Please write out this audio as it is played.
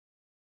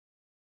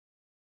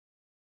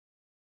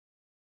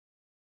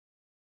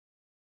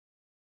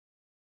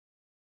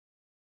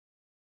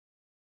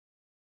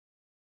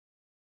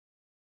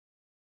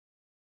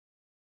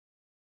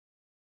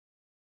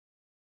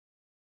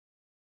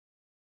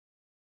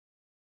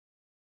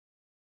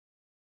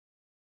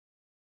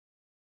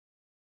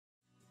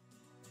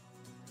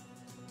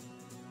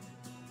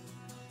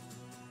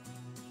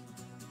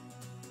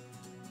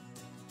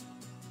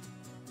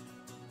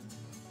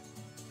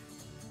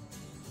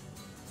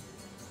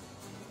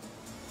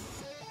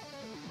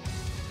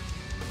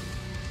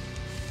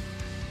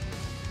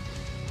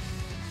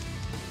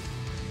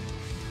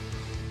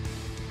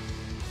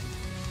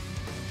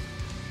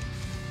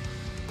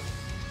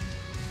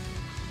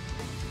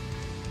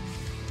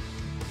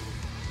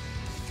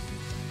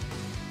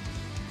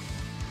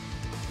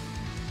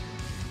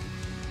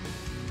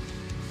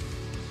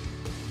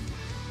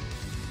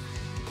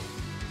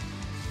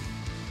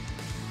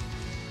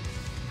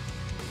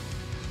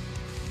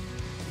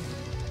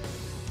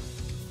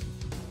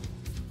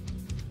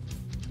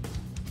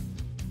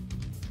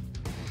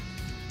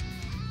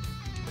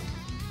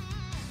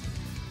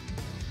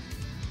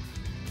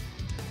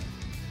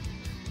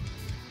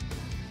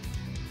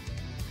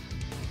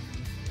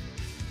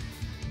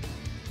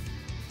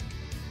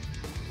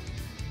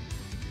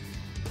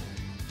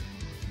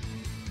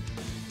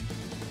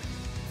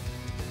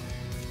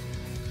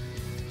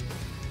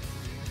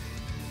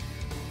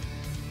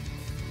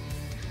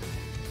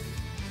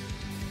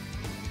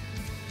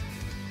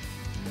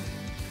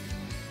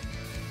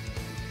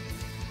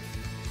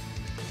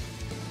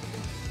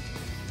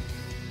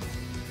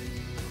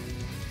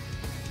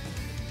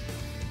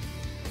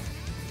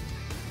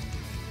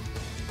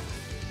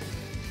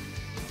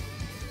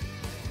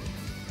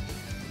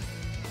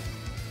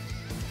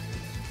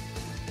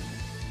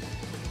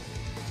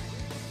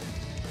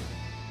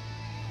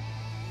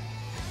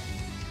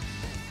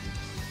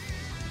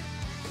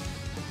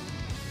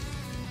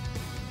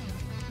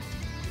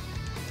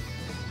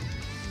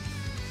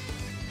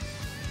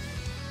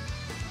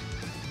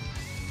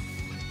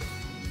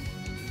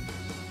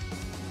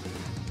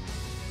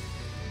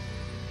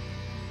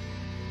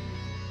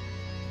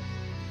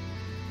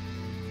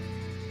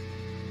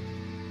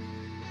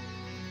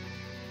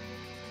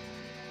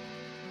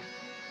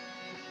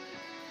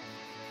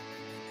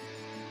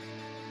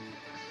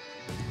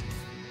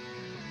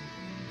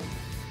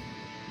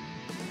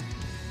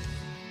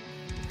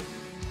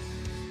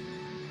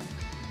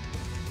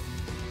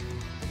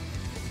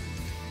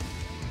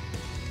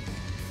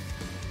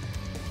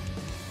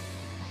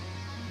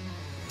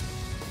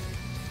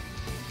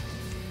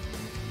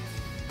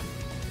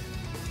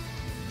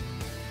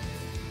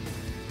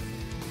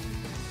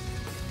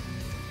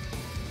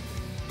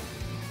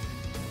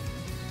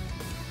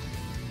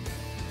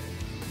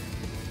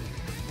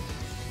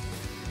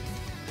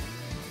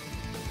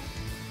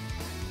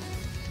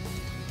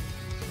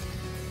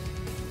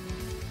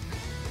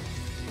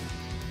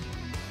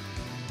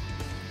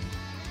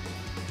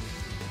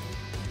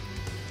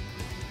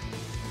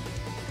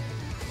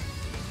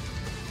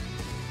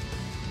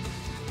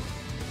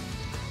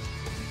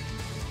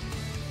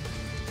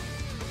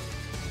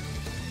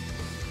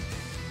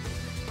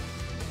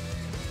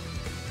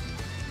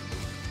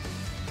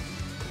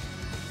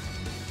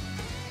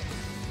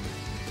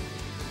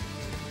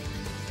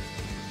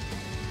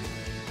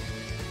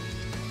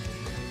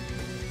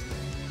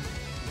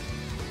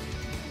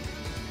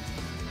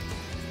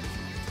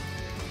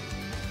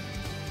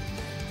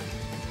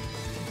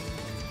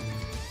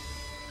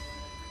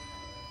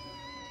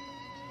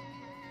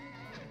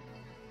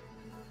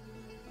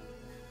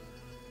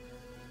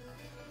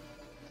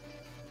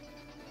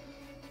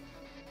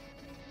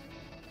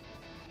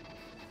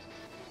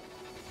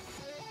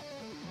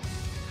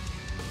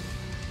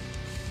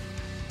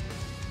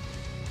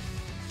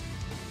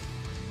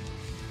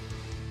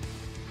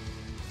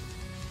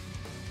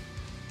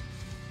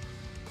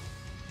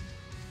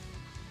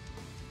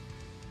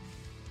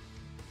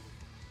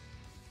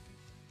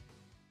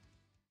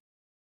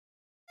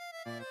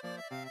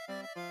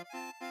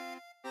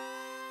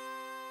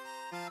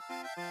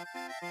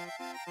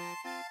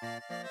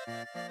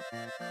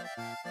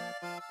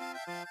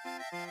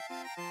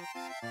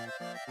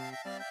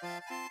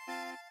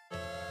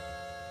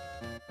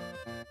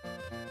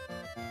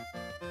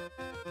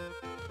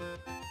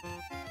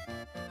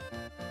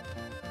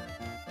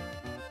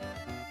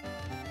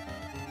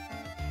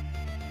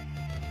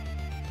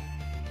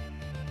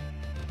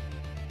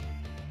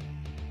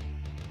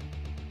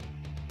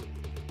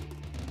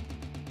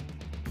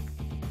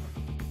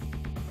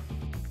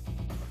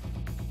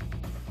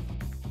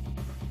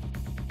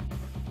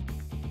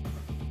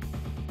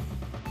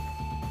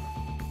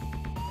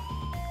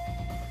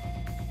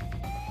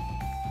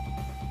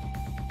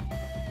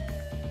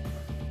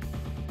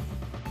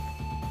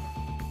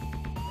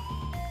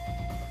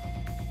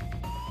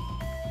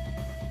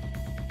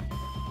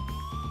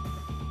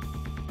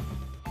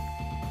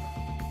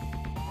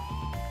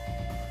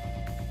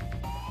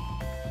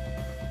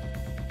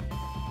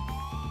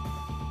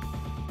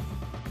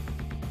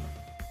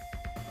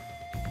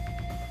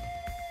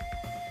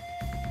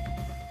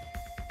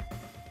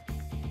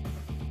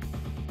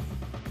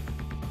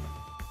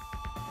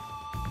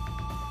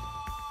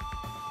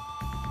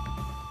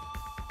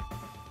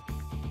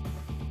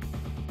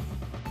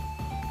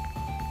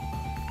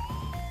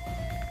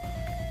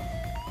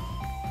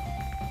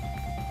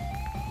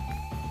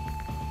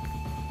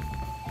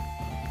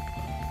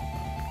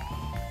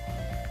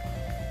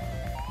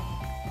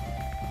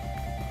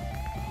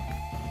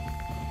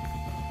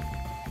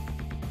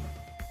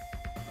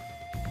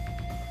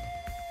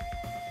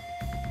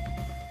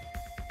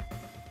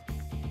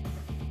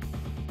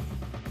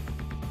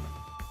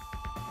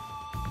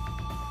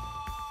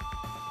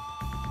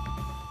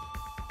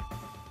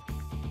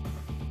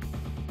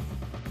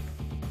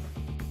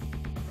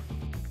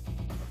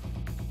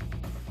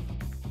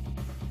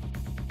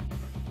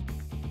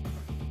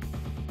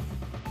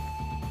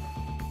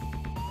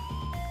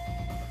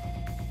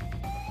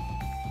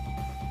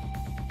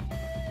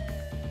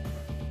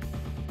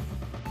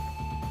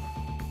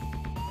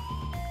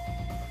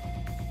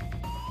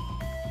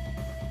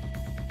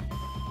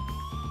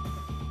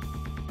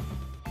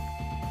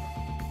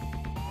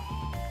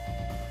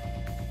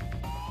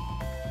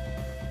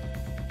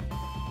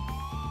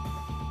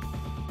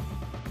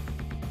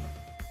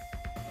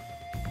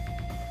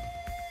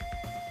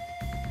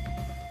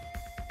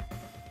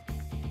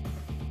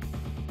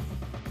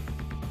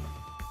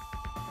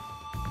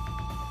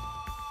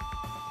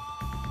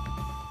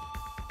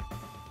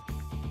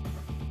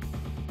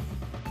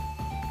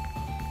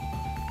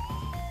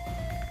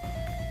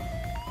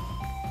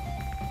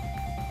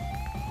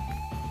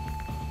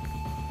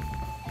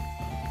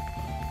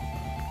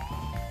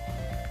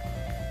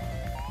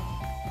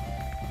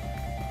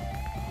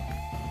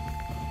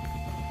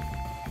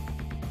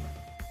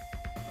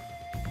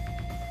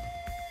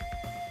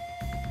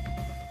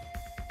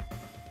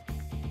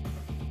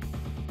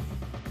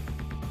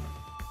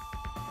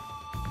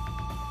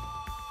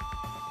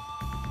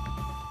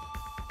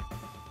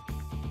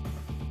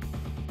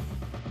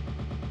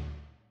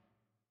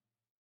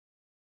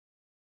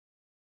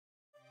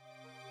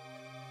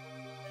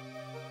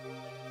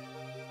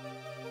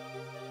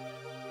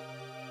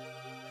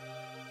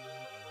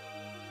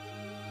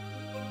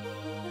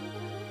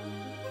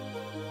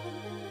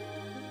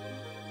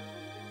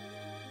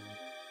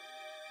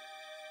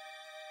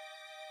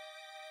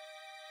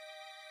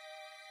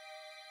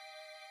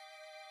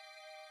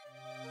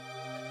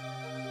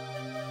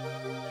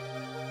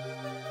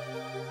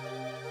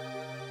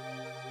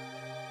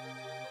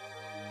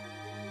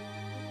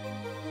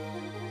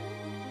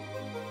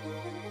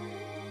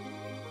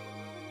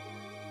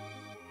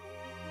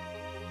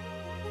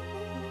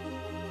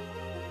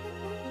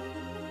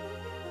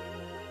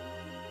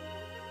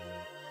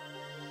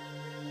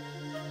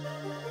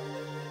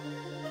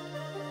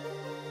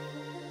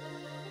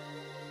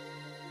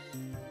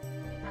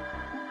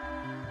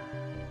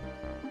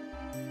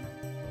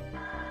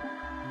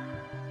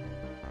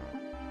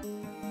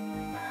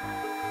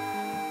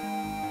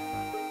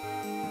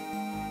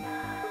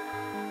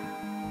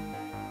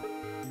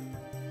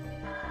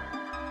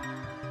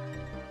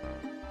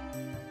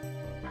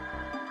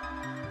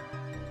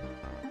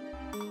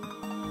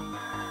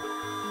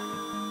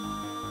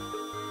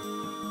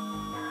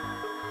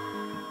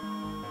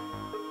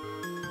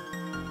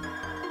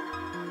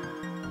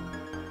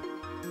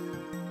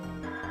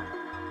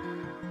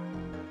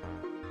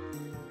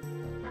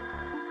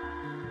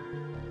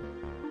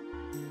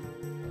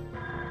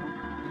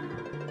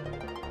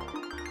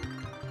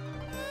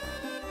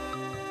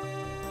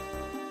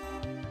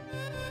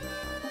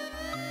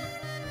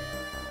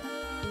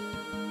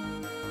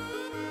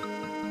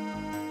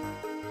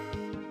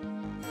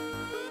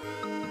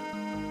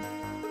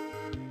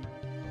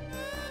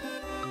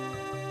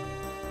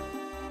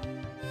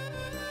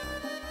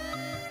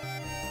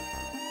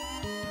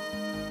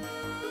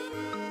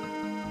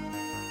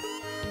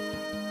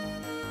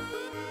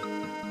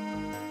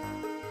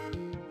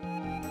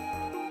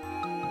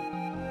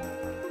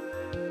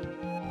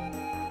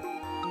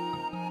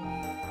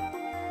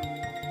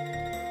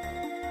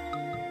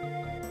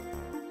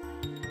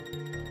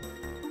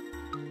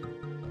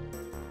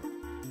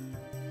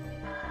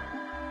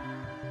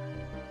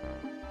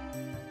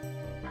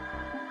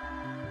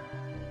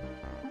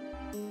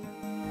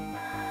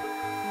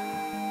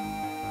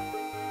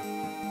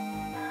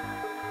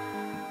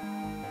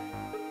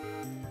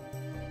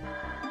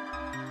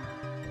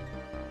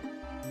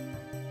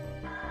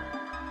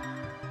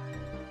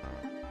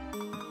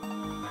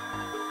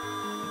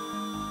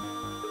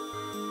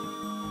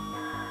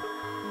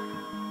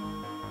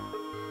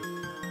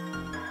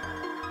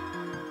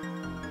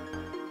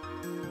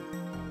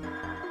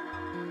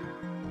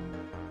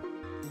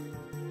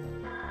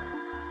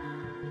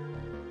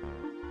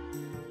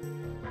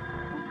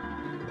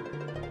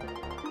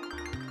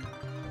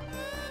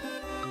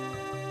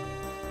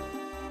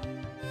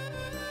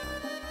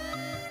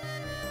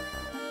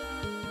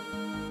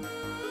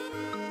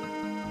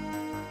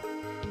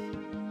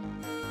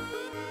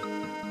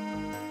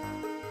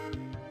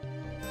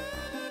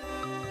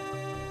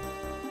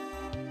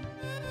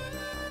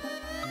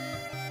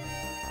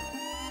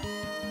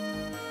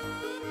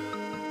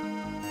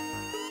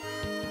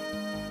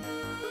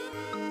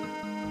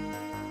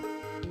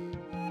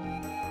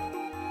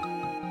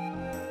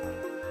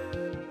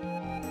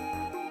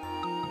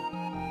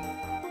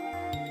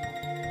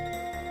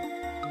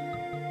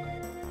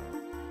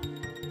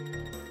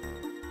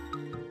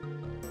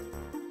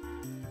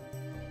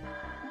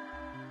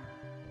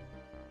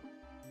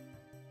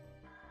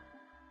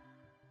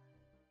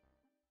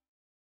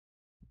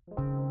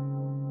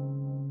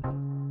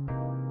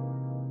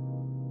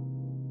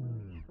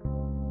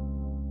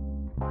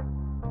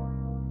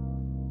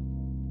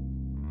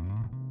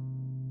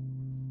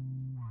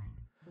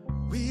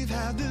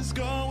is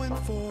going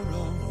for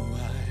a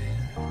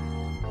while.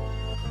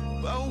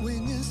 But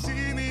when you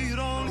see me, you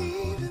don't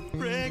even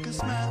break a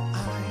smile.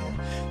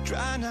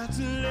 Try not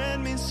to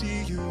let me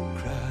see you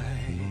cry.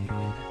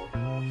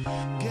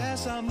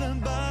 Guess I'm the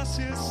boss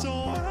here,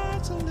 so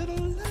it's a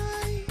little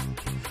lie.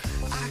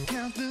 I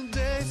count the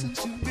days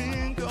since you've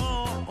been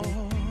gone.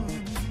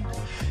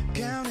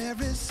 Count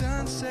every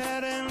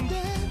sunset and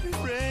every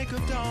break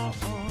of dawn.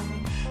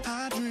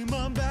 I dream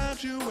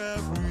about you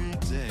every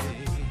day.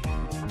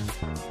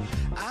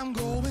 I'm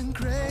going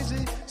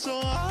crazy, so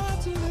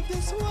hard to live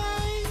this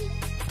way.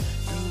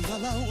 And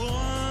all I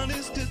want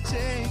is to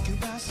take you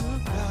by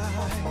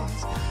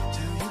surprise.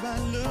 Tell you I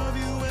love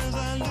you as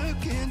I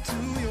look into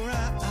your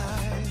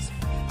eyes.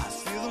 I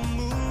see the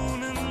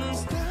moon and the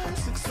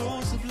stars look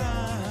so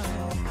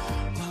sublime.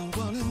 My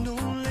one and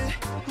only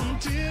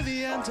until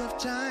the end of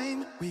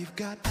time. We've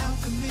got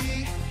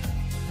alchemy,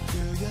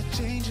 girl, you're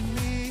changing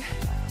me.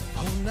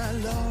 All night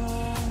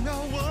long, I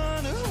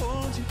wanna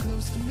hold you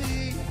close to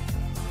me.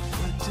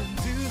 What you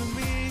do to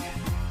me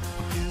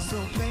is so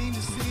plain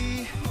to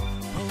see.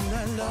 All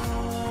night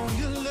long,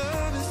 your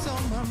love is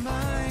on my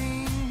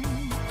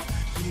mind.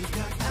 We've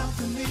got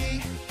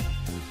alchemy,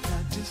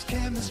 not just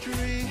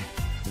chemistry.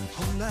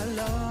 All night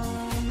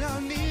long, I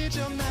need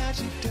your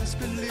magic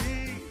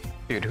desperately.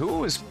 Dude,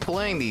 who is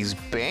playing these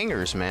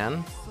bangers,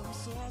 man?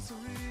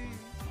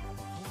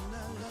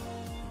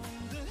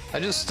 I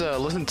just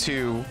listened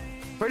to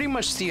pretty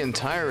much the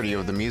entirety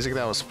of the music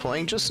that was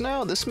playing just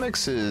now. This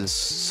mix is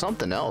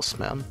something else,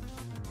 man.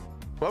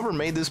 Whoever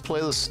made this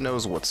playlist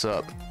knows what's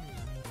up.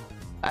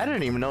 I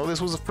didn't even know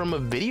this was from a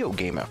video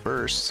game at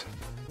first.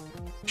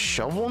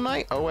 Shovel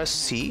Knight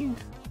OST?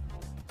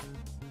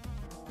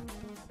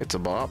 It's a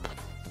bop.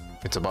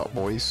 It's a bop,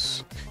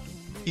 boys.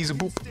 He's a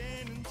boop.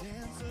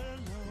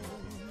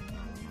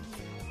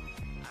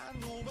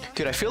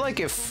 Dude, I feel like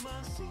if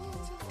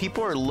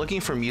people are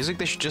looking for music,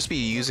 they should just be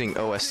using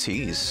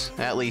OSTs.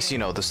 At least, you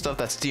know, the stuff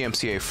that's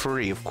DMCA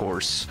free, of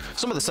course.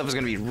 Some of the stuff is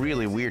going to be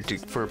really weird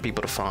for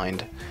people to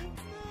find.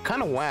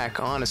 Kind of whack,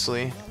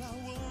 honestly.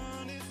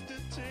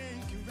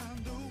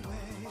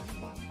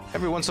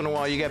 Every once in a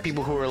while, you got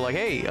people who are like,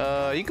 hey,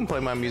 you can play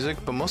my music,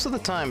 but most of the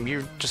time,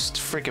 you're just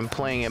freaking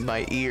playing it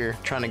by ear,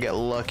 trying to get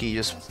lucky,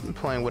 just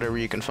playing whatever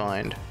you can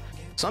find.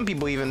 Some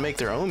people even make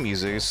their own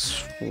music.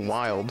 It's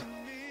wild.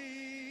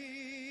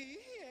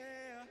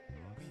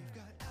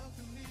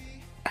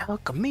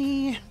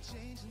 Alchemy.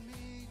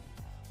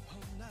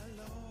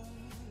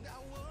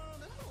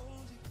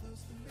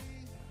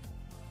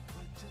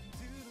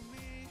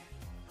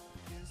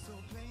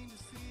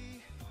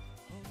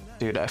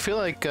 Dude, I feel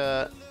like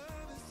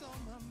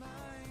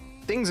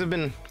things have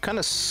been kind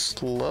of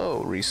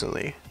slow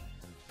recently.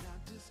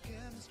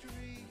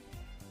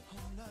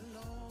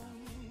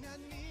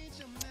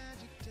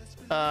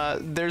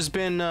 There's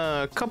been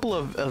a couple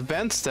of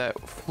events that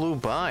flew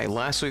by.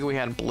 Last week we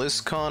had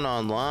BlizzCon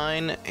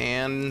Online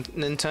and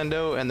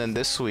Nintendo, and then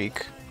this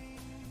week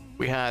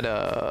we had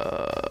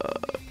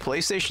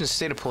PlayStation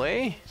State of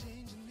Play.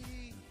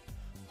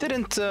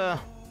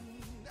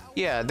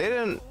 Yeah, they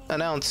didn't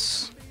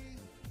announce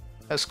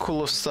as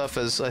cool of stuff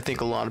as I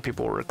think a lot of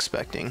people were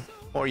expecting.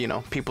 Or, you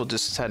know, people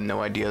just had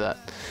no idea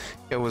that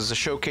it was a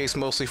showcase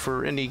mostly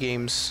for indie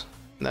games.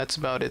 That's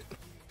about it.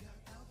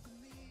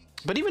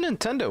 But even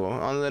Nintendo,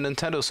 on the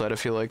Nintendo side, I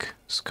feel like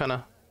it's kind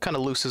of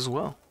loose as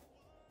well.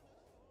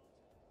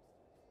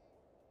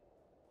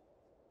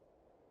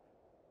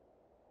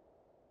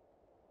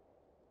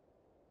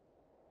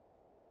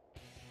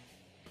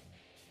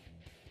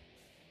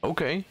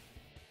 Okay.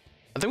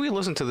 I think we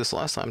listened to this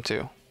last time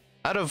too.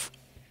 Out of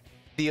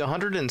the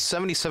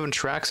 177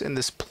 tracks in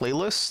this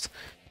playlist,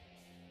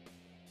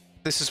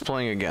 this is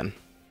playing again.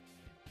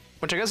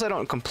 Which I guess I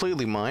don't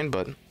completely mind,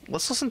 but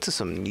let's listen to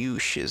some new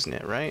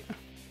shiznit, right?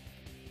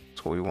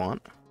 That's what we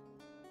want.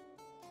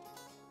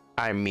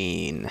 I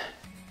mean...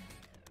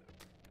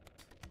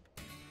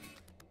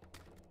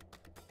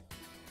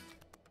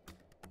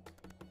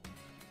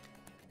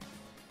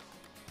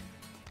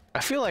 I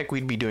feel like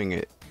we'd be doing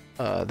it,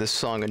 this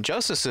song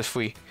injustice if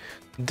we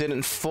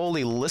didn't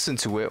fully listen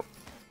to it,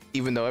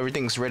 even though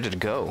everything's ready to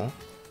go.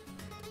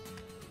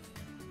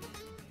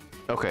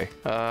 Okay,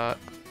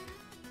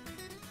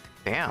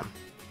 damn.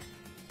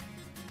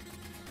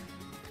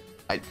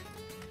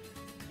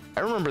 I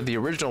remember the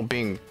original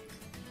being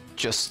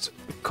just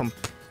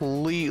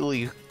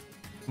completely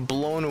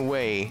blown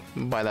away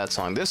by that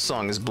song. This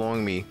song is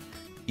blowing me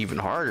even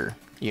harder.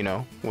 You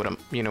know what I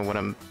mean?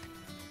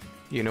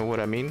 You know what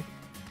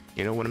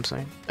I'm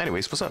saying?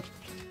 Anyways, what's up?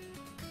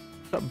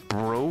 What's up,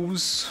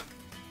 bros?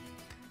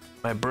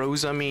 By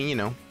bros, I mean, you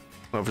know,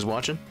 whoever's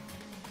watching.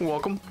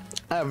 Welcome.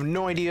 I have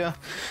no idea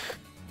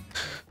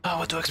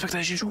what to expect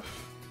as usual.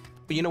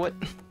 But you know what?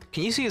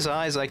 Can you see his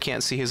eyes? I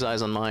can't see his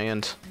eyes on my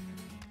end.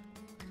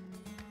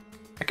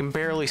 I can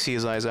barely see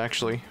his eyes,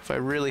 actually, if I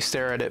really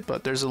stare at it,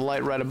 but there's a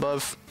light right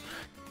above.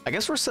 I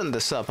guess we're setting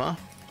this up, huh?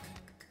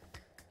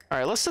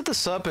 Alright, let's set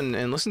this up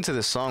and listen to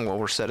this song while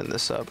we're setting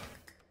this up.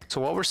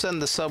 So while we're setting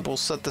this up, we'll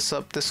set this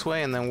up this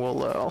way, and then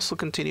we'll also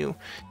continue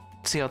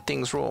see how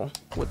things roll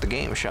with the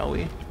game, shall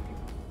we?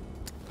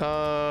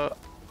 And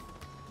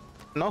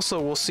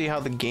also we'll see how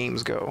the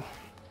games go,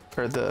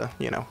 or the,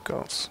 you know,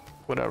 goes,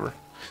 whatever.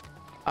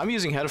 I'm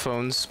using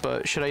headphones,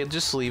 but should I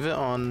just leave it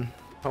on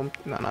home?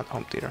 No, not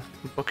home theater.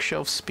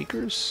 Bookshelf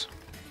speakers.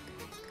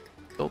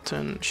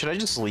 Built-in. Should I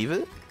just leave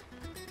it?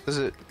 Does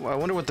it? I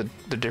wonder what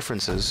the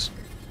difference is.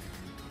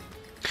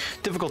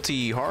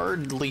 Difficulty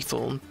hard,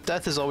 lethal.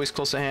 Death is always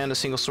close at hand. A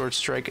single sword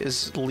strike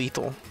is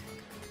lethal.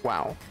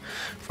 Wow.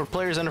 For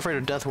players unafraid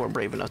of death who are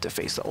brave enough to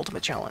face the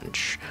ultimate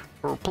challenge.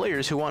 For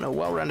players who want a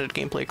well-rounded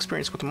gameplay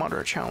experience with a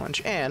moderate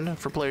challenge. And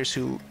for players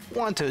who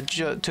want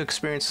to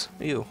experience...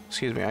 Ew,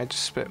 excuse me, I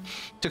just spit.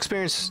 To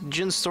experience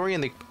Jin's story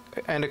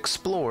and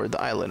explore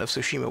the island of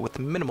Tsushima with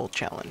minimal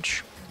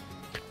challenge.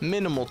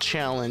 Minimal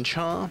challenge,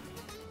 huh?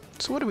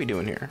 So what are we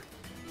doing here?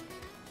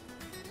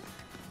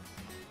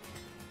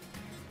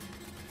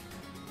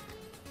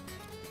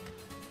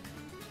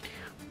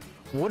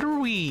 What are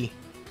we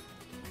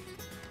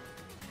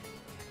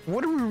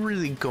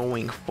really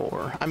going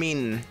for? I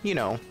mean, you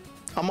know,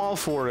 I'm all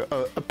for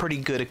a pretty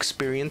good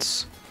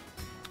experience.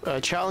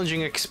 A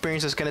challenging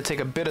experience is going to take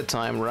a bit of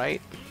time,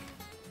 right?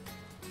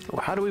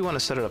 How do we want to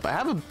set it up? I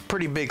have a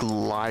pretty big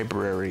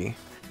library.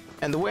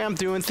 And the way I'm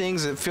doing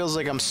things, it feels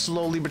like I'm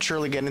slowly but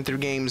surely getting through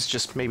games,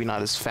 just maybe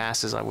not as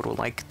fast as I would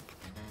like.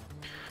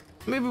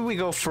 Maybe we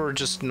go for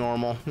just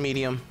normal,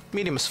 medium.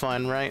 Medium is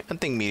fine, right? I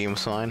think medium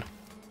is fine.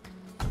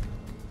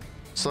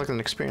 Select an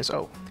experience.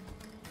 Oh.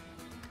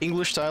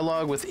 English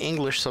dialogue with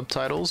English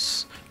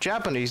subtitles.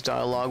 Japanese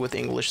dialogue with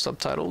English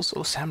subtitles.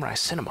 Oh, samurai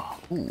cinema.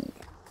 Ooh.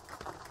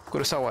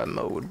 Kurosawa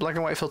mode. Black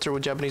and white filter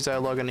with Japanese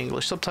dialogue and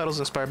English subtitles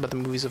inspired by the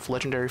movies of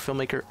legendary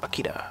filmmaker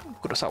Akira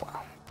Kurosawa.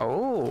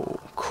 Oh,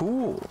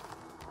 cool.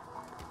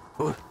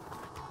 Ooh.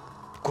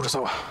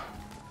 Kurosawa.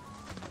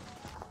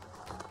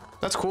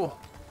 That's cool.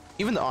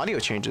 Even the audio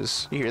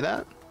changes. You hear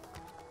that?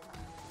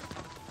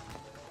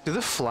 Do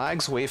the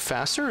flags wave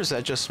faster, or is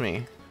that just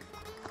me?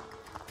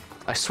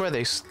 I swear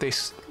they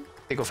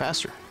go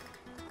faster.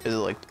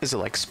 Is it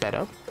like sped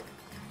up?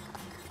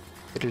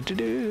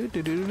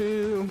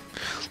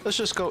 Let's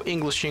just go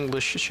English,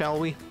 shall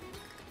we?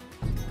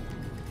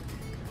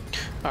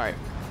 All right.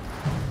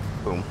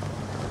 Boom.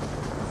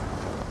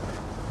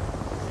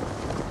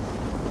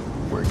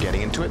 We're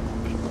getting into it.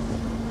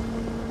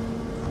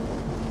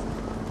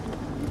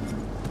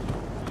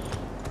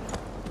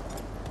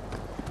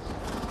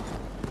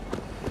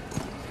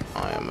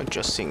 I am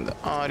adjusting the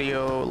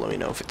audio. Let me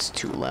know if it's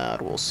too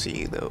loud. We'll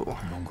see, though.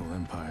 The Mongol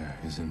Empire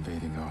is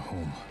invading our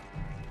home.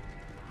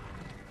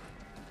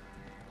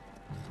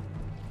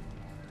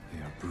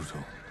 They are brutal,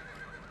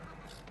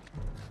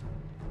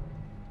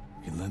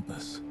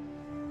 relentless,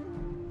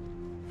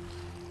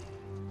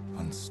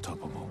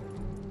 unstoppable.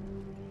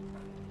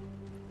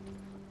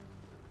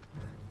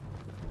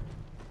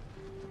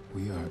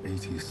 We are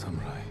 80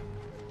 samurai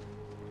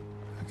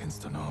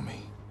against an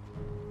army.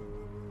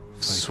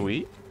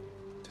 Sweet.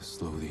 To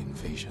slow the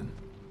invasion.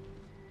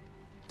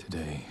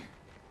 Today,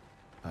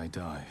 I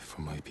die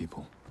for my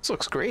people. This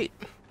looks great.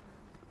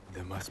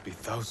 There must be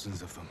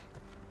thousands of them.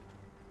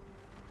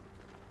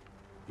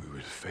 We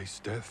will face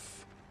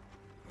death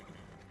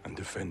and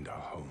defend our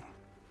home.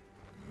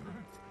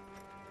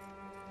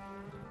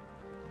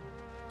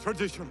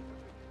 Tradition,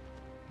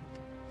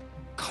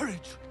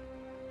 courage,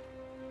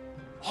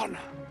 honor.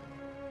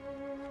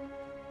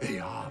 They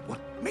are what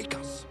make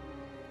us.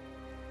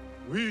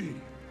 We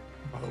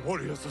are the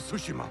warriors of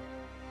Tsushima.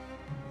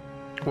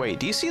 Wait,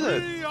 do you see the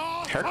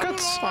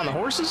haircuts on the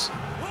horses?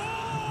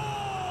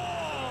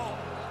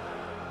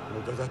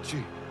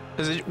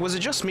 Was it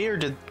just me, or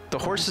did the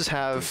horses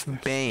have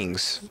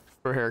bangs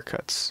for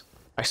haircuts?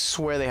 I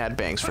swear they had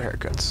bangs for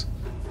haircuts.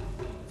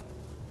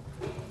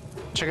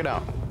 Check it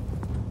out.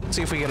 Let's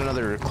see if we get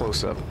another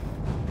close-up.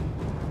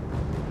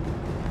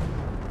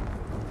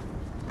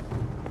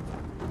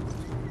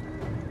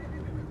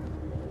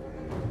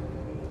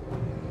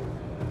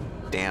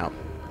 Damn.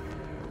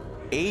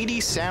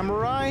 80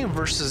 samurai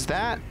versus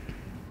that?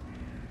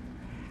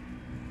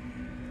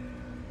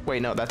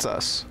 Wait, no, that's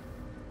us.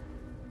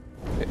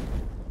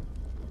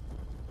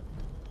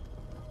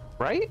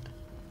 Right?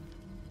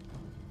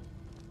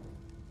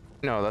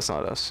 No, that's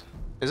not us.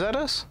 Is that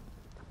us?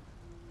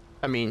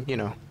 I mean, you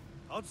know.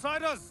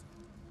 Outsiders,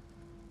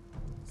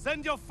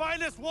 send your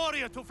finest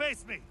warrior to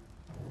face me.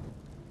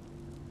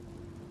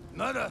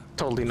 Nada.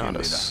 Totally not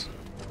us.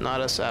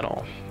 Not us at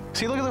all.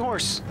 See, look at the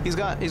horse. He's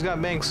got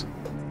bangs.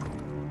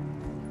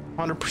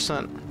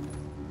 100%.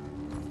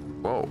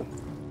 Whoa.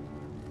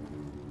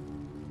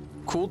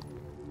 Cool.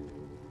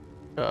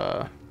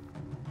 I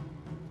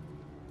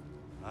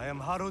am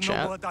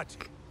Harunobu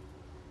Adachi,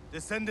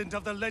 descendant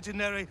of the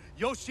legendary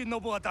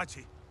Yoshinobu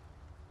Adachi.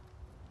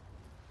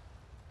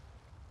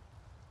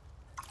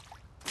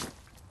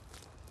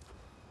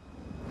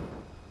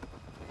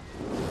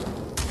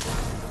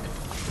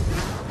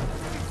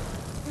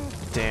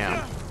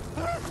 Damn.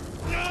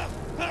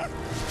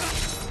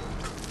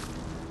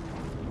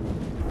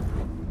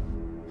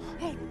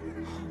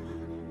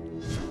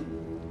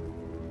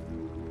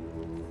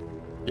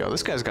 Yo,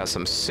 this guy's got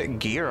some sick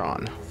gear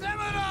on.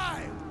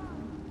 Samurai!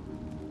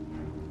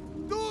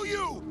 Do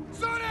you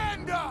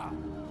surrender?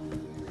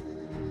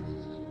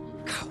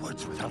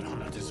 Cowards without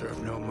honor deserve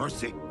no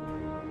mercy.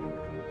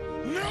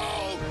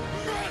 No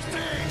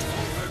mercy!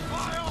 Open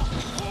fire!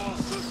 For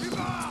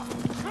Tsushima!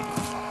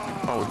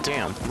 Oh,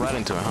 damn. Right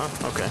into it,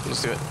 huh? Okay,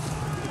 let's do it.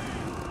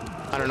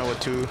 I don't know what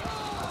to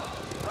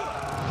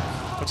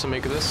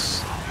make of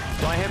this.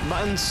 Do I hit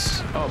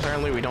buttons? Oh,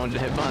 apparently we don't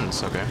hit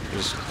buttons. Okay,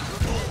 just...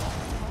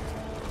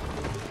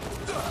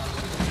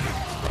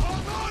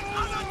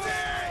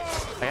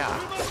 Hiya!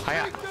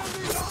 Hiya!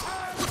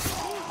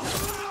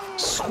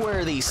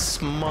 Square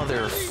these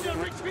mother...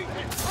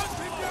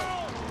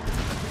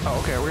 Oh,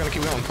 okay, we're gonna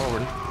keep going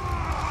forward.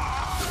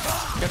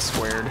 Get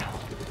squared.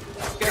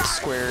 Get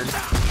squared.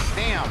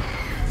 Damn!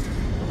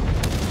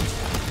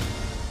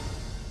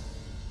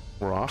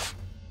 We're off.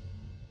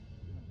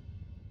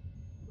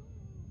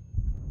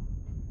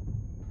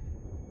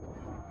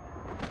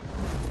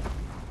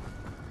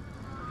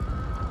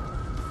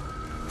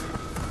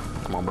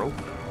 Come on, bro.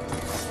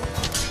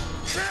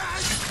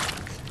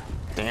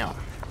 Damn.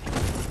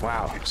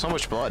 Wow, so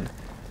much blood.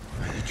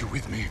 I need you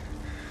with me.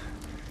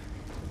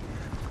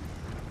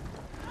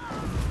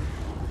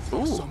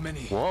 Ooh. So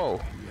many.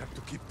 Whoa. We have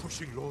to keep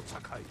pushing Lord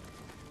Sakai,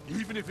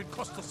 even if it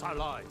costs us our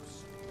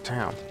lives.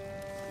 Damn.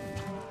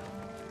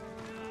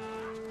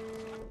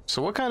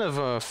 So what kind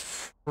of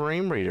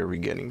frame rate are we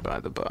getting, by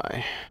the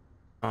by?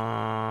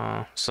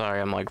 Sorry,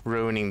 I'm like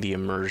ruining the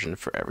immersion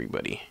for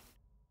everybody.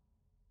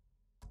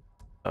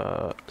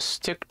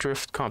 Stick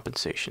drift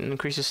compensation.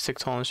 Increases stick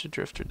tolerance to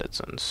drift or dead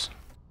zones.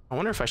 I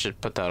wonder if I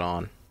should put that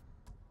on.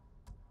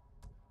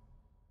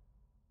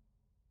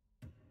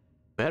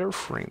 Better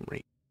frame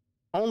rate.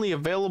 Only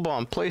available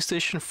on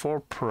PlayStation 4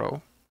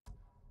 Pro.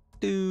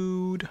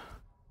 Dude.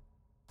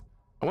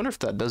 I wonder if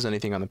that does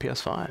anything on the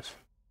PS5.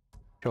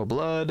 Show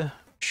blood,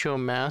 show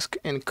mask,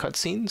 and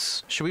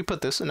cutscenes. Should we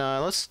put this?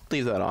 No, let's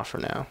leave that off for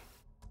now.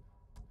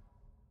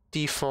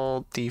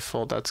 Default,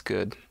 that's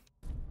good.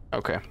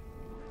 Okay.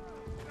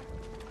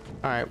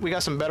 Alright, we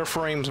got some better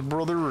frames,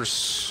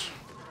 brothers.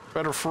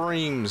 Better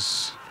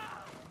frames.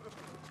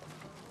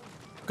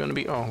 Gonna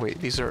be, oh wait,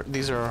 these are our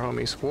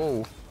homies.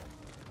 Whoa.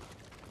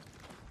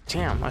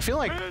 Damn, I feel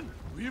like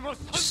We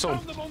must hunt so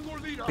down the Mongol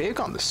leader. big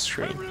on the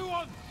screen.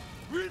 Everyone,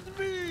 with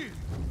me.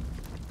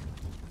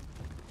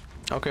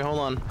 Okay, hold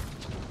on.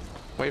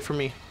 Wait for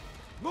me.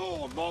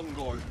 No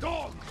Mongol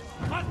dogs.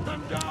 Cut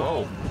them down.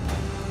 Whoa.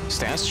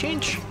 Stance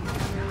change?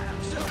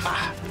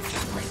 Ah.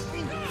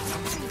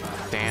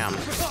 Damn.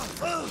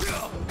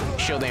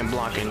 Shield ain't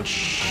blocking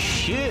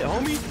shit,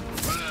 homie.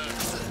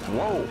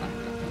 Whoa.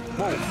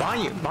 Whoa,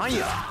 behind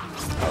you.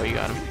 Oh, you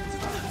got him.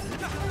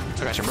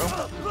 I got you, bro.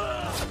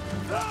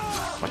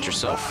 Watch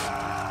yourself.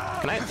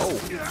 Can I? Oh.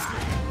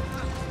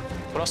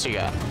 What else you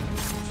got?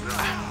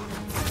 Ah.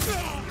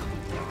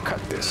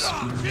 Cut this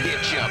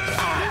bitch up.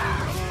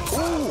 Ah.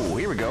 Ooh,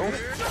 here we go.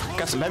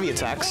 Got some heavy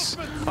attacks.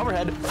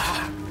 Overhead.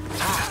 Ah.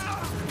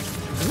 Ah.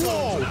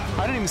 Whoa!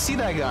 I didn't even see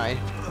that guy.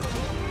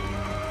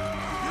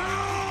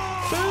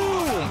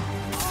 Boom!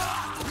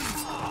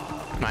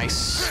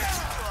 Nice.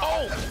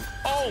 Oh!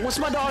 Oh, what's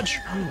my dodge?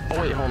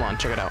 Oh, wait, hold on.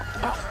 Check it out.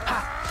 Ah.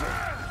 Ah.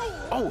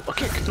 Oh, a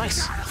kick.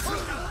 Nice.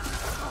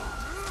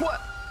 What?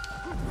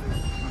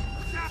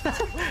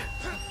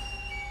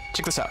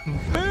 Check this out.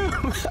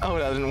 Boom! Oh,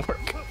 that didn't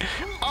work.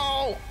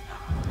 Oh!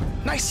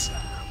 Nice!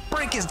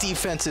 Break his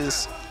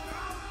defenses.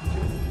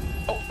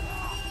 Oh.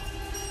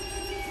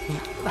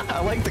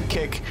 I like the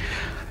kick.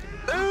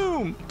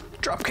 Boom!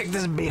 Drop kick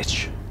this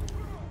bitch.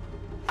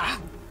 Ah!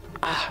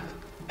 Ah!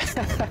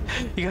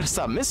 You gotta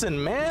stop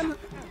missing, man.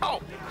 Oh!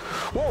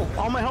 Whoa!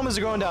 All my helmets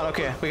are going down.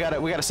 Okay, we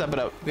gotta step it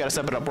up. We gotta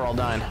step it up. We're all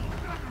dying.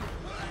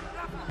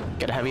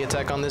 Get a heavy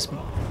attack on this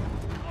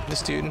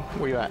dude.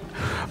 Where you at?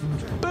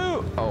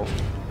 Boo! Oh.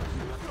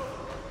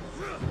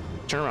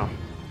 Turn around.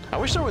 I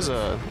wish there was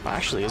a...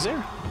 Actually, is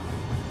there?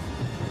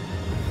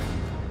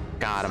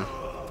 Got him.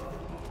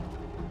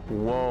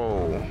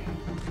 Whoa.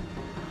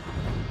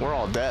 We're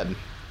all dead.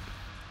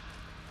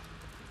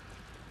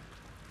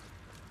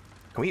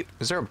 Can we...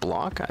 Is there a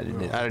block? I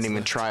didn't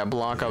even try a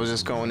block. I was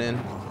just going in.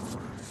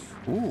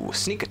 Ooh,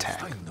 sneak attack.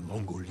 Find the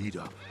Mongol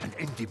leader and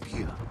end him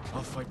here.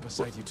 I'll fight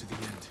beside you to the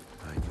end.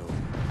 I know.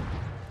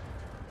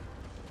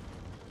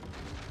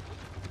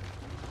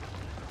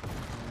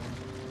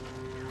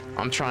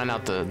 I'm trying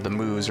out the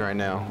moves right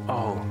now.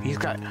 Oh, he's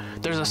got...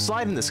 There's a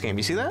slide in this game.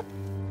 You see that?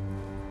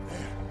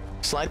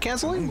 Slide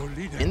canceling?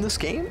 In this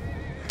game?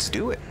 Let's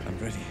do it. I'm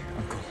ready,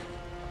 Uncle.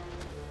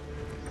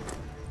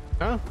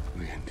 Huh?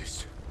 We end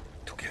this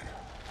together.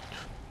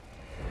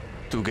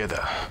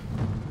 Together,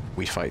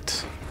 we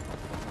fight.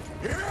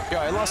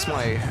 Yeah, I lost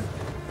my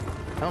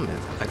helmet.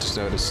 I just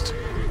noticed.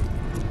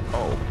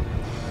 Oh.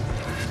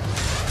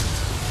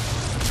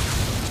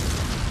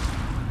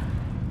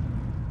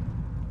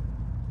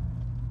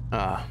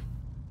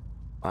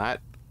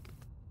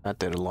 That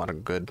did a lot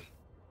of good.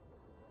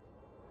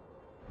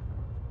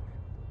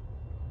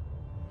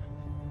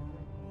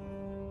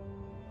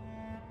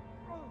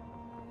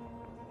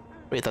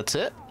 Wait, that's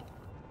it?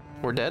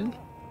 We're dead?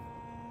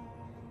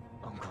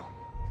 Uncle.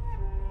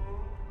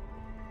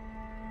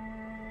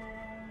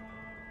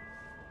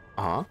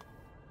 Uh-huh.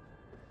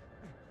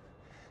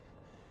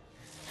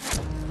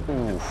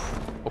 Ooh.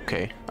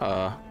 Okay.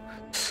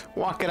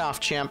 Walk it off,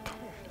 champ.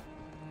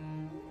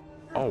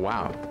 Oh,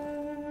 wow.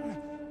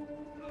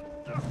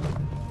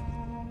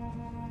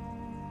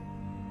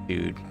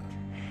 Dude.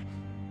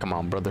 Come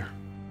on, brother.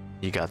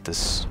 You got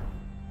this.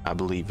 I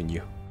believe in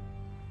you.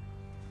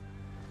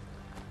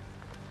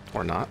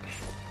 Or not.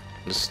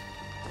 Just...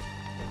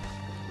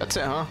 That's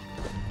it, huh?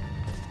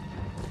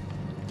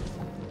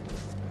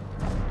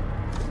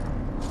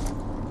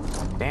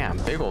 Damn,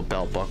 big old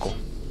belt buckle.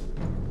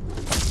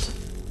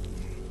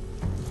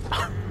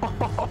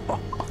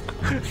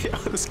 Yo,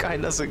 this guy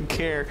doesn't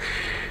care.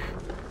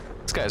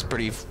 This guy's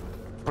pretty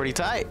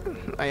tight.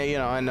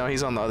 I know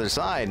he's on the other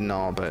side and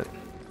all, but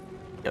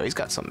yo, he's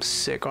got some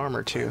sick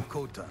armor too.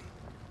 Khotan,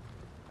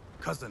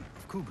 cousin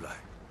of Kublai,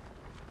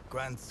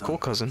 grandson Cool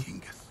cousin. of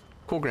Genghis.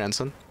 Cool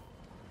grandson.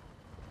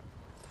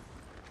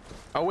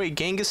 Oh wait,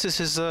 Genghis is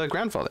his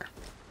grandfather.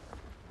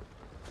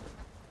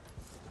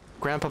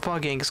 Grandpapa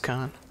Genghis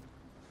Khan.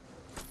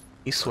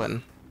 He's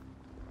sweating.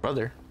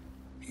 Brother.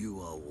 You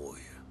are a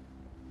warrior.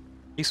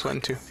 He's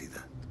sweating too. See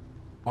that?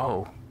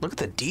 Whoa, look at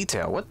the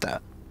detail. What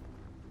the?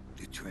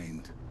 You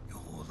trained your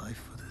whole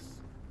life for this.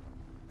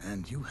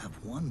 And you have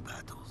won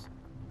battles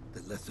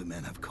that lesser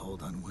men have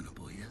called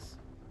unwinnable, yes?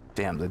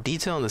 Damn, the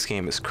detail in this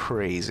game is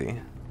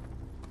crazy.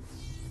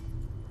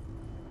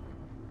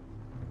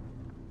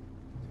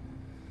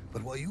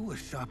 But while you were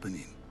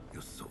sharpening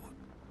your sword,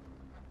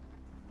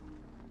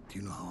 do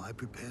you know how I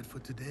prepared for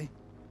today?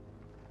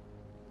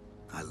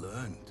 I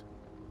learned.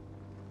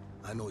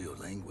 I know your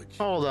language.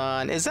 Hold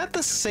on, is that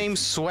the same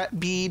sweat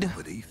bead?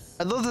 Beliefs.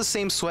 Are those the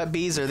same sweat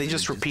beads, or are they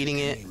just repeating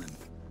it?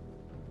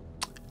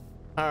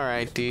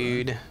 Alright,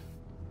 dude.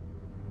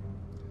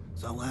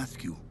 So I'll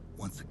ask you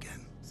once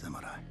again,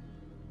 Samurai.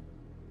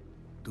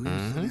 Do you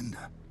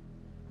surrender?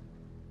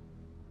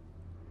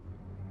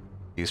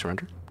 Do you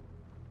surrender?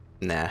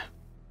 Nah.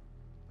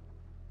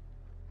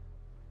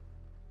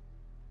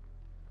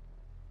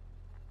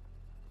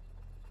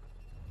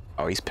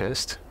 Oh, he's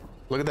pissed.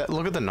 Look at that.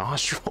 Look at the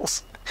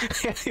nostrils.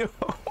 The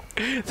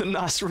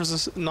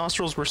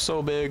nostrils were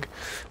so big.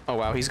 Oh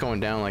wow, he's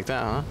going down like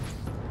that, huh?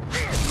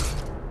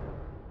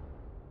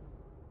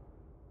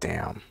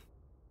 Damn.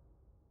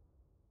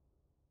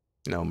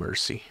 No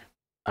mercy.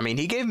 I mean,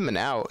 he gave him an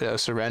out, a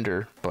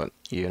surrender, but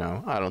you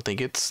know, I don't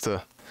think it's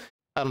the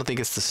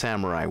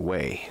samurai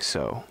way.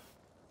 So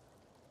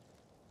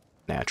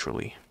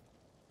naturally,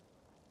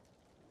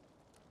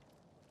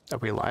 are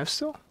we alive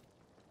still?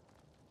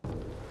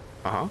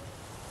 Uh-huh.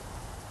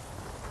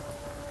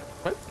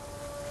 What?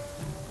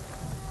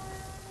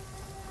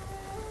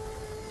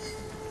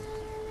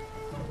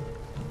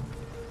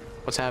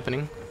 What's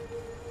happening?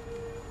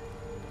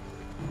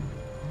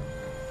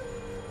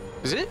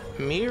 Is it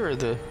me or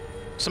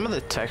some of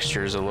the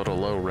texture is a little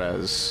low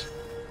res?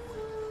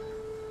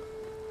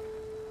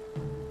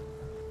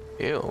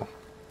 Ew.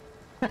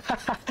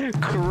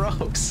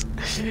 Gross.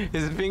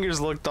 His fingers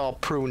looked all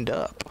pruned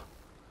up.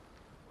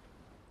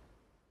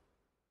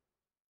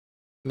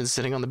 Been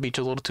sitting on the beach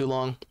a little too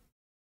long.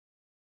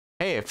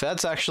 Hey, if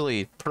that's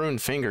actually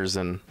pruned fingers,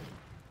 then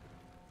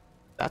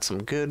that's some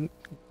good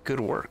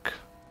work.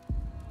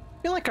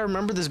 I feel like I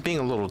remember this being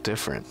a little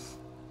different.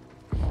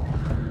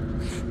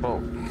 Whoa.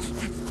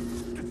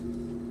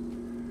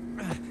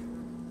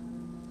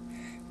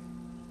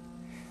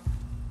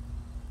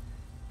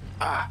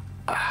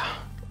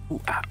 Ooh,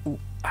 ooh,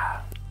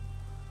 ah.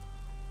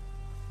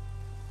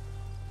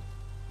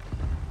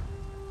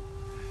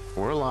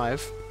 We're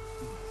alive.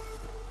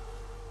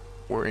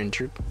 We're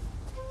injured.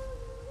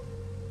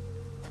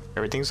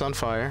 Everything's on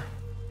fire.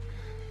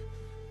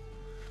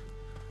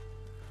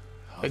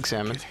 How did I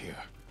Examine. get here?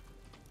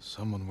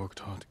 Someone worked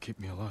hard to keep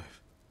me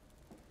alive.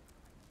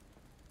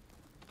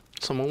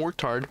 Someone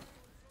worked hard.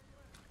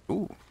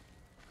 Ooh. No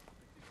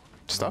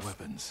Stuff.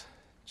 weapons,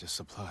 just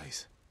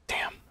supplies.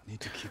 Damn. Need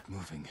to keep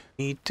moving.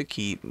 Need to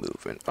keep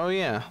moving. Oh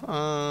yeah.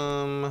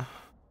 No,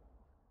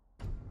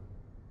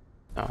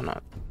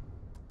 not.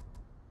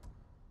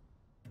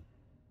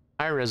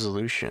 High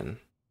resolution.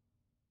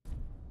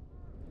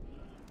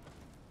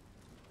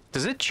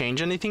 Does it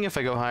change anything if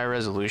I go higher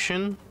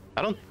resolution?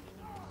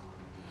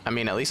 I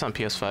mean, at least on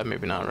PS5,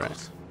 maybe not,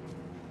 right?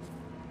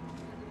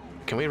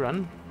 Can we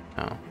run?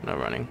 No, no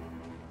running.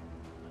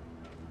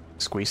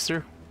 Squeeze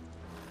through?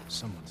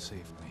 Someone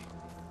saved me.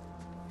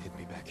 Hid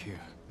me back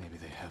here. Maybe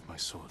they have my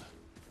sword.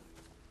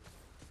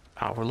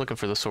 Oh, we're looking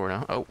for the sword,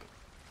 huh? Oh.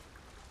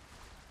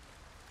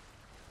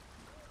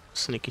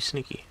 Sneaky,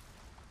 sneaky.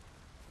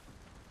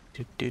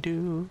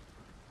 Do-do-do.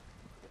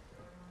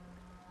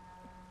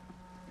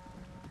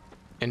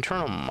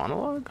 Internal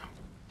monologue?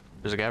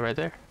 There's a guy right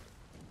there.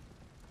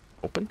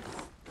 Open.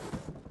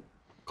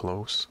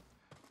 Close.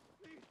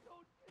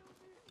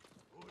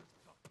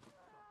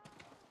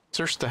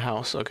 Search the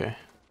house, okay.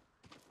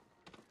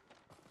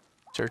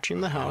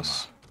 Searching the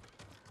house.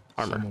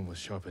 Armor. Someone was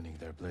sharpening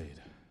their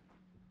blade.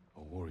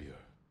 A warrior.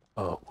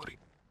 Oh, what do you...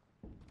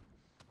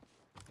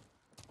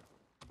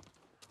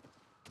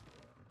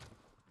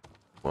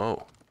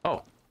 Whoa.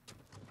 Oh.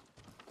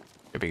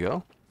 Here we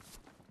go.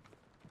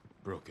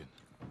 Broken.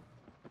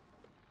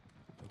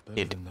 But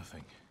better than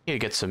nothing. Need to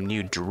get some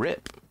new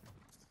drip.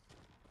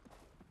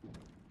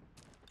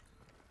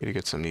 Need to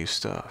get some new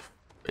stuff.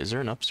 Is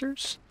there an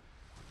upstairs?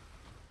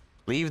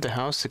 Leave the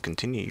house to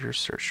continue your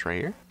search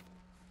right here.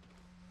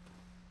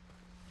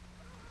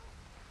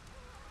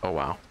 Oh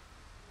wow.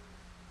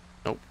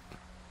 Nope.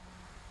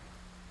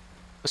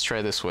 Let's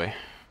try this way.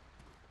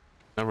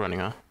 No running,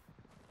 huh?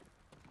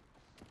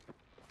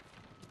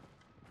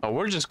 Oh,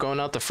 we're just going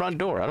out the front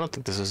door. I don't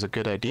think this is a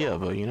good idea,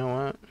 but you know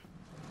what?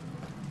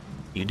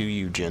 You do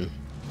you, Jin.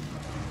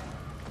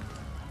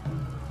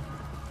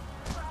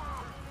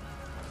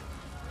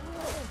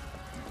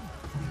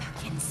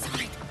 Back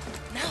inside.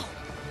 Now.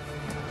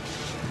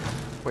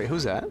 Wait,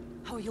 who's that?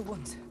 How are your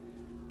wounds?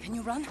 Can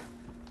you run?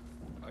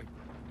 I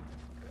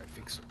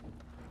think so.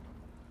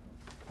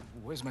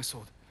 Where's my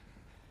sword?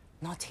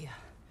 Not here.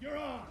 You're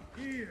on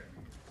here.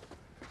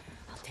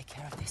 I'll take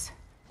care of this.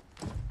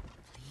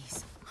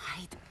 Please,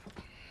 hide.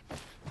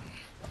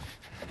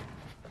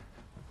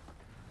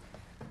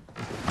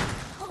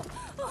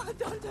 Oh,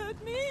 don't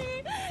hurt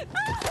me!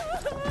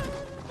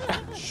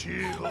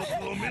 Shield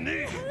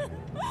Lumini.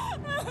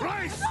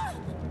 Rice!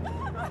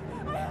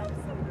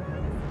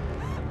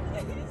 Please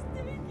take it.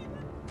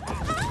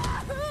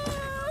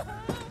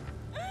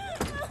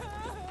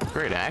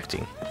 Great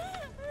acting.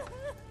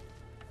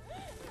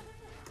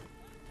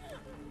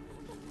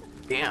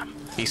 Damn,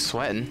 he's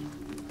sweating.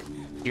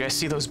 You guys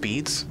see those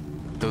beads?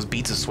 Those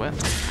beads of sweat?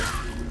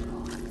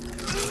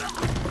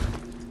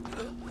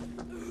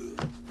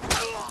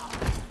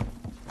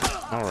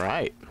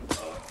 Alright.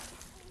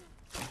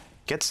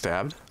 Get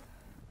stabbed.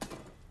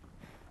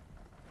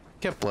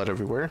 Get blood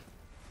everywhere.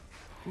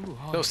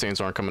 Those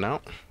things aren't coming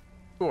out.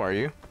 Who are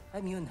you?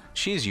 I'm Yuna.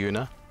 She's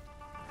Yuna.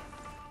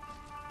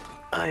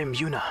 I'm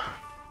Yuna.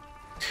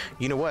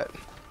 You know what?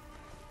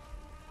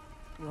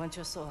 You want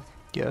your sword?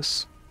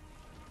 Yes.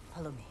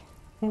 Follow me.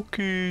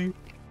 Okay.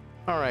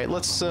 Alright,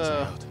 let's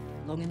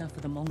Long enough for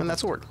the Mongols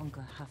that's to sword.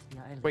 conquer half the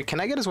island. wait, can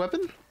I get his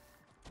weapon?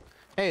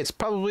 Hey, it's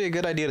probably a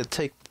good idea to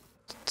take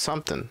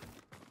something.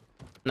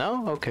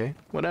 No? Okay,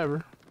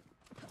 whatever.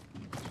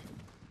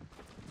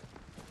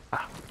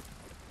 Ah.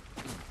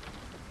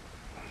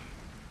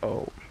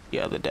 Oh,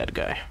 yeah, the dead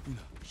guy.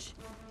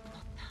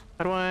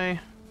 How do I...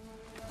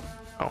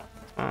 Oh,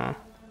 oh,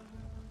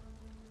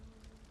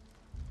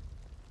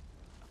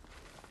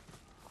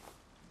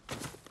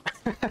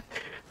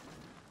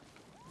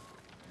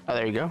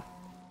 there you go.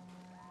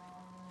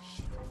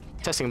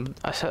 Testing.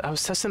 I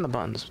was testing the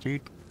buttons,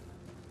 dude.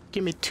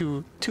 Give me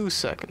two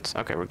seconds.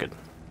 Okay, we're good.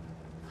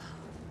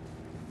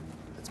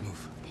 Let's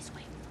move. This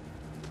way.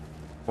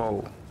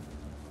 Whoa,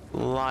 a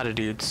lot of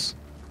dudes.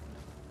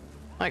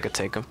 I could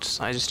take them.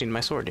 I just need my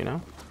sword, you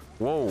know.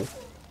 Whoa.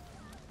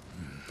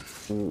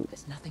 Ooh.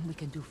 There's nothing we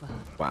can do for her.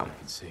 Wow.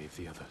 And save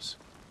the others.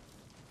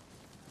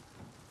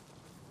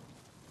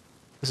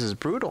 This is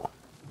brutal.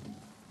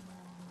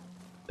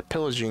 The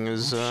pillaging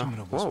is Tsushima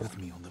was whoa. with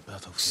me on the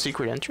battlefield.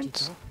 Secret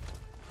entrance. Kito,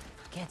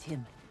 forget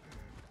him.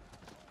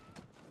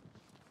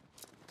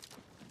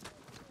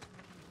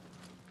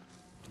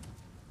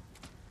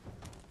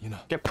 You know,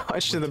 Get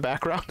punched in the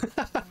background.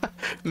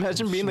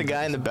 Imagine being the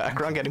guy in the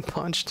background getting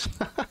punched.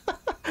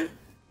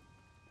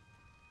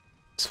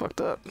 It's fucked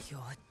up. You're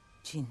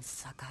Jin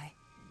Sakai?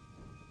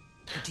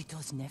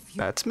 Fujito's nephew?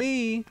 That's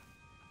me.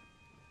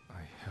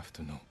 I have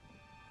to know.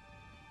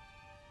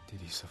 Did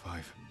he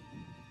survive?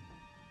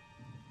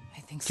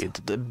 I think so.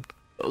 Dude,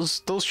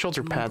 those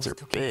shoulder pads are Mongols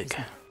took him big.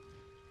 prisoner.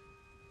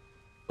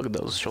 Look at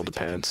those shoulder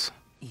pads.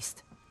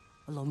 East,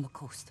 along the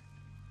coast.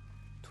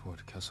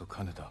 Toward Castle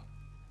Kaneda.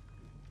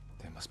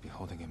 They must be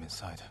holding him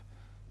inside,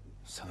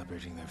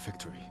 celebrating their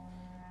victory.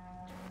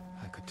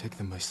 I could take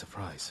them by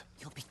surprise.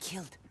 You'll be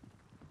killed.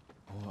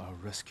 Or I'll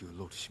rescue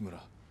Lord Shimura.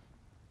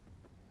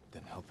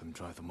 Then help him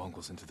drive the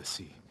Mongols into the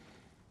sea.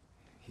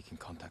 He can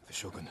contact the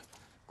Shogun,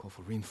 call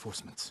for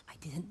reinforcements. I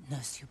didn't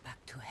nurse you back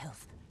to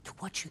health to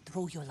watch you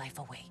throw your life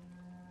away.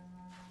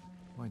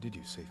 Why did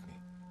you save me?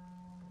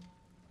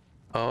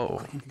 Oh.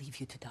 Couldn't leave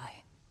you to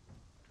die.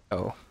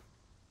 Oh.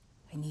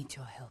 I need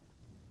your help.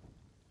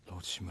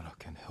 Lord Shimura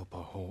can help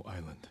our whole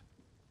island.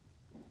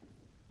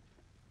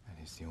 And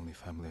he's the only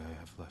family I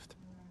have left.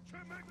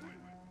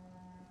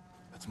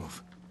 Let's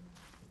move.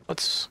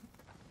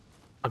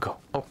 I'll go.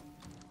 Oh.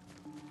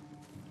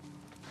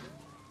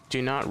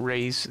 Do not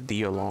raise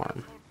the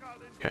alarm.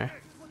 Okay.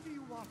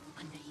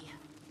 Under here.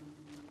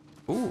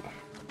 Ooh.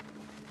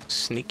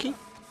 Sneaky?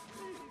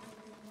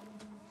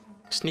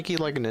 Sneaky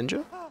like a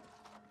ninja?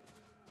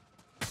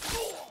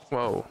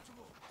 Whoa.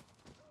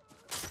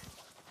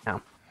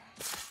 Ow.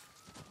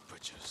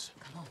 Bridges.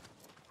 Come on.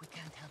 We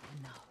can't help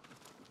him now.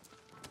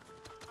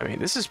 I mean,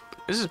 this is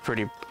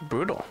pretty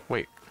brutal.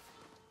 Wait.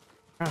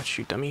 Oh,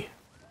 shoot, dummy.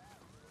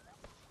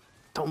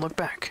 Don't look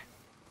back.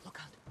 Look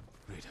out.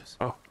 Raiders.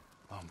 Oh.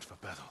 Armed for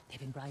battle. They've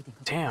been riding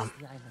Damn. across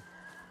the island.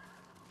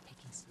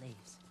 Taking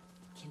slaves.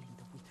 Killing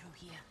the weaker.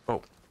 here.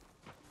 Oh.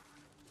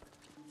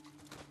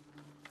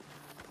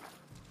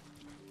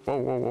 Whoa,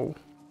 whoa, whoa.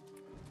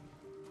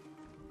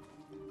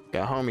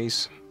 Got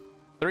homies.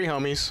 3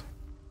 homies.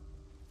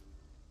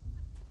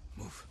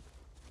 Move.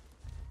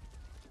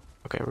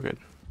 Okay, we're good.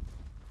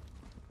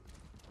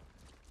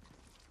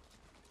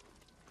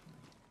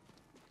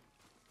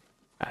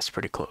 That's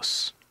pretty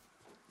close.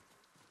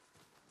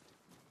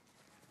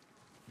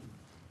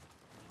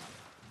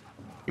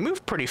 You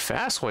move pretty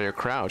fast while you're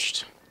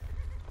crouched.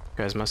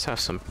 You guys must have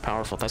some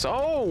powerful thighs.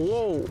 Oh,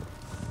 whoa! We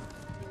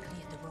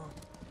cleared the road.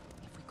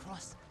 If we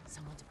cross,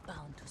 someone's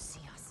bound to see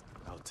us.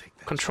 I'll take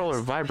that. Controller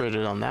chance.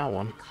 vibrated on that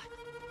one.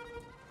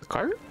 The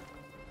cart?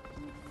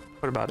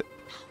 What about it?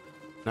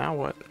 Now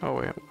what? Oh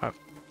wait,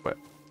 what?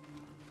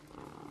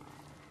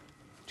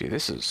 Dude,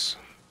 this is...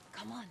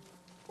 Come on.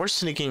 We're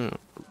sneaking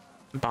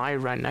by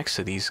right next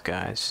to these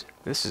guys.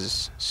 This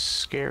is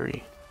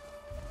scary.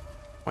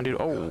 One dude.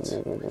 Oh,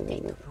 Take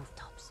the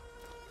rooftops.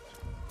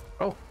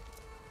 oh.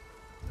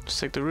 Let's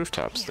take the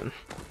rooftops then.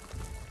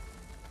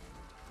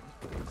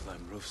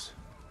 Climb roofs,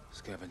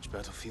 scavenge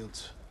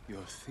battlefields. You're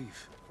a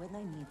thief. When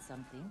I need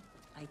something,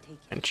 I take it.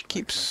 And she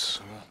keeps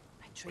I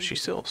what trade she it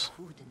for sells.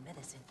 food and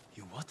medicine.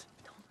 You what?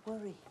 Don't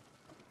worry.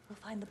 We'll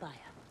find the buyer.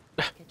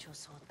 Get your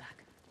sword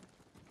back.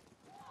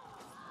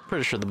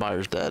 Pretty sure the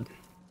buyer's dead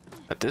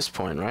at this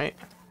point, right?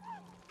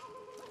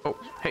 Oh,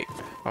 hey.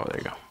 Oh, there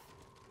you go.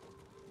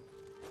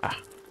 Ah,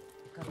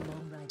 We've got a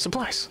long ride.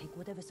 supplies. Take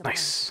whatever supplies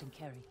Nice. you can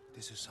carry.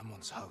 This is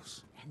someone's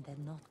house. And they're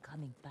not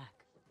coming back.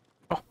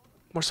 Oh,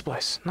 more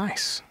supplies.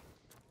 Nice.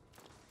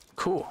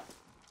 Cool.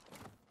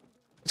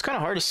 It's kind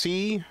of hard to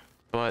see,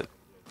 but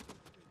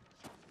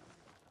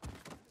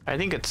I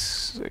think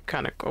it's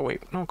kind of... Oh,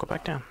 wait. No, go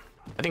back down.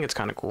 I think it's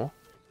kind of cool.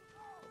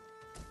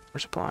 More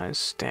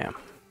supplies. Damn.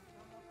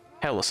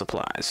 Hella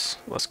supplies.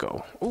 Let's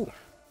go. Ooh.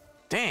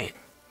 Dang.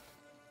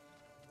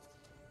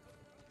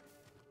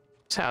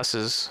 This house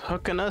is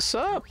hooking us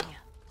up. Here,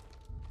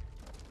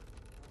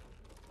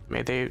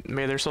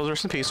 May their souls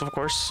rest in peace, of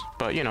course.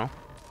 But, you know,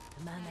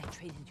 the man I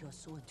traded your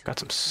sword to. got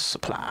some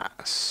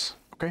supplies.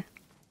 Okay.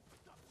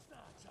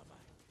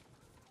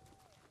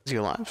 Is he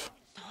alive?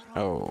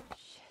 Oh,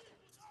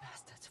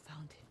 Bastards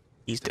found him.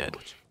 he's dead.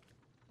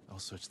 I'll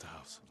search the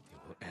house. They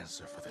will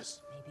answer for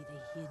this. Maybe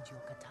they hid your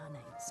katana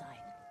inside.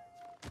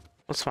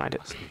 Let's find it.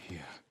 Must be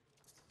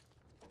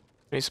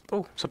here.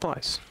 Oh,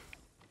 supplies.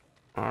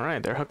 All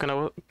right, they're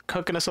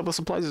hooking us up with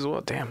supplies as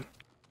well. Damn.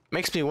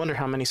 Makes me wonder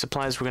how many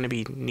supplies we're gonna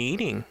be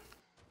needing.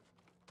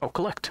 Oh,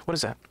 collect. What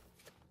is that?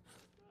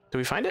 Did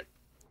we find it?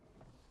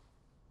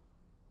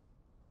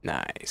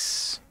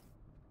 Nice.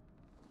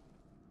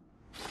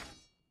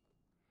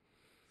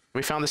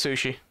 We found the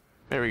sushi.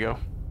 There we go.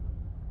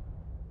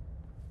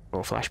 Oh,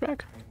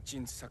 flashback?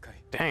 Jin Sakai,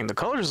 Dang, the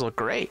colors look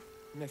great.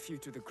 nephew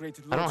to the great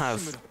I Lord don't have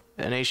Shimura.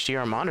 an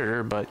HDR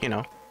monitor, but, you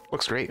know,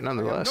 looks great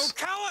nonetheless.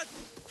 No coward!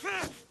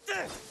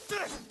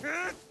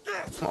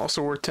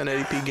 Also worth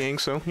 1080p gang,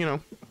 so, you know,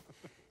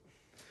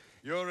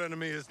 Your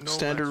enemy is no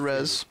standard match for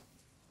res.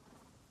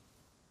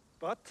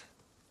 But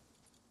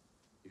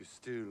you. You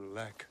still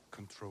lack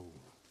control.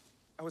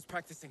 I was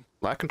practicing.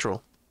 Lack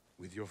control.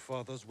 With your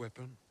father's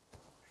weapon?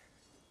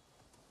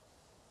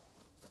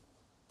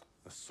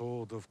 The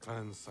sword of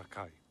Clan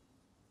Sakai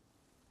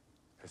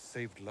has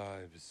saved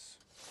lives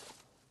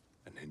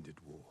and ended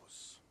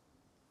wars.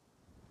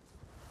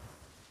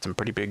 Some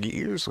pretty big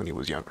ears when he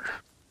was younger.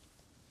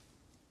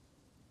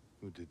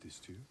 Who did this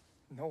to you?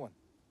 No one.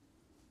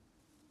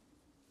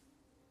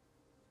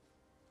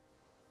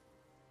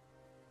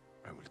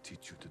 I will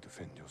teach you to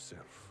defend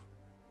yourself.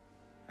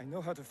 I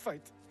know how to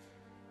fight.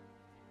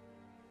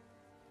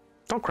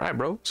 Don't cry,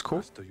 bro. It's cool.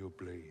 Master your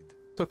blade.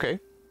 It's okay.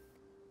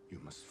 You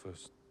must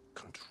first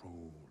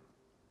control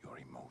your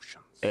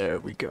emotions. There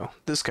we go.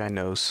 This guy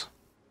knows.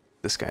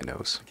 This guy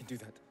knows. I can do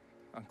that,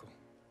 Uncle.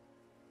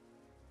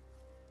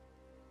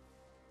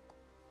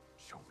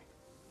 Show me.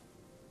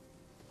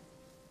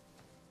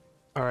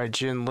 Alright,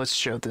 Jin, let's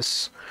show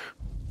this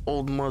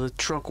old mother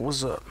truck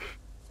what's up.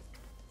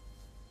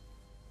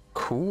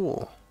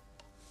 Cool.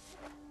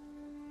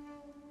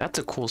 That's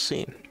a cool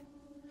scene.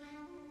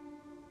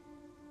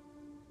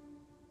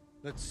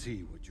 Let's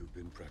see what you've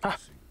been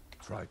practicing.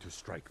 Try to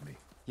strike me.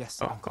 Yes.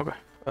 Oh, okay.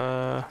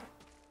 Oh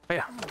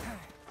yeah.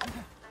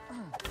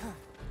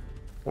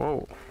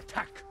 Whoa.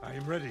 Attack! I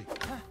am ready.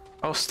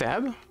 Oh,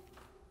 stab?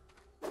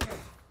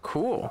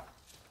 Cool.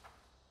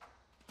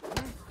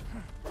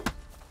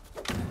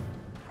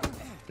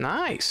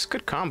 Nice.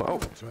 Good combo.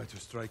 Try to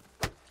strike.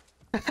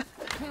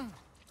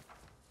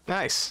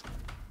 Nice.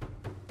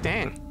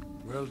 Dang.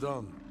 Well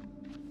done.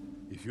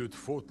 If you'd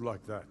fought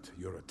like that,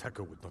 your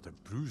attacker would not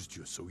have bruised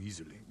you so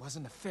easily. It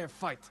wasn't a fair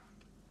fight.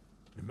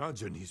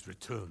 Imagine he's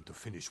returned to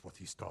finish what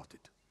he started.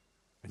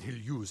 And he'll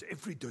use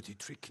every dirty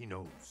trick he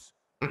knows.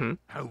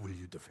 How will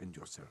you defend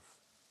yourself?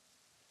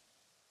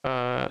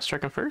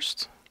 Strike him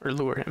first? Or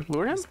lure him?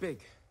 Lure him? He's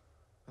big,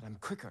 but I'm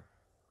quicker.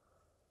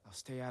 I'll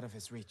stay out of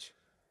his reach.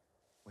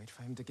 Wait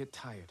for him to get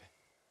tired.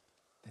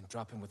 Then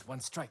drop him with one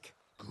strike.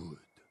 Good.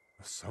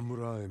 A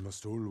samurai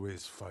must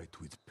always fight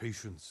with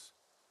patience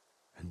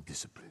and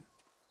discipline.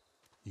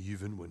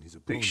 Even when his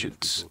opponent Patience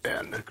resorts to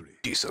and trickery.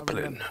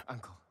 discipline.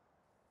 Uncle.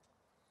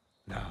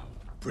 Now,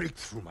 break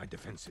through my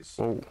defenses.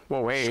 Whoa,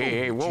 whoa, hey, Show hey, me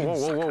hey, whoa, Jin whoa, whoa,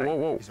 whoa, Sakai whoa,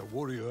 whoa. is a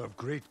warrior of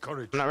great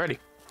courage. I'm not ready.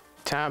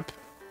 Tap.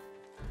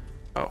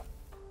 Oh.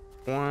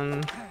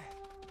 One.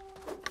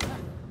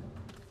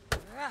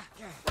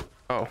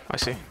 Oh, I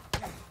see.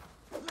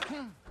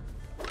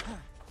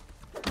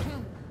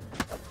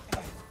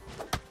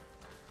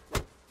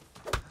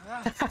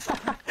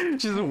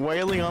 Just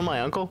wailing on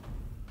my uncle.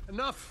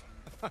 Enough!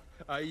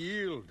 I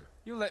yield.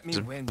 You let me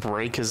Just win.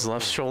 break his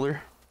left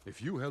shoulder.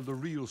 If you held a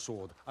real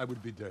sword, I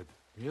would be dead.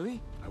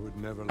 Really? I would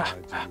never lie to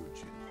you,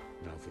 Jin.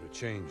 Now for a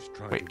change,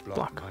 try Wait, to block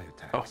block. my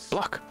Oh, attacks.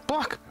 block,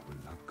 block. I will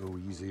not go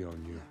easy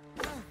on you.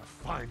 A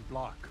fine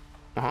block.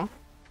 Uh-huh.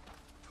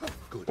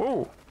 Good.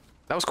 Whoa,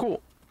 that was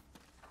cool.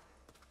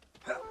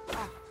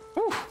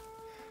 Whew.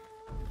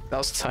 That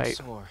was I'm tight.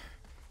 sore.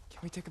 Can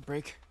we take a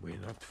break? We're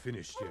not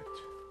finished yet.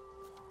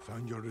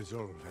 Find your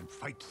resolve and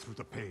fight through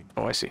the pain.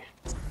 Oh, I see.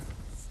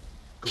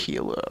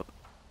 Heal up.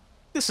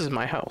 This is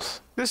my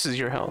health. This is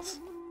your health.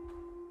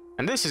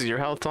 And this is your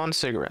health on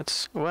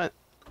cigarettes. What?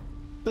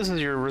 This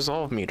is your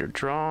resolve meter.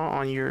 Draw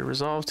on your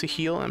resolve to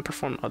heal and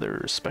perform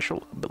other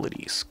special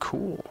abilities.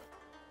 Cool.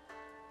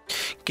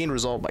 Gain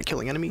resolve by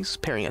killing enemies,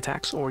 parrying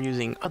attacks, or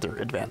using other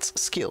advanced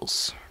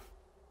skills.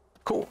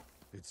 Cool.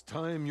 It's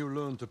time you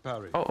learn to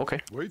parry. Oh,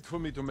 okay. Wait for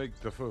me to make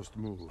the first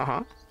move.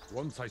 Uh-huh.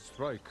 Once I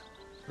strike,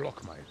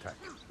 block my attack.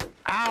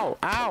 Ow!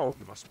 Ow!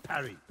 You must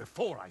parry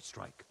before I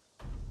strike.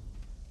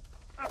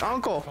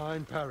 Uncle!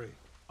 Fine parry.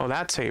 Oh,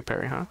 that's how you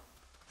parry, huh?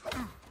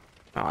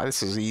 Oh,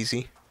 this is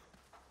easy.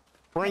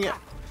 Bring it.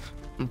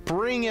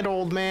 Bring it,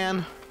 old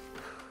man.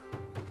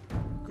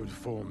 Good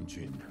form,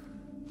 Jin.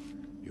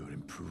 You're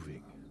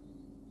improving.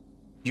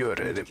 You're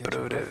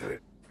improving.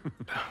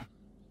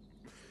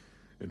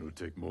 It will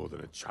take more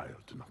than a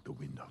child to knock the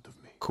wind out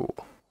of me. Cool.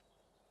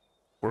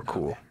 We're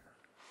cool.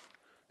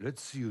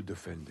 Let's see you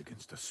defend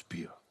against a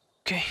spear.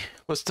 Okay,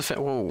 let's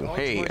defend. Whoa, Dodge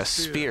hey, my a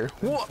spear.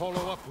 then Whoa.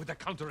 Follow up with a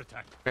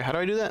counterattack. Okay, how do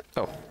I do that?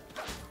 Oh,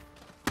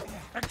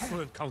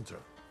 Excellent counter.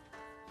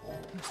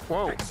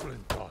 whoa.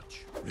 Excellent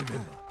dodge. Remember,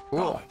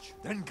 Whoa. dodge,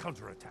 then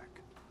counterattack.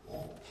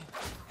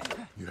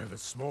 You have a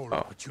small Oh.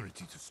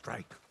 opportunity to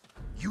strike.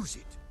 Use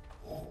it.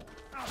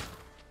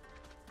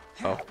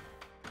 Oh,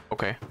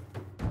 okay.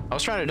 I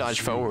was trying to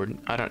dodge forward.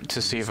 I don't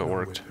to see if it No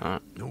worked.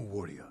 weapon, no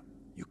warrior.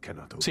 You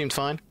cannot open. Seemed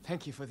fine.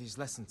 Thank you for these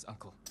lessons,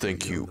 Uncle.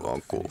 Thank you,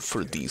 Uncle,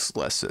 for these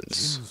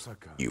lessons.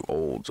 You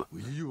old.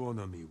 Will you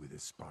honor me with a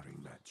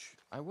sparring match?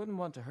 I wouldn't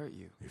want to hurt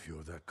you. If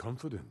you're that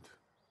confident,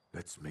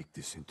 let's make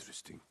this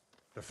interesting.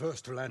 The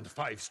first to land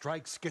 5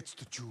 strikes gets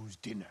to choose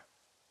dinner.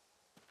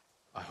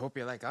 I hope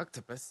you like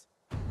octopus.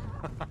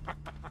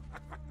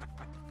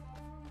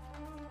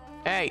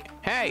 Hey,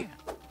 hey!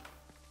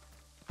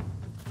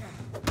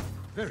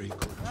 Very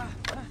good.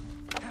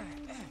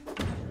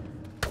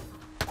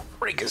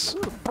 Break us.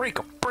 Break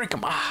him. Break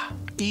him. Ah,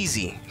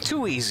 easy.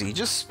 Too easy.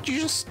 Just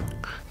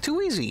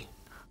too easy.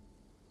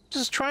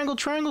 Just triangle,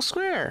 triangle,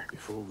 square.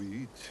 Before we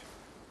eat,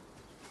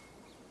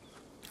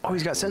 Oh,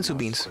 he's got one sensu last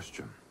beans.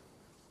 question.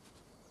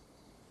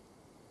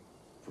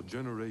 For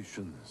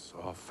generations,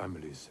 our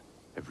families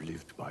have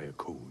lived by a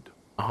code.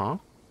 Uh-huh.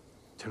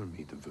 Tell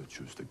me the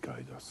virtues that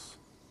guide us.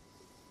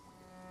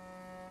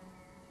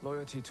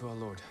 Loyalty to our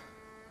Lord.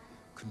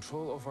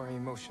 Control over our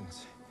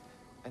emotions.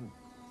 And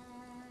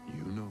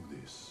You know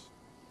this.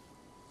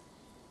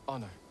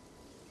 honor.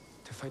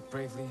 To fight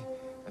bravely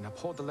and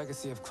uphold the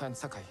legacy of Clan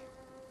Sakai.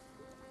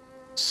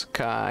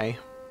 Sky.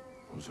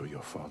 Those are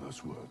your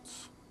father's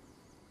words.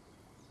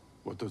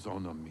 What does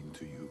honor mean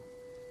to you?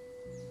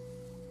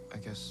 I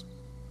guess...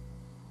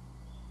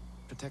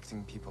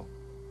 protecting people.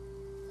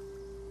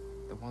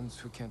 The ones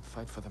who can't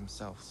fight for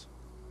themselves.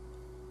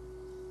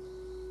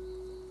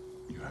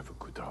 You have a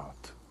good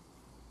heart.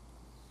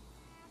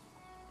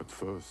 But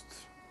first,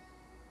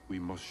 we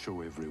must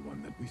show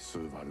everyone that we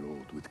serve our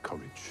Lord with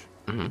courage,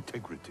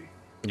 integrity,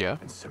 Yeah.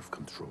 and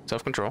self-control.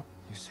 Self-control.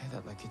 You say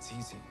that like it's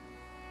easy.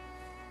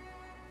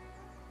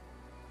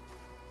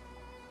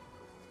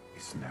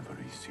 It's never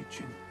easy,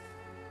 Jin.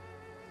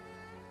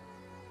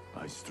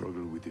 I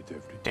struggle with it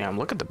every day, Damn,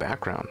 look at the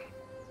background.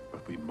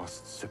 but we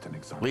must set an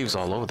example. Leaves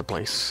all over the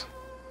place.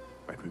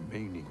 By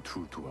remaining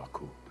true to our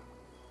code.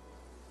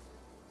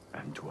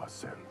 And to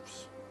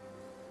ourselves.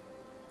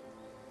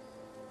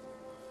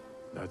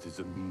 That is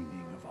the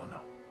meaning of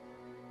honor.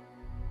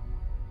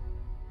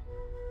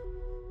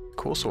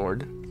 Cool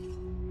sword.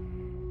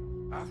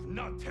 I've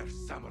not her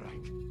samurai.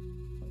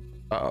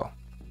 Uh-oh.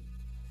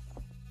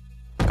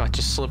 Got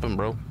you slipping,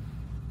 bro.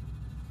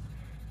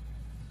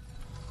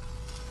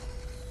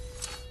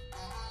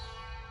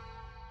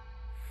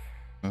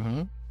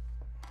 Mm-hmm.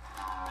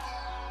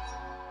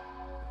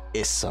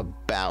 It's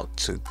about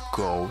to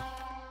go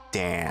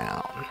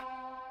down.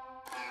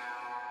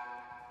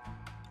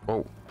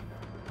 Oh.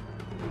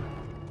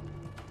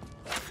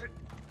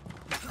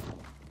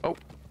 Oh.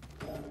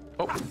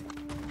 Oh.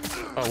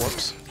 Oh,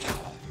 whoops.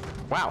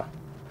 Wow.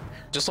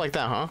 Just like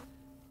that, huh?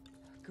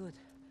 Good.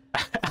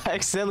 I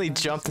accidentally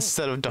jumped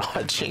instead of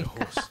dodging.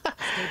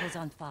 Stables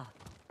aren't far.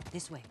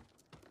 This way.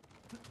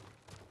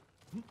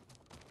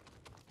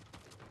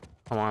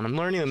 Hold on, I'm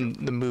learning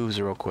the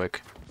moves real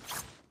quick.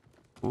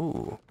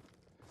 Ooh.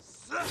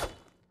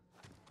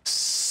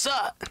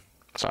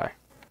 Sorry.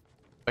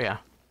 Oh yeah.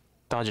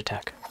 Dodge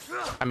attack.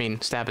 I mean,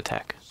 stab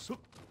attack.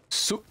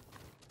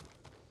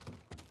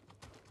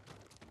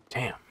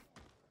 Damn.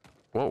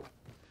 Whoa.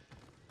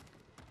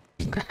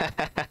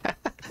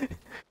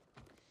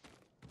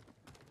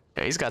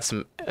 Yeah, he's got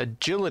some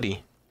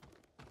agility.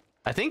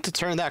 I think to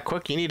turn that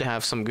quick, you need to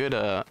have some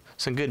good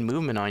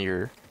movement on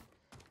your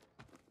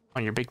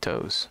big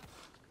toes.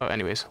 Oh,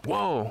 anyways.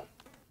 Whoa.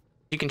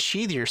 You can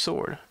sheath your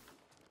sword.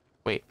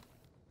 Wait.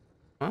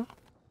 Huh?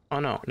 Oh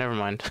no, never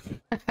mind.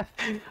 I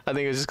think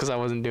it was just because I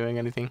wasn't doing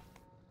anything.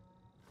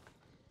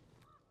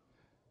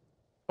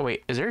 Oh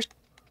wait, is there...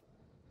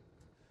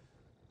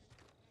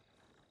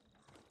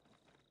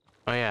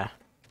 Oh yeah.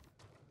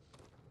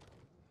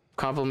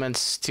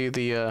 Compliments to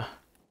the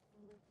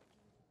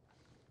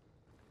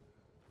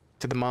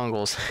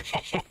Mongols.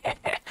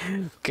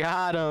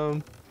 Got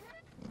him.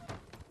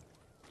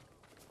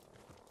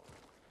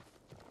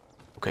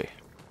 Okay.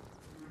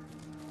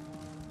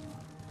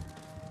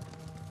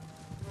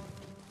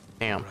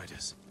 Damn.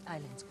 Riders.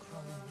 Islands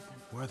crawling with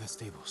them. Where are the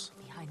stables?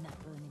 Behind that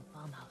burning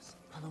farmhouse.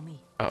 Follow me.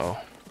 Uh-oh.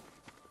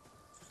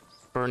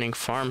 Burning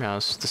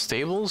farmhouse. The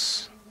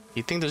stables?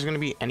 You think there's gonna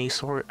be any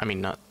sort... I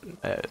mean, not...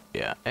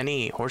 yeah.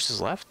 Any horses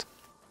left?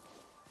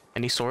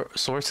 Any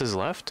sources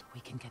left?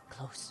 We can get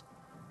close.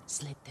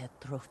 Slit their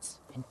throats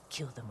and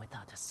kill them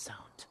without a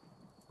sound.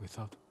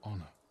 Without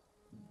honor.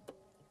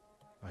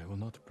 I will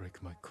not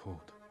break my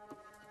code.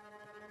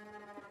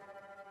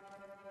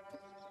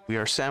 We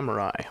are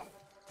samurai.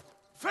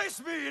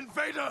 Face me,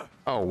 invader!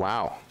 Oh,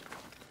 wow.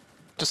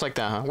 Just like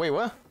that, huh? Wait,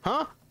 what?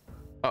 Huh?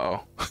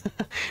 Uh-oh.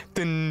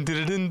 Dun,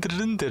 dun, dun,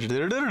 dun, dun,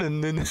 dun,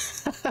 dun, dun,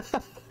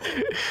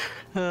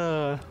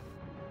 dun.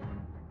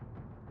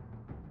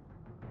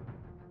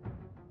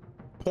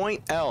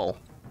 Point L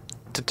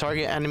to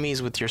target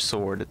enemies with your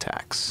sword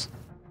attacks.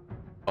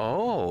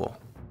 Oh.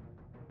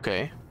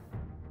 Okay.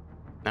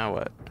 Now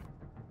what?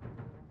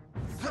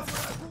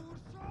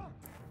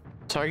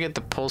 Target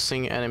the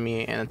pulsing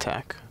enemy and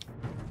attack.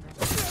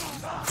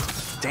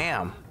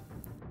 Damn.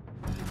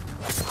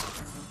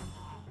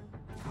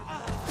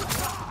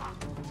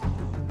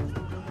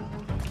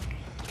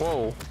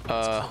 Whoa.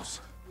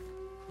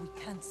 We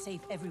can't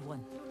save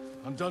everyone.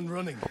 I'm done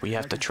running. But we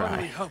have to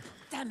try.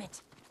 Damn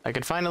it! I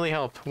can finally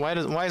help. Why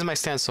is my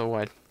stance so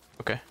wide?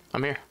 Okay,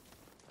 I'm here.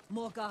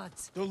 More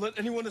guards. Don't let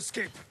anyone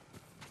escape.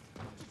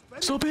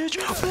 So bitch.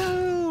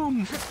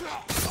 Boom.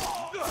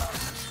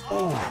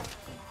 Oh.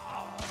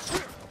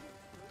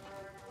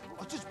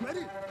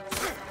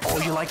 Oh,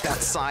 you like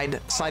that side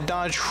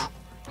dodge?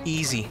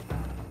 Easy.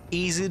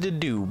 Easy to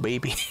do,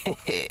 baby.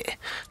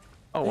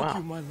 Oh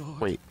wow.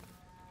 Wait.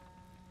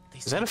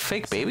 Is that a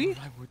fake baby?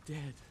 We're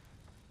dead.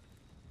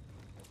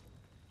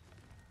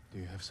 Do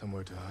you have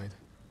somewhere to hide?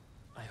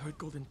 I heard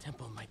Golden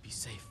Temple might be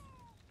safe.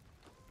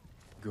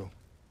 Go.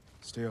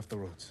 Stay off the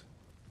roads.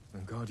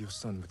 And guard your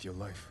son with your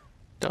life.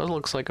 That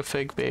looks like a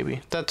fake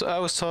baby. That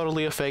was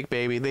totally a fake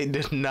baby. They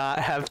did not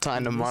have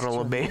time to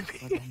model a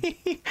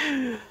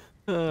baby.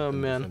 Oh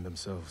man. Defend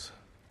themselves.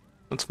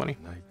 That's funny.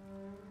 Night.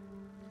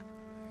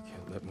 I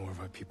can't let more of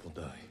our people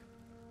die.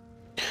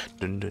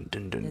 Dun, dun,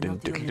 dun, dun, dun,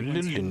 dun,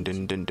 dun,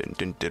 dun, dun,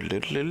 dun,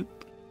 dun, dun.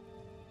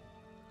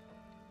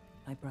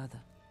 My brother.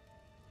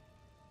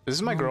 This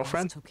is my Mongols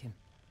girlfriend. Took him.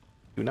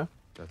 Yuna.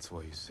 That's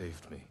why you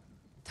saved me.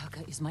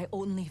 Taka is my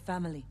only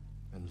family.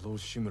 And Lord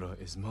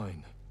Shimura is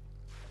mine.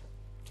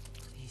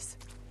 Please.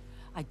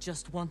 I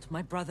just want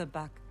my brother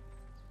back.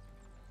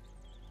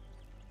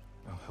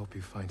 I'll help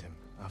you find him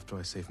after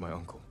I save my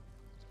uncle.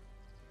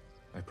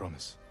 I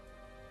promise.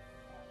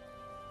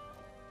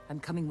 I'm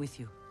coming with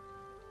you.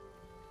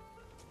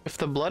 If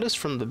the blood is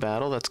from the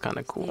battle, that's kind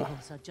of cool.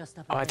 Stables are just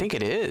up Oh, I ahead. think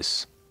it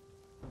is.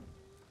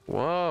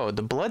 Whoa,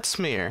 the blood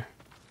smear.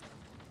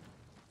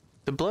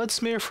 The blood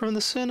smear from the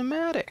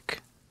cinematic.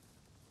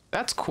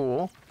 That's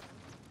cool.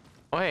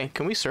 Oh, hey,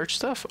 can we search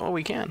stuff? Oh,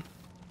 we can.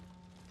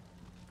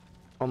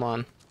 Hold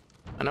on.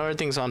 I know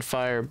everything's on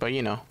fire, but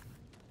you know,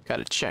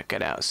 gotta check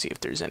it out, see if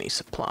there's any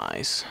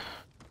supplies.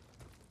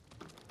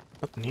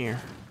 Nothing here.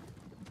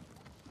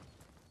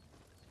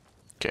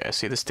 Okay, I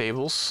see the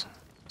stables.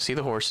 See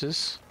the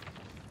horses.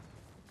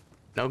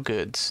 No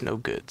goods, no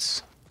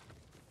goods.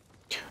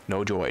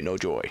 No joy, no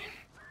joy.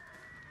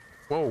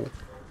 Whoa.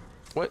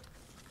 What?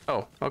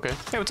 Oh, okay.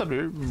 Hey, what's up,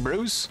 dude?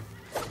 Bruce?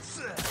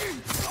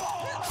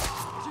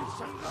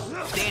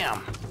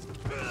 Damn.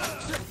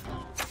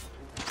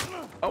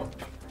 Oh.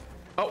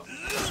 Oh.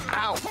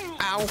 Ow.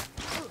 Ow.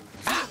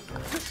 Ah.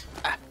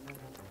 Ah.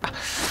 Ah.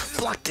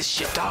 Block this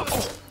shit, dog.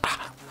 Oh.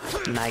 Ah.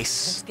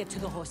 Nice. Let's get to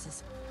the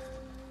horses.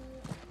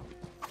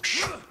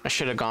 I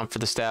should have gone for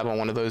the stab on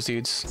one of those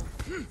dudes.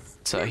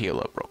 Let's heal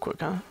up real quick,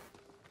 huh?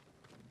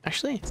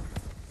 Actually,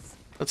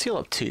 let's heal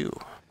up too.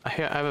 I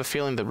have a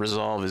feeling the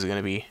resolve is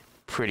gonna be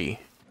pretty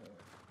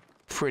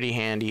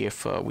handy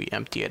if we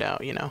empty it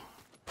out, you know,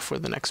 before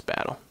the next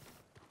battle.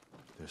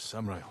 They're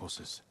samurai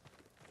horses.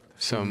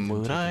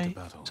 Samurai?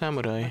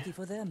 Samurai. Lucky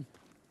for them.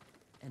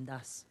 And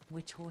us.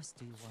 Which horse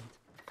do you want?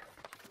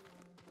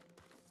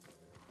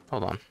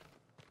 Hold on.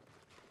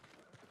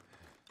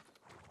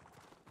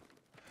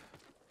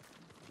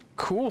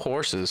 Cool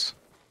horses.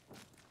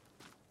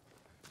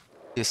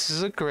 This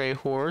is a gray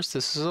horse,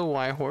 this is a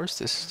white horse,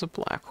 this is a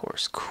black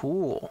horse.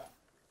 Cool.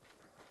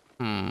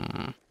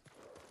 Kind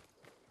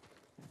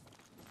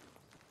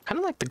of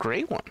like the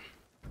gray one.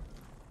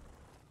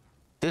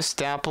 This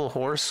dapple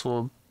horse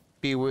will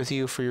be with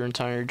you for your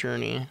entire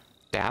journey.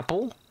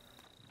 Dapple?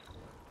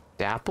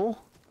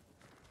 Dapple?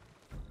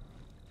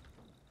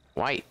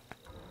 White.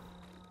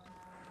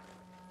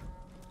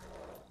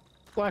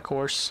 Black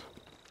horse.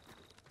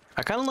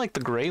 I kind of like the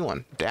gray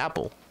one.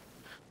 Dapple.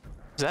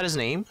 Is that his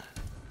name?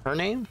 Her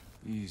name?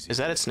 Easy. Is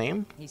that its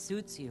name? He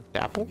suits you.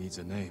 Dapple? Needs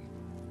a name.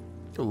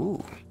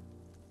 Ooh.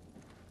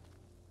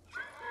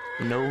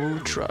 No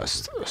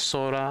trust.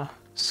 Sora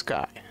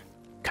Sky.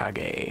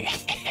 Kage.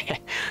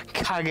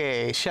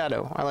 Kage.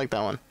 Shadow. I like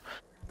that one.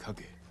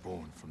 Kage,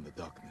 born from the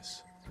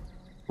darkness.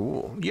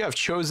 Ooh. You have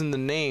chosen the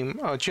name.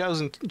 Oh,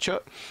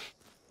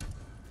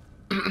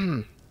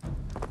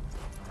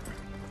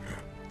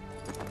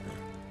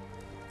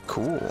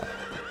 Cool.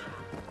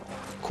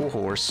 Cool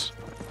horse.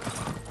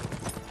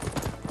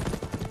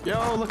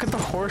 Yo, look at the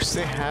horse.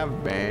 They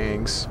have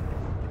bangs.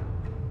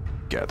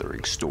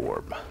 Gathering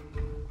storm.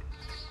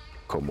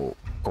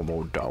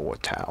 Komodawa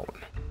town.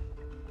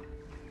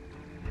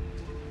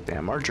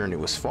 Damn, our journey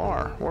was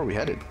far. Where are we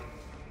headed?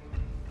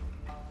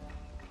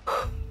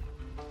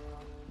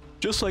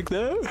 Just like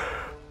that.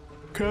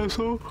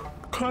 Castle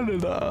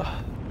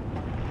Canada.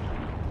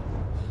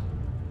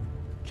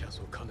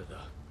 Castle Canada.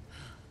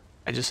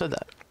 I just said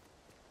that.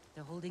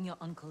 They're holding your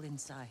uncle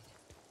inside.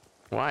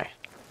 Why?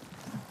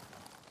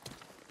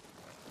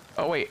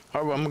 Oh wait,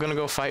 I'm gonna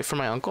go fight for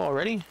my uncle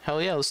already? Hell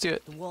yeah, let's do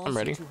it. The walls I'm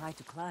ready. are too high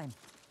to climb.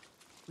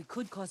 We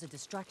could cause a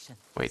distraction.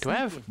 Wait, do I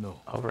have? Sneak in.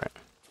 No, Oh right.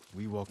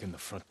 we walk in the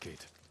front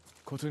gate.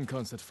 Khotun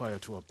Khan set fire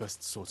to our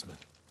best swordsman.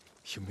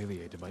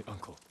 Humiliated my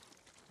uncle.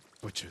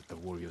 Butchered the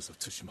warriors of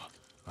Tsushima.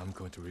 I'm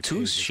going to repay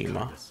his Tsushima?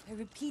 kindness. By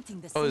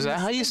repeating the Oh, is same that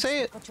how you mistakes say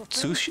that it? got your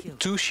friends killed.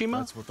 Tsushima?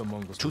 That's what the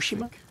Mongols will Tsushima?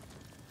 think.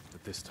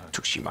 But this time,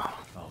 Tsushima.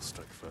 I'll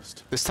strike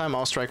first. This time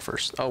I'll strike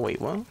first. Oh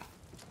wait, what?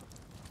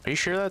 Are you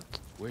sure that?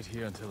 Wait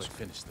here until I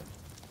finish them.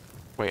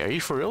 Wait, are you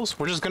for reals?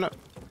 We're just gonna...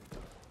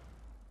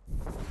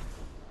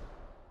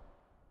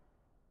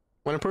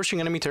 When approaching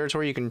enemy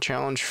territory, you can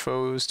challenge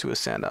foes to a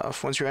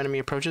standoff. Once your enemy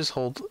approaches,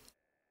 hold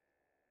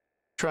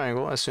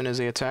triangle. As soon as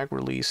they attack,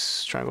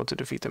 release triangle to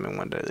defeat them in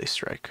one deadly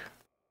strike.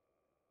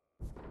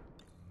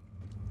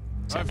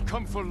 I've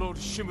come for Lord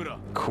Shimura.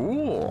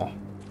 Cool.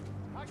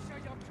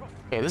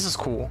 Hey, this is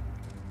cool.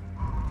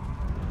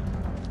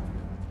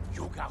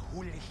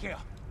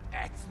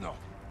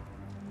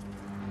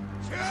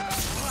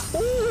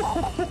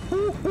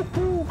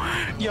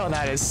 Yo,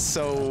 that is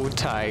so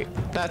tight.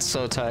 That's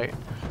so tight.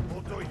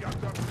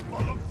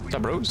 What's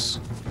up, bros?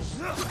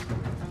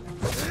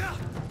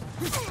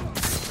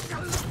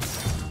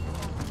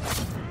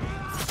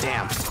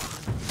 Damn.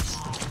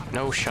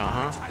 No shot,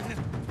 huh?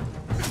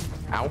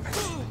 Ow.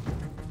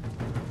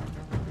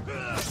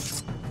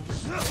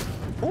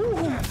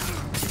 Ooh.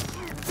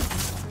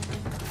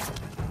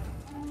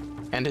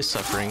 End his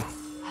suffering.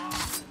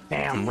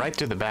 Damn, right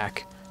through the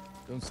back.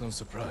 Don't sound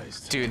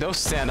surprised. Dude, those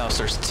standoffs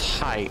are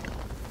tight.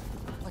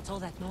 What's all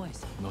that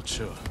noise? Not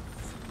sure.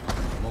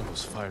 The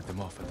Mongols fired them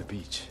off at the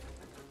beach.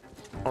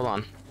 Hold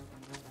on.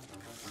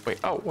 Wait,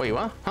 oh, wait,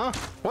 what? Huh?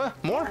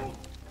 What? More?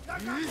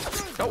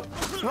 Oh,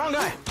 wrong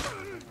guy.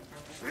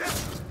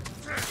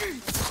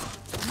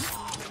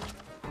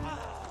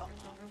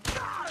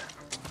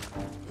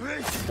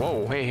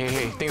 Whoa, hey.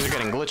 Things are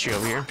getting glitchy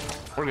over here.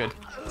 We're good.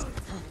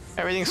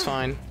 Everything's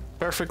fine.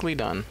 Perfectly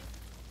done.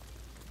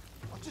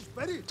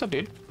 What's up,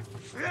 dude?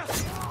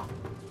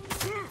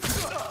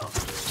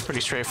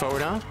 Pretty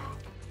straightforward, huh?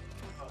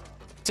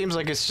 Seems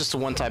like it's just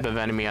one type of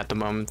enemy at the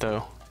moment,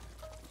 though.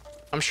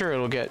 I'm sure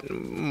it'll get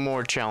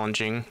more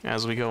challenging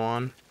as we go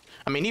on.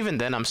 I mean, even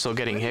then, I'm still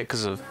getting hit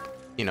because of,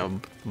 you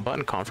know,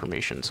 button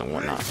confirmations and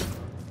whatnot.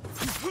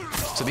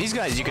 So these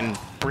guys, you can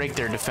break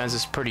their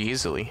defenses pretty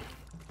easily.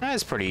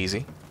 That's pretty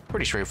easy.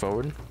 Pretty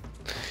straightforward.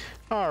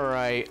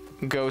 Alright,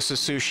 Ghost of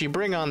Sushi,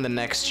 bring on the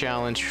next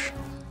challenge.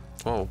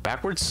 Whoa,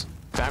 backwards?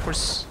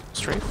 Backwards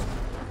strafe?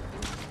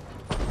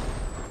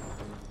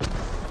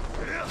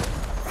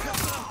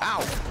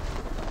 Ow!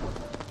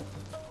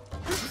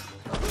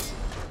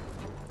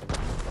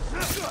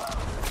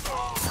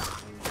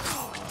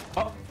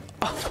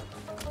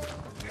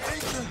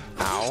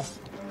 Ow.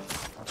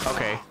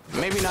 Okay,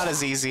 maybe not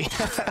as easy.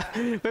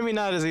 Maybe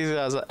not as easy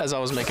as I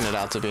was making it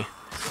out to be.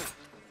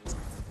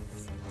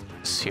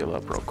 Let's heal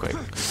up real quick.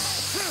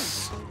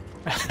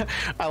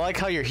 I like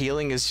how your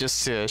healing is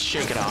just to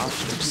shake it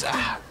off. Just,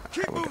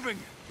 Keep moving!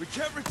 We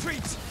can't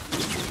retreat!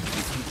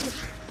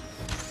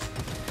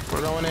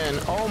 We're going in.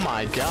 Oh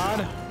my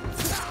god.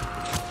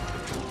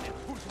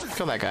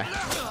 Kill that guy.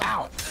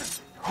 Ow.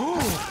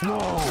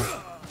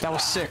 Whoa. That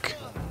was sick.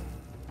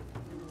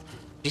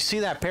 You see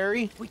that,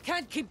 Perry? We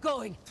can't keep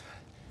going.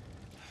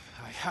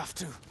 I have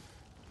to.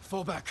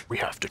 Fall back. We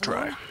have to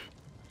try.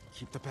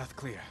 Keep the path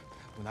clear.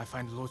 When I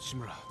find Lord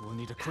Shimura, we'll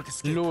need a quick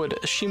escape. Lord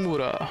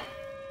Shimura.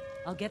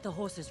 I'll get the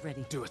horses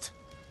ready. Do it.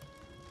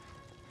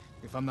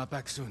 If I'm not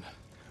back soon,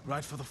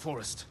 ride for the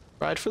forest.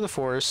 Ride for the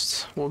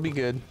forest. We'll be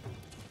good.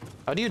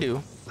 How do you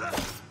do?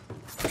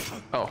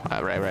 Oh,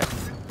 right.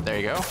 There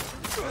you go.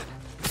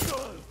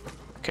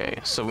 Okay,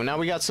 so now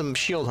we got some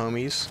shield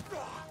homies.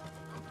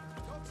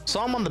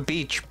 Saw him on the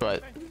beach,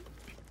 but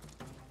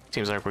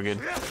seems like we're good.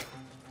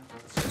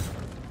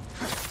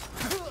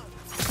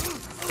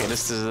 Okay,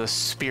 this is the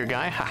spear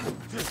guy. Ha.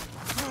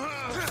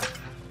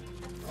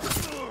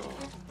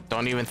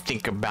 Don't even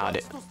think about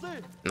it.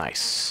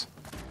 Nice.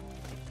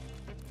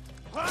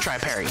 Try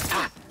parry.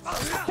 Ha.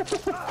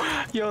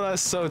 Yo,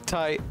 that's so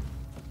tight.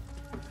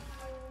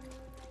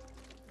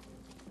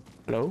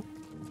 Hello?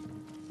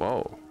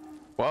 Whoa.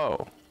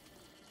 Whoa.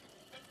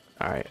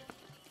 Alright.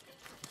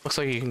 Looks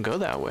like you can go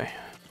that way.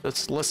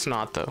 Let's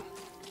not though.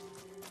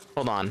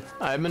 Hold on.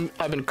 I've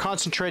been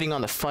concentrating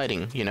on the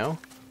fighting, you know?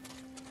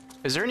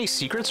 Is there any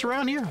secrets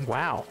around here?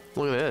 Wow.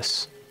 Look at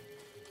this.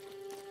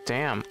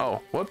 Damn.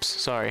 Oh, whoops.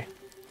 Sorry.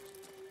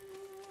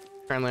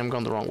 Apparently I'm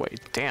going the wrong way.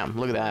 Damn,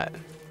 look at that.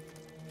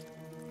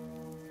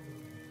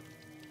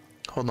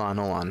 Hold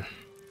on.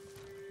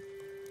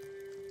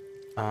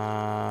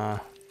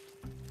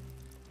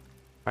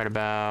 Right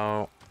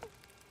about...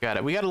 Got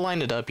it. We gotta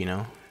line it up, you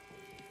know?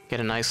 Get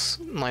a nice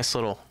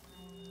little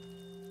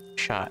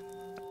shot.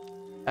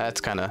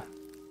 That's kinda...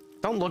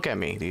 Don't look at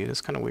me, dude.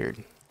 It's kinda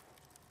weird.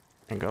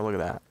 And go, look at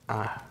that.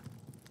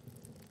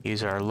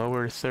 Use our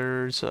lower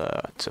thirds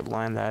to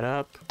line that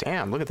up.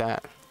 Damn, look at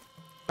that.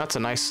 That's a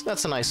nice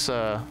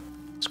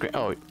screen.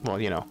 Oh,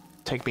 well, you know,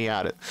 take me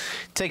out of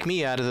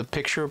the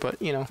picture,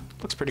 but you know,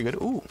 looks pretty good.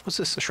 Ooh, what's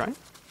this? A shrine?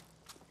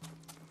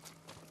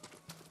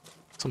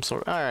 Some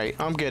sort. All right,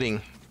 I'm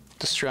getting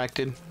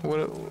distracted.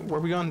 Where are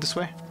we going? This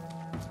way?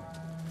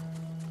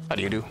 How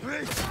do you do?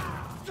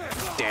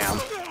 Damn,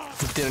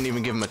 didn't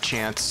even give him a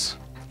chance.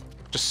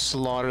 Just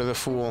slaughter the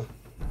fool.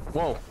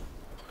 Whoa.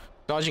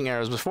 Dodging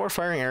arrows. Before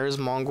firing arrows,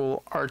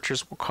 Mongol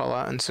archers will call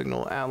out and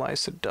signal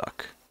allies to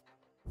duck.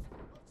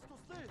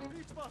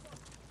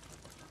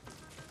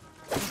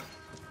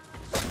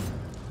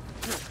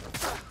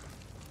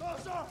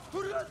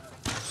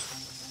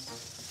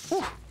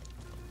 Whew.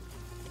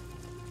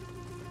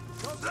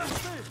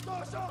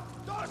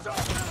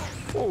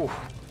 Oh,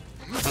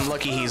 I'm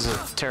lucky he's a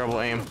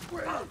terrible aim.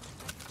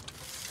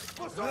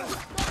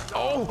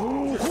 Oh,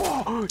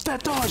 whoa,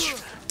 that dodge!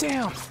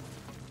 Damn!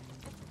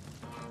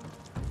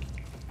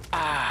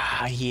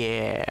 Ah,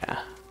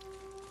 yeah.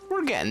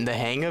 We're getting the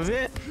hang of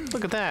it.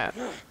 Look at that.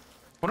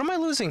 What am I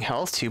losing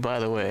health to, by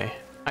the way?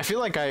 I feel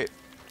like I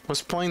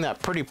was playing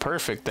that pretty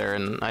perfect there,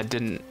 and I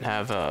didn't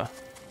have I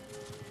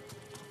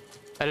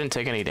didn't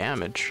take any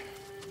damage.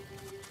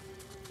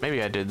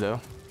 Maybe I did, though.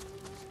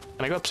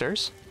 Can I go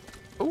upstairs?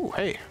 Oh,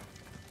 hey.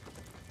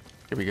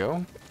 Here we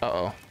go.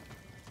 Uh-oh.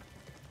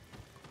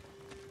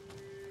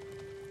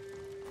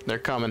 They're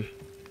coming.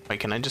 Wait,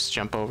 can I just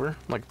jump over?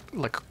 Like,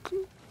 make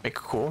it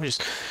cool?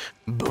 Just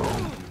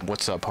boom.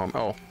 What's up, home?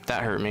 Oh,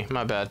 that hurt me.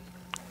 My bad.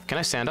 Can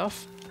I stand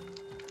off?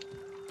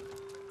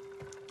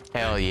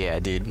 Hell yeah,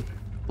 dude.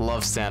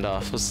 Love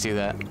standoff. Let's do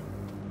that.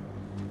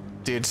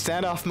 Dude,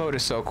 standoff mode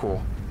is so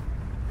cool.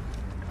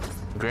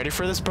 You ready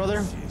for this,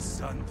 brother?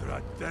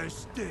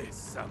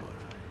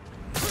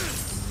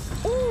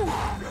 Ooh.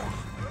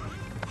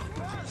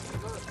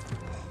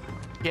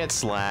 Get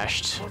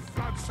slashed.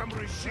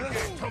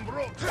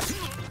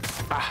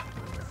 Ah.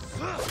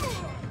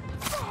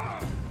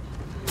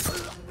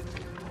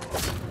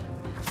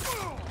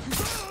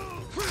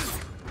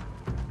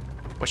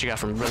 What you got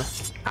for me, brother?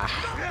 Ah.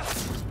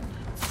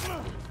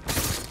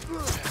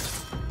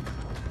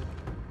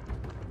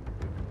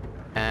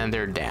 And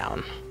they're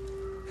down.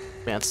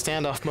 Man,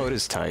 standoff mode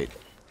is tight.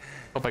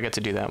 Hope I get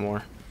to do that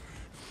more.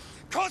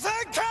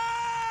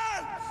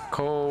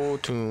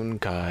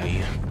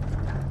 Kotunkai.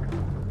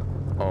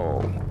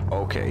 Oh,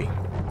 okay.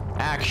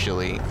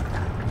 Actually,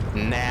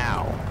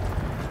 now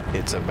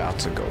it's about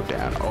to go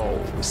down.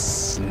 Oh,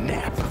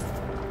 snap.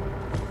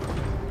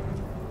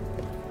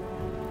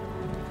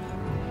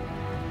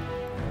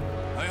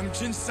 I am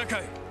Jin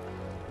Sakai,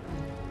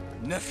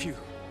 nephew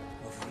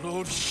of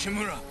Lord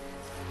Shimura.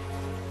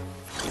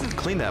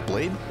 Clean that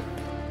blade.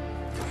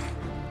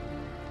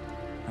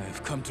 I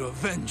have come to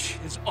avenge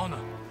his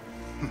honor.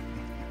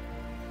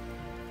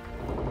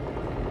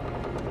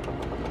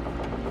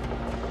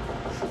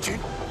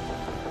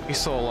 He's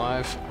still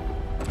alive.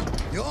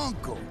 Your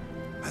uncle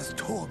has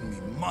told me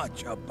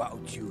much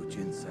about you,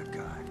 Jin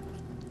Sakai.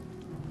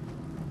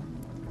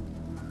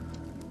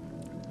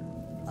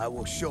 I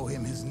will show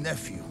him his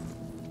nephew,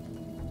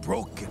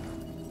 broken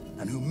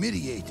and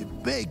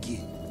humiliated,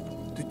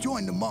 begging to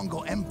join the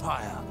Mongol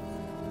Empire.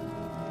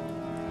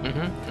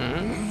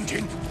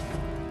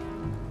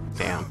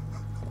 Damn.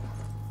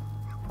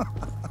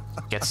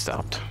 Get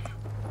stopped.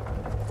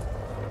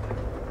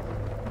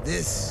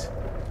 This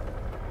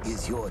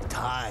is your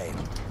time,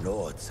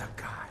 Lord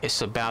Sakai.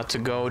 It's about to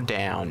go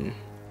down,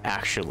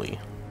 actually.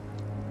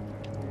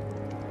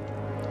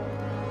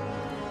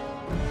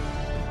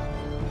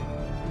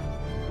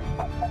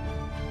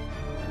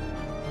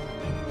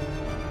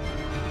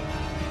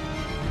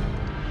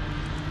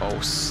 Oh,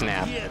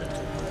 snap.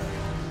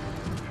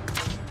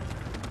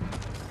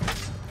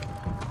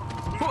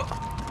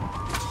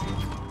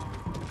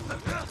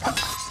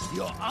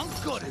 Your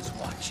uncle is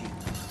watching.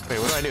 Wait,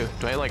 what do I do?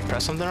 Do I like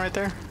press something right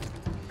there?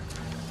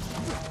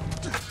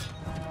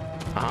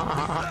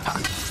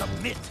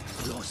 Submit,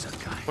 Lord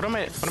Sakai. What am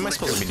I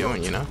supposed to be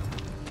doing, you know?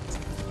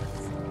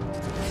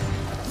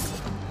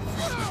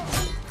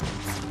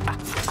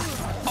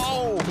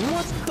 Oh,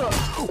 what the?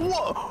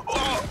 What?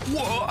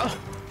 What?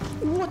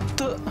 What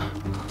the?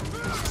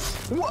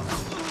 What?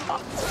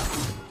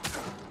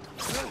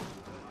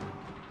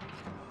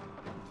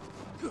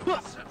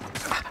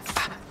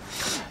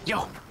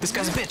 Yo, this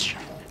guy's a bitch.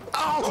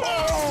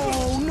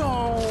 Oh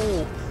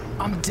no!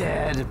 I'm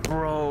dead,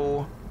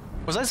 bro.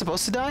 Was I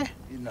supposed to die?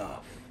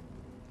 Enough.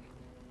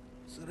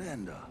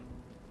 Surrender.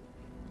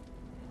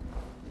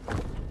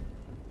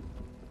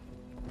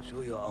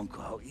 Show your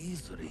uncle how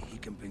easily he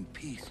can bring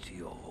peace to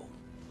your home.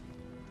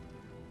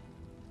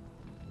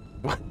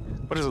 What?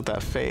 What is with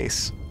that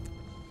face?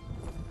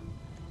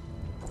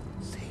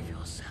 Save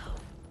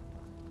yourself.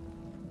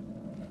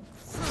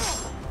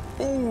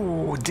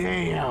 Ooh,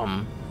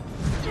 damn.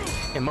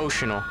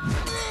 Emotional.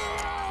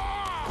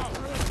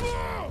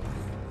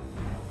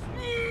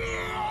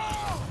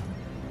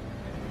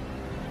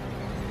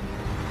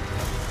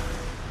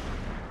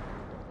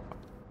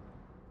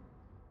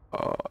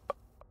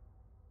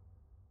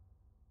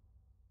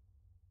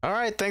 All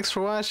right, thanks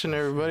for watching,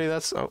 everybody.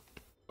 That's oh.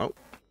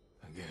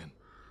 Again.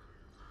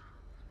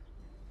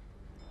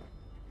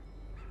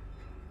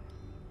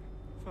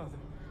 Father.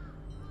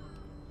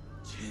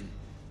 Jin.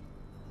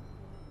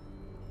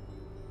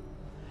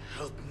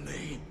 Help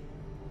me.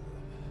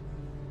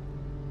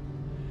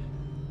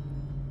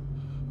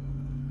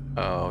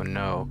 Oh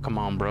no! Come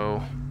on,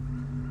 bro.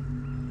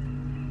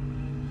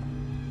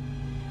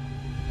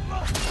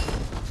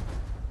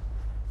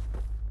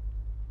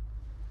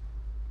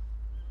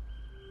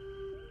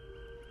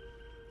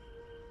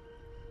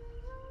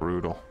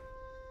 Brutal.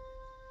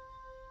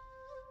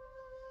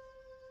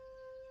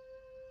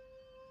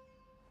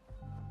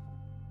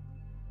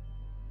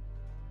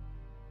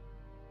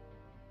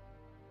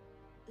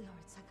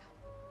 Lord Sakai.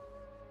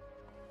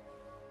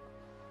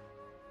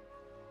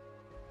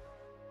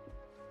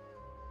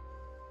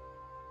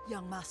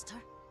 Young master,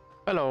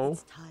 Hello.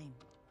 it's time.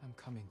 I'm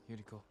coming,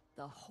 Yuriko.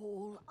 The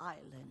whole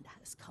island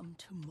has come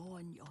to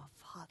mourn your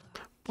father.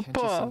 Can't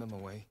you send them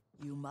away?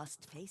 You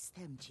must face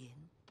them,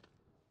 Jin.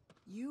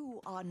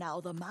 You are now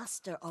the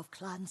master of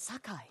Clan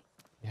Sakai.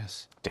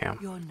 Yes. Damn.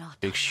 You're not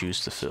Big alone,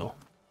 shoes to fill.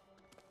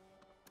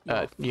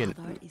 Your Yeah,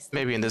 father is the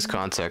maybe in this king of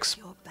context,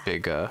 your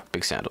back.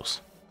 big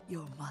sandals.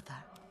 Your mother.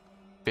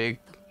 Big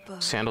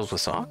Birds sandals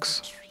with in the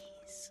socks?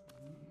 trees.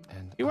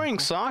 And You wearing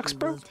Uncle? socks, He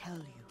bro? will tell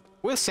you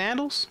With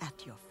sandals?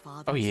 at your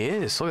father's Oh, he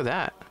is. Look at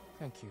that.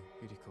 Thank you,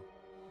 Yuriko.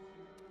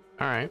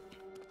 All right.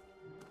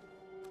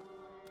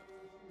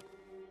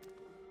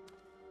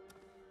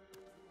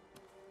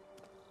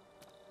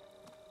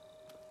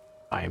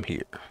 I am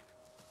here.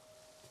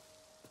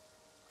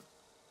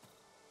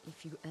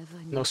 If you ever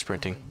need No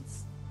sprinting.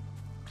 guidance,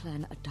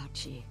 Clan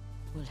Adachi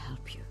will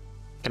help you.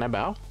 Can I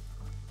bow?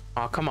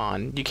 Oh, come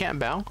on. You can't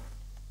bow?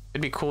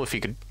 It'd be cool if you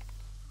could...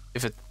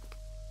 If it,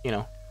 you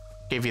know,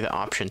 gave you the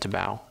option to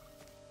bow.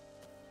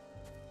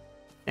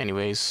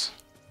 Anyways.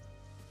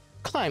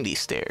 Climb these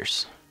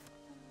stairs.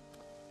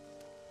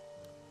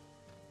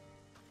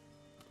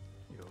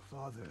 Your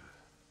father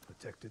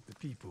protected the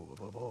people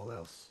above all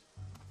else.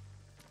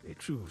 A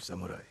true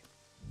samurai.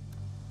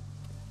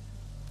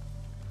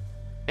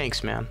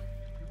 Thanks, man.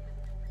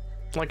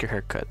 I like your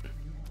haircut.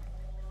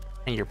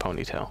 And your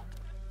ponytail.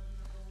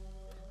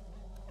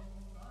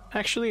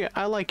 Actually,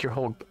 I like your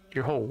whole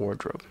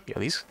wardrobe. Yeah,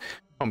 these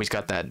homies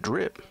got that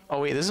drip. Oh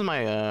wait, this is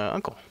my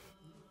uncle.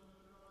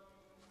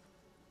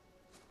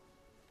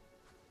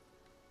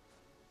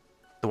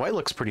 The white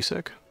looks pretty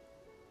sick.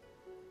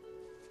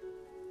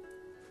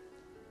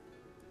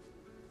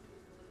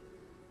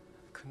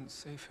 Couldn't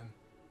save him.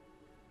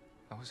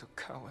 I was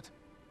a coward.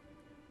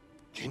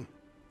 Jin,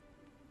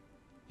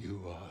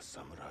 you are a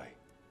samurai.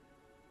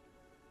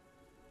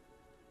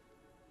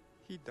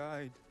 He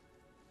died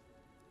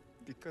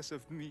because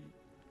of me.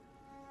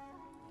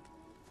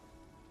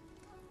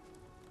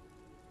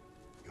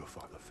 Your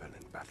father fell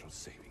in battle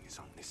saving his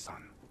only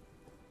son.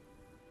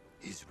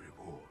 His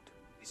reward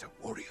is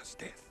a warrior's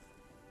death.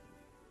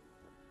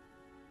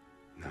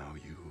 Now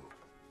you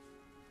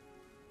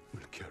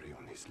will carry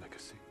on his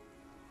legacy.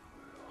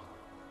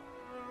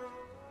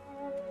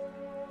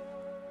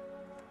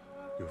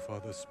 Your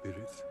father's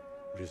spirit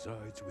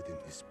resides within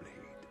this blade.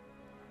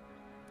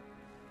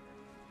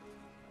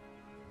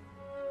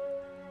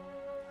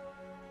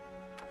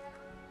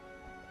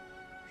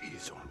 He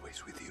is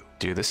always with you.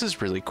 Dude, this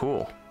is really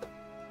cool.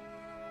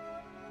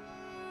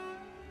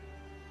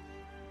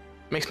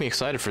 Makes me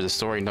excited for the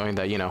story, knowing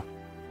that, you know,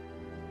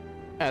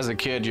 as a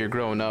kid, you're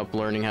growing up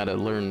learning how to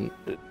learn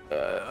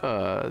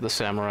the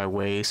samurai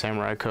way,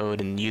 samurai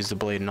code, and use the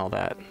blade and all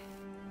that.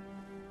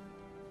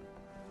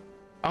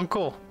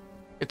 Uncle,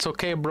 it's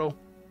okay, bro.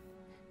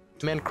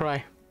 Men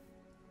cry.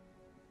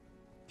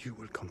 You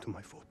will come to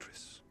my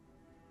fortress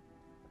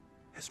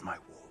as my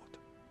ward.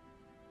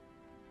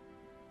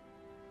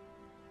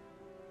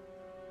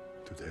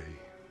 Today,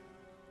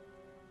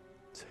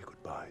 say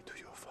goodbye to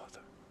your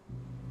father.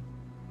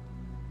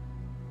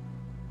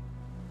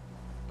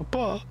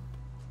 Papa.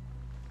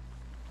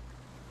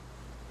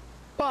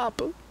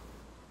 Papa.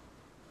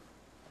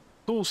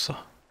 Dulce.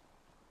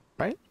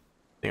 Right?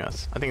 I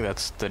think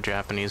that's the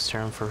Japanese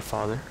term for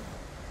father.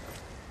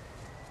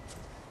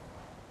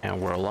 And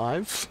we're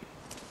alive.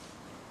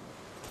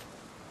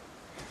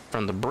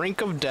 From the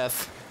brink of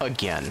death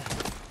again.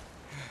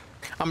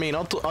 I mean,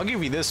 I'll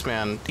give you this,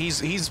 man.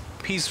 He's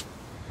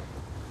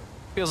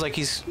feels like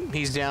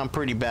he's down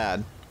pretty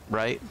bad,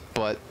 right?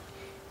 But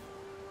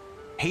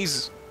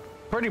he's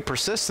pretty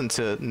persistent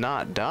to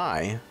not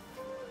die.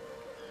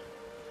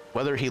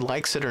 Whether he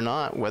likes it or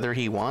not, whether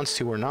he wants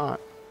to or not.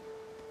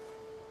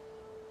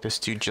 This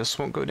dude just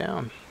won't go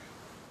down.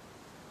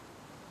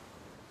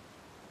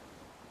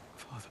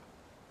 Father.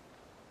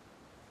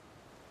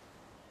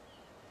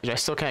 I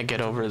still can't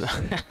get over the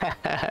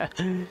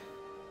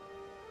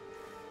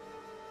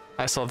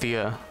I saw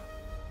the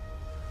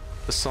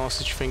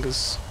sausage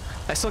fingers.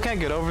 I still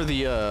can't get over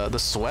the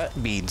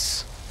sweat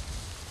beads.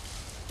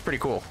 It's pretty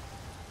cool.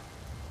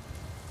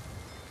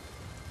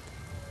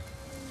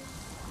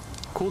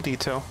 Cool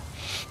detail.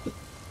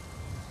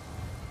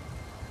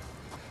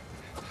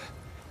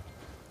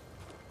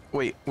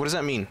 Wait, what does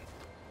that mean?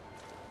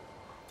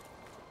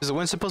 Is the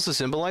wind supposed to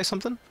symbolize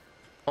something?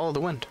 Oh,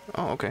 the wind.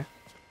 Oh, okay.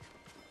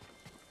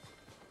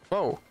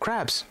 Whoa,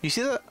 crabs. You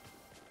see that?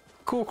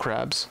 Cool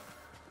crabs.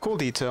 Cool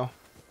detail.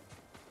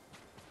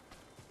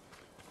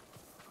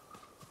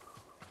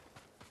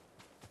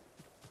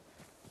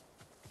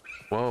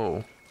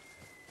 Whoa.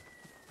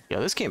 Yeah,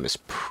 this game is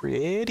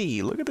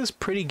pretty. Look at this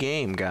pretty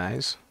game,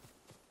 guys.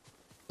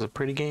 It's a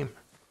pretty game.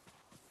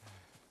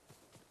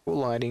 Cool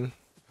lighting.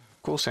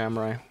 Cool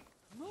samurai.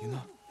 You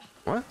know.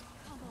 What?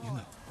 You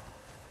know.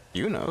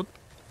 You know.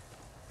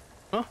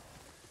 Huh?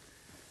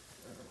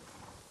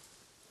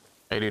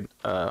 Hey, dude,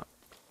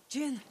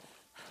 Jin,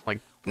 like,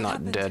 what not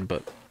happened? dead,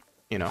 but,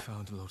 you I know.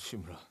 found Lord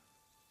Shimura.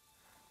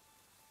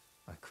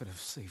 I could have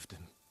saved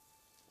him.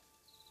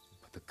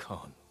 But the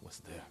Khan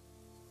was there.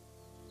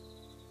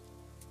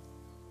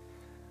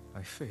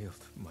 I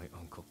failed my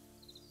uncle.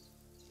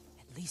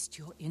 at least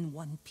you're in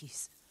one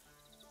piece.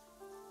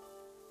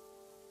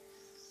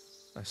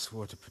 I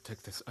swore to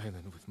protect this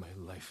island with my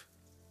life.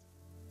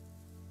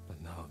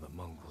 But now the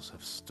Mongols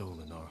have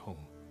stolen our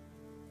home.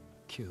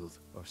 Killed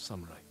our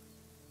samurai.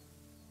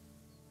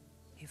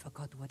 You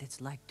forgot what it's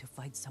like to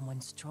fight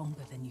someone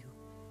stronger than you.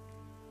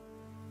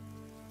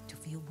 To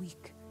feel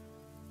weak.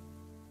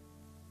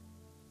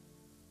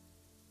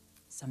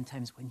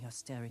 Sometimes when you're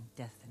staring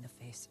death in the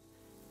face,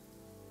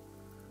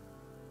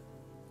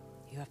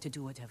 you have to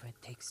do whatever it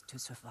takes to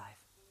survive.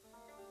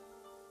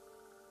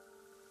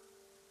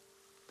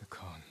 The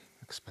Khan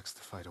expects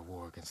to fight a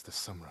war against the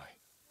samurai.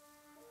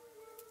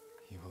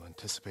 He will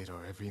anticipate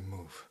our every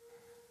move.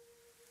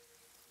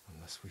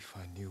 Unless we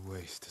find new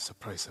ways to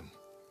surprise him.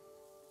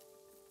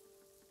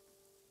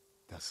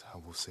 That's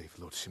how we'll save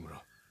Lord Shimura.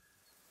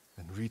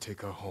 And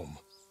retake our home.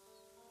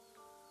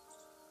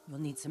 You'll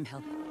need some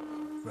help.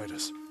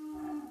 Riders.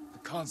 The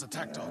Khan's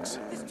attack dogs.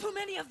 There's too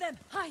many of them!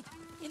 Hide!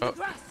 In the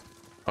grass!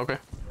 Okay.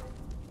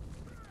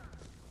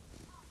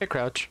 Hey,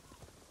 Crouch.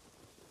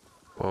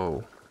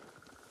 Whoa.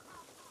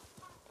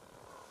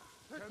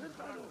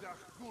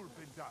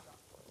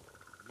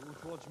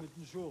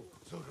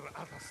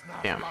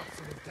 Damn. I'm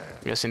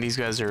guessing these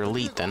guys are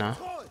elite then, huh?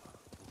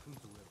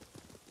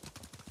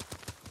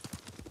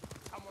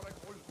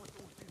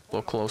 A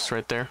little close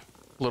right there.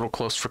 A little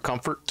close for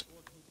comfort.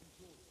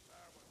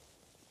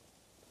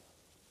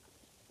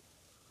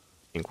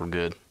 Think we're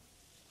good.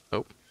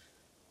 Oh.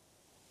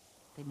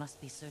 They must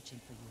be searching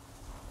for you.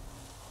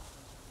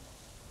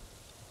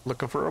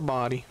 Looking for a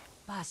body.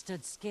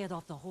 Bastards scared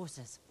off the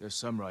horses. They're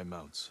samurai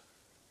mounts.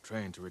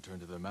 Trained to return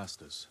to their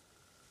masters.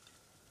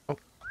 Oh.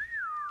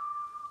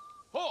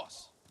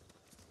 Horse!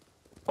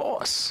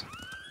 Horse.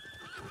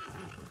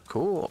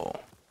 Cool.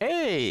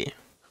 Hey!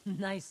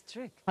 Nice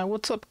trick. Hi,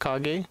 what's up,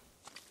 Kage?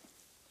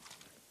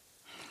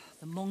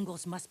 The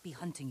Mongols must be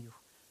hunting you.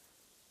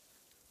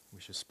 We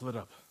should split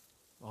up.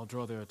 I'll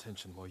draw their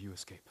attention while you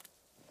escape.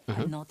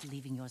 I'm not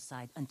leaving your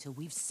side until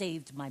we've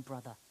saved my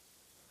brother.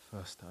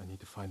 First, I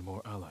need to find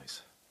more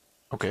allies.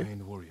 Okay.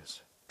 Trained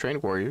warriors.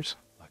 Trained warriors.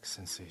 Like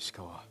Sensei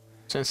Ishikawa.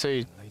 Sensei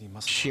and Lady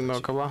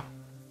Shimokawa.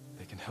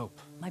 They can help.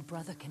 My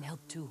brother can help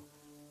too.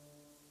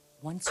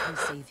 Once we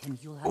save him,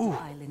 you'll have Ooh.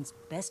 the island's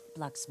best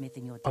blacksmith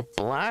in your A debt. You'll make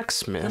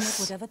blacksmith.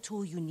 whatever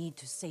tool you need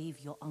to save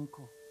your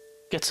uncle.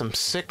 Get some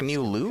sick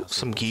new loot,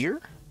 some gear.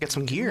 Get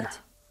some gear.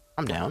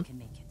 I'm down. Can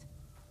make it.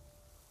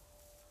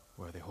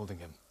 Where are they holding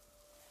him?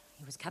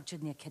 He was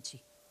captured near Ketchi.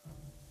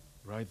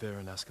 Ride there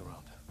and ask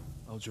around.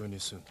 I'll join you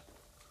soon.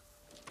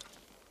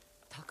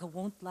 Taka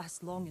won't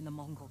last long in the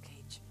Mongol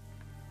cage.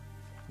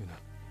 You know,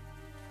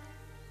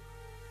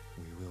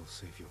 we will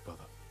save your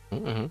brother.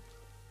 Mm-hmm.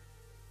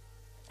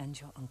 And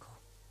your uncle.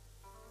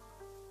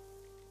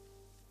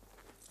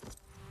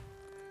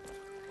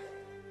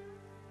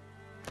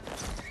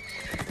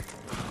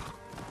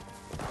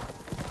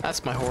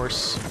 That's my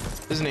horse.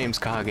 His name's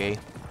Kage.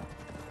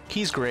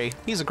 He's gray.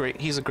 He's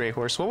a gray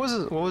horse. What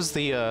was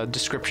the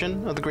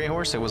description of the gray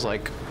horse? It was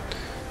like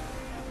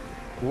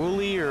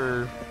woolly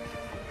or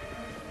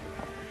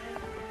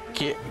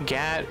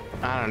gat.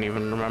 I don't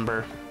even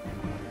remember.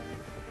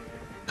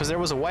 Because there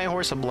was a white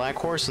horse, a black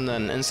horse, and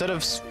then instead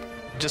of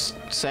just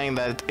saying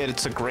that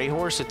it's a gray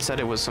horse, it said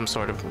it was some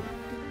sort of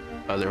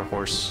other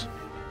horse.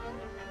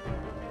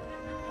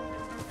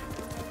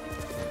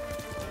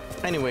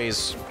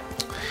 Anyways,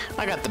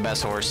 I got the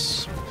best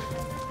horse.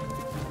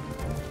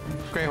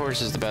 Gray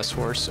horse is the best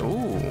horse.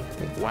 Ooh,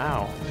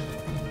 wow.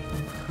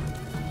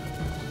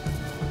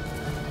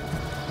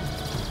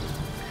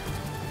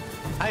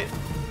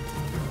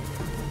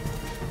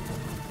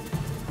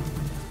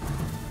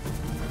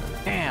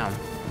 Damn.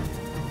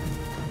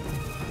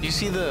 You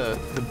see the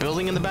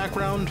building in the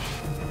background?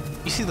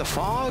 You see the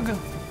fog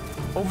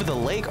over the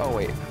lake? Oh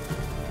wait.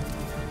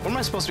 Where am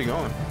I supposed to be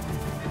going?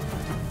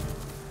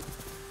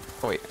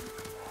 Oh wait.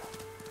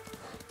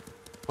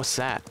 What's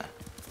that?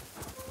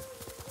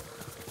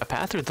 A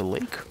path through the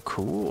lake?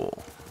 Cool.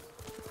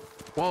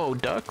 Whoa,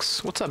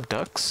 ducks. What's up,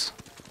 ducks?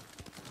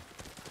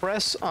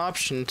 Press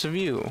option to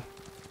view.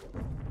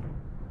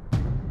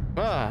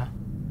 Ah.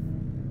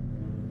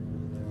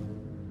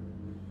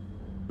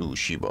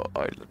 Tsushima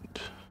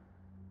Island.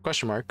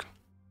 Question mark.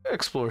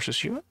 Explore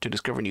Tsushima to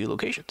discover new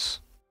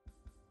locations.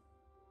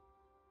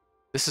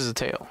 This is a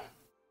tale.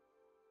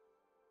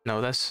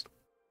 No, that's...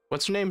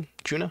 What's her name?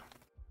 Juna?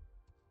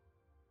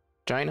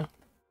 Gina?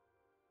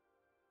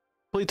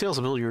 Complete tales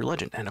to build your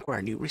legend and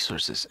acquire new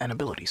resources and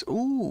abilities.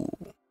 Ooh.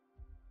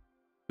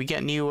 We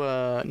get new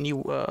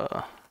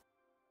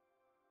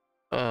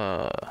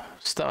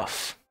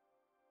stuff.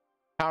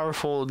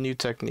 Powerful new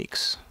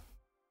techniques.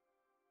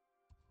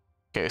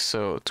 Okay,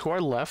 so to our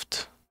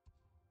left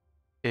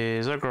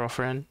is our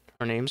girlfriend.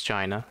 Her name's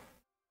Gina.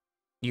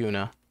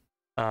 Yuna.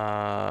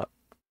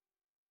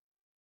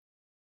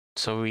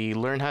 So we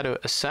learn how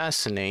to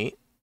assassinate,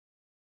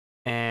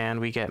 and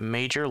we get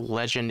major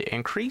legend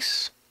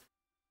increase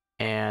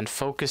and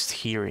focused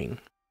hearing.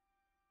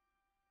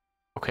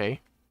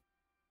 Okay.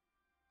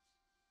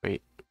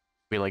 Wait,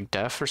 we like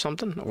deaf or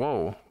something?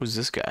 Whoa, who's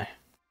this guy?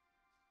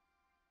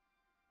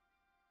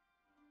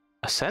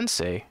 A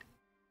sensei?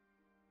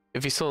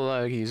 If he's still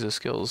alive, he uses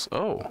skills.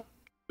 Oh,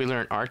 we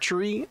learn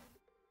archery,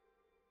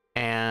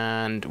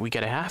 and we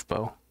get a half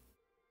bow.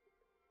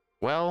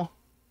 Well,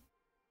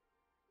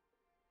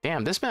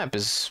 damn, this map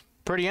is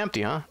pretty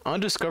empty, huh?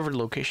 Undiscovered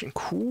location.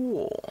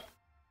 Cool.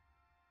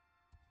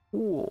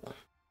 Cool.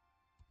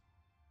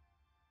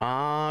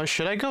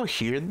 Should I go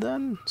here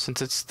then?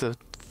 Since it's the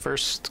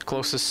first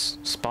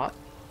closest spot?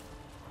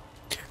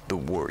 The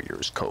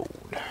Warrior's Code.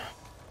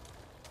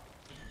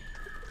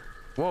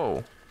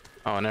 Whoa.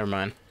 Oh, never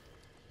mind.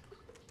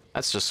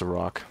 That's just a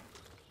rock.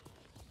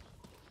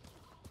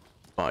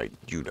 By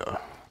Judah.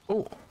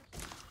 Oh.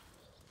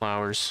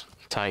 Flowers.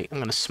 Tight. I'm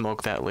gonna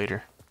smoke that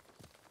later.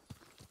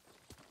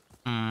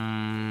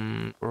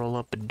 Roll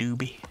up a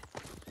doobie.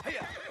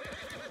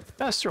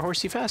 Faster,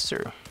 horsey,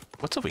 faster.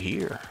 What's over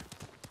here?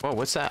 Whoa,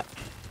 what's that?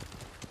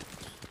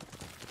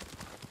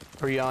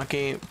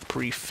 Ryake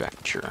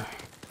Prefecture.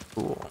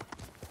 Cool.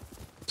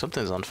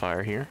 Something's on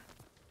fire here.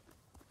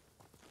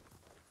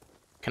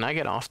 Can I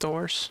get off the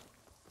horse?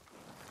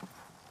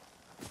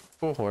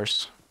 Cool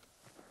horse.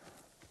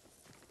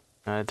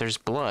 There's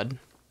blood.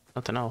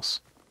 Nothing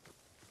else.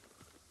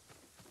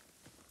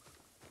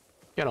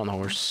 Get on the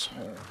horse.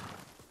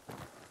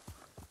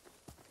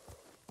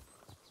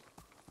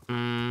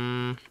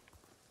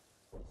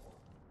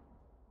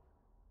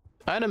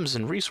 Items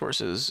and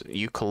resources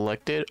you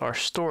collected are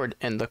stored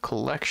in the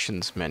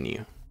collections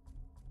menu.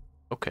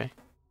 Okay.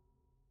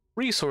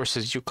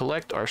 Resources you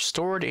collect are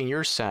stored in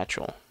your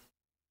satchel.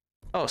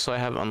 Oh, so I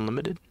have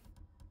unlimited?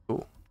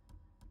 Cool.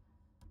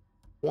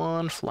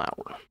 One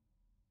flower.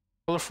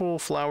 Colorful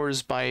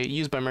flowers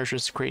used by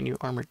merchants to create new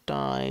armored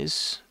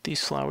dyes.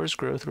 These flowers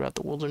grow throughout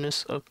the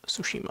wilderness of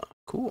Tsushima.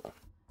 Cool.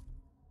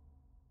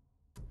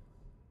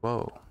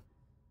 Whoa.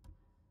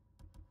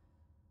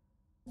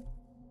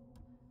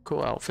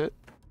 Cool outfit.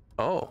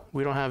 Oh,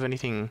 we don't have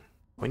anything.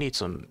 We need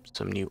some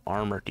new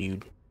armor,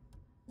 dude.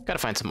 Gotta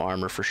find some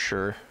armor for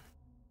sure.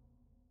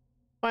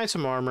 Find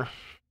some armor.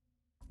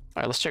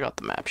 Alright, let's check out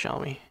the map, shall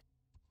we?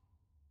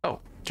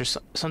 Oh, there's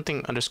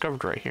something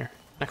undiscovered right here,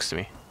 next to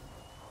me.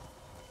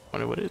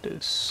 Wonder what it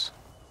is.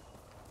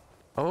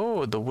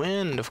 Oh, the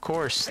wind, of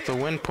course. The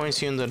wind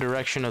points you in the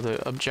direction of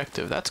the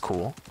objective. That's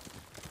cool.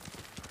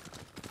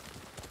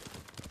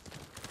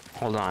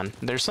 Hold on.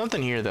 There's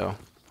something here, though.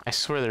 I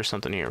swear there's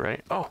something here,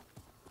 right? Oh,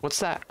 what's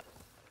that?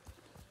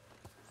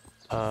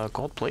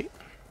 Gold plate?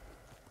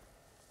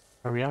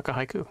 Ariaka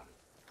haiku.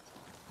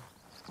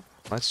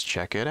 Let's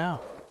check it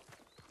out.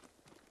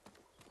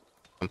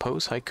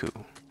 Compose haiku.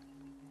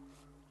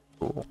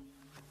 Cool.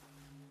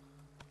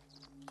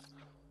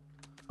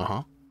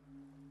 Uh-huh.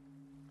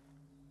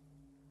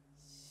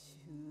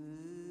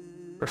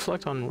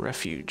 Reflect on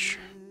refuge.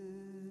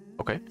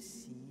 Okay.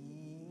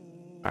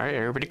 Alright,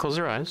 everybody close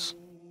their eyes.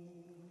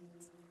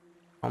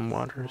 Calm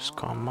waters,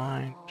 calm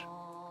mind.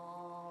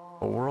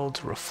 A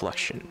world's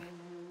reflection.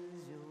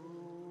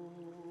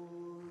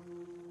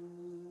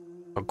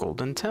 A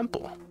golden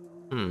temple.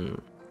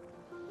 I'm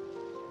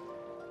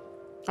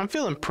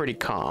feeling pretty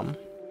calm.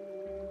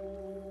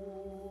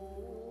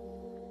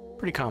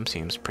 Pretty calm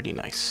seems pretty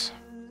nice.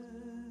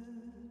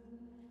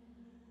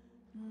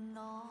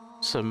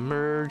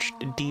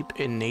 Submerged deep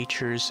in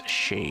nature's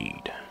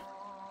shade.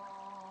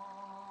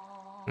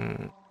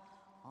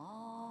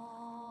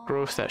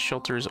 Growth that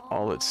shelters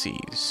all it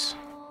sees.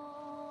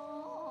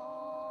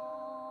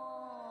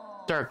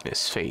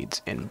 Darkness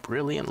fades in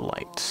brilliant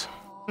light.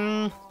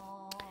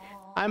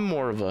 I'm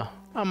more of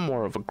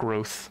a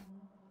growth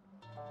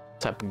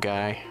type of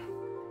guy.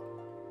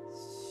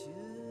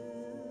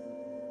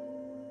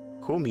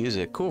 Cool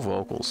music, cool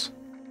vocals.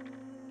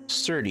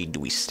 Sturdy do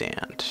we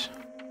stand.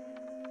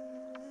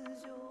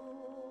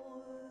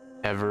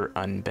 Ever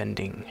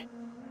unbending.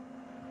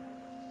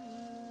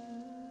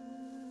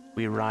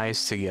 We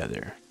rise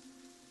together.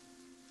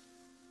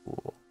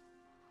 Cool.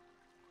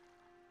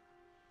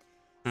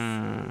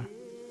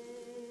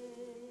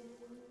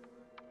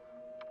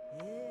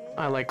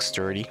 I like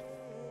sturdy.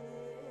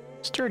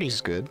 Sturdy's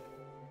good.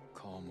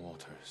 Calm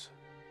waters,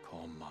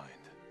 calm mind.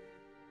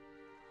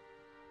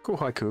 Cool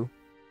haiku.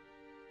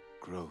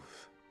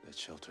 Growth that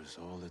shelters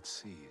all it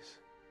sees.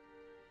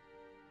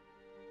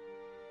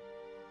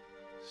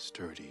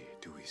 Sturdy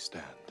do we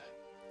stand.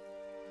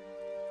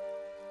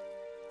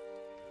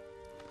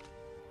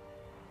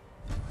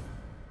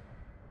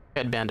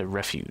 Headband of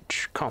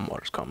refuge. Calm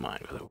waters, calm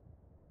mind. With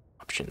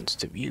options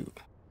to view.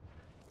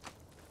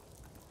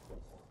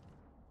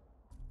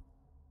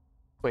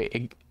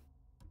 Wait.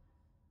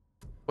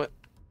 What?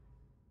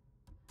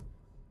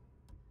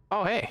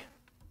 Oh, hey.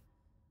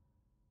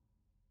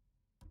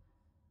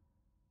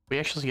 We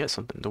actually get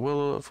something. The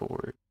will of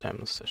forward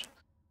timeless session.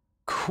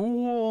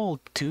 Cool,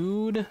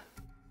 dude.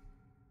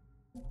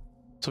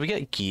 So we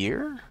get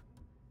gear?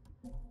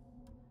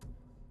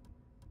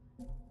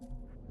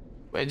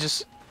 I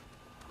just...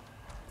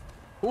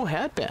 Cool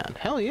headband.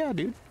 Hell yeah,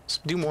 dude. Let's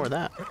do more of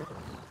that.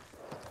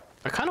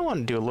 I kind of want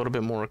to do a little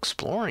bit more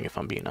exploring, if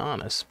I'm being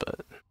honest,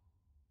 but...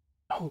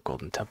 Oh,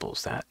 Golden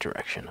Temple's that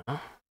direction, huh?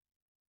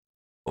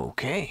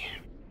 Okay.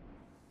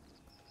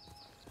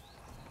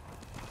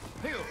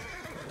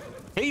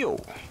 Hey yo!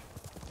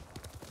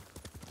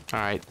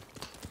 Alright.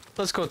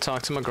 Let's go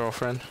talk to my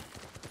girlfriend.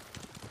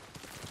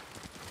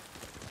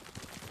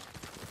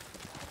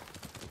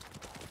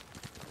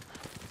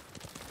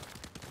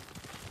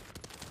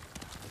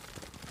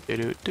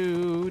 Do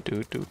do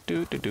do do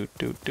do do do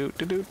do do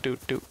do do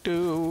do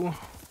do.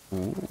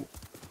 Ooh.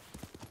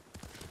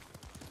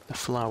 The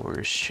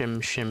flowers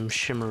shim shim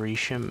shimmery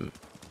shim.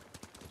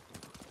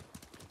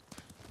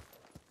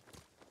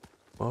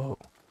 Whoa.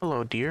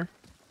 Hello, dear.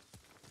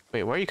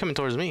 Wait, why are you coming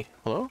towards me?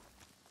 Hello?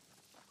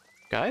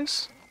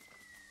 Guys?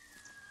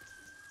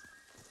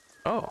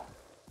 Oh.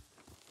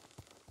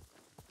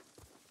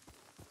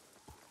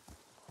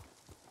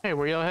 Hey,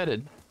 where y'all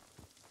headed?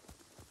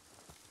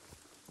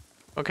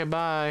 Okay,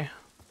 bye.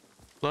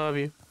 Love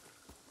you.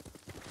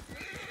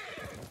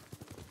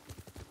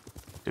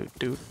 Do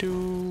do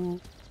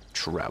do.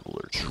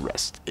 Travelers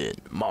rest in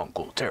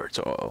Mongol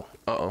territory.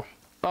 Uh-oh.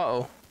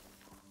 Uh-oh.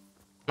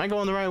 Am I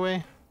going the right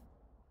way?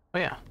 Oh,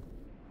 yeah.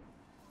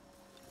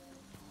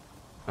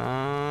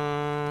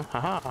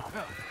 Haha.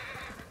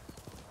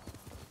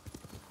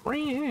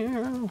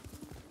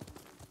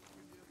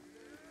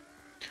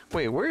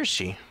 Wait, where is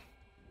she?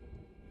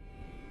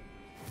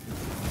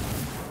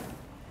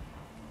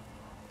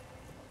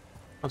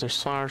 Oh,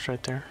 there's flowers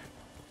right there.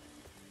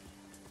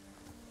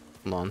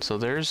 Hold on, so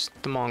there's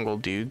the Mongol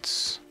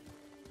dudes.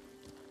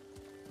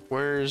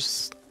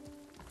 Where's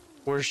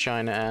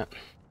China at? Is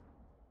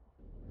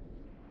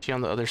she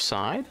on the other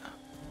side?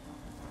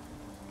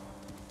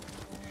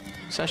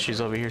 It says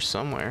she's over here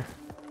somewhere.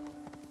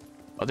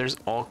 Oh, there's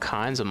all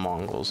kinds of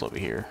Mongols over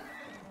here.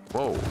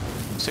 Whoa.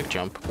 Sick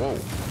jump. Whoa.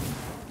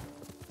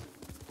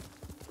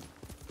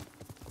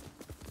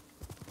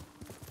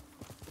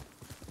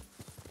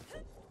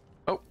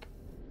 Oh. What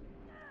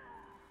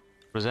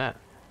was that?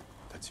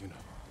 That's you know.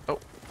 Oh.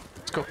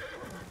 Let's go.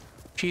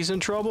 She's in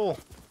trouble.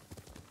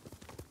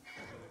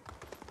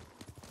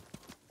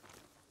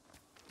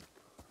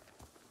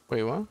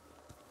 Wait, what?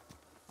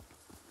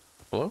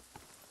 Hello?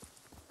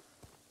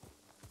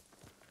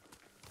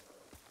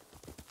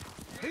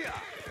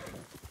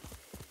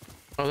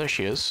 Oh, there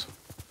she is.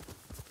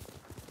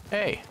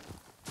 Hey.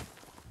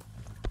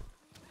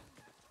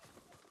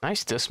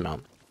 Nice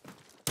dismount.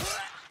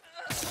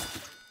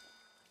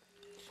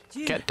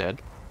 Jin, Get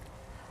dead.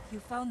 you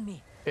found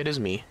me. It is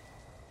me.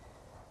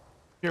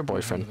 Your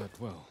boyfriend. That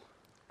well.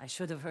 I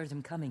should have heard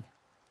him coming.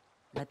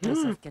 Let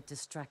myself get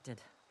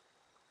distracted.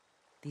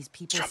 These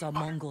people saw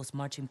Mongols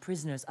marching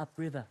prisoners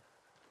upriver.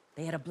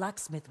 They had a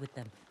blacksmith with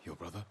them. Your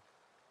brother?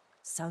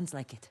 Sounds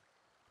like it.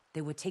 They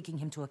were taking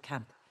him to a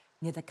camp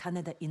near the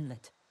Canada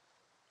Inlet.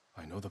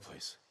 I know the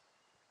place.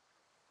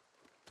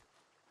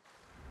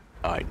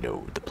 I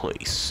know the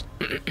place.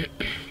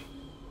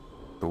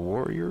 The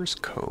Warrior's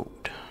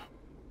Code.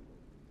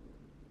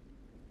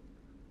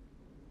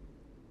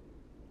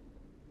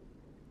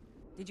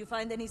 Did you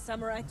find any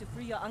samurai to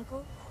free your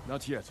uncle?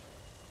 Not yet,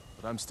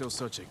 but I'm still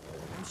searching.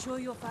 I'm sure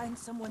you'll find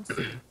someone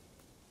soon.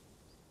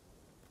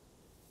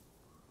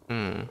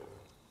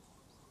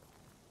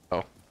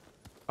 Oh.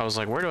 I was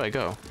like, where do I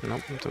go?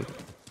 Nope. The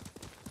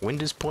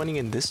wind is pointing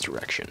in this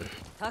direction.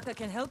 Taka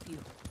can help you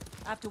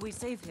after we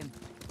save him.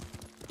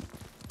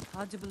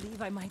 Hard to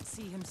believe I might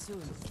see him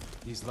soon.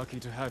 He's lucky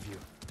to have you.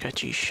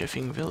 Sketchy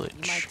Shifting You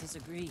Village. might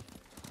disagree.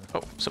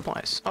 Oh,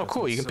 supplies. Oh,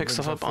 cool. You can pick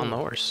stuff up on the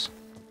horse.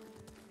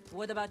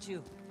 What about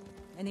you?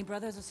 Any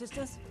brothers or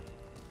sisters?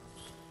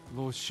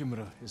 Lord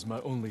Shimura is my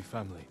only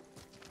family.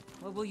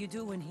 What will you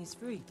do when he's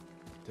free?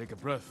 Take a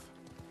breath.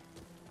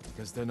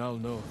 Because then I'll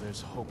know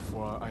there's hope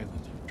for our island.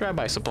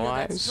 Drive-by Feel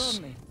that supplies.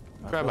 strongly.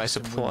 Drive-by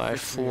supply.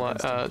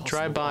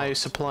 Drive-by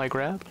supply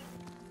grab.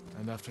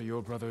 And after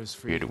your brother is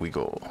free, Here do we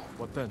go.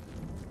 what then?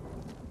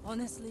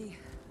 Honestly,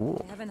 Ooh.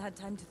 I haven't had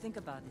time to think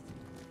about it.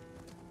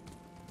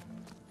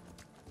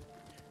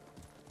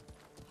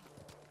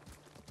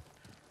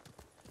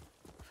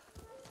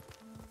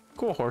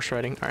 Cool horse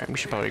riding. Alright, we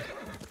should probably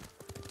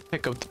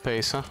pick up the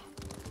pace, huh?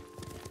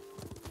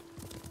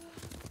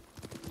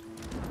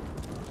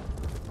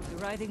 You're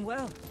riding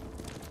well.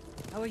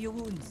 How are your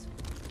wounds?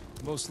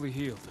 Mostly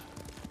healed.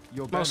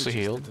 Your Mostly bandages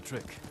healed. did the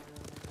trick.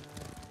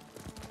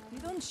 You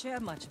don't share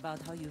much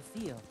about how you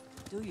feel,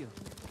 do you?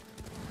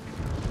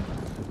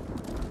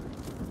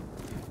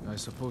 I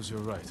suppose you're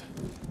right.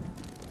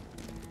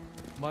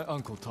 My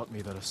uncle taught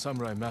me that a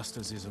samurai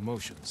masters his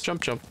emotions.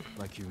 Jump, jump.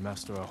 Like you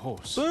master a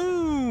horse. Or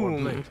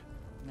Boom! blade.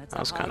 That's That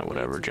was a hard kinda way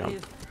whatever, to jump.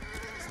 live.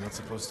 It's not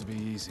supposed to be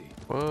easy.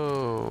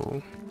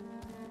 Whoa.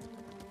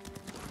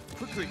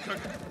 Quickly, Kirk.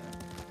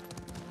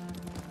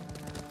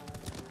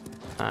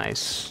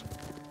 Nice.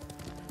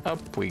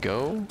 Up we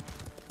go.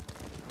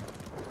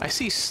 I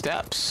see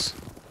steps.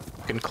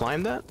 You can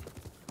climb that?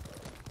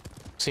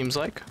 Seems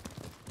like.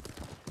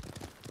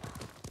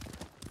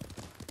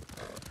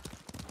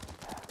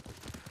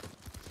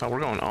 Oh, we're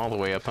going all the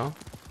way up, huh?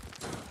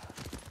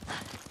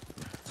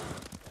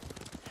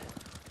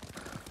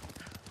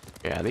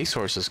 Yeah, these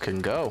horses can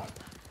go.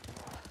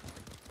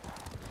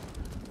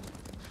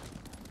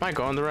 Am I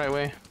going the right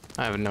way?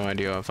 I have no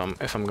idea if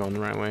I'm going the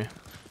right way.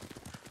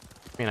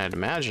 I mean, I'd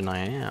imagine I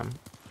am.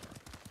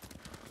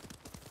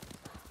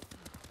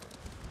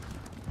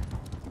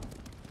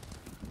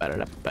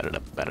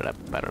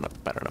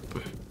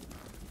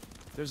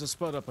 There's a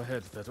spot up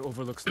ahead that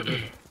overlooks the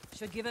river.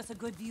 Should give us a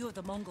good view of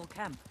the Mongol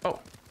camp. Oh.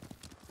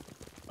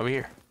 Over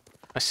here.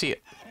 I see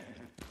it.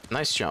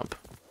 Nice jump.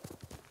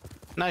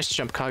 Nice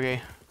jump,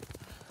 Kage.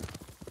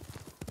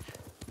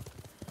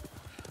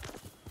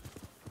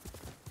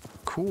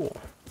 Cool.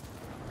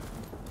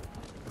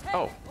 Hey,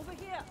 Oh. over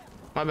here!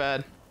 My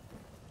bad.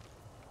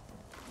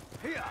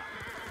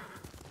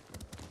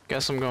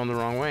 Guess I'm going the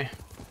wrong way.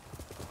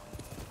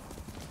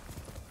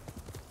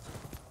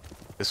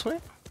 This way?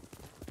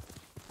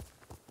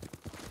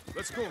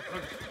 Let's go,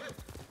 Kirk.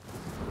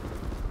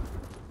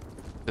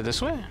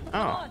 This way?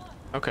 Oh.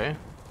 Okay.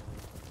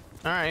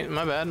 Alright,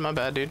 my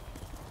bad, dude.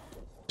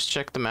 Just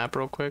check the map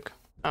real quick.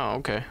 Oh,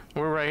 okay.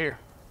 We're right here.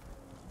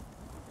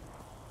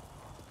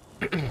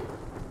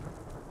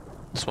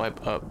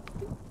 Swipe up.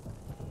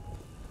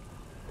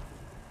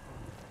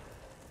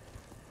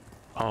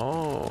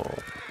 Oh.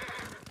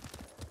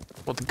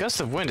 Well, the gust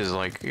of wind is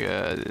like,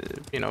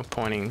 you know,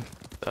 pointing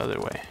the other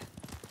way.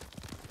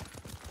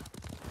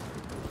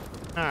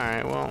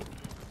 Alright, well.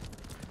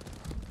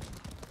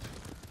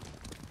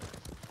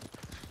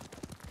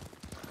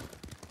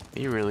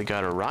 You really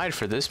got a ride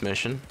for this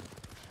mission.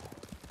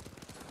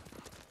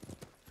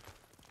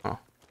 Oh,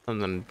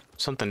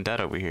 something dead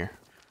over here.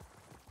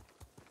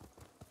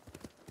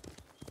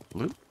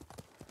 Loot.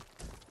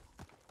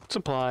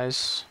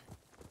 Supplies.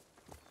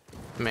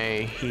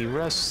 May he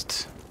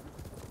rest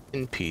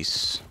in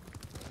peace.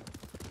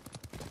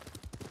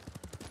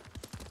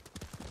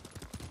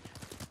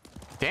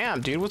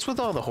 Damn, dude, what's with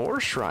all the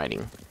horse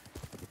riding?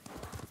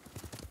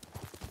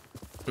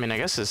 I mean, I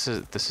guess this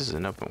is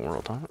an open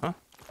world, huh? Oh,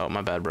 oh,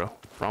 my bad, bro.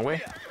 Wrong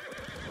way?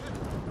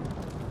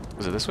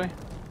 Was it this way?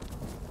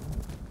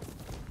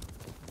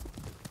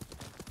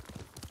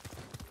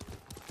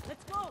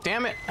 Let's go!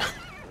 Damn it!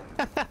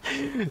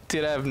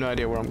 Dude, I have no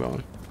idea where I'm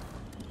going.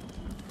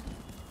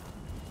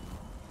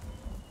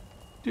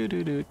 Do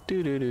do do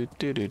do do do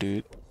do do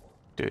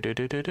do do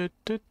do do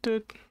do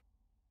do.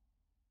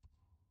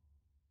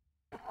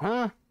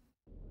 Huh?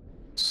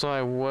 So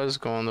I was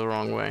going the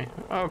wrong way.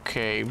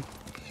 Okay.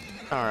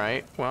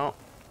 Alright, well.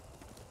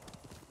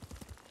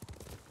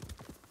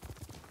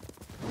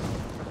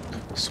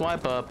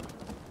 Swipe up.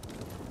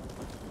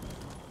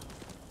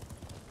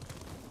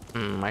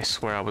 I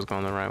swear I was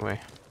going the right way.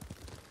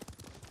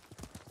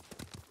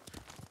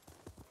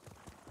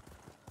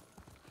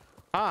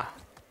 Ah!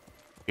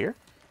 Here?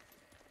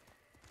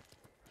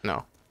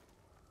 No.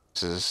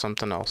 This is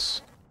something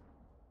else.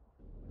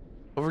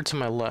 Over to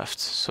my left,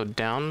 so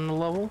down the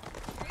level?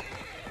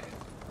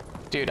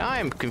 Dude, I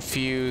am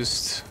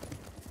confused.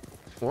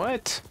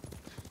 What?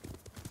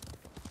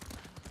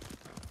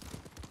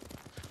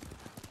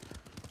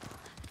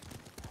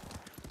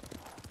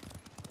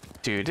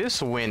 Dude,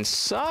 this wind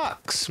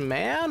sucks,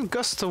 man.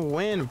 Gust of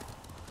wind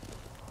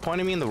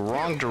pointing me in the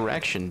wrong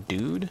direction,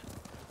 dude.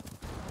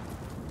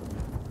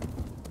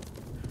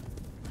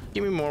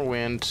 Give me more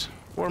wind.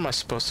 Where am I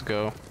supposed to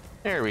go?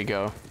 There we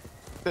go.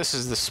 This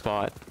is the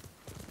spot.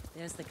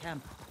 There's the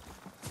camp.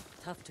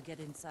 Tough to get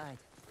inside.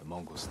 The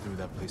Mongols threw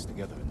that place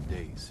together in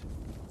days.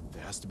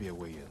 There has to be a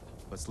way in.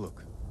 Let's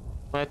look.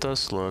 Let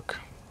us look.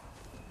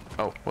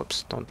 Oh,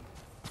 whoops. Don't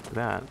do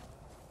that.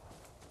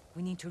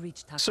 We need to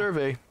reach Taka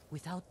Survey.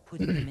 without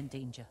putting them in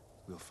danger.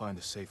 We'll find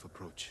a safe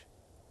approach.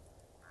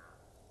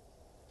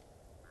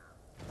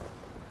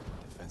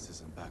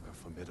 Defenses in back are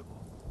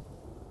formidable.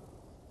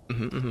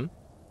 You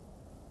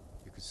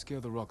could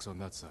scale the rocks on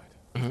that side.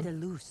 If they're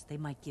loose, they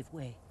might give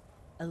way.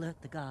 Alert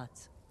the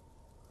guards.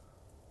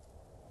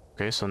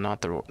 Okay, so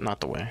not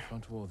the way.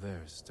 Front wall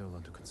there is still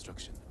under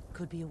construction.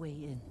 Could be a way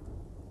in.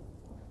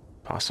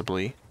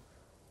 Possibly.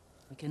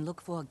 We can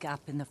look for a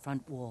gap in the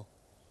front wall.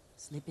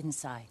 Slip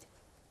inside.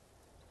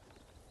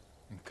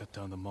 And cut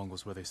down the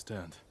Mongols where they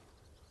stand.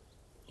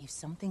 If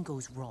something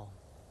goes wrong,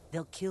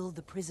 they'll kill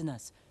the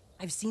prisoners.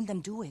 I've seen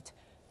them do it.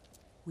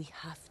 We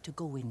have to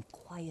go in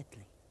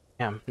quietly.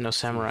 Yeah, no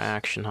samurai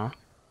action, huh?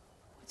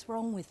 What's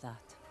wrong with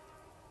that?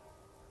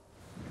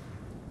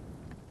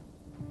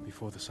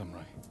 Before the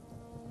samurai,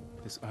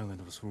 this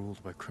island was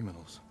ruled by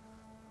criminals.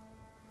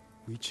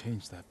 We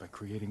changed that by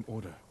creating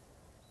order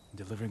and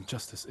delivering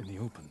justice in the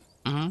open.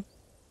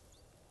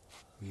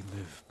 We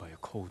live by a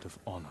code of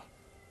honor.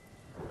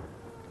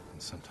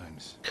 And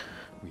sometimes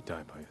we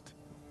die by it.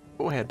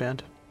 Go ahead,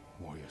 band.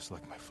 Warriors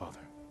like my father,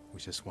 who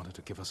just wanted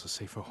to give us a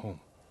safer home.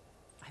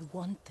 I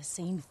want the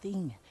same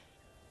thing.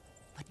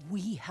 But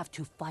we have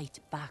to fight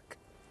back.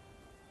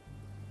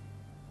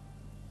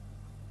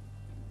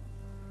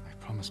 I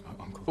promised my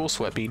uncle Full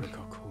sweat, to bead. break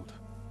our code.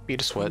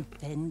 Beat a sweat.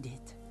 Defend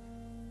it.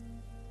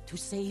 To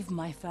save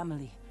my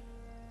family.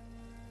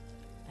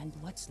 And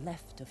what's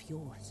left of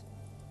yours.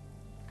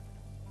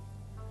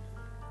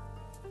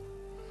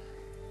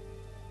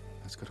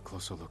 Let's get a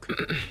closer look.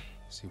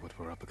 See what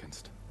we're up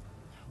against.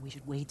 We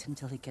should wait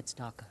until it gets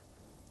darker.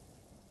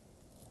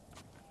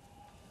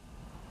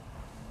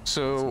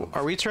 So,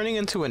 are we turning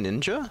into a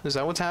ninja? Is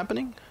that what's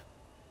happening?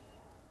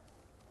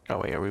 Oh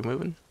wait, are we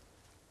moving?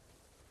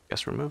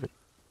 Guess we're moving.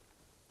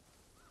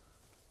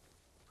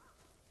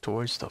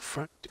 Towards the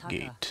front Taka.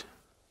 gate. He's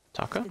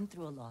Taka? been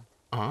through a lot.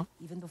 Uh-huh.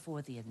 Even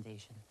before the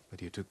invasion.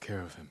 But you took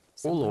care of him.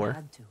 Someone Lord.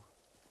 had to.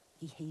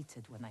 He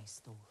hated when I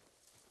stole.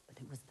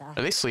 But it was that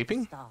Are they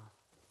sleeping? star.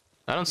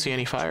 I don't see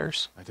any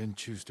fires. I didn't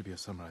choose to be a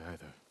samurai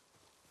either.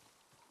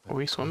 Are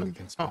we That swimming? went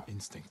against my Oh.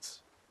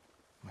 instincts.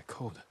 My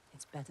code.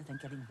 It's better than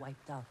getting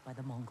wiped out by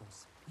the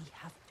Mongols. We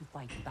have to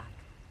fight back.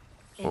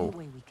 Oh. Any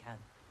way we can.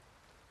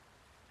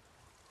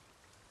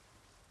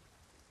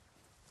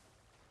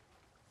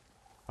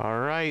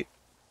 Alright.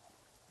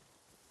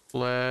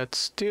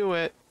 Let's do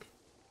it.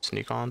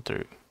 Sneak on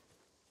through.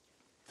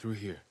 Through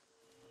here.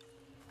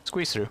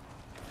 Squeeze through.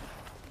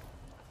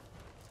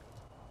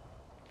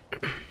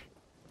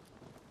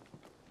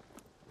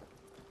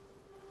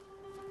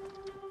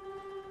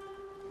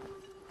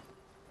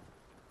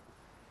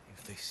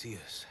 If they see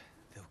us,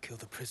 they'll kill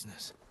the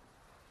prisoners.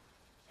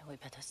 Then we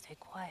better stay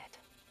quiet.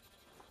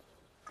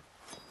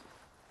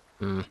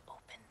 Hmm.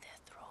 Open their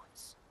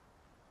throats.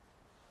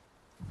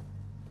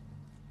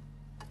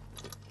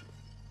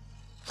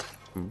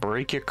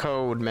 Break your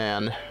code,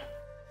 man.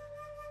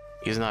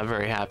 He's not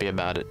very happy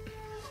about it.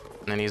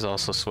 And he's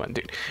also sweating,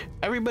 dude.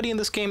 Everybody in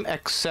this game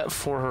except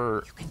for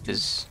her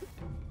is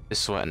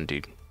sweating,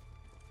 dude.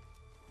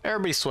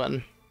 Everybody's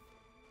sweating.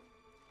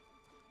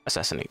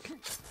 Assassinate.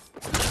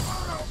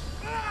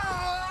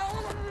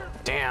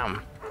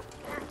 Damn.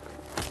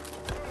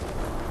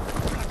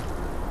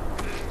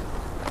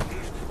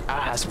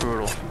 Ah, that's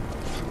brutal.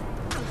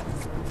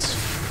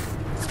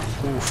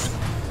 Oof.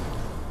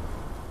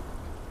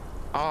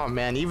 Oh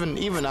man, even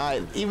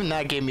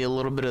that gave me a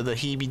little bit of the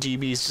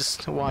heebie-jeebies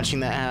just watching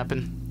that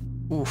happen.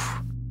 Oof.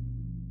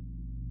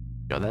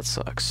 Yo, that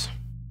sucks.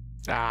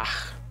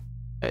 Ah.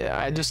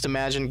 I just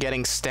imagine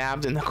getting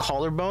stabbed in the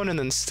collarbone and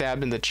then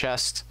stabbed in the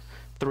chest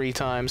 3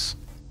 times.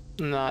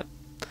 Not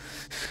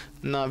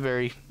a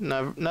very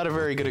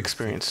good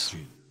experience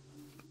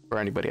for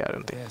anybody, I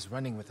don't think. Bear's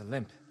running with a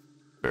limp.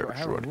 Very Your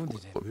arrow short.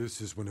 wounded him.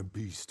 This is when a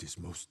beast is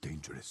most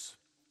dangerous.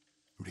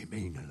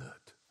 Remain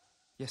alert.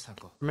 Yes,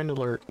 uncle. Remain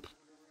alert.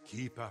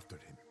 Keep after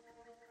him.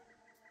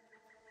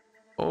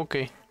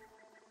 Okay.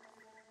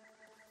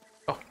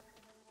 Oh.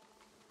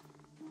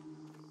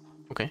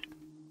 Okay.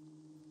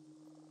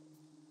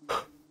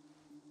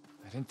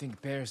 I didn't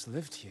think bears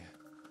lived here.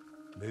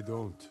 They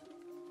don't.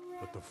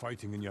 But the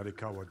fighting in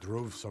Yarikawa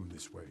drove some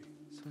this way.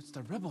 So it's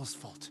the rebels'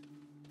 fault.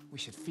 We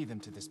should feed them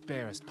to this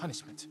bear as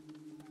punishment.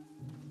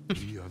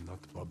 We are not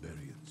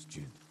barbarians,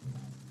 Jin.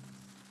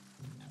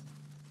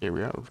 Here we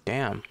go.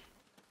 Damn.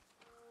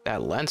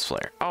 That lens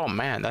flare. Oh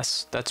man,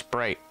 that's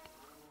bright.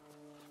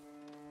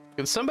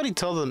 Can somebody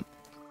tell the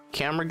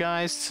camera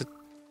guys to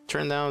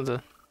turn down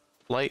the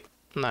light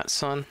on that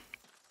sun?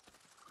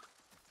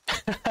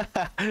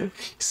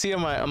 See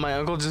my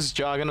uncle just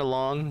jogging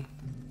along.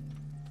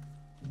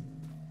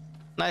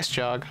 Nice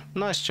jog,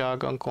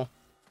 uncle.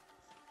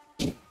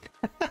 The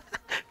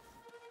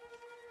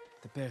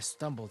bear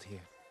stumbled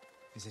here.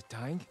 Is it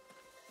dying?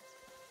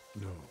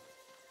 No,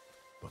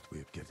 but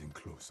we're getting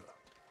closer.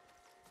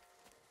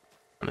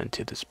 Run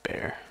into this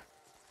bear.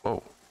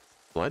 Whoa,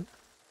 blood?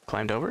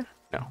 Climbed over?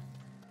 No.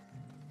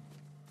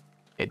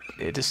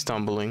 It is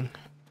stumbling.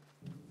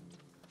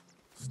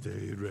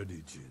 Stay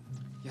ready, Jin.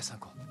 Yes,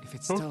 Uncle. If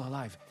it's still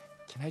alive,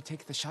 can I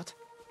take the shot?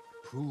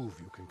 Prove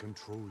you can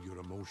control your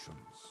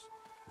emotions.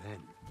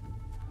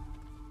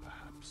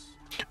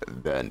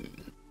 Then,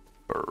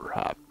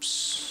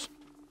 perhaps.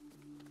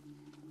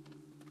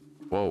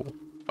 Whoa.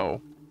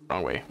 Oh,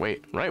 wrong way.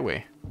 Wait, right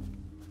way.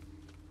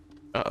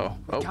 Uh-oh.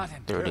 Oh, Got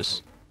him. there it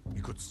is.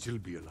 You could still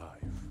be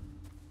alive.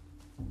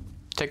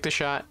 Take the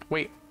shot.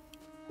 Wait.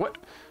 What?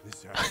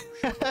 This arrow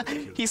should not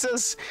kill He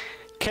says,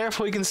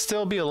 careful, you can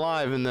still be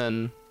alive, and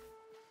then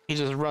he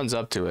just runs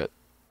up to it.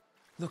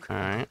 Look,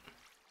 Alright.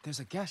 there's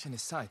a gash in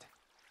his side.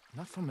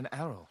 Not from an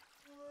arrow.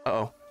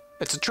 Uh-oh.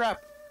 It's a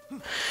trap.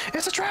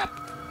 It's a trap!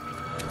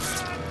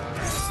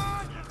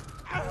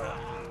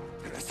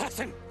 An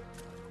assassin!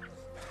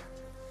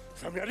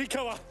 From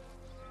Yarikawa!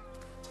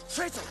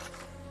 Traitor!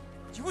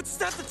 You would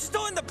stab the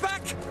Chido in the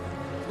back!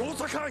 No,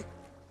 Sakai!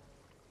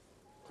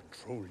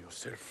 Control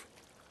yourself.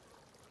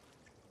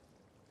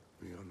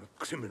 We are not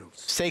criminals.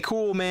 Stay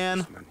cool, man.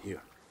 This man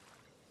here.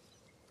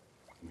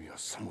 We are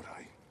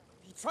samurai.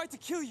 He tried to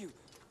kill you!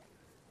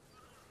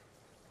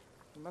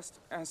 He must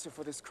answer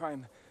for this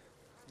crime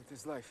with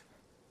his life.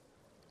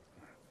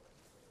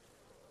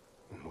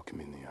 And look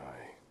him in the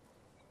eye.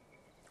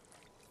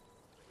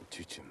 And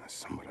teach him that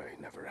samurai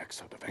never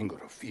acts out of anger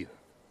or fear.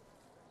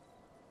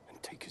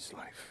 And take his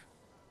life.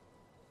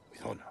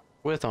 With honor.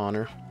 With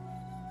honor.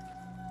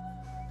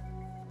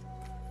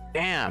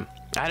 Damn.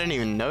 I didn't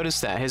even notice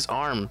that. His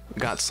arm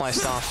got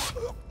sliced off.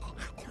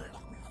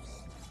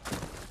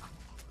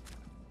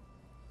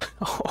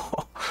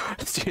 Oh,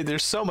 dude,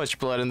 there's so much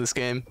blood in this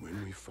game.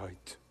 When we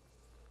fight,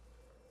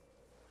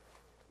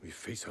 we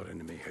face our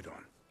enemy head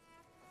on.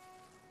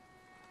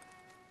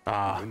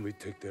 Ah, When we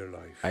take their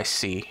life, I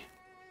see.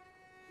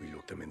 we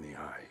look them in the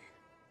eye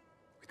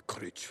with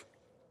courage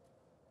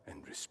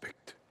and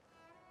respect.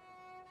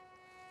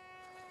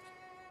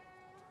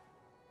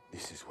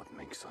 This is what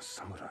makes us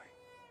samurai.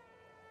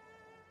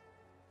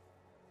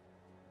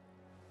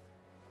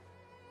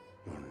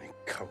 Only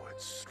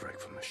cowards strike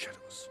from the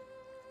shadows.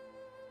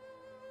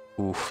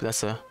 Oof,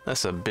 that's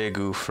a big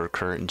oof for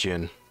current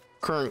Jin.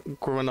 Current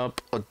grown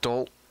up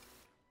adult,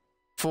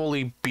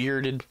 fully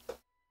bearded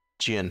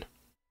Jin.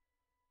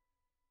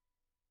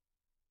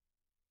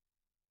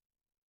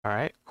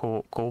 Alright,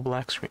 cool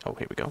black screen. Oh,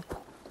 here we go.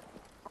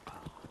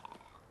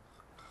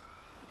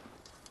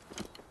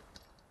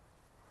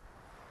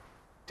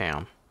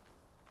 Damn.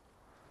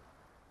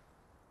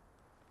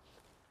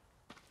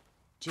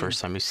 Jin,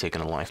 First time he's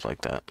taken a life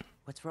like that.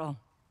 what's wrong?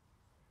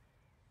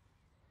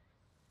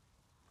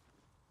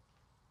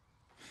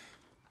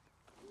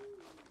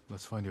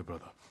 Let's find your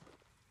brother.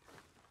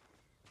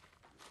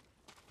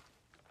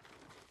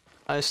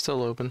 Eyes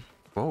still open.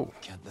 Whoa.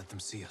 Can't let them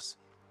see us.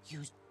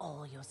 Use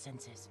all your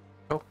senses.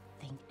 Oh.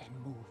 Think and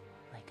move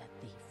like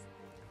a thief.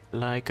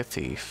 Like a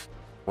thief.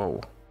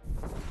 Whoa.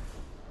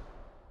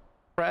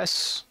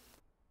 Press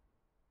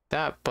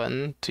that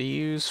button to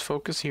use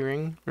focus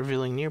hearing,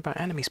 revealing nearby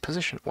enemy's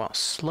position while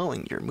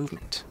slowing your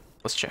movement.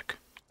 Let's check.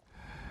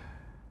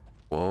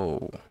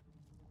 Whoa.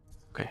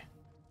 Okay.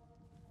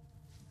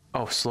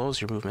 Oh,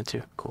 slows your movement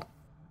too. Cool.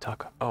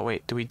 Taco. Oh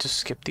wait, do we just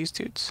skip these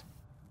dudes?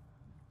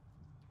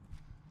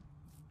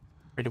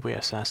 Or did we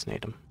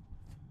assassinate them?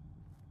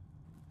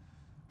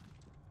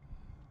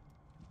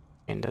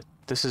 And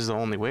this is the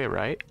only way,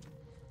 right?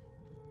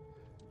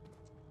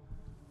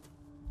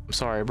 I'm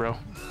sorry, bro.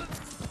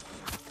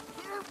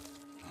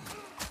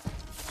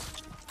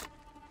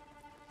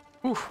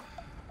 Oof.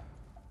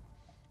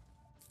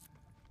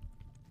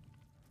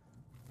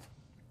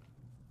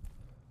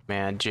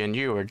 Man, Jin,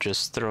 you are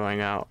just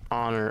throwing out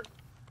honor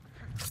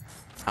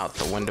out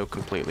the window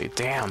completely.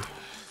 Damn.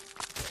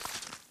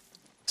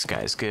 This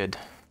guy's good.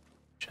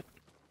 Shit.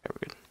 Okay,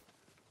 we're good.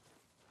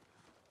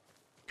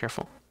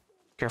 Careful.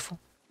 Careful.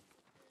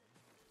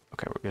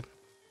 Okay, we're good.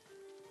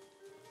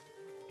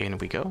 In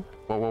we go.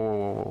 Whoa, whoa,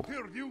 whoa, whoa,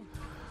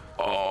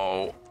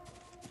 whoa. Oh.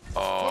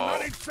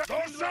 Oh.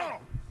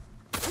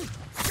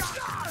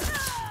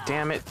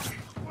 Damn it.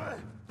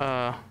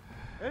 That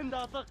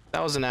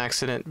was an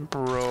accident,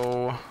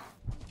 bro.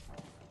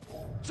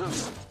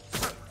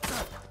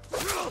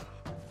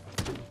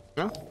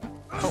 No?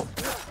 Oh.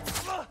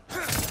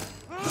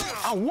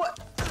 Oh, what?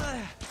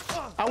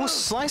 I was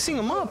slicing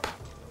him up.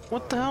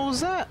 What the hell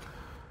was that?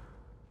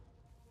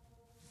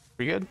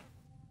 We good?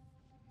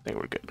 I think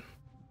we're good.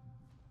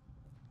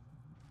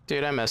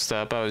 Dude, I messed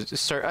up. I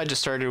just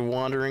started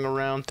wandering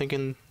around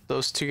thinking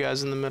those two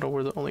guys in the middle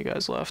were the only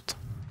guys left.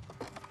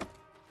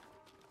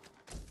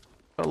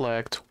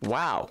 Collect.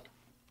 Wow.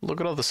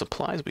 Look at all the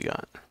supplies we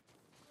got.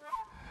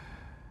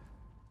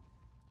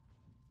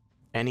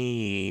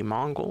 Any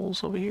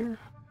Mongols over here?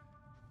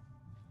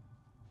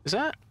 Is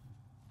that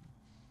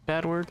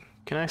bad word?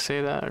 Can I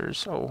say that or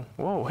is, oh,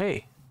 whoa,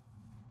 hey.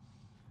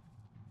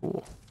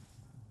 Cool.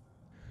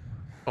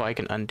 Oh, I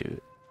can undo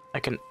it.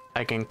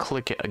 I can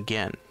click it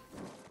again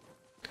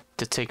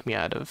to take me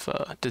out of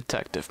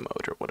detective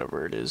mode or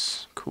whatever it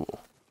is. Cool.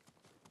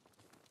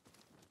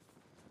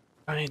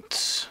 Right.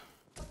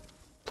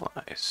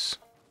 Supplies.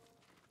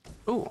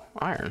 Ooh,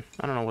 iron.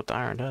 I don't know what the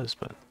iron does,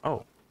 but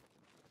oh.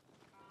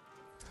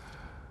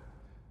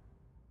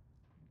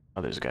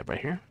 Oh, there's a guy right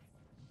here.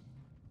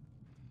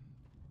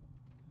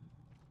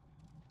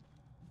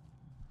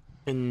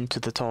 Into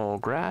the tall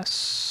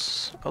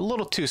grass. A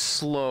little too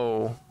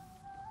slow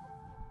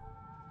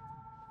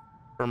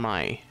for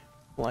my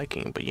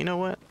liking, but you know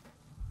what?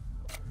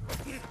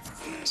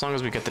 As long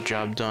as we get the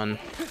job done.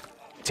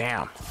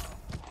 Damn.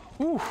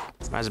 Whew,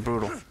 that's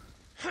brutal.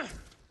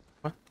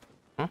 What?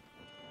 Huh?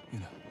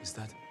 Is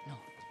that? No,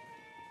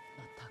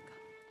 not Taka.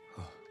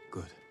 Oh,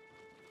 good.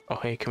 Oh,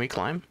 hey, can we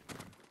climb?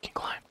 Can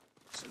climb.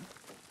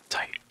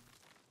 Tight.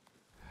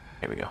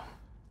 Here we go.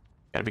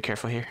 Gotta be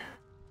careful here.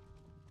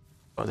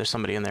 Oh, there's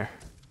somebody in there.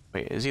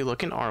 Wait, is he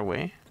looking our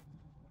way?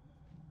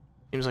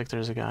 Seems like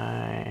there's a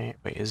guy.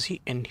 Wait, is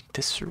he in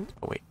this room?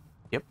 Oh, wait.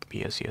 Yep, he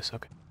is,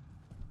 okay.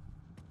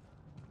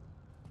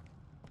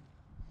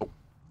 Oh.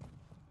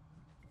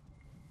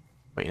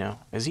 Wait, no.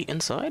 Is he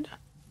inside?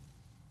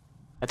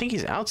 I think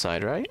he's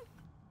outside, right?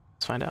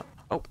 Let's find out.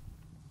 Oh.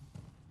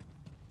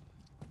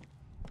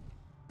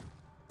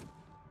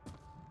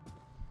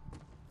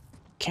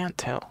 Can't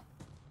tell.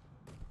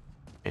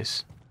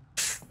 Is.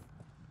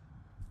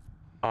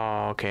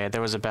 Oh, okay.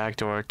 There was a back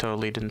door.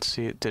 Totally didn't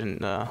see it.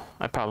 Didn't.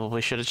 I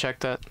probably should have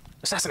checked that.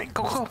 Assassinate!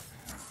 Go, go!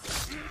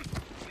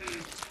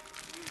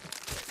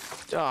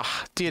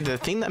 Ah, dude. The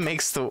thing that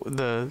makes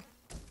the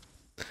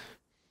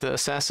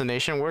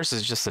assassination worse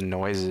is just the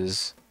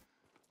noises.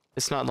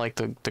 It's not like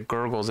the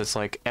gurgles. It's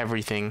like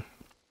everything.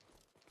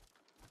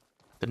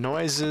 The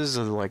noises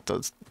of like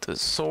the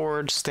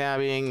sword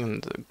stabbing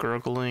and the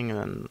gurgling, and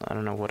then I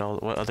don't know what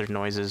other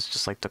noises.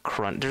 Just like the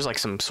crunch. There's like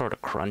some sort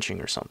of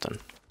crunching or something.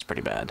 It's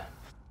pretty bad.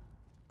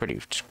 Pretty,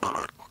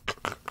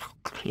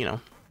 you know,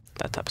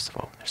 that type of stuff.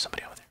 Oh, there's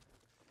somebody over there.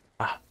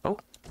 Ah, oh.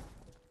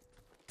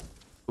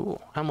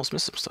 Cool. I almost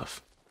missed some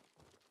stuff.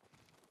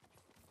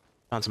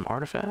 Found some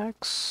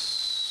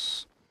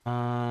artifacts. Get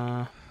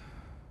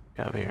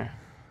over here.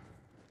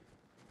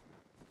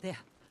 There,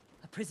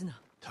 a prisoner.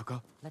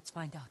 Taka? Let's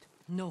find out.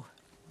 No,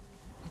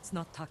 it's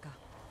not Taka.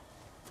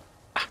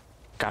 Ah,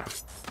 got him.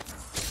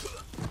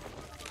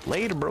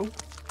 Later, bro.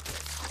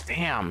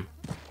 Damn.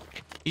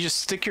 You just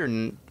stick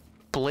your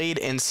blade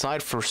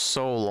inside for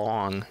so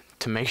long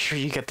to make sure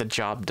you get the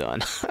job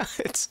done.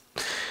 It's.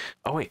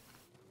 Oh wait.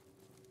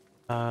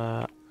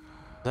 Is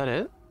that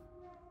it?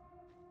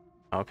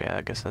 Okay,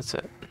 I guess that's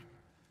it.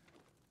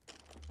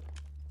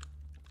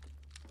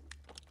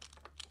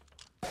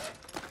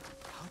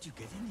 How'd you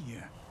get in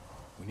here?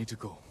 We need to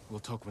go. We'll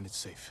talk when it's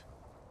safe.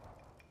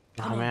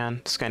 Oh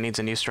man, this guy needs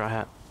a new straw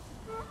hat.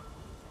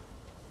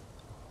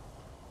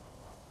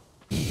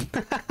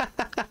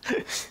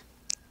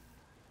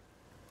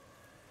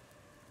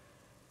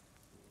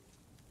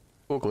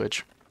 Cool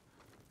glitch.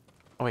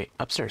 Oh wait,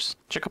 upstairs.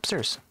 Check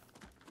upstairs.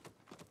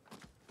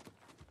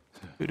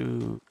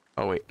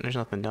 Oh wait, there's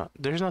nothing up.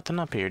 There's nothing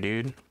up here,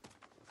 dude.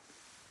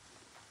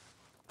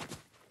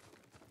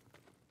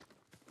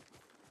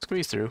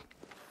 Squeeze through.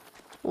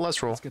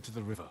 Let's roll. Let's get to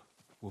the river.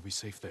 We'll be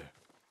safe there.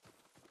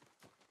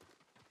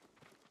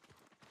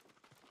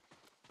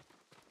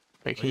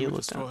 Wait, can you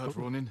look Straw Hat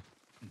down? Ronin?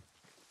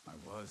 I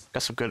was.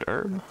 Got some good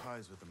herb.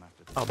 Ties with them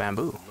after Oh,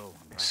 bamboo. low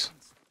on Nice.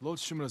 rations. Lord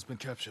Shimura's been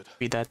captured.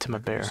 Feed that to my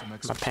bear. Some My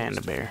extra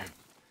panda clothes to bear. feed him.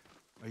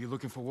 Are you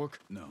looking for work?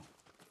 No,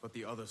 but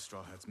the other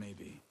Straw Hats may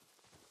be.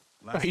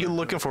 Are you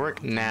looking for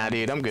work? Nah,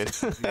 dude, I'm good.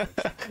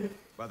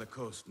 By the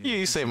coast.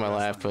 You saved my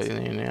life, but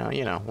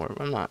you know,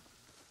 I'm not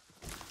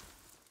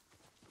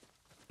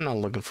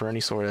looking for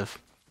any sort of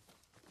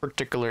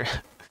particular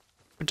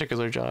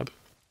job.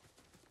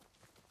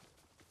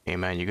 Hey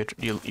man, you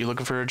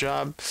looking for a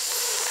job?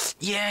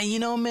 Yeah, you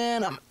know,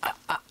 man,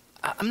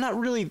 I'm not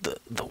really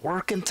the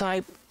working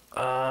type.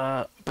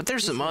 But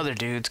there's some other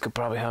dudes could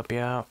probably help you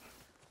out.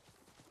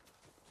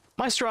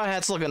 My straw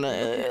hat's looking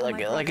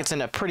like it's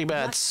in a pretty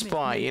bad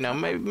spot, you know.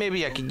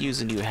 Maybe I could use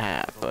a new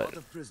hat, but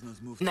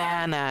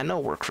nah, no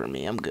work for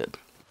me. I'm good.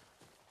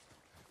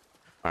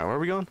 All right, where are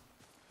we going?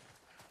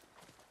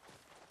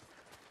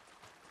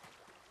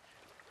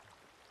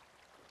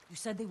 You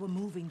said they were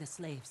moving the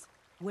slaves.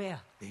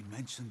 Where? They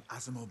mentioned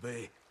Azamo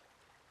Bay.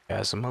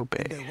 Asimo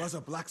Bay. There was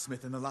a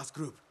blacksmith in the last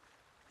group.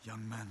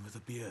 Young man with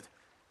a beard.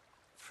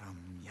 From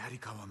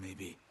Yarikawa,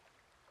 maybe.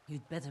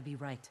 You'd better be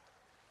right.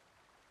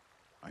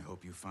 I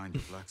hope you find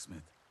your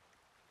blacksmith.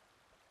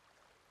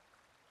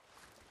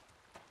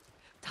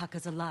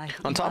 Taka's alive.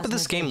 On top of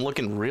this game Look.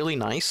 looking really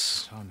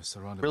nice, Town is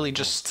surrounded really by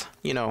just, walls.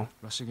 you know,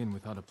 Rushing in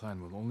without a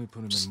plan will only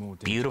put him in more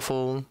danger.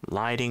 beautiful,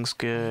 lighting's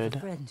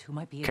good, Friend who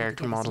might be able to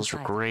character get us models are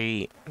inside.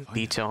 great,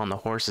 detail on the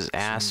horse's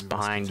ass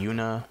behind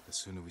Yuna. The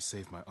sooner we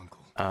save my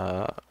uncle.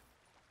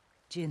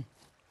 Jin,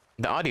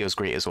 The audio is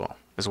great as well,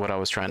 is what I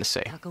was trying to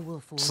say. Taka will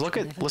forge Just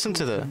whatever listen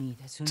to tools the we need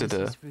as soon to as the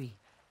he's free.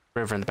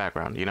 river in the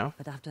background, you know?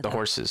 But after The that,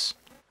 horses.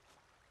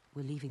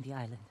 we're leaving the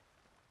island.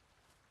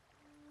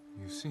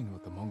 You've seen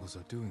what the Mongols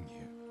are doing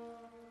here.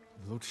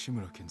 Lord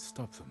Shimura can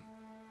stop them.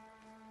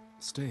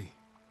 Stay.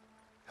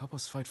 Help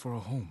us fight for a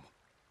home.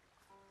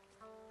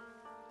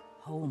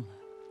 Home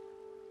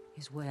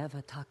is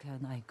wherever Taka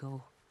and I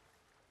go.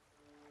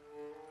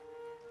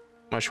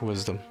 Much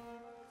wisdom.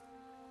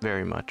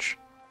 Very much.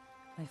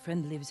 My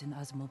friend lives in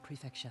Azamo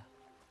Prefecture,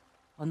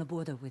 on the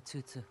border with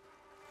Tsutsu.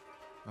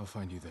 I'll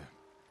find you there.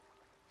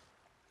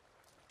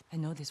 I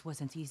know this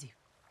wasn't easy.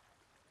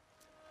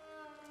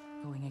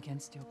 Going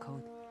against your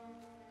code.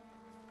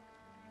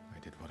 I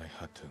did what I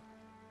had to.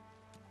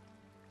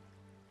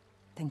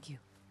 Thank you.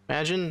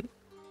 Imagine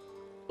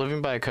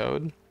living by a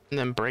code and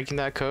then breaking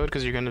that code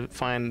because you're gonna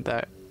find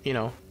that, you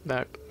know,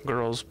 that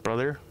girl's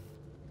brother.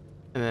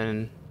 And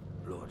then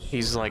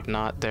he's like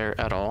not there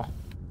at all.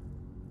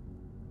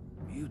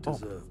 You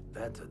deserve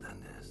better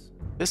than this.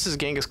 This is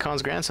Genghis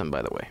Khan's grandson,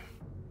 by the way.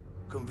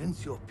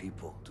 Convince your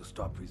people to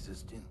stop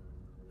resisting,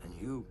 and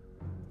you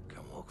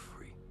can walk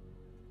free.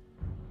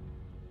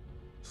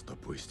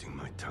 Stop wasting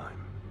my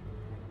time.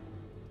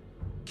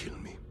 Kill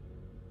me.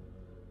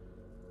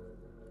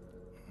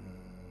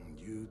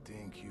 You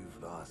think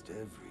you've lost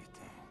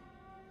everything.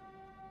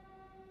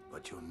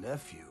 But your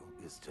nephew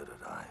is still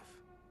alive.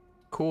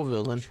 Cool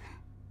villain.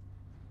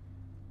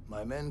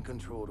 My men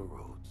control the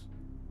roads.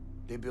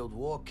 They build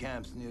war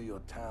camps near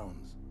your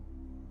towns.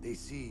 They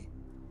see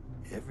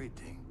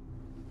everything,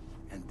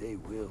 and they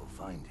will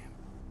find him.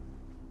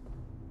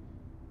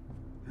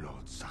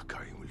 Lord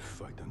Sakai will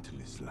fight until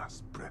his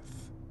last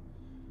breath.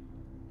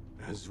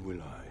 As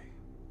will I.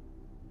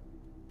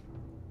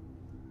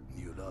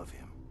 You love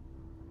him.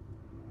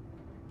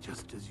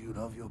 Just as you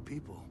love your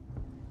people.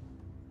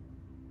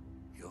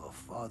 You're a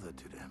father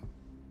to them.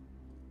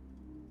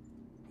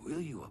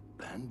 Will you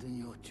abandon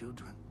your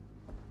children?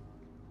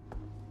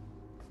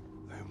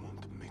 I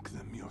won't make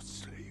them your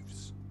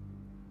slaves.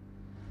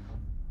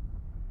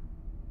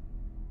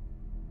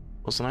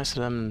 Well, it's nice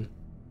of them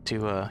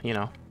to, you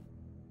know,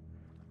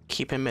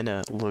 keep him in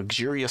a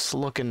luxurious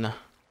looking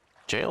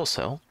jail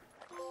cell.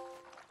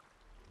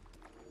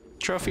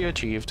 Trophy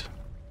achieved.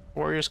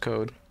 Warrior's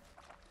Code.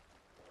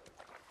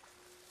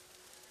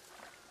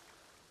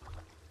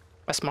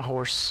 That's my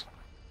horse.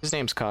 His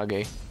name's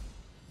Kage.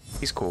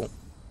 He's cool.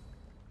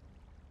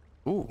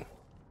 Ooh.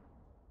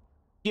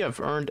 You have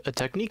earned a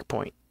technique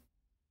point.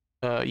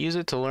 Use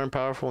it to learn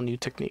powerful new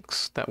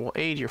techniques that will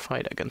aid your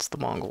fight against the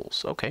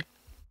Mongols. Okay.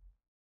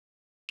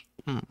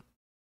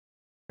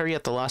 Parry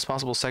at the last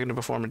possible second to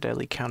perform a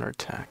deadly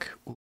counterattack.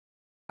 Ooh.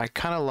 I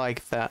kind of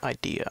like that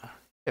idea,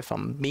 if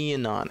I'm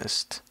being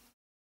honest.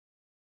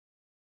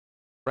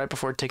 Right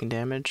before taking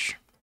damage.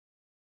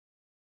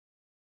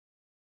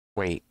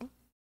 Wait.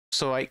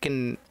 So I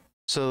can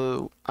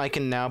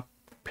now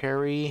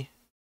parry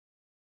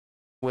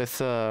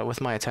with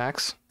my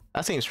attacks?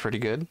 That seems pretty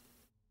good.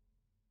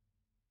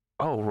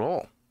 Oh,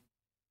 roll.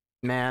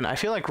 Man, I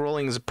feel like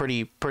rolling is a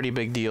pretty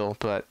big deal,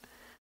 but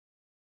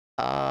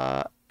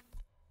I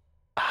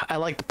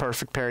like the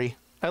perfect parry.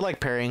 I like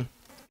parrying.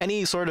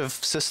 Any sort of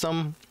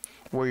system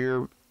where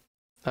you're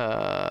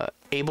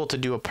able to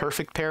do a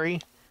perfect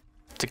parry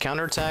to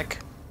counterattack,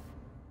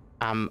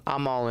 I'm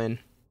all in.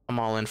 I'm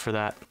all in for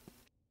that.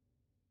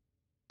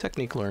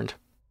 Technique learned.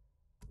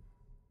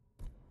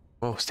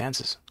 Whoa,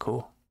 stances.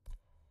 Cool.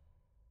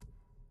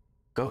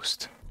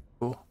 Ghost.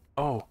 Cool.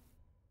 Oh.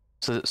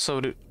 So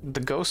do the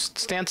ghost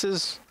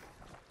stances,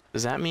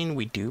 does that mean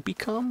we do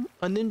become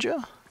a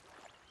ninja?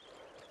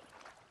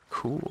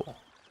 Cool.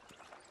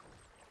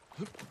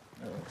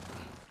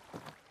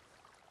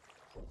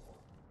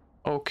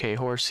 Okay,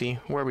 horsey.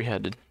 Where are we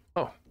headed?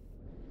 Oh.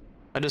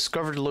 I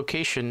discovered a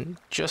location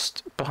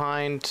just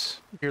behind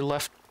your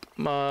left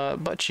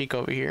butt cheek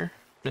over here,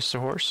 Mr.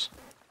 Horse.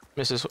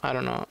 Mrs. I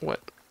don't know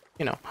what,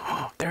 you know.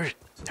 Oh, there it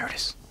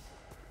is.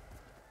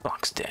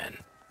 Box Den.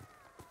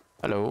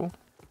 Hello.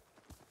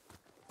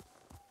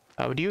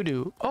 How do you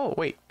do? Oh,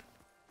 wait.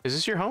 Is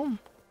this your home?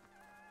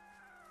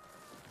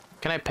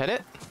 Can I pet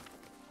it?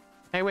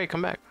 Hey, wait,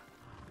 come back.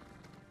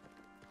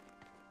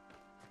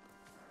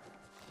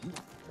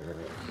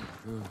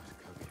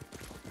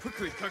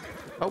 Quickly, Kage.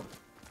 Oh,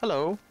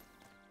 hello.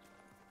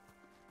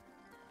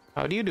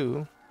 How do you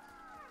do?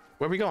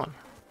 Where are we going?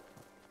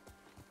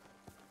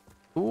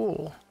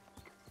 Cool.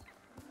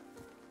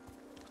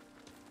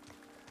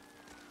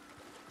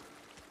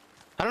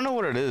 I don't know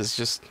what it is,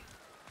 just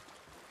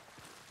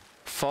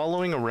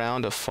following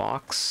around a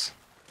fox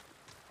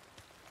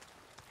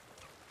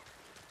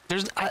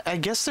I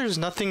guess there's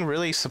nothing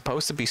really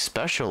supposed to be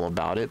special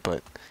about it,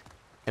 but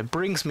it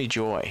brings me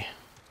joy.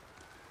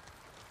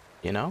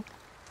 You know?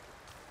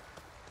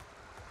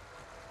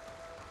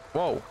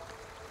 Whoa.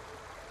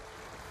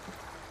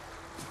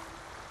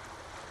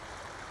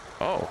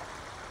 Oh.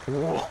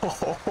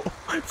 Whoa.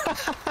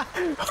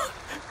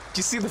 Did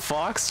you see the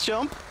fox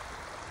jump?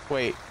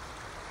 Wait.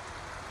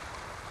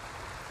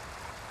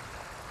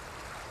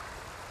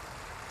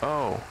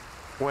 Oh.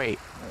 Wait.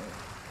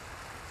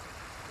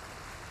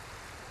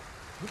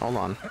 Hold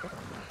on.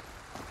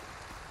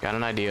 Got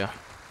an idea.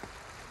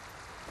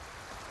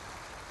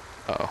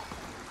 Uh-oh.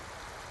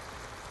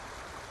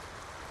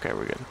 Okay,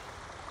 we're good.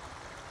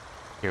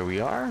 Here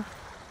we are.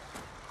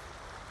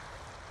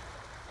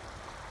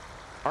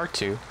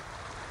 R2.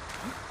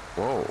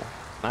 Whoa.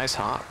 Nice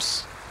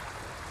hops.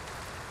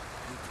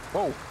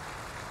 Whoa.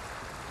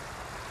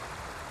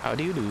 How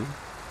do you do?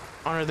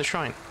 Honor the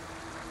shrine.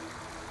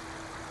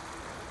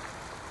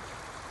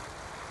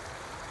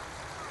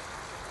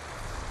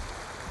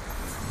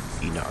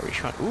 Inari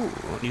shrine. Ooh,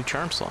 new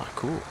charm slot.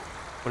 Cool.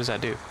 What does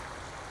that do?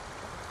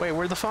 Wait,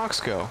 where'd the fox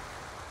go?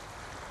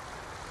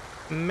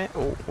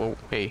 Oh,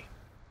 hey.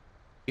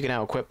 You can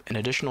now equip an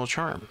additional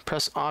charm.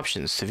 Press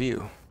options to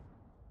view.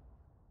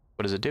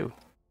 What does it do?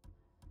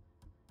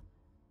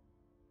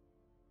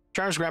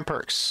 Charms grant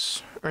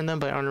perks. Earn them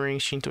by honoring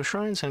Shinto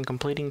shrines and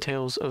completing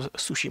Tales of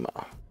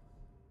Tsushima.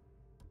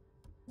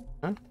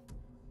 Huh?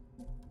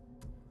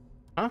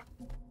 Huh?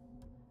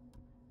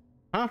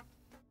 Huh?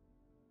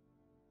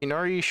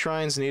 Inari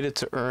shrines needed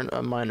to earn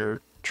a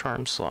minor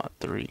charm slot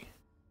 3.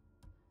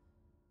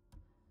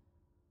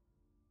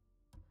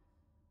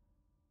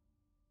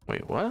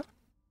 Wait, what?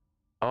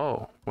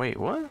 Oh, wait,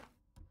 what?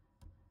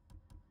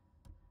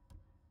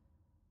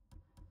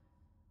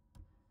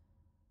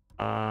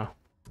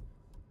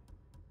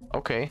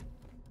 Okay.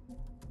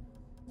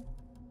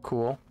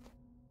 Cool.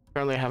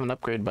 Apparently I have an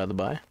upgrade, by the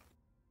by.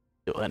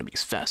 Kill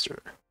enemies faster.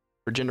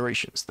 For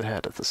generations, the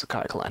head of the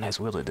Sakai clan has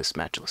wielded this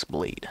matchless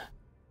blade.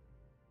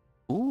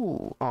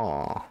 Ooh,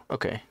 aw.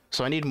 Okay,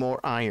 so I need more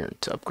iron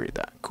to upgrade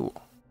that. Cool.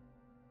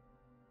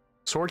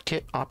 Sword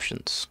kit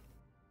options.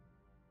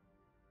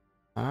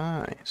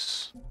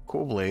 Nice.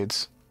 Cool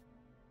blades.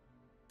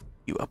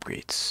 You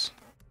upgrades.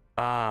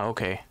 Ah,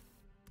 okay.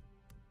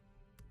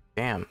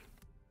 Damn.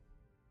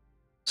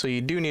 So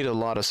you do need a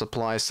lot of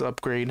supplies to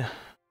upgrade.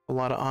 A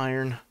lot of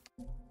iron.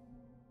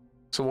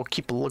 So we'll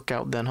keep a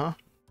lookout then, huh?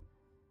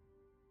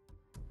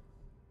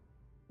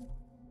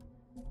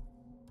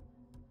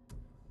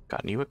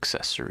 Got new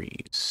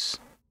accessories.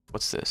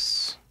 What's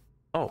this?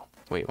 Oh,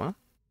 wait, what?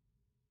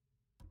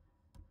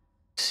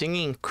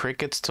 Singing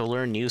crickets to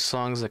learn new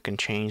songs that can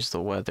change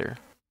the weather.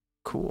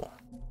 Cool.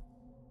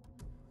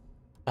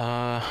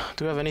 Do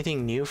we have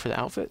anything new for the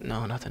outfit?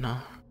 No, nothing, huh?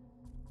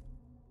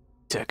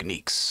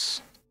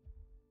 Techniques.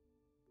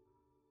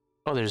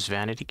 Oh, there's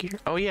vanity gear?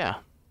 Oh, yeah.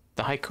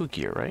 The haiku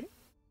gear, right?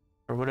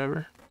 Or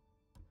whatever.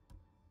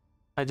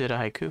 I did a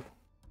haiku.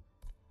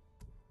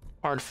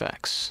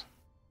 Artifacts.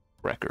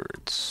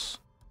 Records.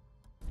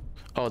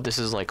 Oh, this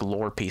is like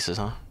lore pieces,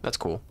 huh? That's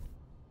cool.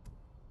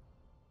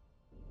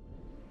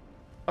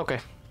 Okay.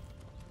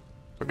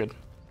 We're good.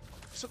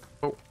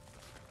 Oh.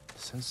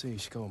 Sensei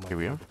Ishikawa might Here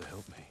we be are. able to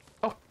help me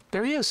Oh,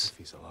 there he is. if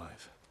he's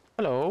alive.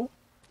 Hello.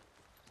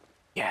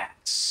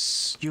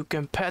 Yes. You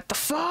can pet the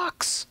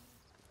fox.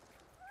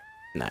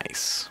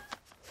 Nice.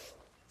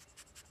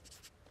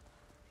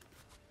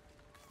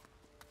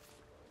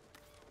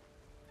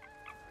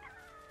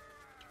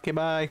 Okay,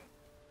 bye.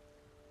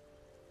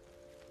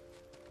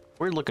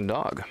 Weird looking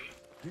dog.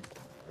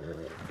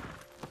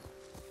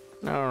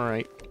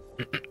 Alright.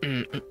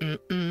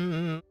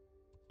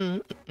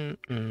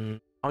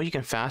 Oh, you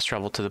can fast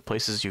travel to the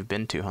places you've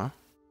been to, huh?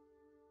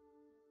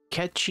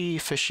 Ketchi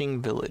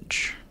Fishing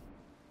Village.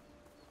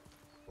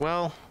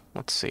 Well,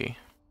 let's see.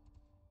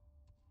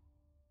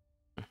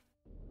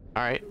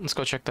 Alright, let's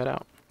go check that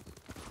out.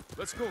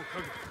 Let's go.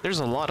 There's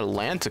a lot of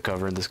land to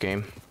cover in this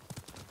game.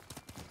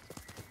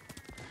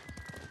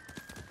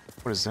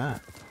 What is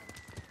that?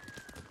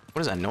 What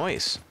is that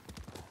noise?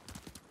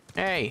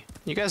 Hey,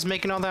 you guys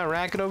making all that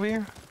racket over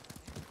here?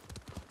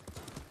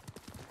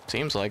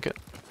 Seems like it.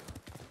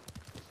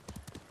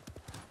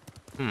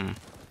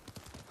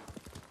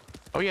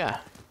 Oh yeah.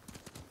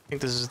 I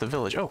think this is the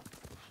village. Oh.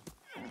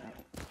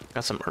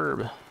 Got some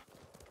herb.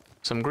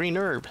 Some green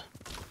herb.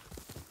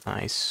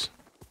 Nice.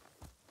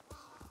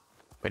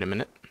 Wait a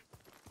minute.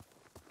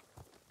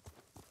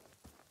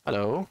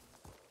 Hello.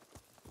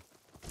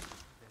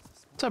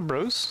 What's up,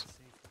 bros?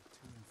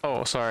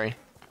 Oh, sorry.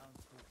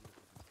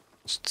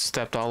 Just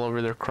stepped all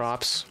over their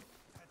crops.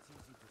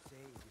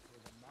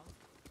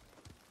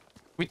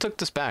 We took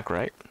this back,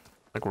 right?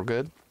 Like we're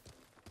good?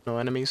 No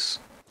enemies?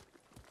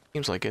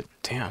 Seems like it.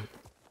 Damn.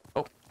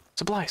 Oh,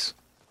 supplies.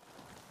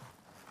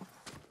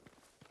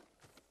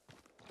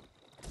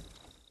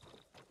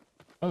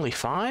 Only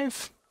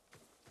 5?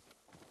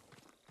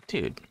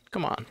 Dude,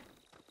 come on.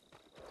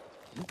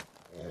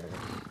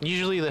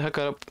 Usually they hook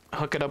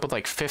it up with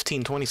like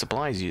 15, 20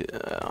 supplies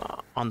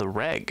on the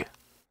reg.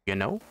 You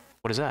know?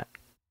 What is that?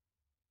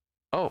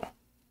 Oh.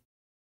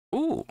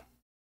 Ooh.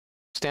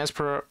 Stands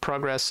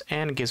progress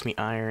and gives me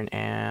iron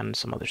and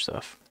some other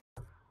stuff.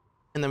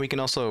 And then we can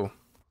also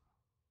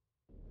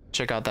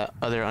check out that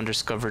other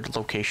undiscovered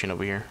location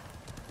over here.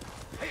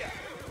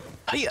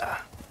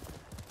 Hiya!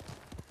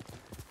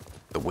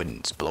 The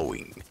wind's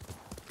blowing.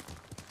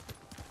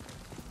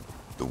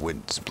 The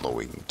wind's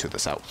blowing to the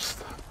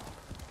south.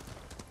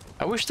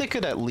 I wish they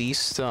could at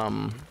least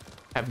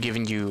have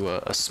given you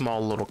a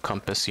small little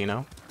compass, you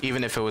know?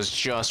 Even if it was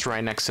just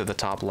right next to the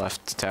top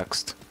left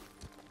text.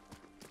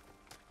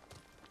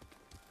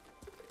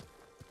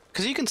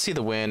 Because you can see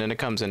the wind and it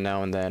comes in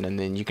now and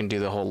then you can do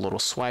the whole little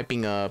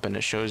swiping up and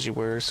it shows you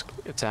where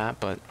it's at,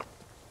 but...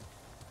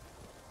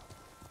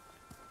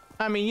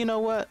 I mean, you know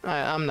what?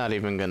 I'm not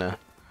even gonna...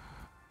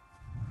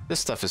 This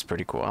stuff is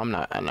pretty cool. I'm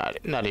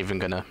not even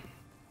gonna...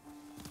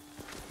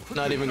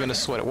 Not even gonna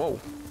sweat it. Whoa.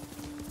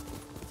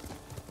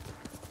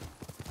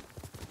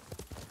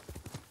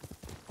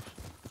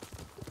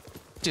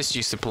 Just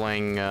used to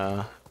playing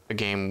a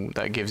game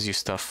that gives you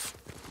stuff,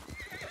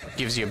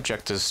 gives you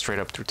objectives straight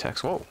up through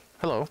text. Whoa,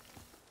 hello.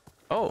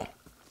 Oh,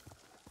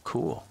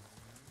 cool.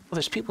 Oh,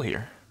 there's people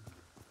here.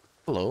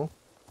 Hello.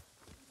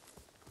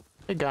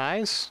 Hey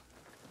guys.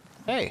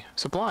 Hey,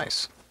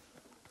 supplies.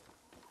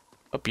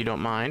 Hope you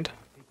don't mind.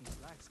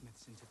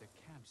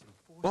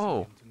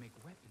 Whoa.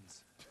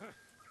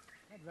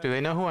 Do they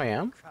know who I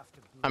am?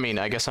 I mean,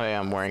 I guess I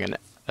am wearing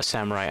a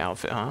samurai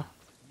outfit, huh?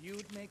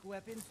 You'd make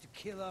weapons to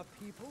kill our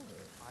people?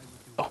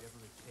 Oh,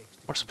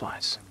 more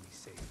supplies.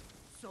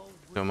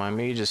 Don't mind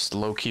me just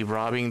low-key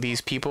robbing these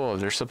people of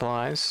their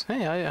supplies.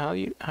 Hey, how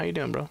you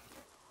doing, bro?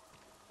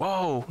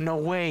 Whoa, no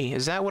way.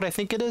 Is that what I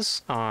think it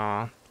is?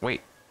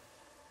 Wait.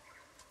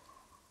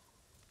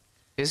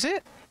 Is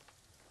it?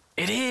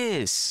 It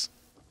is!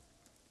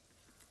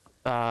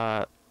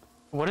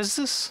 What is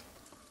this?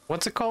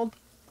 What's it called?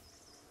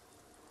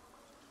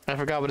 I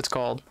forgot what it's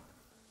called.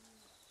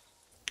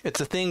 It's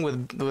a thing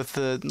with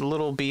the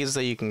little bees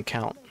that you can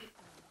count.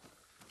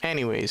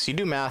 Anyways, you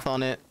do math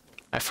on it.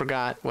 I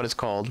forgot what it's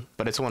called,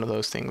 but it's one of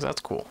those things.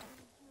 That's cool.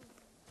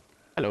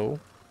 Hello.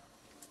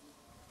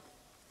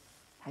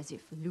 As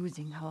if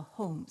losing our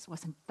homes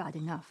wasn't bad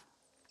enough.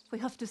 We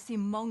have to see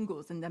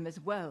Mongols in them as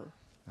well.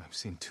 I've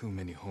seen too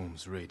many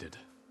homes raided,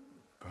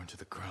 burned to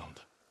the ground.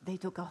 They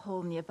took a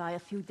home nearby a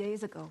few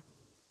days ago.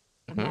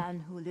 The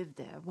man who lived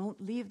there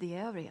won't leave the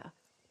area.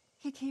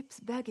 He keeps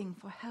begging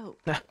for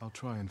help. I'll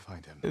try and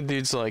find him. The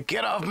dude's like,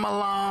 get off my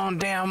lawn,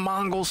 damn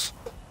Mongols.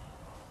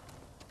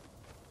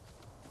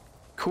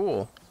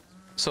 Cool.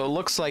 So it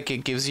looks like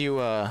it gives you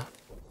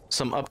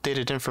some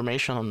updated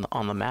information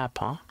on the map,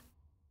 huh?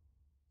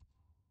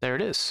 There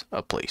it is.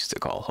 A place to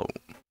call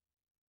home.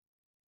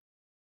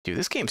 Dude,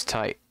 this game's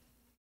tight.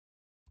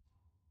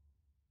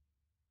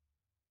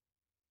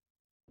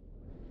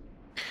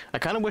 I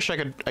kind of wish I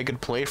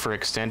could play for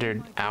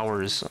extended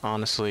hours,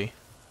 honestly,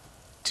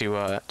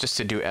 to just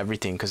to do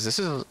everything, because this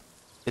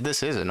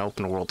is an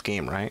open world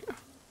game, right?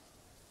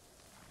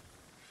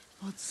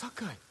 Lord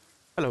Sakai,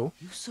 Hello,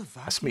 you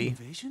survived that's the me.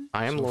 invasion?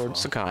 I am So Lord far.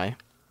 Sakai.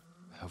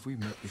 Have we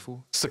met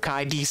before?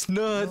 Sakai these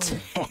nuts.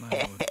 No,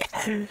 my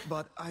lord.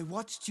 But I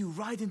watched you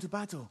ride into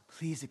battle.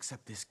 Please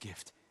accept this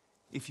gift.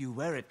 If you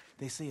wear it,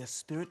 they say a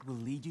spirit will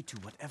lead you to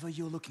whatever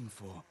you're looking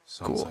for.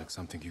 Sounds Cool. like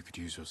something you could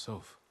use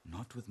yourself.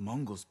 Not with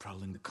Mongols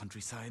prowling the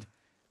countryside.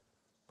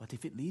 But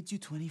if it leads you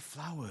to any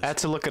flowers... I had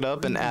to look it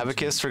up, and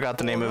Abacus forgot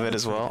the name of it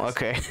as well.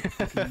 Okay,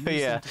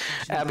 yeah,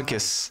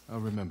 Abacus. I'll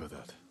remember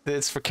that.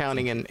 It's for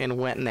counting in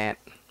Wetnat.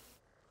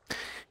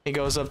 It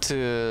goes up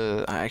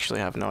to... I actually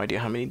have no idea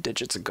how many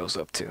digits it goes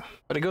up to.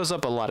 But it goes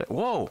up a lot.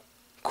 Whoa!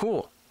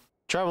 Cool.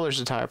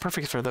 Traveler's attire.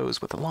 Perfect for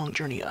those with a long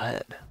journey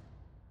ahead.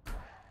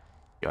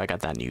 Yo, I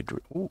got that new...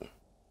 Ooh.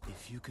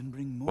 If you can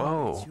bring more,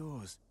 Whoa. it's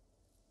yours.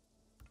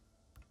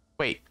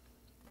 Wait.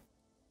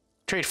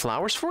 Trade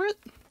flowers for it?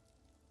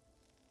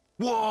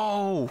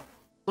 Whoa!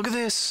 Look at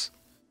this!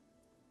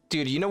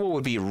 Dude, you know what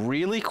would be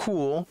really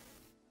cool?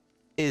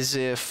 Is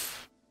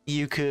if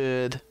you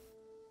could,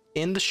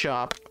 in the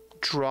shop,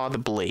 draw the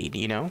blade,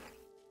 you know?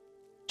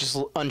 Just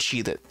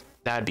unsheath it.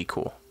 That'd be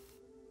cool.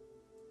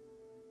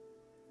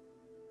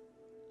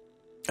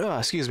 Oh,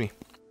 excuse me.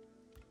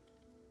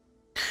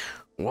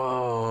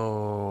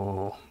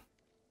 Whoa.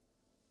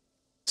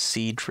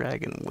 Sea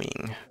dragon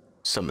wing.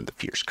 Summon the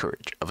fierce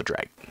courage of a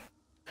dragon.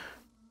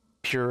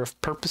 Pure of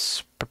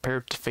purpose,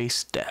 prepared to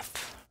face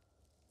death.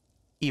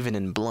 Even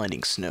in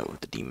blinding snow,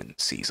 the demon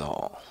sees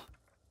all.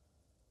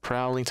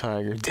 Prowling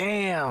tiger.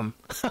 Damn!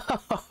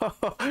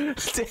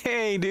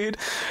 Dang, dude.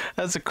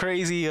 That's a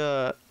crazy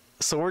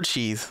sword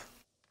sheath.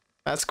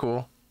 That's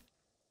cool.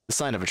 The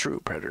sign of a true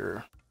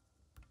predator.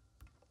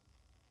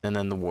 And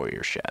then the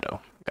warrior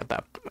shadow. Got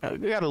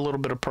that. Got a little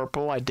bit of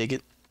purple. I dig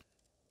it.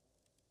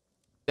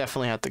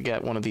 Definitely have to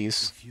get one of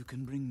these. If you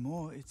can bring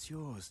more, it's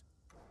yours.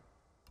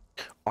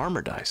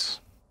 Armor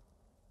dice.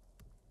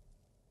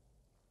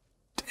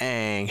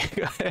 Dang.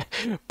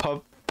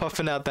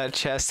 Puffing out that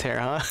chest hair,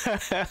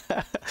 huh?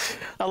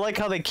 I like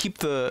how they keep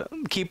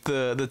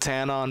the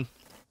tan on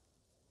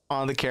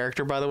the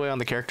character, by the way, on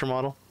the character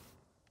model.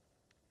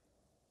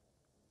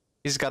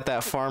 He's got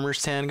that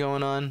farmer's tan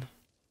going on.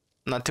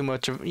 Not too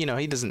much of, you know,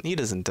 he doesn't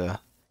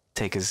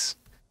take his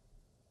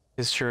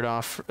shirt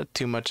off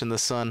too much in the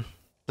sun.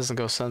 Doesn't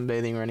go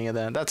sunbathing or any of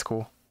that. That's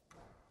cool.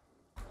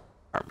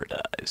 Armored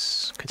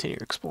eyes. Continue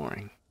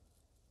exploring.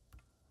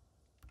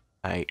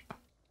 Oh,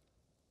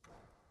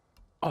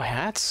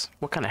 hats?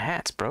 What kind of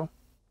hats, bro?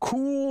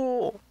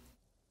 Cool.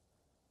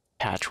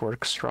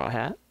 Patchwork straw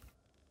hat.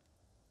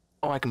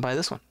 Oh, I can buy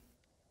this one.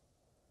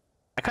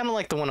 I kind of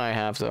like the one I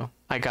have though.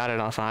 I got it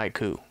off of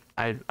Haiku.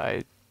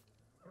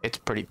 It's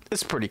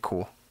pretty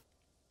cool.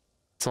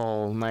 It's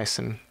all nice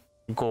and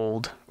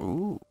gold.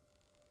 Ooh.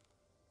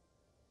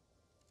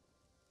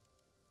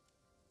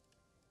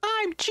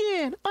 I'm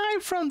Jin.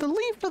 I'm from the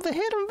Leaf of the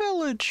Hidden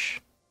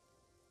Village.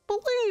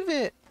 Believe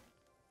it.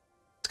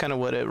 It's kind of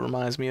what it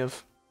reminds me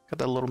of. Got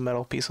that little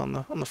metal piece on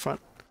the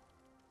front.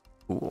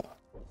 Cool.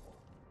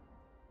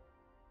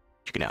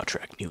 You can now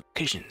track new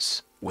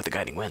locations with the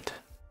guiding wind.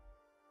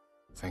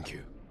 Thank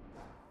you.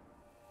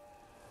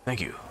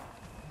 Thank you.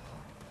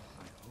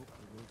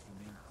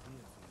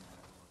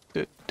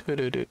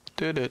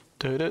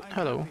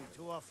 Hello.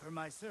 To offer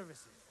my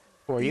services.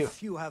 Who are you?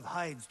 If you have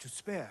hides to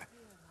spare,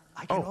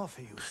 I can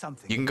offer you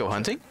something. You can go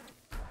hunting?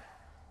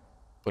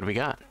 What do we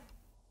got?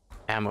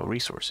 Ammo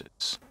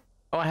resources.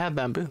 Oh, I have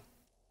bamboo.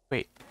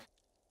 Wait.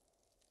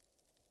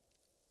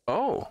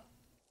 Oh.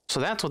 So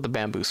that's what the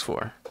bamboo's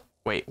for.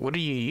 Wait, what do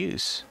you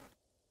use?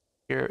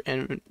 Your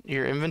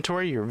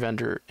inventory, your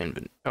vendor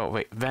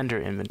vendor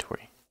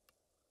inventory.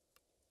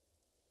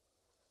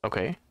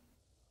 Okay.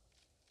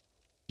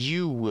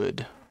 You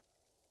would.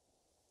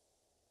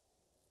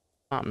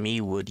 Not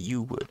me would,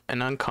 you would.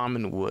 An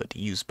uncommon wood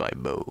used by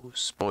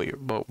bows.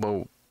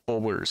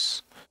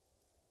 Bowyers.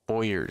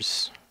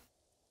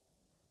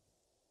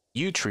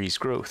 Yew trees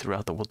grow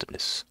throughout the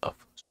wilderness of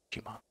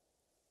Tsushima.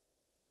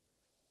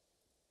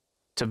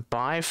 To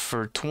buy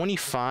for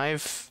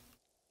 25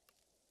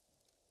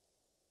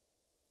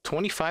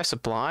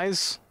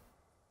 supplies?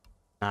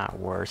 Not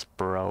worth,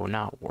 bro.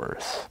 Not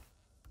worth.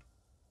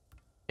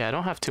 Yeah, I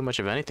don't have too much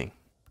of anything.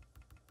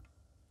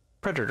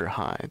 Predator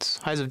hides.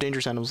 Hides of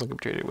dangerous animals can be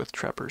traded with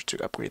trappers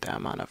to upgrade the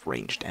amount of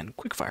ranged and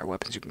quickfire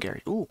weapons you can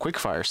carry. Ooh,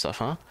 quickfire stuff,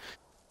 huh?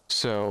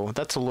 So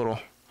that's a little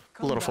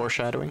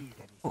foreshadowing.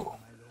 Ooh.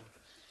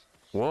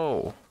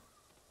 Whoa.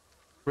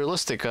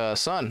 Realistic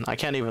sun. I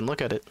can't even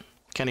look at it.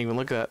 Can't even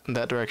look at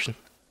that direction.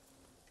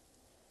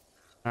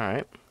 All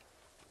right.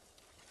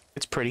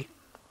 It's pretty.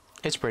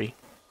 It's pretty.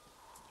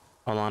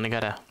 Hold on, I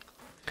gotta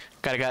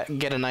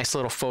get a nice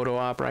little photo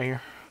op right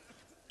here.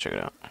 Check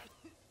it out.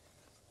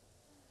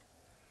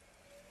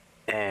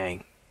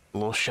 Dang, a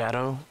little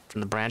shadow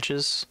from the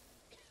branches.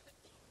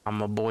 I'm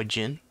my boy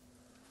Jin.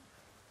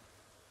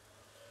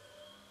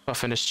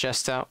 Puffing his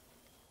chest out.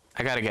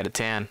 I gotta get a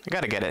tan. I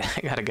gotta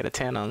get a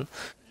tan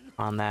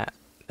on that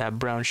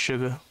brown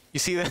sugar. You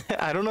see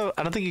that? I don't know.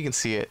 I don't think you can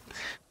see it,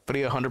 but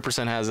he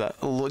 100% has a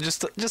little,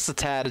 just a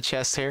tad of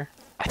chest hair.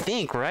 I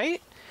think,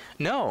 right?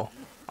 No,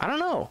 I don't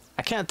know.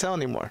 I can't tell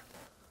anymore.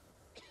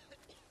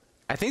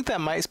 I think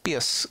that might be I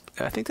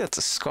think that's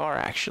a scar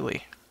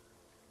actually.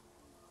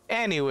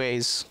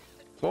 Anyways,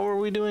 what were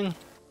we doing?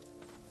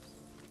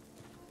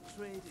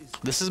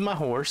 This is my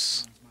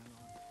horse.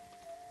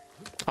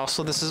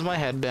 Also, this is my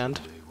headband.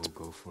 Today we'll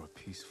go for a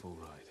peaceful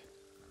ride.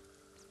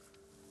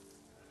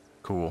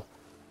 Cool.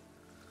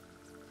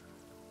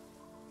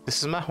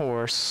 This is my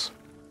horse.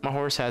 My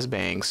horse has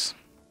bangs.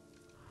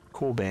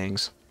 Cool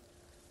bangs.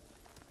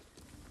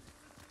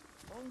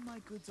 All my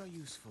goods are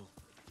useful.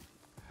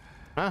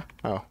 Huh?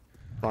 Oh,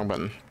 wrong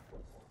button.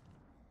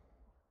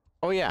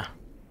 Oh yeah.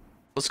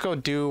 Let's go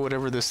do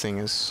whatever this thing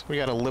is. We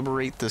gotta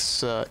liberate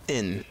this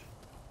inn.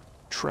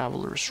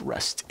 Traveler's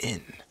Rest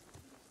Inn.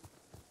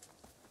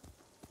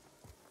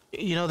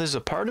 You know, there's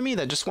a part of me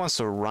that just wants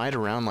to ride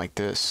around like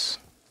this.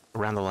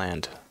 Around the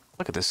land.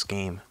 Look at this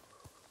game.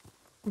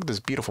 Look at this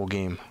beautiful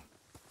game.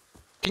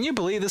 Can you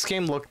believe this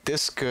game looked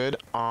this good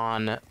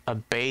on a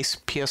base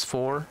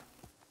PS4?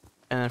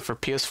 And then for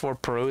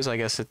PS4 Pros, I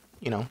guess it,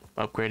 you know,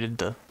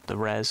 upgraded the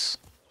res.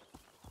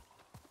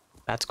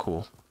 That's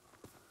cool.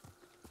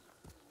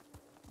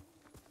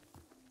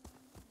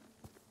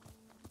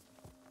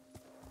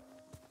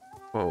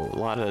 Whoa,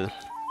 a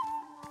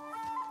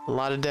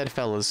lot of dead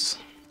fellas.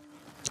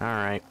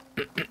 Alright.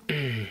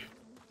 I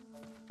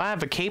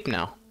have a cape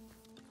now.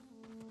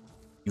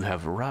 You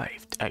have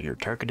arrived at your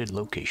targeted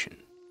location.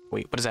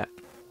 Wait, what is that?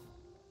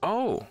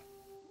 Oh!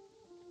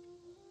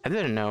 I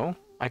didn't know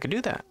I could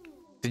do that.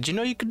 Did you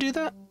know you could do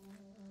that?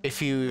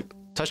 If you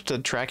touch the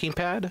tracking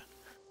pad?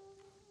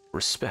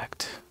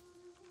 Respect.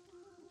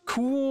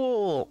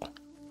 Cool!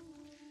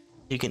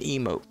 You can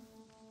emote.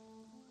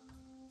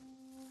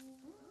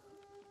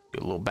 Do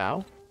a little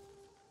bow.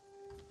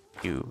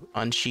 You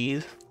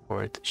unsheath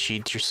or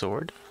sheathe your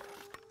sword.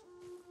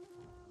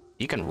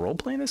 You can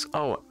roleplay this?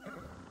 Oh,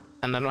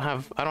 and I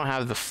don't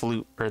have the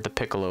flute or the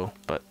piccolo,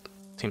 but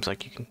seems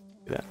like you can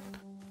do that.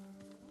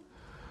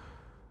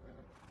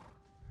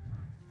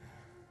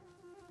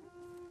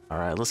 All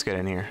right, let's get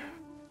in here.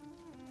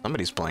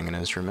 Somebody's playing an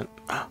instrument.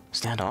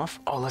 Stand off?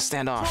 Oh, let's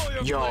stand off.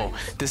 Yo,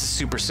 this is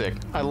super sick.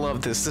 I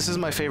love this. This is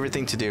my favorite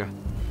thing to do.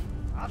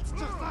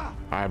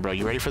 Alright, bro,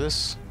 you ready for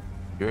this?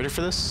 You ready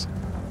for this?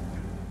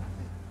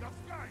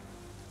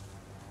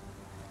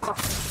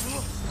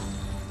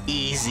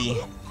 Easy.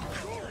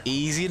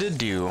 Easy to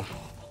do.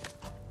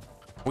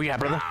 Where you at,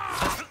 brother?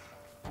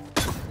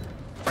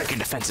 Break your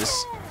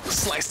defenses.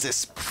 Slice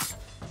this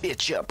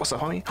bitch up. What's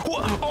up, homie?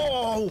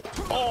 Oh!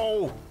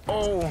 Oh!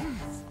 Oh!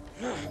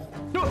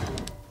 No!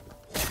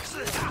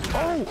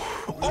 Oh!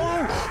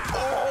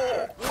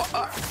 Oh!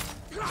 Oh!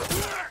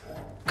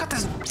 Cut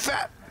this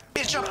fat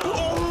bitch up!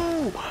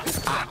 Oh!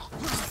 Ah.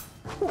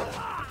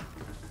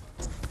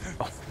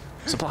 Oh,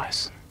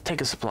 supplies. Take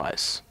his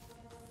supplies.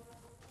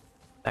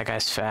 That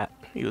guy's fat.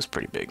 He was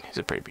pretty big. He's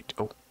a pretty big.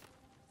 Oh.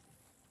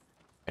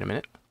 Wait a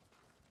minute.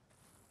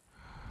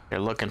 They're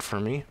looking for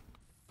me.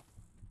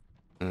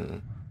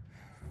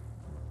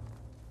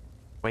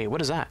 Wait,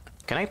 what is that?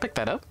 Can I pick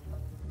that up?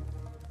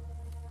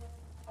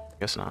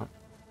 Guess not.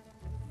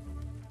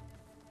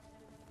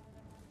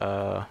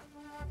 Oh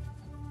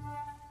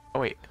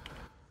wait.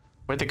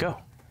 Where'd they go?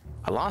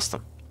 I lost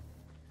them.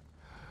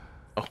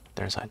 Oh,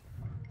 they're inside.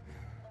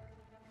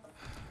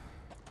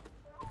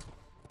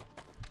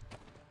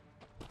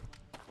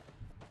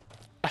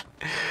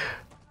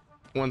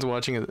 One's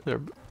watching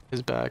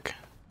his back.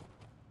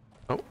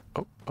 Oh,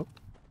 oh, oh.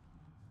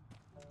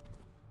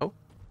 Oh,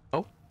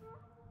 oh.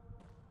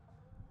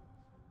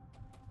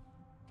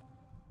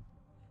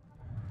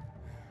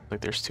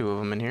 Like there's two of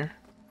them in here.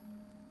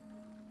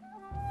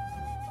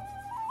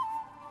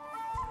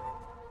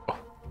 Oh.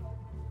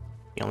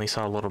 He only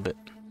saw a little bit.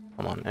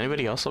 Come on.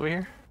 Anybody else over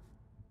here?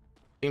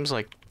 Seems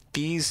like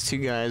these two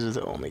guys are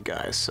the only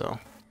guys, so.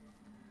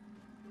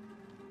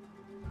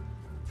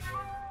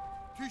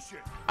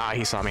 Ah,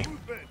 he saw me.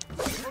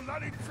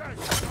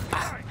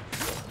 Ah.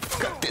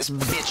 Cut this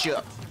bitch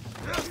up.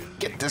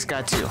 Get this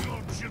guy too.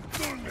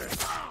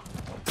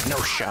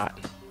 No shot.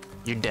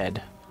 You're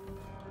dead.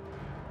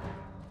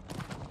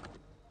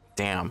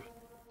 Damn.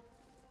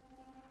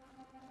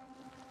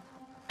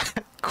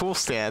 Cool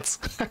stance.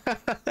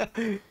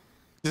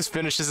 Just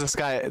finishes this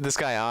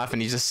guy off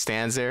and he just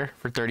stands there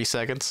for 30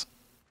 seconds.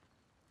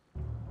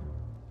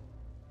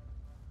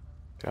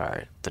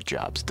 Alright, the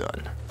job's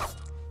done.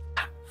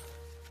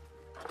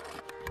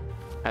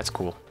 That's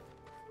cool.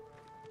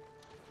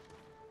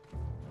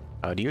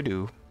 How do you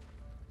do?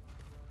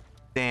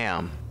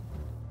 Damn.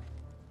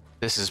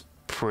 This is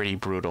pretty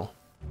brutal.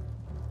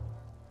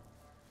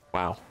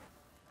 Wow.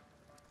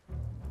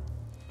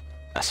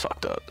 That's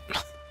fucked up.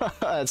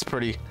 That's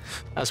pretty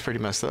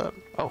messed up.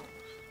 Oh.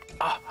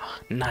 Ah,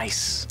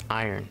 nice.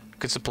 Iron.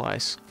 Good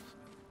supplies.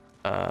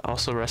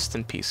 Also rest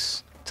in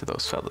peace to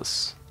those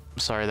fellas. I'm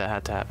sorry that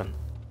had to happen.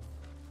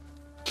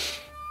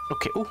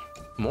 Okay, ooh,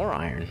 more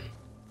iron.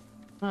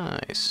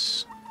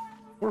 Nice.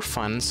 We're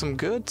finding some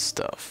good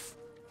stuff.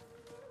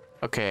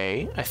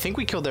 Okay, I think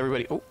we killed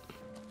everybody. Oh.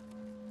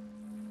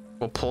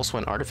 Well, pulse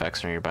when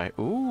artifacts are nearby.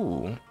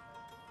 Ooh.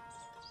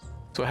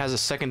 So it has a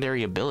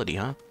secondary ability,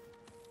 huh?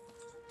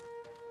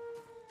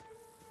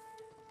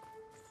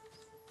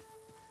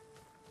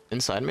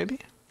 Inside, maybe?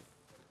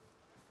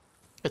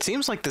 It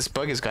seems like this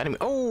bug is guiding me.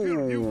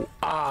 Oh!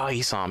 Ah,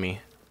 he saw me.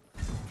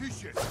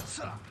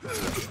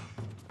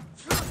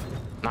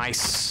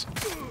 Nice.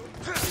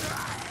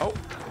 Oh.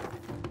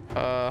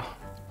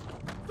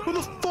 Who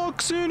the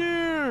fuck's in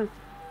here?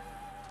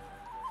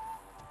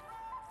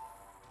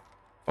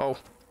 Oh.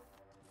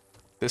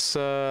 This,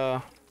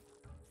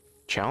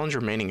 challenge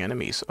remaining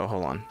enemies. Oh,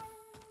 hold on.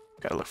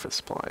 Gotta look for the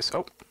supplies.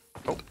 Oh.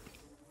 Oh.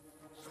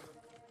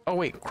 Oh,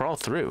 wait. Crawl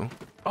through.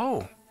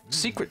 Oh.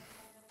 Secret.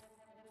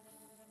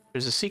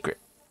 There's a secret.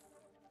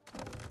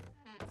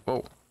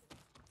 Whoa.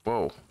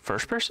 Whoa.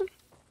 First person?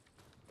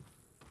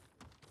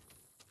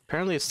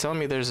 Apparently it's telling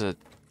me there's a...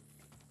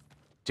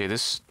 Dude,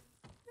 this...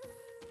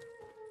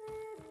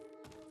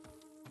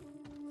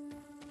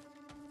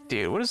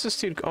 Dude, what is this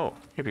dude... Oh,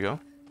 here we go.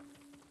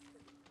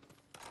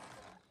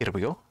 Here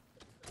we go.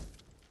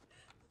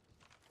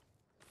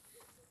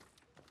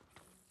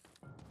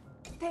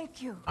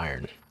 Thank you.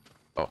 Iron.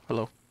 Oh,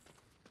 hello.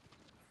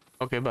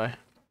 Okay, bye.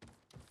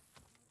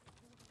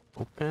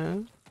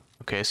 Open.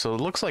 Okay, so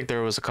it looks like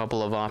there was a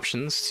couple of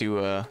options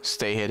to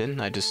stay hidden.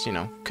 I just, you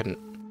know, couldn't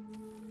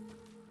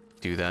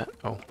do that.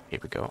 Oh, here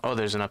we go. Oh,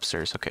 there's an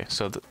upstairs. Okay,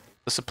 so the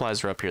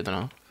supplies are up here then,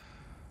 huh?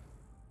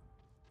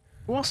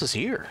 Who else is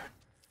here?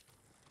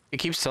 It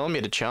keeps telling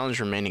me to challenge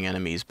remaining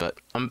enemies, but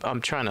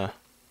I'm trying to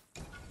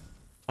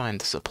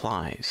find the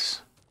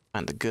supplies.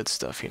 Find the good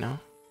stuff, you know?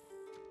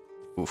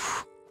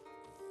 Oof.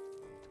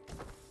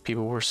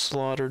 People were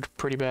slaughtered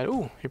pretty bad.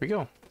 Ooh, here we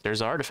go. There's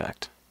the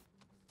artifact.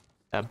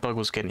 That bug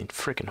was getting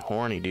freaking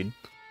horny, dude.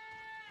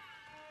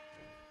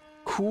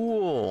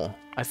 Cool.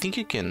 I think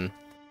you can...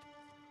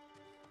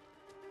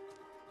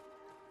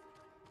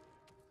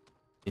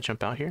 You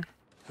jump out here?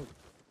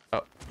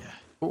 Oh. Yeah.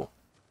 Cool.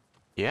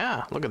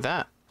 Yeah, look at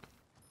that.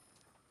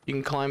 You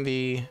can climb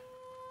the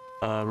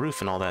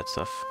roof and all that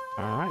stuff.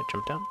 Alright,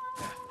 jump down.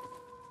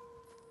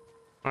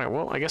 All right,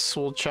 well, I guess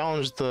we'll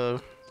challenge the...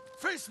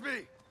 Face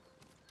me!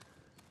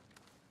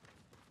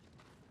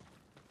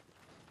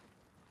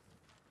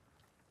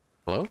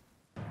 Hello?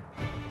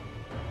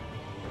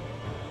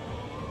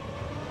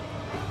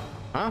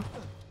 Huh?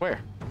 Where?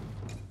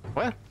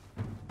 What?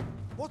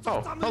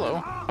 Oh,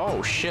 hello.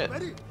 Oh, shit.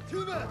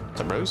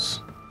 What's up, Bruce?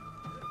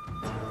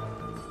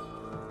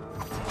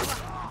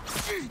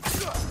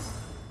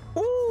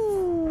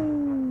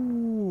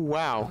 Ooh,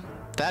 wow.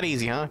 That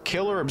easy, huh?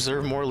 Kill or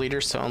observe more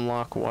leaders to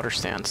unlock water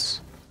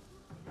stance.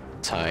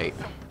 Tight.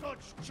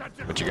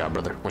 What you got,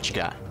 brother? What you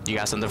got? You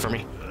got something for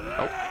me?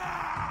 Oh.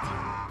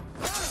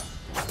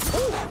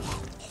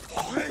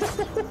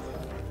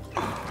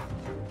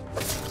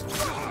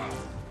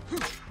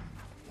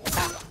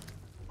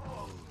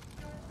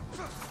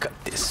 Cut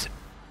this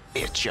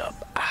bitch up.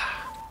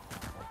 Ah.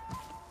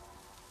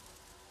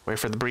 Wait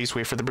for the breeze,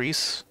 wait for the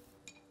breeze.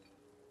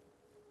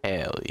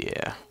 Hell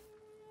yeah.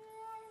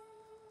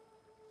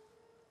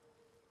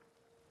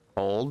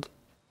 Hold.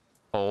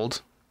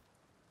 Hold.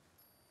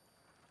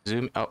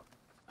 Zoom. Oh,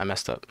 I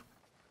messed up.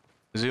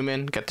 Zoom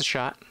in, get the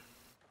shot.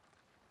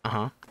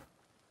 Uh-huh.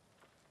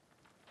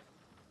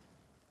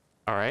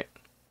 Alright.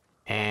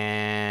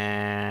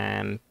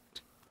 And...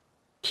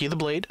 key the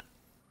blade.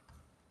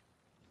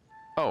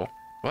 Oh,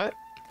 what?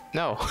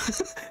 No.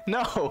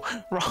 No!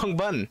 Wrong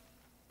button.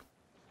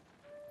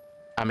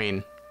 I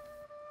mean...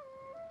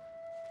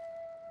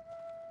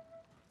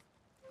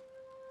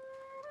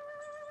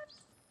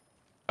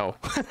 oh.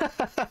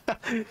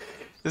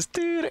 This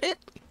dude, it...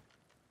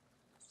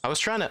 I was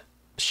trying to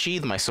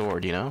sheath my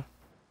sword, you know?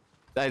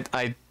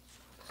 I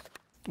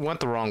went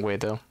the wrong way,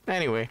 though.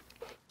 Anyway.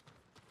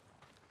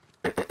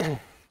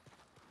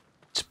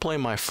 Let's play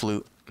my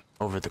flute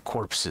over the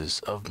corpses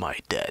of my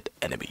dead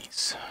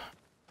enemies.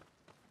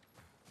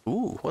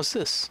 Ooh, what's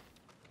this?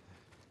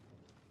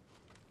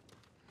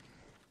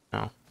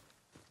 No.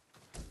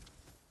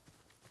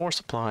 More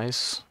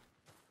supplies.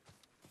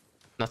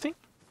 Nothing?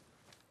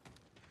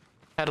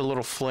 Had a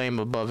little flame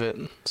above it,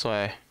 so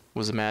I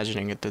was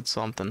imagining it did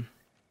something.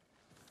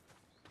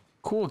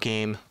 Cool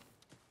game.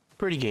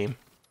 Pretty game.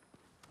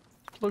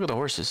 Look at the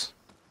horses.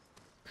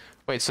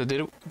 Wait, so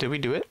did we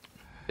do it?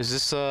 Is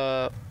this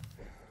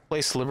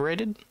place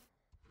liberated?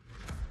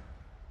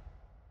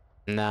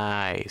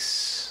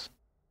 Nice.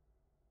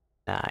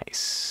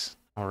 Nice.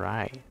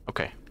 Alright.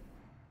 Okay.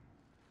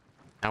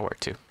 Now where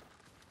to?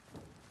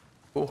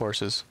 Cool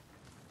horses.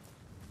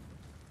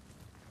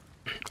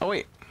 Oh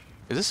wait.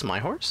 Is this my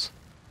horse?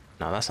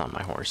 No, that's not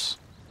my horse.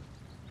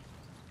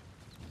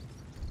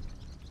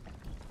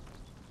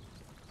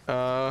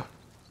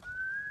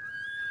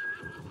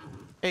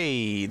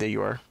 Hey, there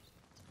you are.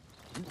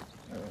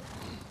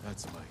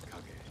 That's my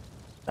Kage.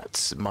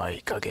 That's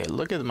my Kage.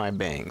 Look at my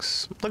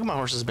bangs. Look at my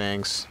horse's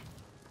bangs.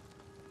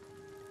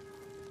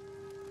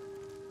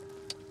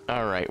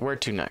 Alright, where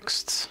to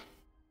next?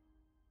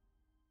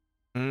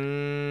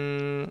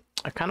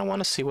 I kind of want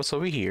to see what's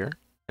over here,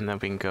 and then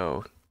we can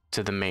go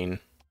to the main...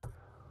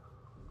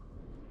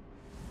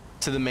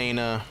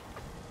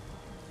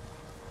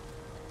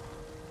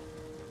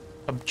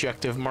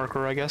 objective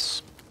marker, I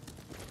guess.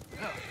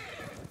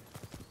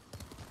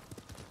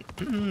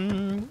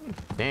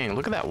 Dang,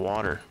 look at that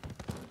water.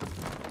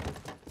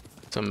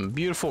 Some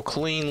beautiful,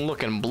 clean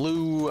looking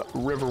blue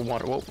river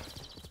water. Whoa.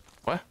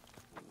 What?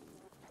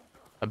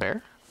 A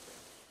bear?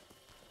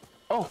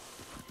 Oh.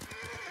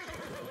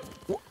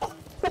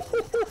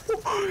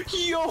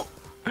 Yo.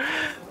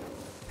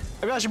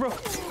 I got you, bro.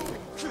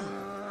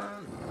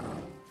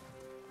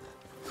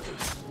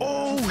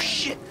 Oh,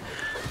 shit.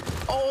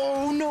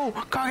 Oh, no.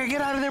 Kage,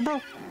 get out of there,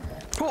 bro.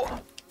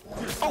 Oh.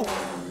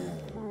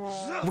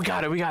 Oh. We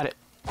got it. We got it.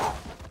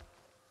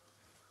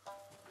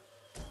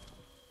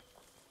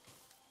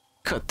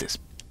 Cut this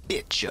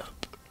bitch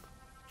up.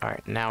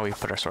 Alright, now we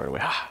put our sword away.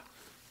 Ah,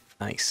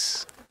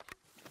 nice.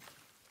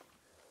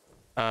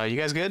 You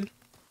guys good?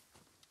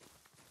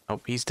 Oh,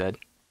 he's dead.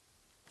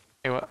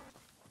 Hey, what?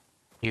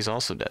 He's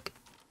also dead.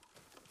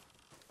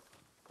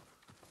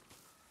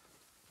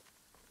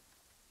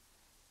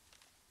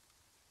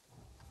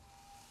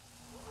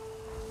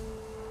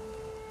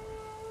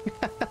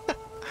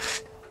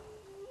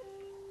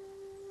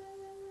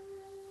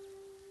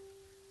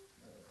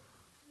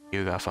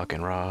 You got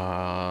fucking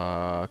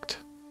rocked.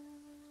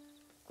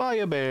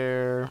 Fire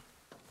bear.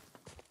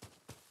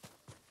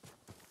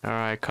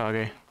 Alright,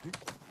 Kage.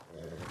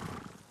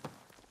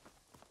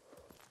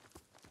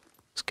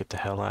 Let's get the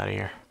hell out of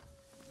here.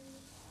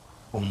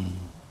 Boom.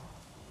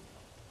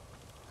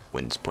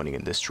 Wind's pointing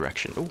in this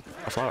direction. Ooh,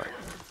 a flower.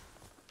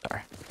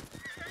 Sorry.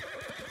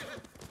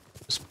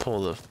 Just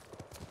pull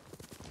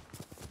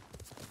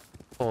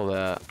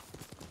that.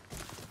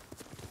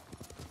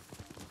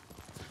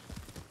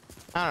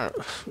 I don't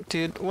know.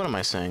 Dude, what am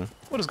I saying?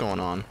 What is going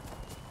on?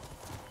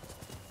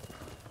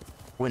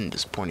 Wind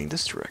is pointing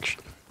this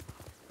direction.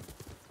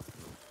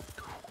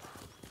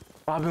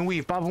 Bob and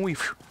weave, bob and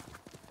weave.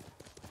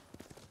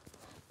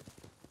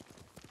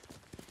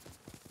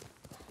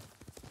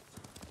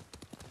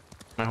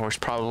 My horse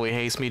probably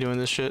hates me doing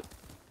this shit.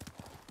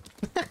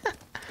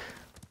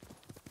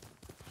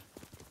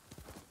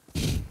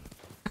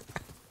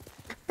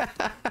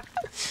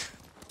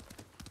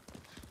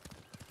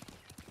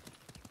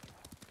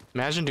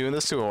 Imagine doing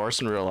this to a horse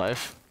in real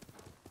life.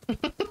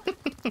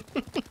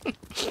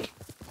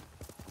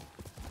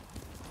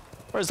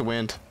 Where's the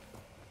wind?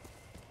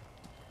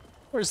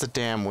 Where's the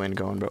damn wind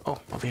going, bro? Oh,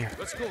 over here.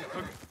 Let's go,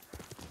 Kage.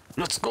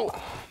 Let's go.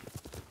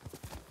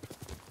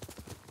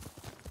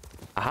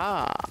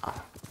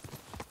 Aha.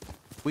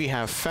 We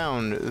have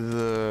found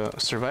the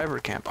survivor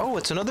camp. Oh,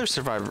 it's another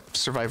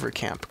survivor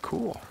camp.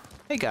 Cool.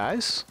 Hey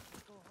guys.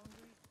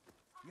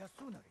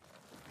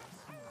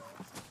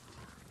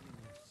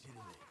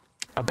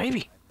 A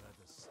baby.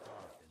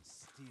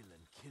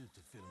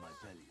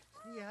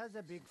 He has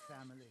a big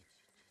family.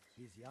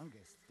 His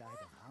youngest died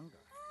of hunger.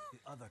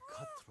 The other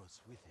cutthroats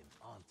with him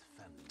aren't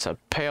family. It's a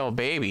pale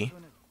baby.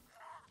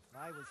 If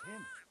I was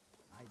him,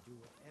 I'd do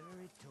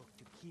whatever it took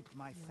to keep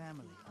my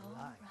family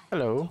alive.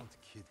 Hello.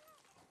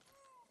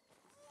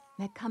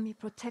 May Kami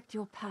protect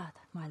your path,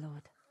 my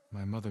lord.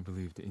 My mother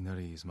believed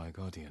Inari is my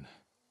guardian.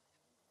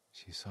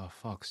 She saw a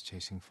fox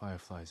chasing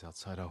fireflies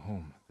outside our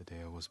home the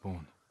day I was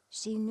born.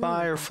 She knew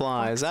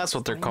Fireflies, that's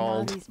what they're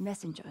called.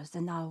 Messengers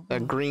and now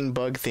That green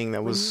bug thing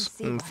that was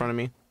in front of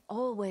me.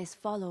 always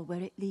follow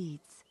where it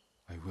leads.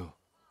 I will.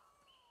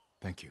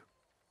 Thank you.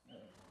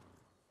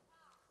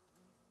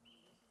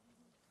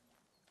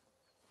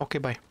 Okay,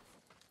 bye.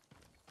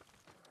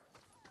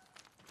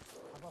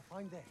 Have a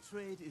fine day.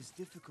 Trade is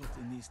difficult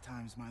in these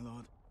times, my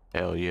lord.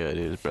 Hell yeah, it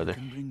is, brother. If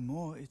you can bring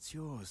more, it's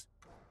yours.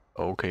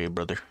 Okay,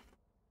 brother.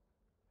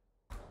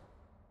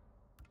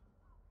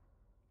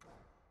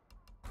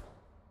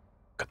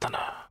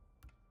 Katana.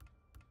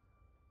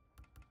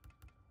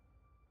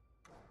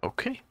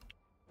 Okay.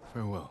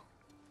 Farewell.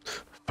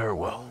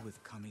 Farewell. All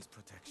with Kami's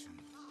protection.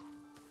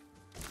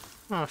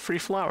 Ah, free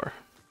flower.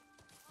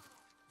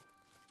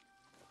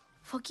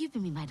 Forgive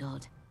me, my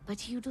lord,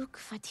 but you look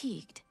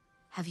fatigued.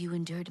 Have you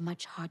endured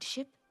much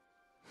hardship?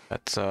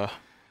 That's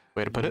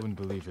way to put I it.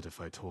 wouldn't believe it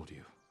if I told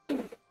you.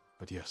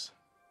 But yes,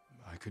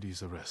 I could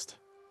use a rest.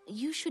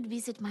 You should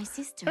visit my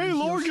sister. Hey, in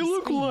Lord, you Hiyoshi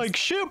look Springs. like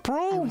shit, I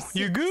bro. was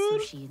You sick,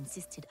 good? So she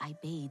insisted I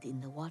bathe in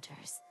the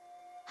waters.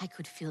 I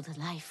could feel the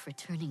life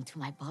returning to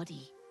my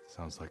body.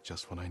 Sounds like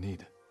just what I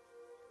need.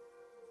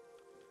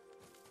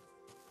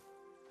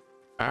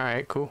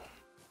 Alright, cool.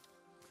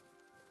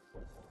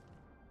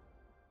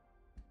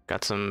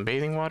 Got some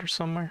bathing water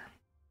somewhere?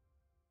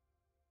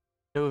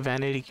 No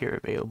vanity gear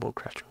available.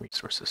 Crafting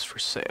resources for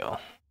sale.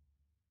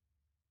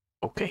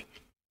 Okay.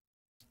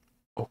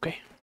 Okay.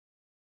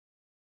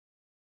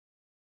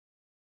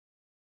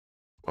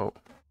 Oh.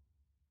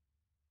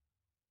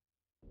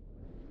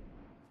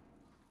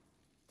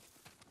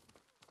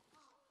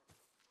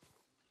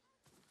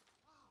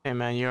 Hey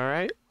man, you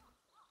alright?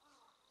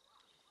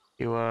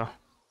 You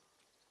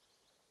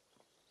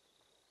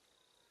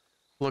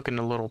looking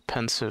a little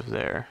pensive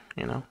there,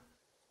 you know?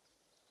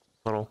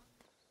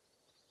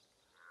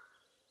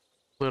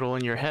 Little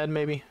in your head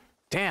maybe?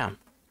 Damn.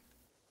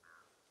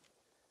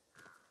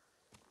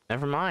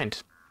 Never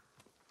mind.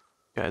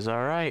 You guys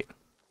alright?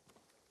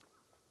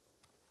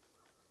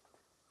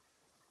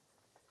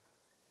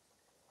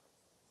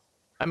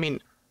 I mean,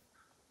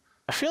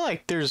 I feel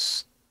like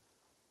there's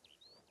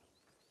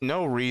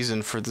no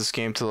reason for this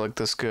game to look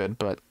this good,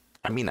 but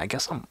I mean, I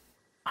guess I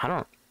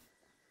don't.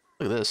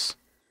 Look at this.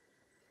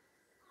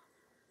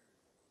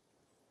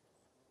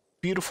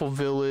 Beautiful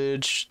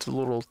village, the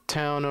little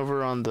town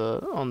over on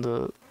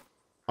the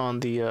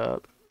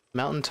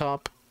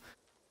mountaintop.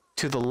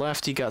 To the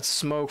left, you got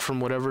smoke from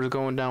whatever's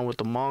going down with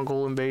the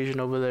Mongol invasion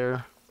over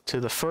there.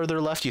 To the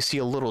further left, you see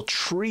a little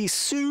tree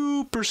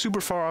super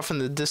far off in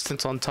the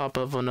distance on top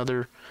of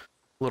another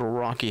little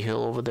rocky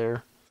hill over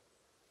there.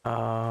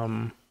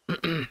 And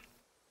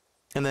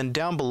then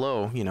down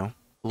below, you know,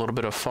 a little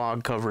bit of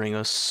fog covering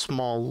a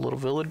small little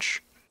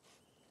village.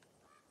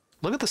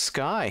 Look at the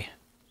sky.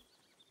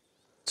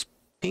 It's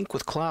pink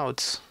with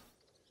clouds.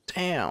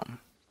 Damn.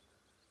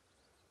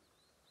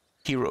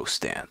 Hero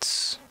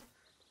stance.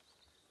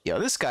 Yo,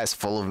 this guy's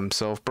full of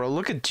himself, bro.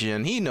 Look at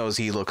Jin. He knows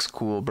he looks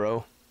cool,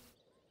 bro.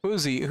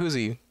 Who's he? Who's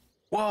he?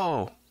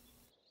 Whoa.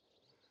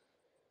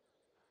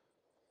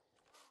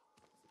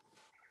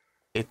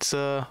 It's,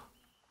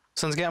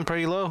 sun's getting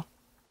pretty low.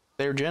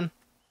 There, Jin.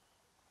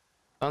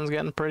 Sun's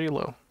getting pretty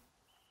low.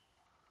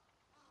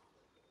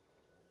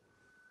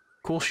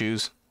 Cool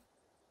shoes.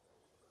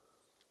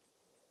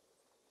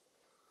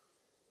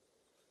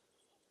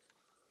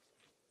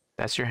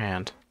 That's your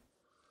hand.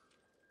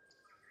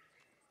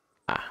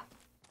 Ah.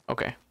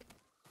 Okay.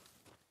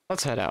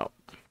 Let's head out.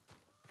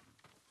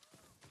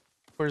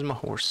 Where's my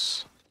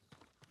horse?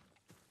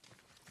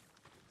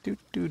 Did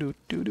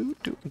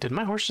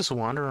my horse just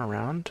wander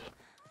around?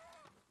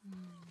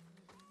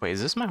 Wait,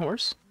 is this my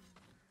horse?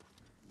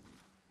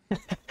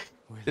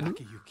 We're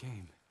lucky you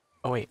came.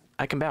 Oh wait,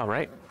 I can bow,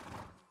 right?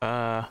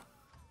 There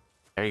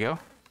you go.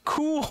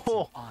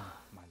 Cool!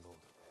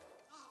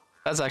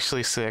 That's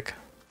actually sick.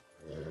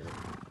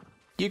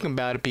 You can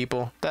bow to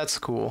people. That's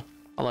cool.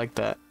 I like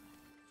that.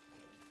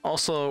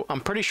 Also,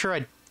 I'm pretty sure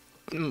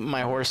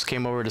my horse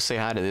came over to say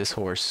hi to this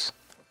horse.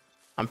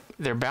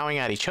 They're bowing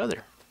at each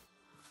other.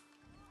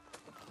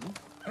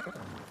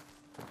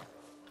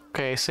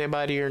 Okay, say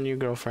bye to your new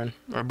girlfriend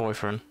or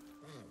boyfriend.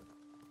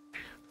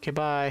 Okay,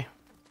 bye.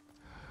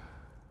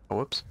 Oh,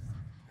 whoops.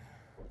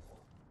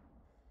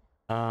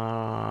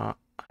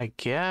 I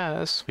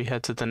guess we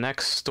head to the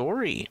next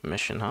story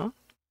mission, huh?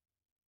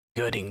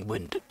 Gutting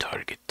wind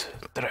target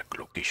track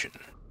location.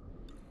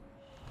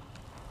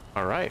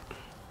 All right.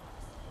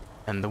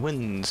 And the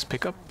winds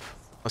pick up.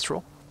 Let's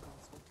roll.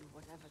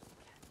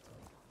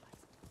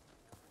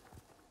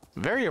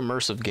 Very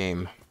immersive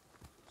game.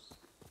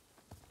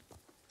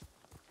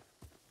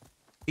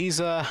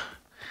 These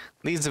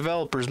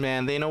developers,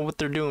 man, they know what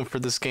they're doing for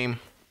this game.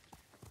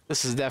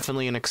 This is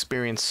definitely an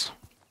experience.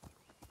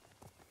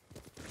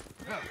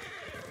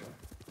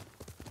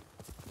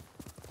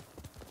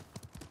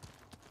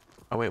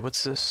 Oh wait,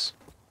 what's this?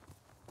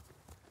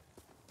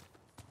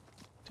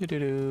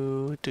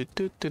 Do-do-do,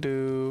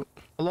 do-do-do-do.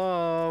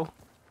 Hello?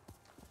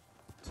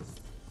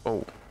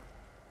 Oh.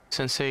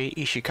 Sensei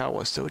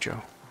Ishikawa's dojo.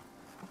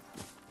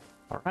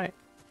 Alright.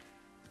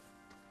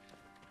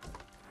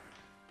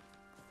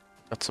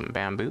 Got some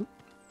bamboo.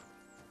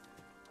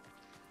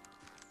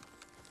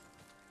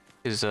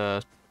 His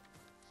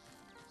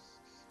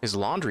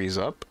laundry's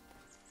up,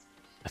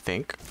 I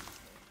think.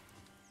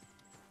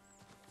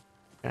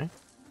 Okay.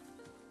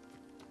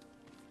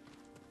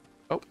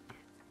 Oh.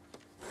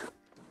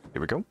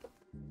 Here we go.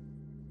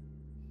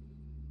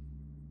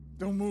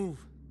 Don't move.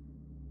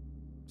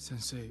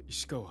 Sensei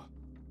Ishikawa.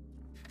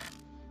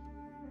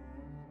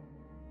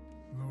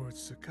 Lord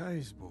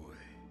Sakai's boy.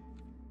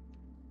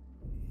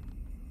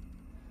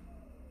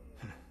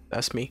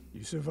 That's me.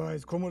 You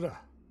survived Komoda.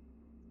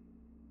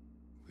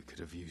 We could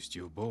have used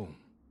your bow.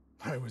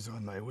 I was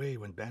on my way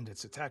when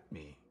bandits attacked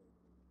me.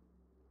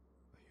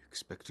 Are you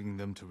expecting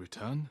them to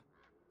return?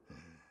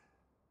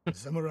 The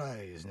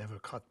samurai is never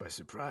caught by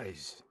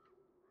surprise.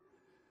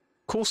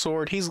 Cool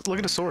sword. Look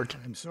at the sword.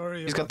 I'm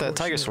sorry. He's got that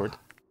tiger sword.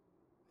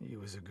 He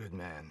was a good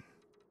man.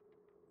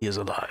 He is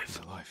alive. He's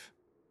alive.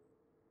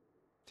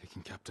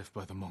 Taken captive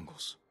by the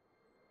Mongols.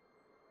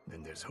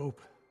 Then there's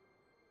hope.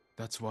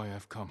 That's why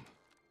I've come.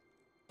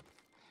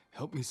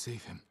 Help me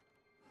save him.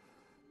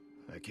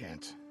 I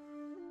can't.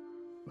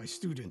 My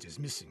student is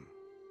missing.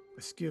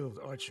 A skilled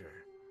archer.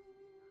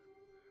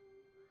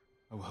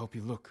 I will help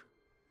you look.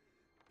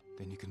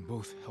 Then you can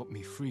both help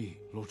me free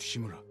Lord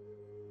Shimura.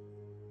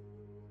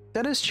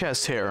 That is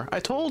chest hair. I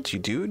told you,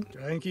 dude.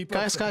 Try and keep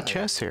Guy's up, got Sakai.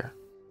 chest hair.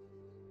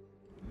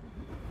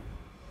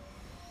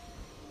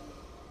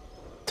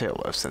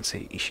 Tale of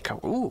Sensei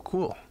Ishikawa. Ooh,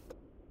 cool.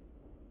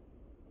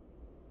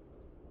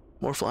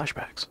 More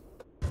flashbacks.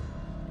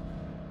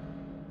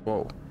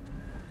 Whoa.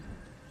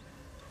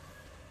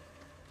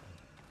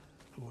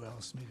 Who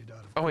else made it out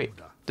of Oh wait,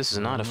 Komoda? this is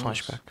not a Who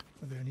knows? flashback.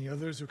 Are there any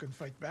others who can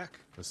fight back?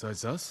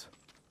 Besides us?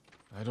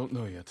 I don't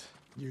know yet.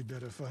 You'd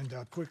better find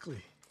out quickly.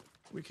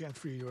 We can't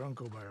free your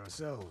uncle by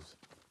ourselves.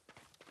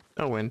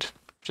 No wind.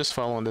 Just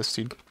following this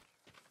dude.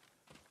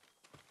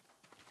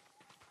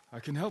 I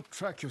can help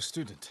track your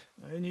student.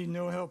 I need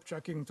no help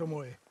tracking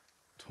Tomoe.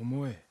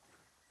 Tomoe.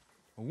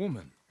 A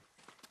woman.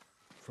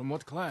 From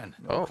what clan?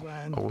 No Oh,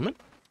 clan. a woman?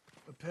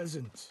 A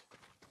peasant.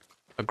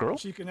 A girl?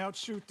 She can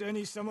outshoot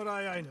any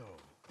samurai I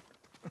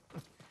know.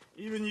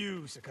 Even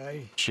you,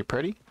 Sakai. She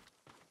pretty?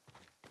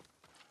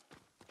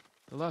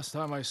 The last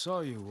time I saw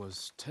you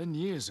was 10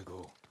 years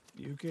ago.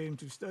 You came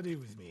to study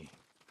with me.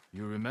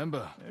 You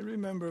remember? I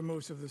remember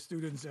most of the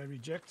students I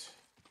reject.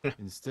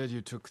 Instead,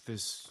 you took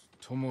this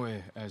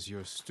Tomoe as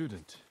your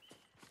student.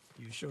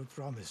 You showed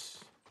promise.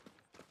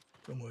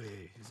 Tomoe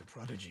is a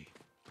prodigy.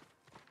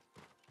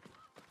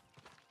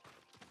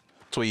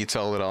 That's what you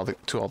tell it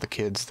to all the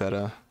kids that,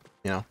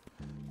 you know,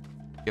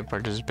 get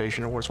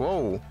participation awards.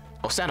 Whoa!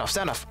 Oh, stand off,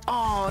 stand off!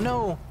 Oh,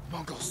 no!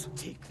 Mongols!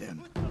 Take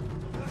them.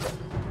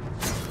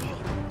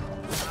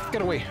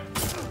 Get away!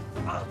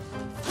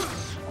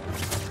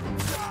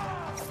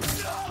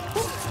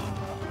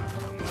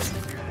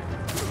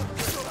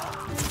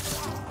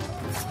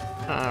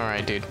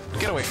 Alright, dude.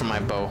 Get away from my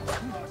bow.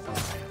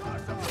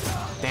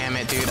 Damn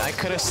it, dude. I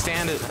could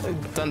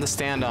have done the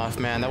standoff,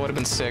 man. That would have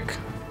been sick.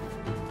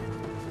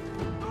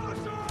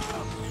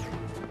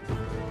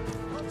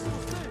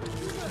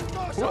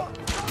 Whoa.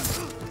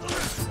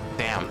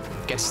 Damn.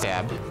 Get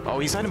stabbed. Oh,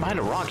 he's hiding behind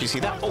a rock. You see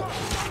that? Oh.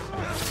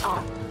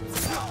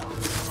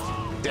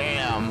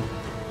 Damn.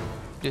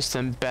 Just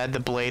embed the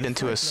blade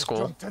into his skull.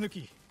 Drunk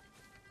Tanuki.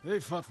 They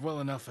fought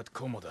well enough at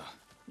Komoda.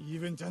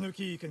 Even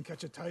Tanuki can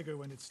catch a tiger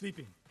when it's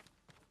sleeping.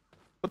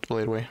 Put the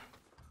blade away.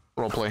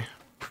 Roleplay.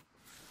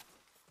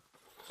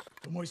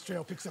 Tomoe's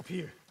trail picks up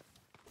here.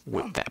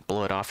 Whip that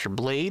blood off your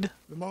blade.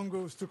 The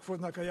Mongols took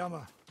Fort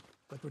Nakayama.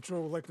 That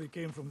patrol likely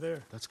came from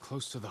there. That's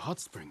close to the hot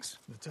springs.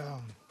 The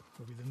town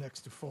will be the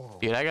next to fall.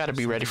 Dude, I gotta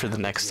be ready for the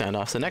next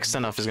standoff. The next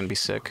standoff is gonna be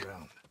sick.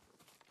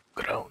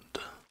 Ground.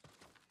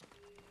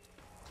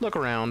 Look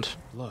around.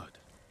 Blood.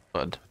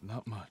 Blood.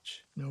 Not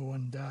much. No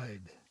one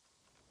died.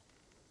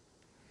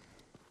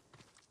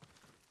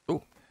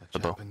 Ooh, A the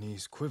bow.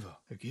 Japanese quiver.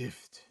 A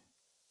gift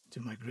to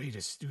my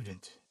greatest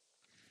student.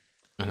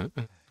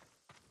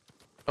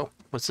 Oh,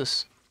 what's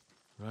this?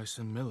 Rice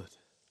and millet.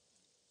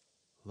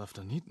 left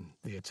uneaten.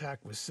 The attack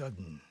was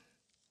sudden.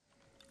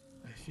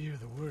 I fear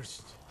the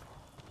worst.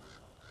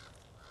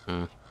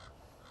 Hmm.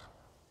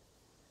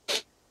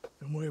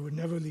 The Moy would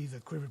never leave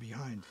that quiver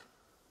behind.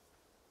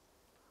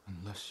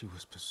 Unless she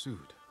was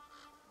pursued.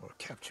 Or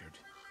captured.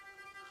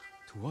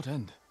 To what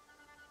end?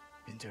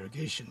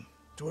 Interrogation.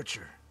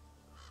 Torture.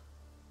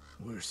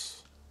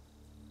 Worse.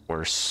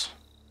 Worse.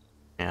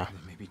 Yeah.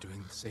 They may be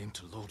doing the same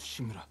to Lord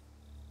Shimura.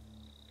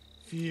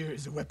 Fear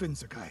is a weapon,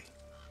 Sakai.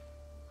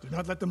 Do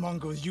not let the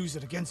Mongols use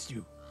it against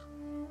you.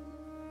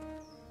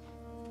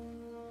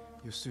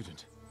 Your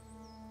student.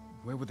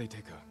 Where would they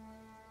take her?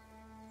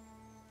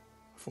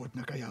 Fort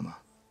Nakayama.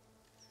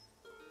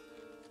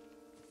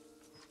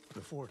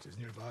 The fort is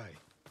nearby.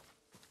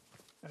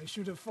 I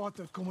should have fought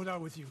at Komoda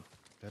with you.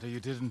 Better you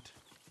didn't.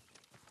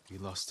 We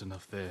lost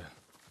enough there.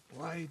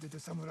 Why did the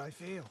samurai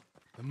fail?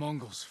 The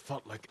Mongols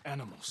fought like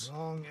animals.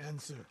 Wrong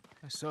answer.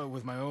 I saw it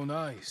with my own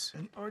eyes.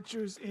 An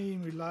archer's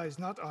aim relies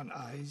not on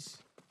eyes,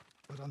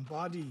 but on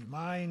body,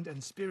 mind,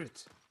 and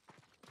spirit.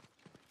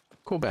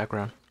 Cool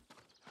background.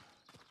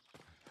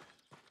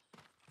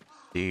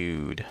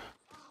 Dude.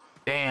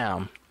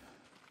 Damn.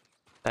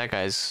 That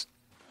guy's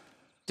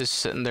just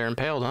sitting there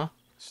impaled, huh?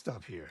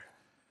 Stop here.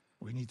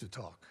 We need to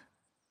talk.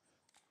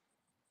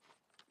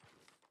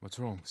 What's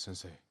wrong,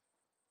 Sensei?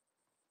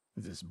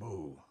 This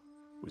bow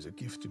was a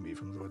gift to me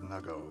from Lord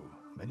Nagao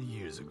many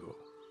years ago.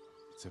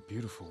 It's a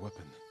beautiful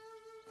weapon.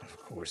 Of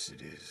course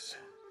it is.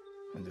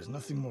 And there's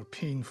nothing more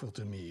painful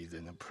to me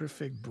than a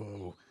perfect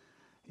bow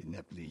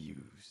ineptly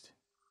used.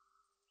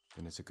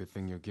 Then it's a good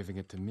thing you're giving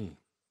it to me.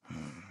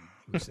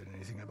 Who said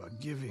anything about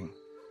giving?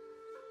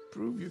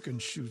 Prove you can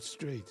shoot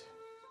straight.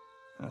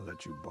 I'll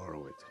let you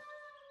borrow it.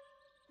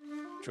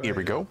 Try Here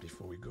we it go. out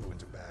before we go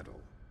into battle.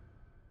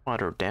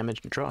 Moderate damage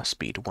and draw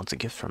speed. Once a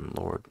gift from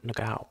Lord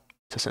Nagao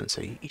to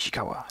Sensei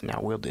Ishikawa, now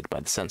wielded by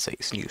the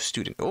Sensei's new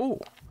student. Oh,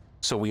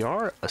 so we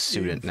are a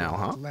student now,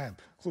 huh? The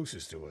lamp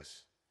closest to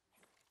us.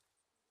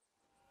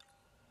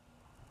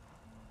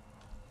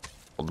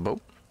 Hold the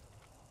boat.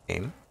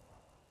 Aim.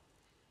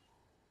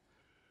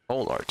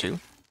 Hold R2.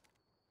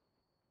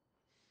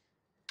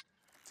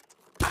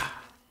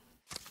 Ah.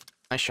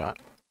 Nice shot.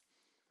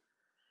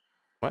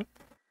 What?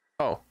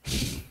 Oh.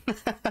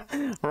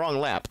 Wrong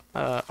lap.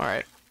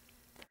 Alright.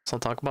 So I'll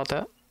talk about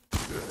that.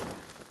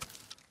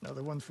 Now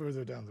the one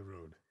further down the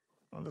road.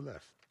 On the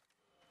left.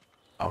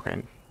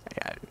 Okay.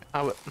 Yeah,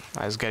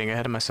 I was getting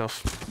ahead of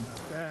myself.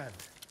 Not bad.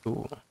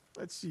 Ooh.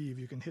 Let's see if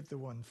you can hit the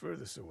one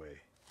furthest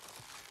away.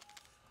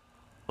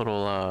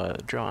 Little,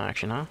 draw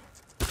action, huh?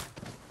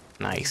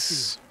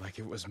 Nice. Like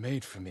it was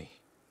made for me.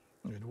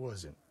 It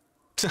wasn't.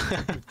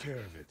 Take good care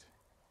of it.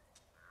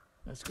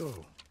 Let's go.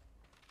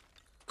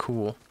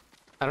 Cool.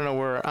 I don't know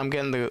where I'm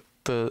getting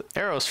the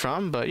arrows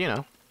from, but you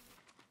know.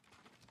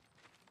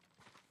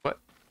 What?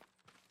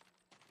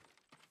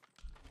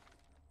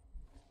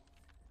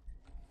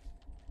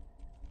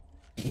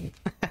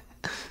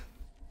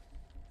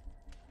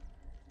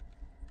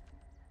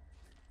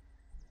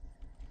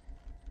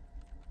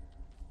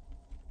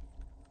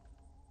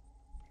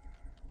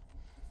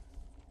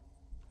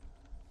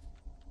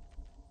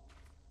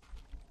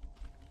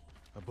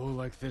 A bow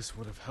like this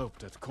would have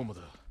helped at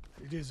Komoda.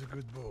 It is a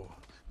good bow,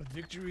 but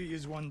victory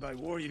is won by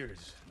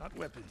warriors, not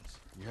weapons.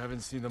 You haven't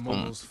seen the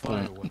Mongols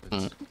fire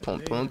weapons.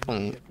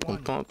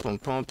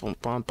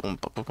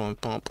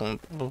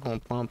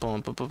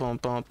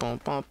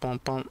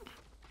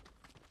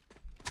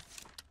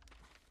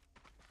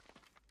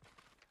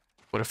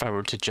 What if I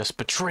were to just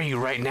betray you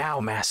right now,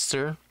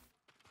 master?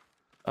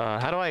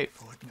 How do I...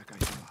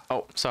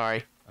 Oh,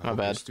 sorry. My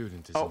bad.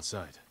 Student is Oh,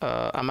 inside.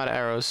 I'm out of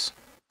arrows.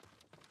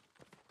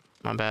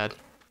 My bad.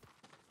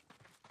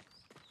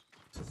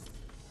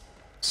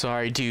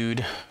 Sorry,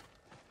 dude.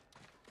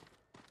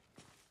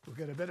 We'll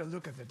get a better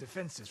look at the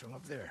defenses from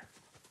up there.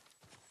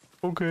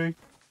 Okay.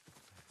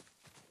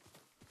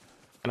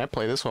 Can I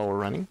play this while we're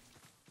running?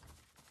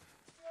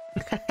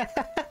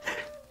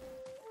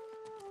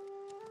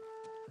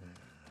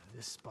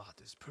 This spot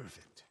is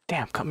perfect.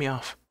 Damn, cut me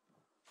off.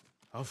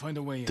 I'll find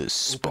a way in. This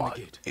spot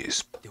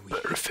is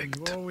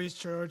perfect. You always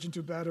charge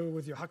into battle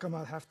with your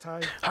hakama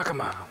half-tied?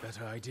 Hakama.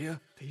 Better idea?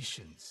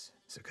 Patience,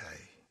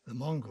 Sakai. The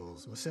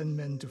Mongols will send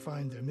men to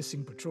find their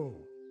missing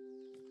patrol.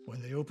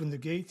 When they open the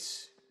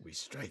gates, we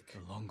strike.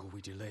 The longer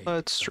we delay,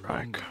 Let's the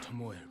strike. longer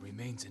Tomoe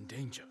remains in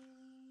danger.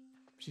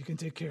 She can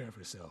take care of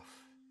herself.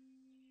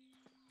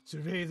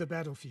 Survey the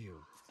battlefield.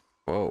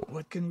 Whoa.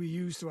 What can we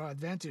use to our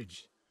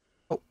advantage?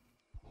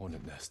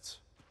 Hornet nests.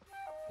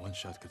 One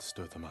shot could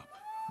stir them up.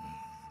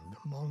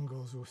 The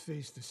Mongols will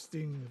face the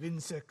sting of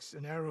insects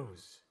and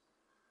arrows.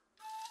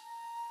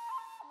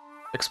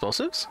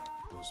 Explosives?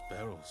 Those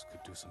barrels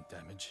could do some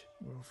damage.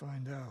 We'll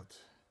find out.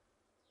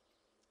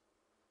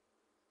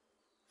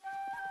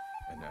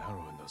 An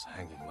arrow in those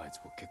hanging lights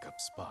will kick up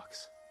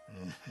sparks.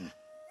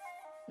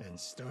 And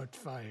start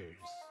fires.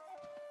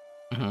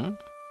 Mm-hmm.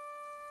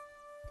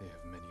 They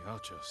have many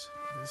archers.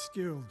 They're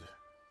skilled,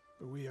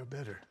 but we are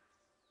better.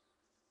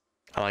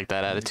 I like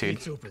that When the attitude.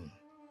 gates open,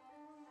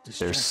 They're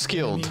distract the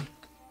skilled. enemy,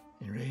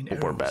 and rain But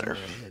we're arrows better. on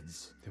our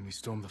heads. Then we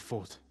storm the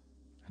fort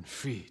and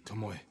free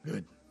Tomoe.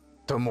 Good.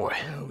 Tomoe.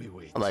 Now we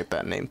wait. I like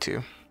that name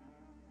too.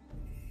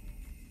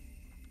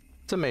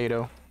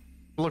 Tomato.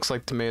 Looks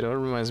like tomato. It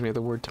reminds me of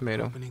the word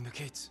tomato. Opening the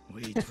gates.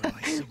 Wait for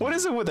my signal. What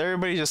is it with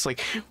everybody just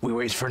like, we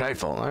wait for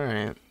nightfall?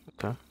 Alright.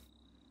 Okay.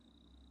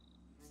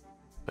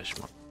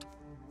 Tsushima.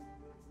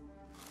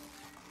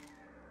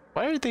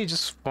 Why are they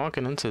just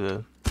walking into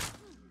the...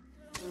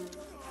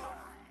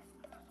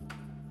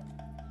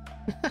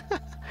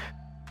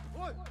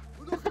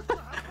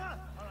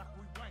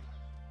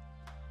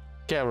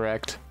 Get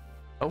wrecked.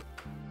 Oh.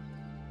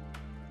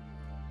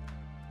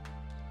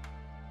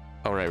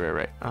 Oh,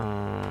 right.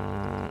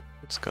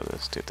 Let's go,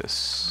 let's do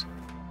this.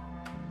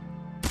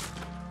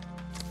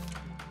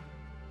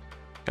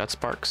 Got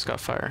sparks, got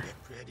fire.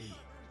 Get ready.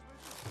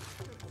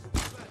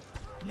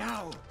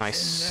 Now, Nice.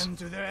 send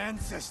them to their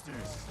ancestors.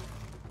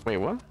 Wait,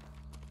 what?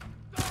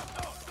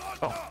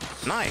 Oh,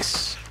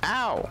 nice.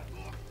 Ow!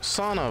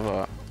 Son of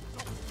a...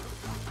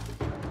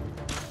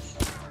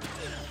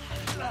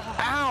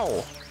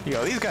 Ow!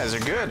 Yo, these guys are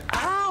good.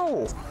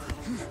 Ow!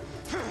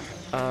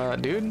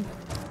 Dude.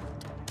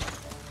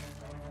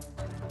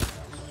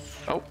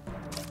 Oh.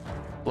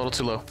 A little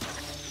too low.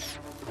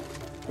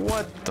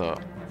 What the...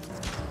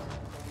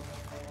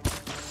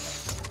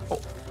 Oh.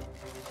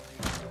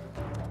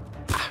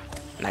 Ah,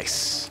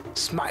 nice.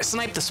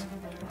 Snipe this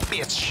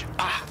bitch.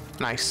 Ah,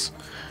 nice.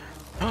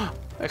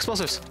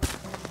 Explosives.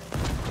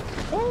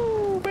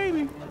 Woo,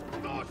 baby.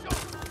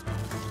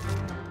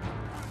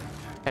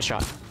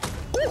 Headshot.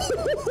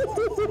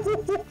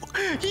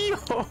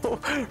 Yo,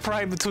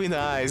 right between the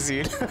eyes,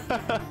 dude.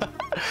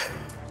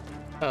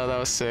 Oh, that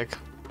was sick.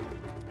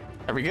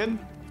 Are we good?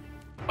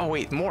 Oh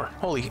wait, more.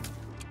 Holy.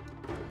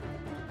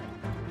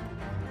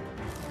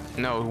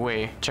 No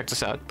way. Check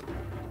this out.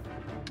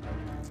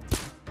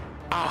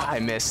 Ah, I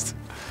missed.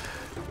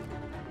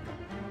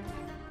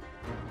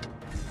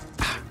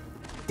 Ah,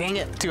 dang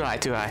it. Too high,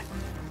 too high.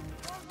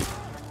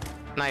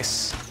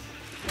 Nice.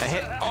 I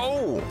hit.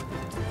 Oh!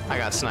 I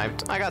got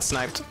sniped.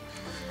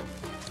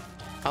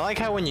 I like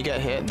how when you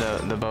get hit,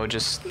 the bow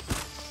just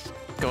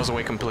goes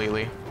away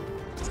completely.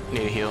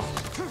 Need a heal.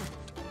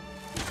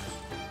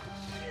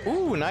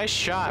 Ooh, nice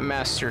shot,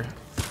 master.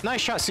 Nice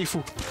shot,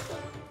 Sifu.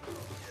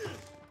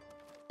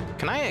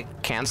 Can I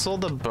cancel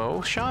the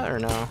bow shot or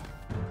no?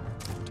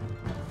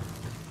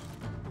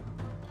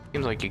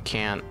 Seems like you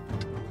can't.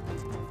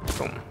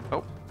 Boom.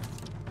 Oh.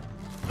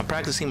 I'm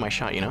practicing my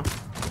shot, you know?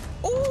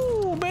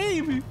 Ooh,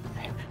 baby!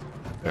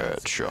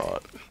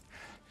 Headshot.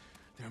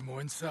 There are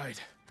more inside.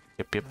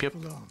 Yep.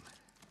 Hold on.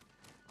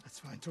 Let's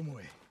find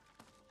Tomoe.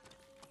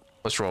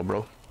 Let's roll,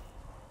 bro.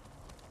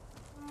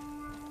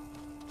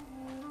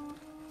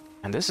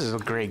 And this is a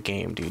great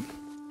game, dude.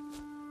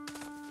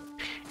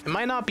 It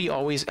might not be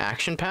always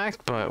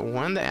action-packed, but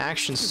when the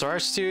action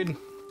starts, dude,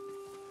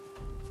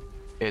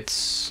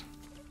 it's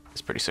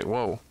pretty sick.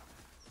 Whoa.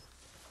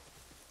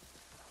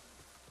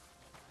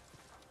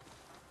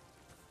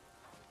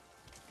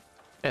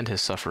 End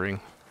his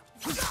suffering.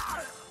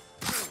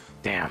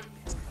 Damn.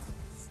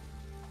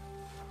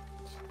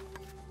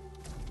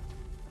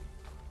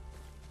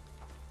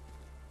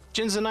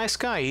 Jin's a nice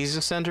guy. He's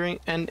just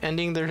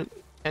ending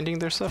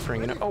their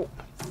suffering. You know. Oh.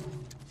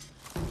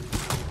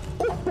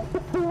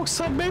 What's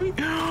up, baby?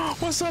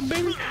 What's up,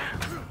 baby?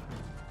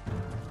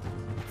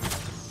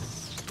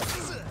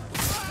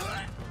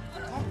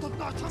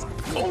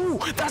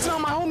 Oh, that's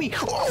not my homie.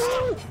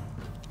 Oh.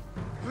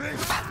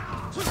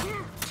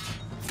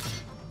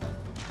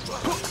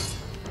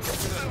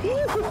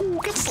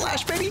 Ooh, get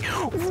slashed, baby.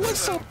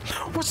 What's up?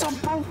 What's up,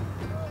 bro?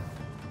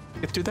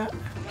 Get through that.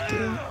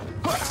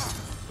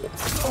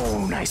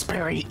 Oh, nice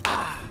parry.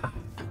 Ah.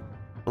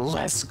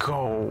 Let's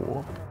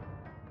go.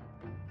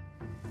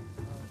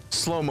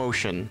 Slow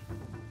motion.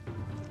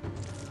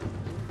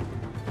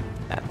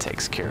 That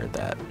takes care of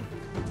that.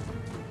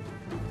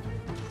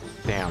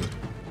 Damn.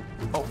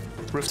 Oh,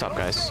 rooftop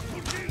guys.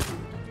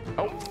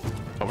 Oh,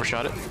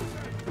 overshot it.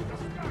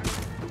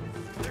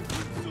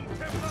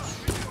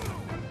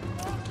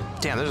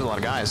 Damn, there's a lot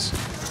of guys.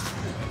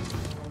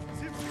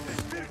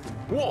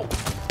 Whoa,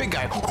 big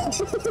guy.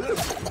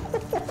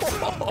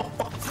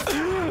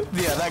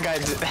 Yeah, that guy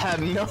had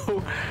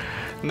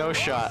no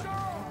shot.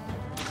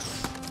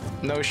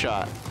 No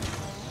shot.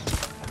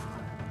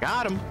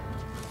 Got him.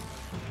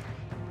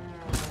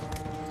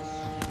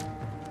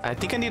 I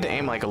think I need to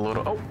aim like a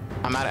little. Oh,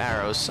 I'm out of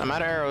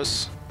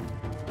arrows.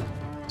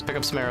 Let's pick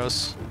up some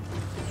arrows.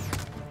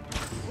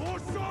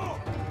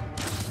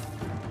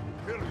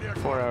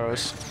 4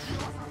 arrows.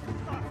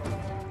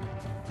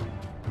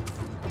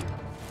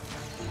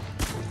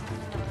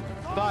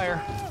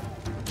 Fire.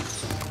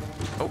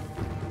 Oh.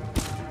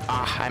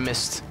 Ah, I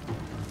missed.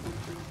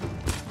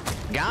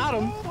 Got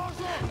him.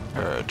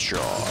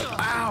 Headshot.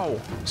 Ow!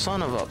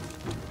 Son of a...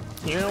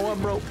 You know what,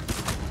 bro?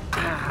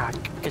 Ah,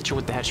 get you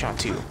with the headshot,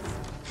 too.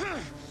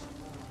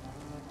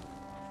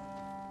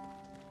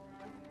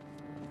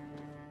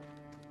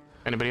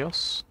 Anybody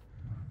else?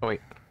 Oh, wait.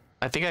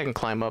 I think I can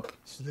climb up.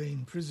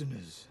 Slain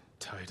prisoners.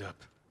 Tied up.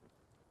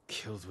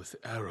 killed with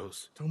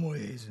arrows. Tomoe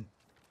isn't...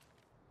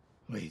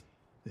 Wait,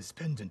 this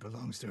pendant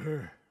belongs to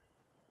her.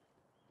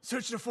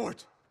 Search the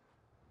fort!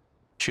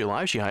 She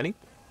alive? She hiding?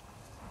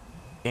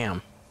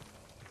 Damn.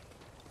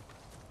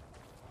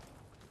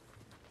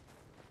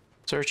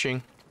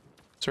 Searching.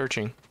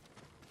 Searching.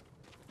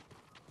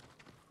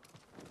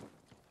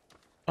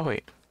 Oh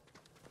wait.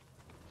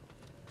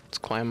 Let's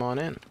climb on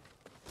in.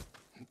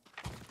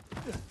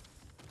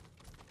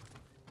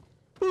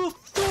 Who the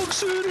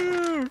fuck's in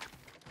here?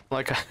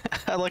 Like,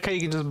 I like how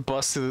you can just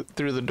bust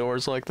through the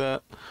doors like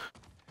that.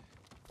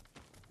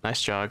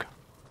 Nice jog.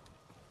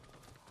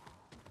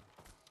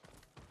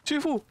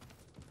 Shifu!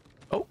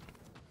 Oh.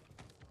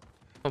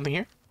 Something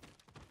here?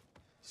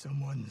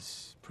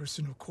 Someone's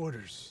personal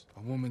quarters.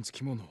 A woman's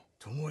kimono.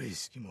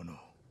 Tomoe's kimono.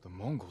 The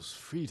Mongols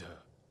freed her.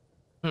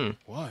 Hmm.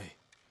 Why?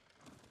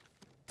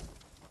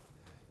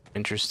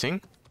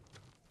 Interesting.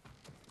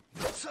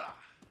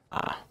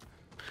 Ah.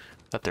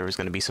 Thought there was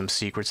gonna be some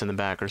secrets in the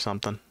back or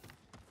something.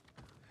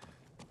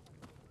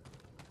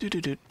 Do do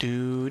do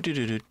do do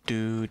do do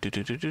do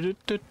do do do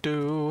do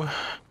do.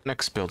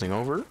 Next building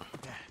over.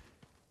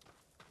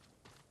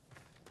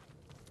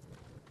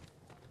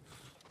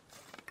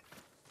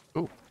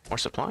 Oh, more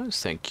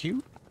supplies, thank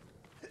you.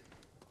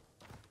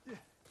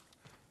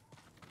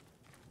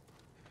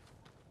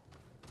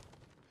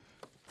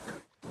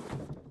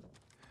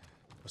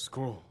 A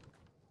scroll.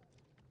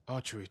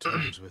 Archery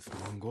terms with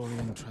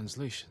Mongolian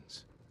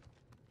translations.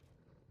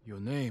 Your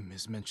name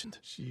is mentioned.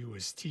 She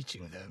was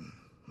teaching them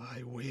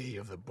my way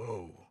of the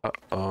bow.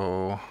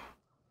 Uh-oh.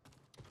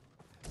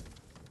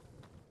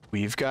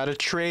 We've got a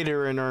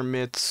traitor in our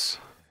midst.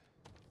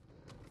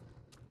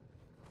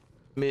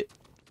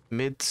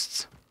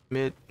 Midst.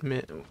 There's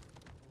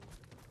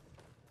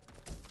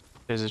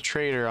a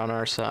traitor on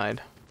our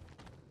side.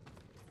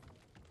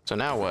 So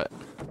now what?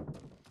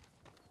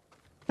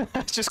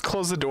 Just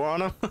close the door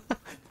on him?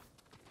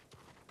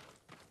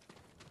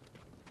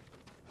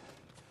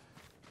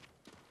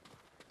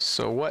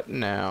 So what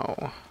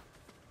now?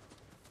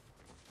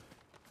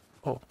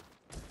 Oh.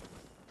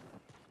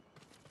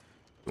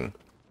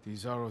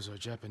 These arrows are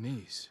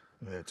Japanese.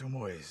 They're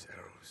Tomoe's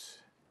arrows.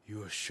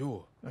 You are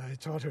sure? I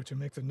taught her to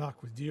make the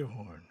knock with deer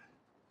horn.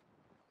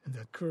 And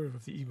that curve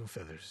of the eagle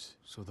feathers.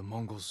 So the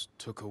Mongols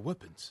took her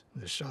weapons?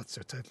 The shots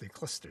are tightly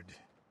clustered.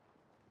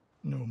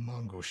 No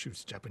Mongol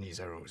shoots Japanese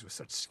arrows with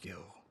such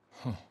skill.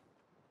 Huh.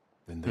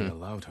 Then they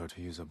allowed her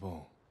to use a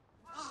bow.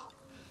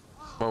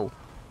 Whoa.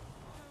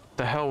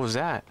 The hell was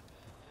that?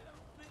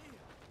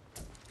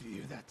 Do you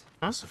hear that?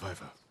 Huh?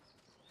 Survivor.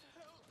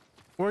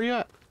 Where you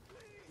at?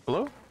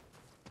 Hello?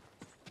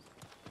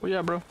 Where you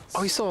at, bro?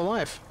 Oh, he's still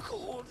alive.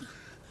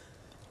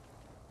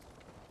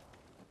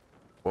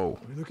 Whoa.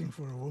 We're looking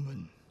for a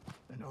woman,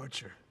 an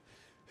archer.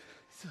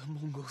 The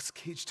Mongols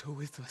caged her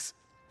with us.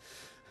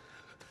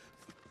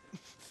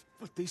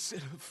 But they set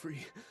her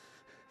free.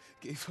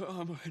 Gave her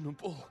armor and a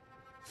bow.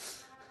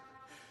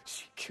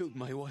 She killed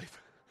my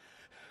wife.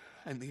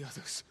 And the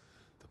others.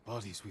 The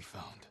bodies we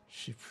found.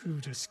 She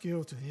proved her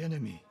skill to the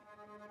enemy.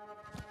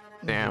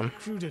 And Damn. they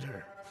recruited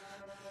her.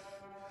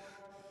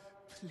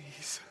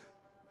 Please.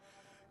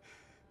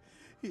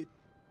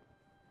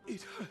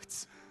 It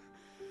hurts.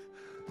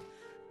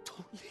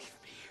 Don't leave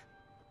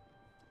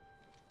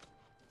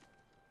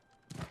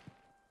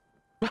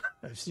me.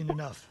 I've seen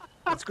enough.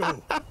 Let's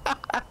go.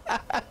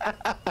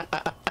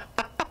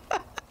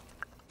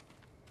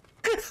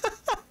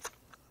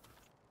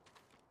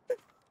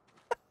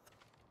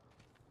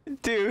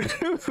 Dude.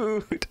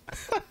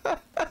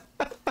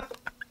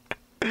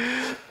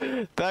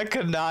 That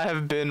could not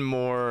have been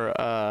more,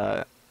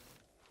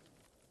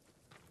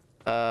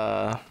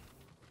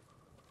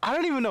 I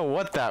don't even know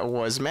what that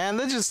was, man.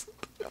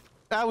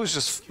 That was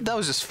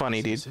just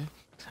funny, dude.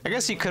 I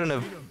guess he couldn't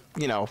have,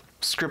 you know,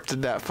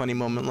 scripted that funny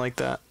moment like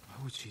that. Why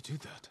would she do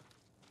that?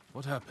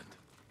 What happened?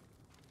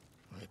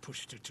 I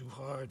pushed her too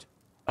hard.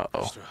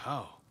 Uh-oh. Mister,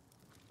 how?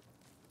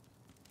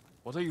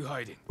 What are you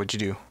hiding? What'd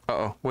you do?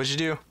 Uh-oh. What'd you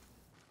do?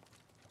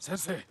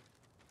 Sensei!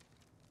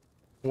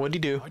 What'd he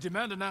do? I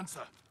demand an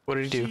answer. What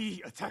did he do?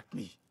 She attacked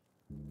me.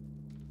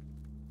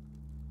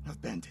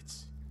 Not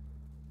bandits.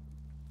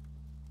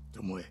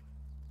 Tomoe.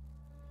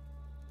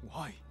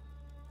 Why?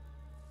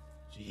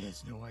 She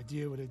has no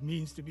idea what it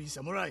means to be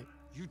samurai.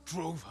 You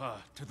drove her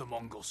to the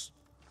Mongols.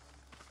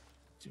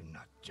 Do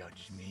not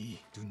judge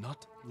me. Do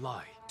not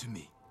lie to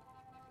me.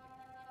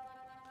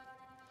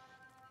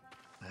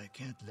 I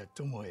can't let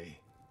Tomoe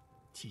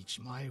teach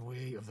my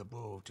way of the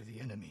bow to the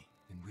enemy.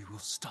 Then we will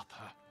stop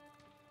her.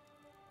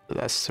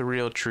 That's the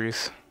real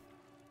truth.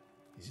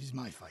 This is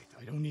my fight.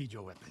 I don't need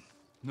your weapon.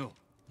 No,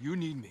 you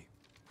need me.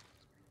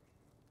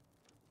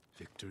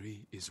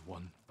 Victory is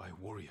won by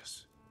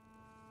warriors,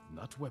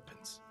 not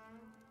weapons.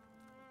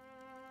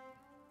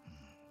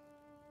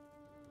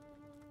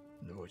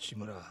 Lord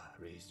Shimura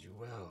raised you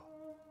well.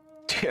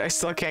 Dude, I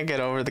still can't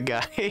get over the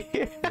guy.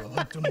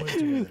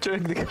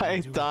 The guy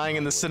dying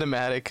in the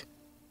cinematic.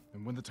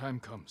 And when the time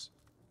comes,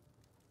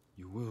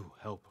 you will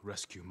help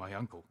rescue my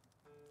uncle.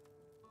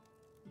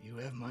 You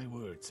have my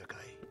word, Sakai.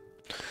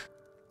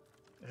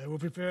 I will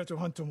prepare to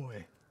hunt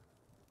Tomoe.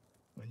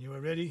 When you are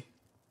ready,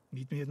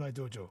 meet me at my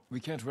dojo. We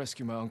can't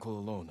rescue my uncle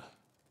alone.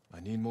 I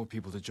need more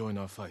people to join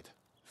our fight.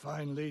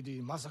 Find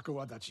Lady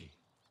Masako Adachi.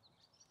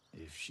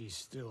 If she's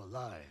still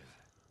alive,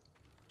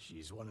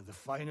 she's one of the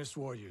finest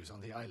warriors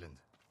on the island.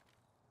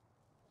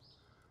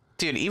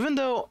 Dude, even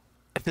though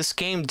this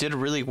game did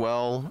really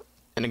well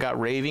and it got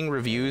raving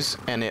reviews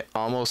and it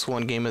almost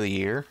won Game of the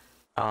Year,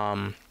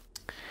 I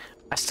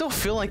still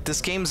feel like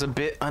this game's a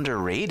bit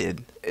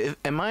underrated.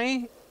 Am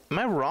I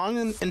wrong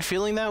in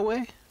feeling that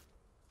way?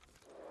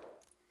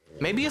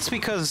 Maybe it's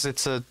because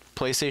it's a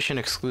PlayStation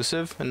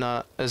exclusive and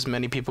not as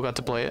many people got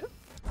to play it.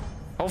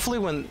 Hopefully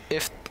when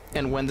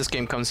this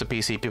game comes to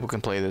PC, people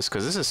can play this,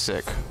 because this is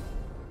sick.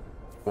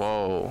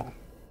 Whoa.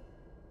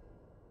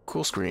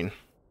 Cool screen.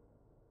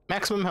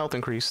 Maximum health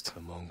increased.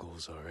 The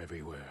Mongols are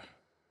everywhere.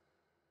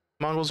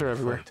 Mongols are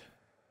everywhere.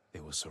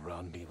 They will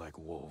surround me like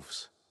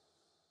wolves.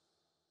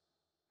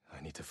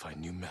 I need to find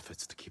new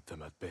methods to keep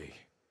them at bay.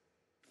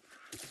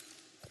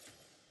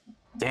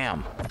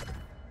 Damn.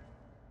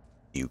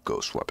 New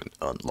ghost weapon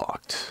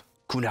unlocked.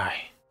 Kunai.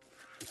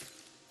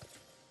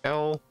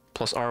 L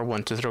plus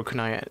R1 to throw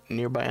kunai at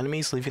nearby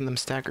enemies, leaving them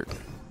staggered.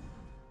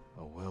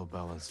 A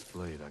well-balanced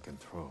blade I can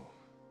throw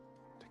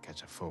to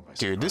catch a foe by surprise.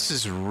 Dude, this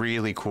is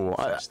really cool.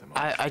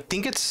 I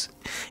think it's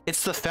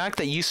the fact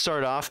that you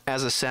start off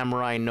as a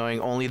samurai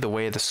knowing only the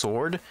way of the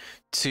sword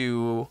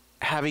to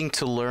having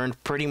to learn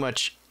pretty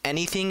much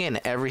anything and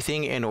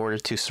everything in order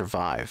to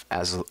survive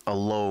as a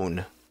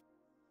lone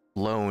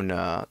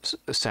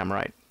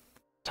samurai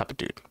type of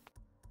dude.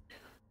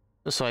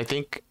 So I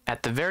think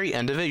at the very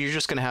end of it, you're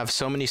just going to have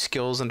so many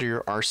skills under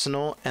your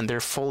arsenal and they're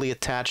fully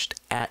attached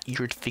at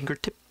your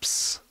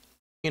fingertips,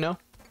 you know?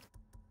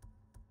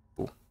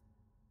 Cool.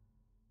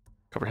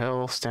 Cover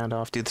hell,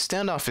 standoff. Dude, the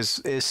standoff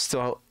is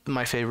still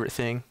my favorite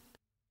thing.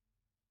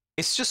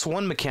 It's just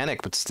one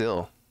mechanic, but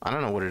still. I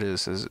don't know what it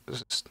is. It's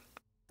just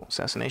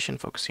assassination,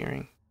 focus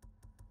hearing,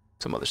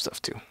 some other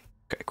stuff too.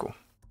 Okay, cool.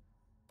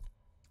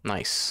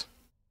 Nice.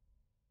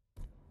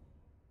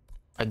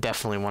 I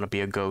definitely want to be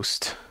a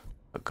ghost.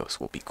 A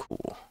ghost will be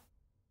cool.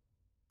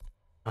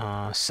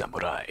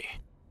 Samurai.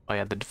 Oh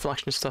yeah, the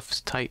deflection stuff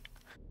is tight.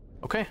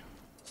 Okay.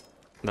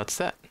 That's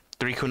that.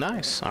 3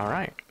 kunais.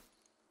 Alright.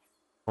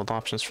 Hold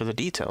options for the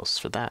details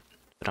for that.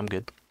 But I'm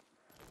good.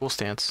 Cool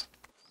stance.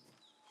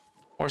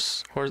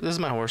 Horse. This is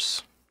my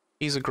horse.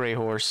 He's a gray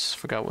horse.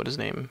 Forgot what his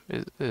name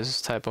is.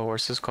 His type of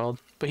horse is called.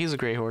 But he's a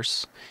gray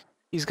horse.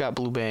 He's got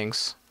blue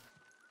bangs.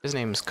 His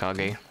name is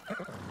Kage.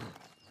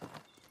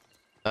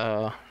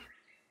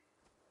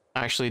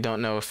 I actually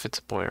don't know if it's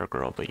a boy or a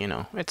girl, but you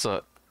know, it's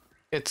a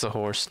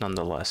horse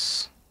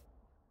nonetheless.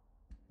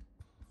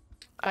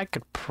 I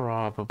could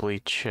probably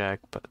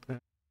check, but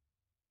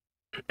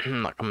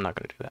I'm not gonna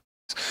do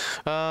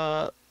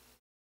that.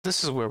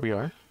 This is where we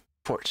are.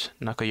 Fort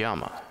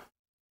Nakayama.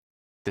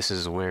 This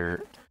is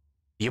where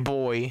your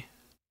boy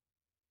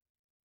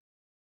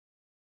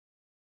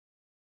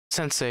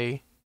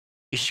Sensei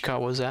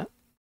Ishikawa's at.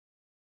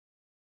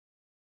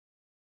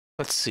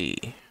 Let's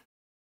see.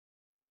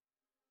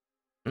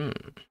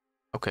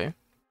 Okay.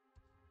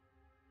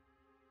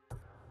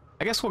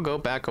 I guess we'll go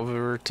back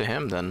over to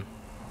him then.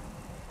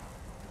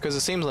 Because it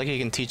seems like he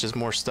can teach us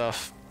more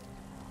stuff.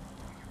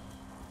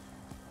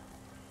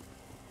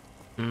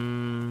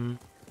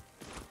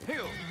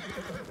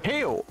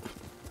 Hail!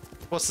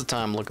 What's the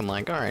time looking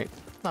like? Alright.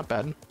 Not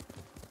bad.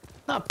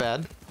 Not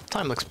bad.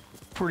 Time looks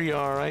pretty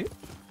alright.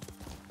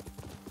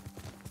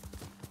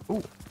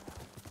 Ooh.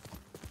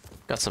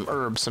 Got some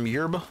herbs, some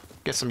yerba.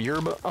 Get some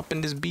yerba up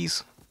in this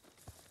beast.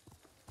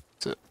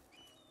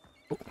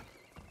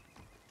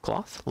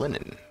 Cloth?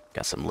 Linen.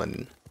 Got some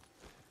linen.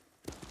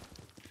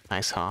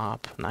 Nice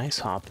hop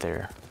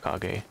there,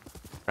 Kage.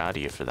 Proud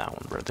of you for that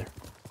one, brother.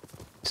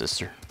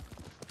 Sister.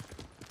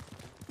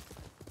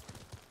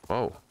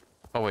 Whoa.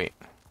 Oh, wait.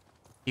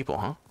 People,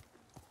 huh?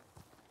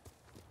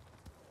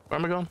 Where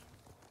am I going?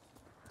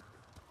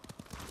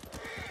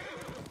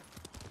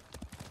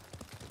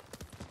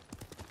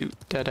 Do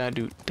da da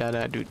do da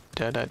da do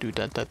da da do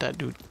da da da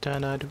do da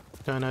da do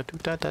da da do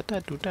da da da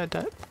do da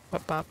da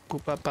bop bop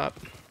boop bop bop.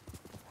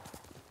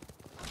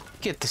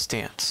 Get the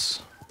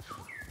stance.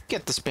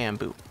 Get this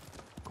bamboo.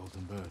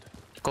 Golden bird.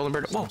 Golden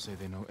bird. Whoa. Some say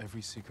they know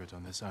every secret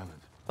on this island.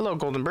 Hello,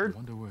 golden bird. I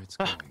wonder where it's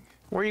going.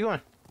 Where are you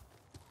going?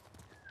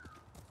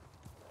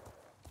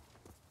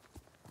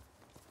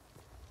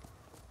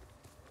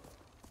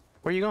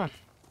 Where are you going?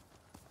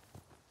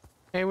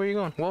 Hey, where are you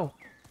going? Whoa.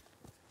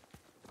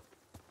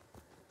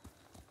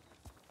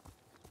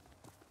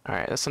 All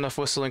right, that's enough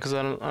whistling because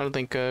I don't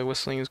think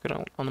whistling is good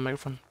on the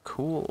microphone.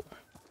 Cool.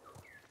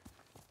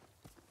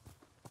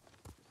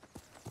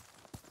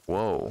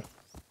 Whoa.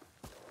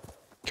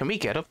 Can we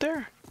get up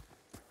there?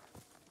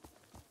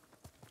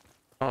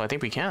 Oh, I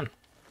think we can.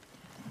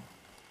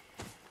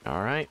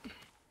 All right.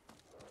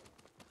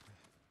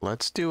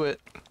 Let's do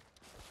it.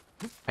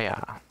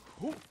 Yeah.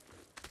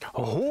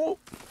 Oh.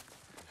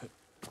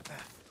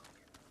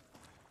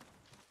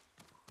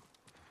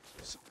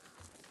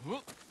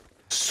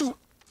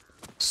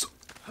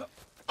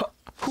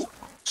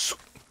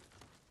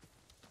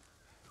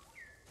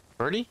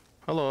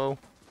 Hello.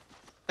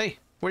 Hey,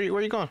 where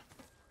you going?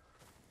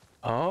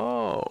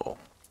 Oh.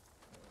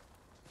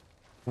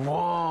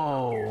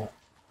 Whoa.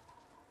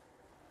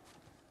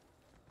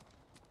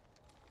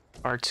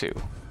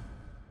 R2.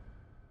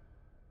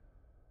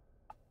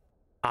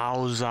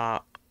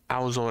 Aozora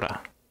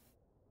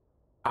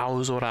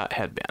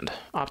headband.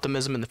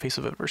 Optimism in the face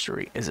of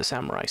adversity is a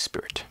samurai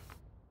spirit.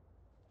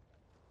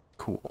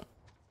 Cool.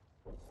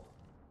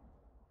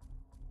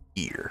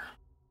 Here.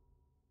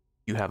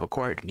 You have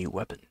acquired a new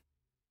weapon.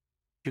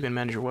 You can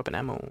manage your weapon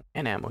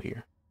ammo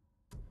here.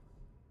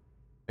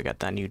 I got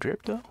that new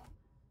drip though.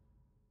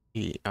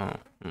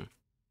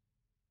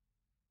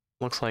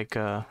 Looks like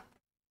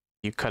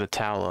you cut a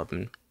towel up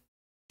and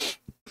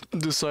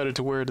decided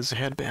to wear it as a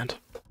headband.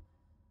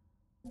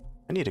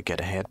 I need to get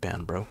a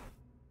headband, bro.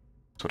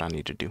 That's what I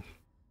need to do.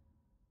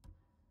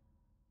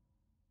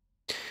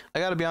 I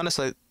gotta be honest,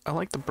 I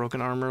like the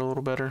broken armor a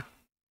little better.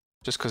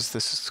 Just because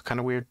this is kind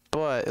of weird,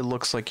 but it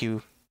looks like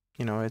you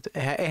know, it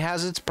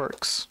has its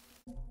perks.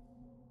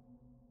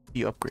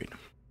 You upgrade.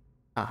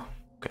 Ah,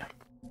 okay.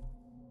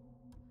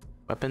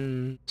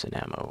 Weapons and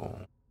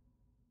ammo.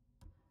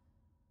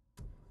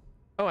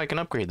 Oh, I can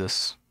upgrade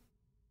this.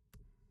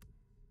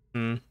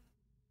 Find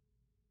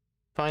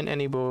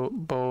any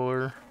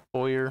bower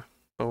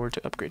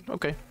to upgrade.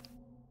 Okay.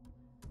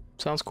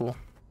 Sounds cool.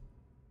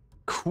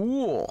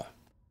 Cool.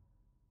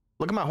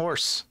 Look at my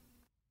horse.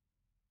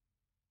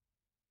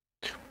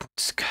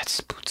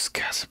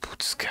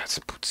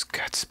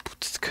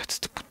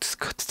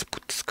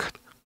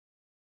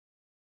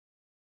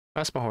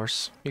 That's my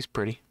horse. He's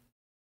pretty.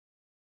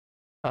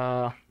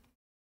 I'm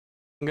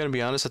gonna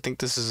be honest, I think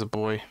this is a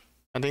boy.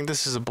 I think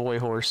this is a boy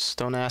horse.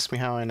 Don't ask me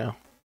how I know.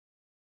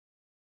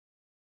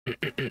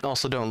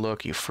 Also, don't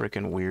look, you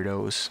freaking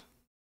weirdos.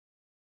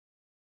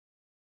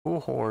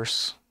 Cool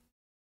horse.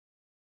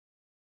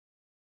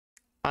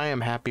 I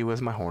am happy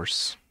with my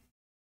horse.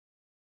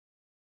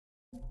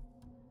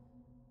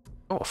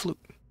 Oh, a flute.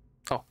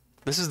 Oh,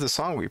 this is the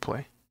song we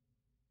play.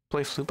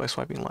 Play flute by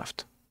swiping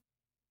left.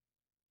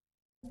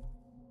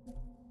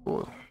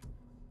 Cool.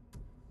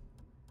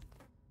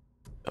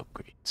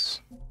 Upgrades.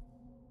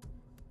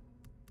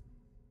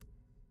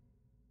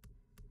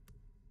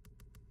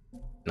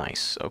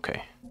 Nice,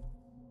 okay.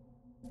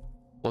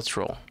 Let's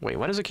roll. Wait,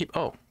 why does it keep...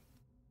 Oh.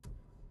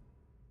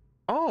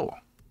 Oh!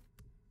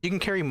 You can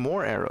carry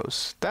more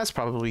arrows. That's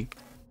probably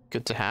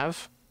good to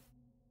have.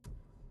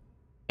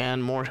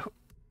 And more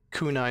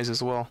kunais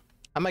as well.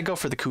 I might go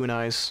for the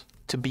kunais,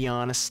 to be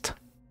honest.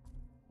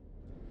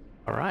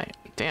 Alright,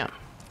 damn.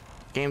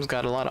 Game's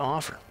got a lot to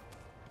offer.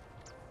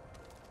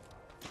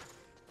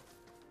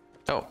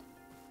 Oh.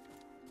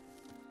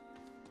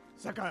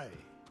 Sakai.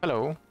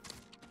 Hello.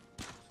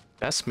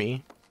 That's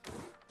me.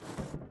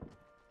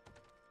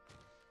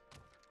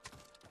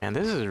 And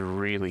this is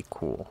really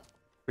cool.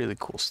 Really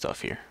cool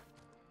stuff here.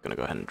 Gonna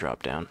go ahead and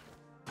drop down.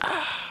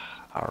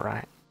 Ah,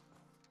 alright.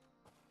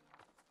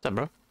 What's up,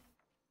 bro?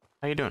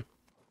 How you doing?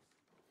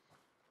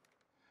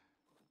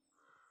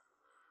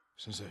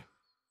 Sensei.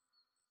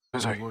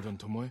 Sensei. Any word on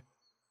Tomoe?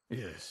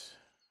 Yes,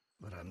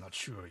 but I'm not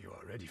sure you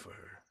are ready for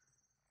her.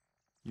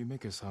 You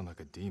make her sound like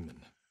a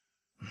demon.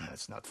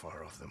 That's not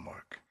far off the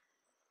mark.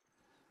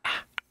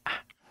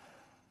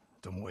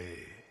 Tomoe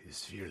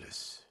is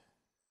fearless.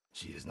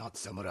 She is not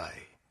samurai,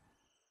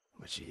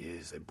 but she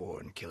is a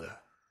born killer.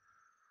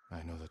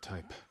 I know the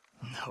type.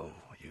 No,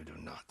 you do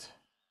not.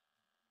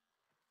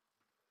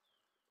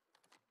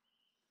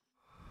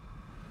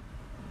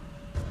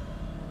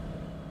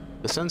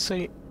 The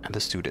sensei and the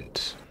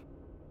student.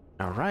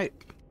 Alright.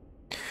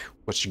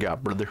 What you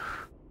got, brother?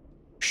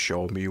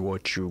 Show me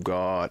what you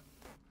got.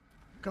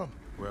 Come.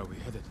 Where are we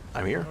headed?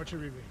 I'm here.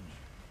 Archery range.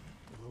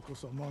 The locals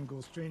saw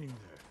Mongols training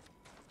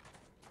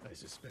there. I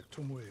suspect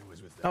Tomoe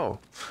was with them. Oh,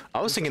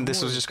 I was thinking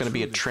this was just going to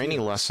be a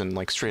training lesson,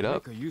 like straight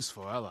up.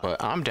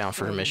 But I'm down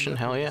for a mission,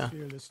 hell yeah.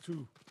 Fearless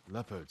too.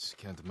 Leopards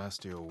can't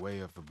master your way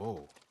of the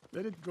bow.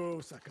 Let it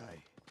go,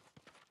 Sakai.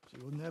 She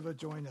will never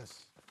join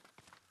us.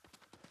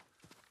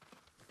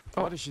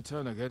 Why did she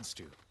turn against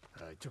you?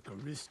 I took a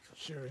risk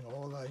sharing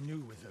all I knew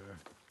with her.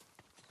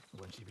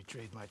 When she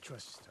betrayed my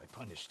trust, I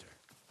punished her.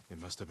 It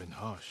must have been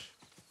harsh.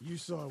 You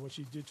saw what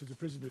she did to the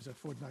prisoners at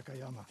Fort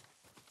Nakayama.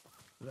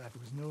 That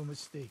was no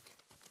mistake.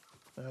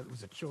 That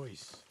was a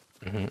choice.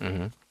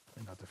 And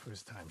not the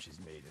first time she's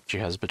made it. She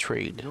has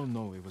betrayed. You don't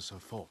know it was her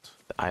fault.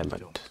 The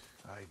island.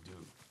 I do.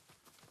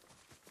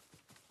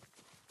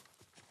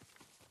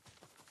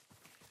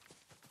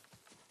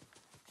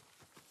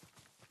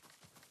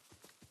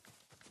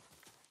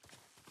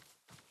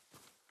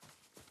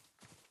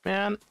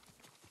 Man,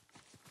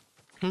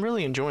 I'm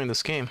really enjoying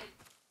this game.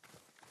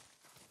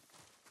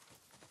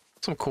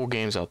 Some cool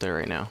games out there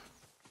right now.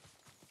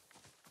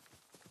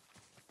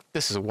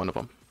 This is one of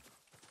them.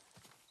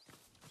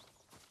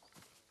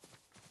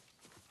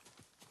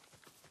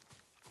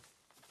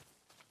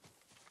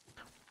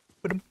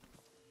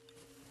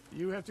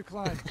 You have to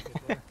climb.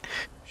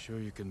 Sure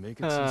you can make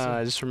it,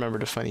 I just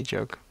remembered a funny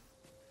joke.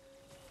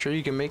 Sure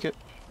you can make it?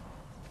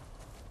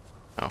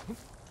 Oh.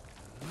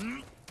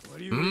 What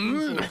are you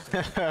waiting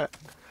for?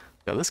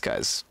 Yo, this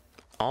guy's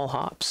all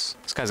hops.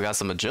 This guy's got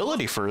some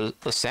agility for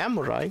a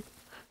samurai,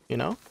 you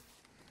know?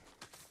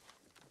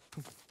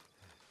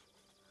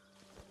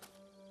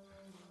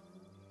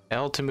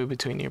 L to move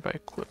between nearby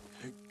cliff.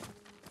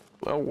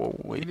 Whoa, whoa,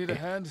 wait. You need a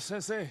hand,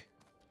 Sensei?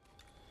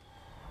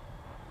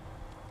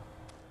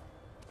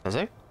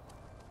 Sensei?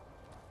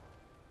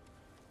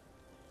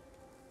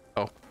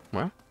 Oh,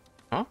 well,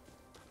 huh?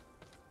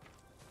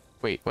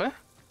 Wait, what?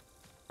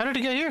 How did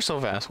he get here so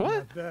fast? What?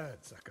 Not bad,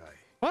 Sakai.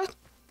 What?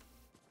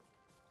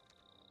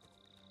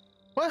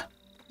 What?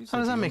 How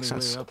does that make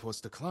sense? The only way up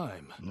was to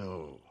climb.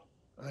 No,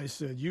 I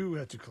said you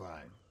had to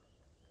climb.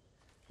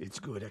 It's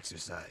good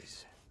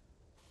exercise.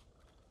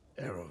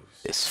 Arrows.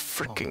 This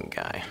freaking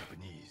guy.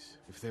 Japanese.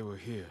 If they were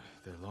here,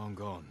 they're long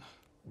gone.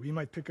 We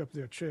might pick up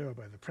their trail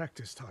by the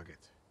practice target.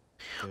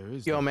 There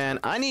is Yo, no man,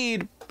 I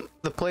need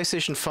the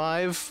PlayStation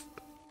 5.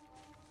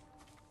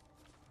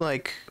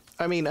 Like,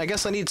 I mean, I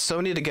guess I need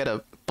Sony to get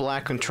a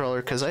black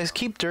controller because I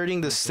keep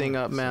dirtying this thing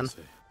up, man.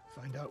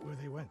 Find out where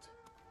they went.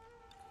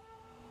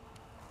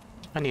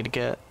 I need to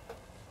get.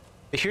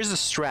 Here's the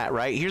strat,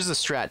 right? Here's the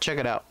strat. Check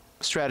it out.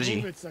 Strategy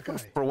Move it, Sakai.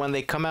 for when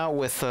they come out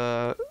with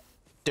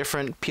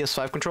different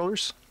PS5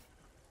 controllers.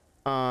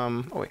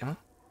 Oh wait, huh?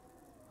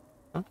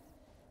 Huh?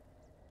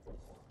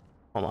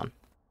 Hold on.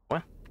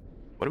 What?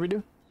 What do we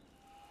do?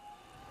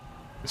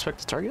 Inspect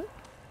the target?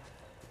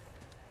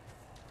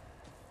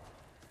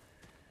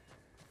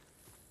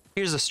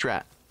 Here's the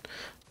strat.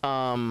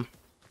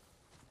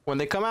 When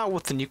they come out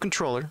with the new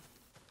controller,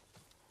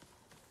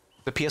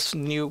 the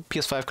new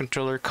PS5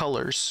 controller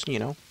colors, you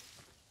know,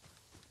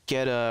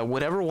 get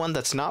whatever one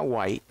that's not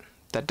white,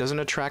 that doesn't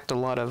attract a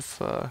lot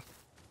of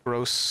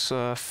gross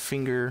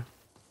finger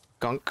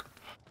gunk.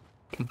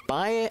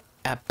 Buy it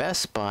at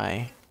Best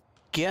Buy.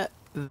 Get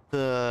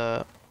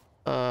the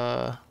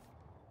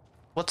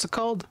what's it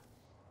called?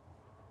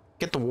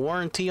 Get the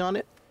warranty on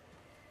it.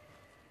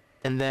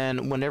 And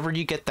then whenever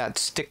you get that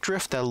stick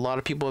drift that a lot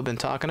of people have been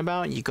talking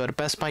about, you go to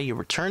Best Buy, you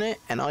return it,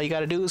 and all you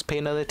gotta do is pay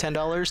another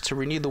 $10 to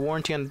renew the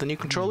warranty on the new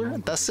controller.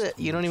 That's it.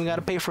 You don't even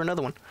gotta pay for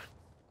another one.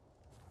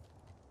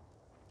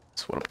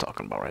 That's what I'm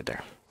talking about right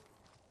there.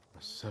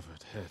 A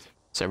severed head.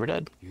 Severed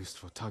head. Used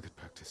for target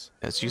practice.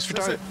 It's used for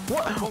target.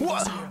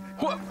 What?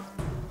 What?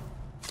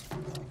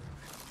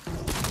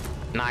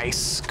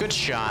 Nice. Good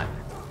shot.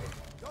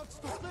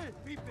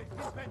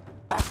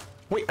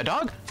 Wait, a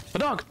dog? A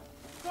dog?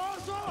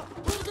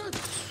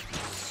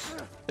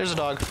 There's a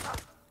dog.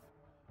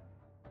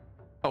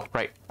 Oh,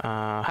 right.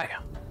 Hi.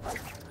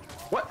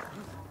 What?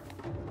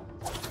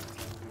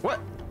 What?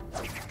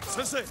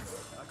 Sensei,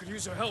 I could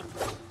use your help.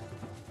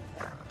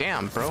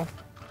 Damn, bro.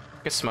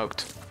 Get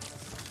smoked.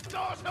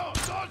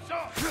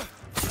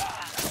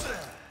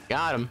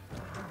 Got him.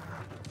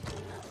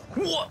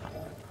 What?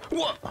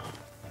 What?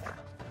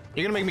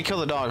 You're gonna make me kill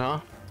the dog, huh?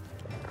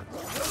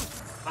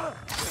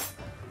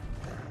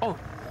 Oh.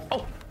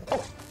 Oh.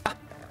 Oh. Ah.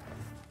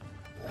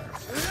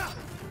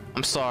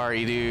 I'm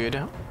sorry, dude.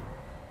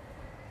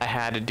 I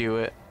had to do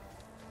it.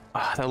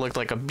 Ah, that looked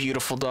like a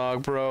beautiful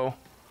dog, bro.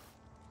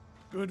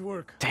 Good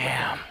work.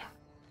 Damn.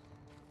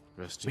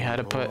 We had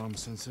to put.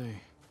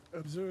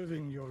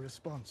 Observing your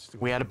response to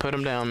We had to put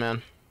him down,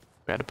 man.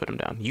 We had to put him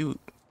down. You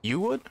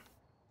would?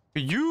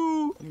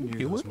 You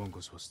knew those would?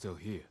 Mongols were still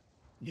here.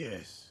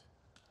 Yes.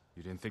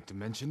 You didn't think to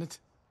mention it?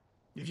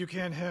 If you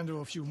can't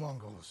handle a few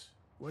Mongols,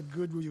 what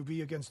good will you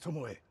be against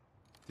Tomoe?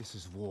 This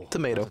is war.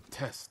 Tomato. Not a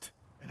test.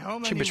 And how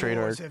She many betrayed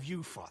our wars have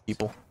you fought?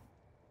 people.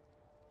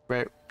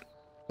 Right.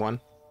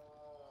 One.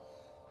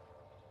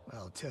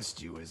 I'll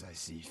test you as I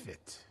see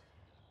fit.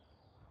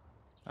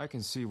 I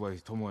can see why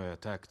Tomoe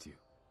attacked you.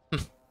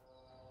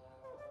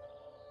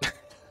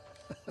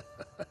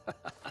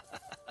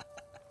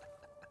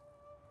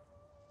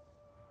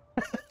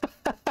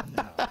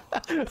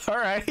 All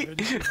right.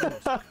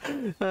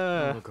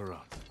 Look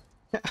around.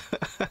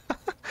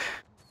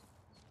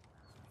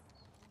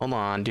 Hold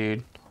on,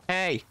 dude.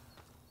 Hey.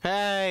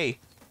 Hey.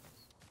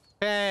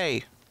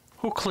 Hey.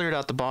 Who cleared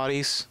out the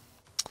bodies?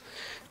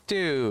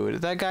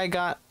 Dude, that guy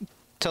got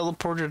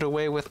teleported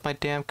away with my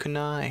damn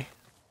kunai.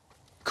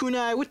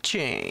 Kunai with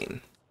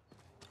chain.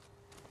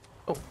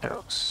 Oh,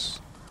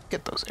 arrows.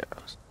 Get those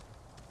arrows.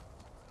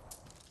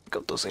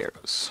 Get those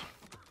arrows.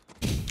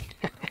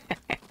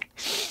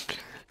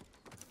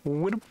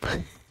 What a...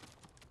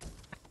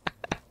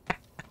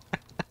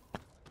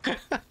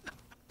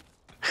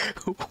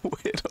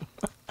 Wait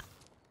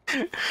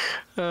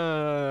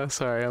a...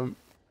 sorry, I'm...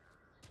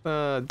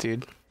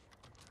 dude.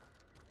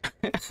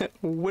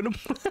 What a...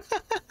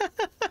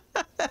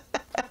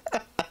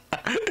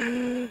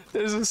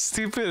 There's a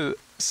stupid...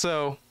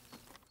 So...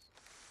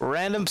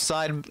 Random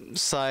side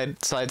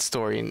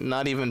story,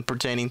 not even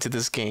pertaining to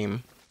this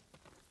game.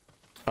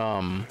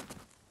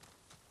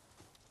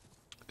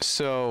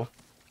 So...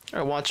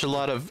 I watch a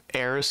lot of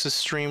Eris'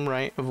 stream,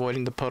 right?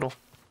 Avoiding the puddle.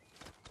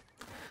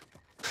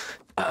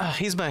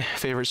 He's my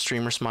favorite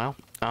streamer, Smile.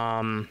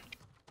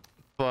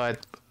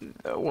 But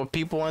what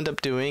people end up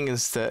doing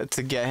is that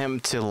to get him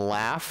to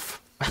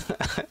laugh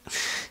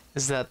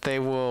is that they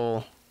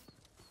will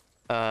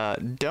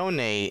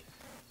donate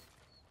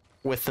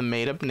with the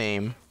made-up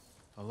name.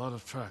 A lot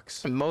of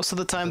tracks. And most of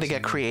the time they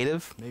get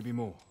creative. Maybe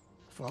more.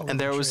 And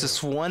there was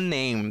this one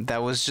name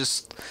that was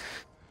just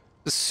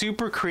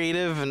super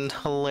creative and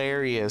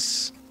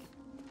hilarious.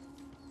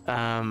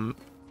 And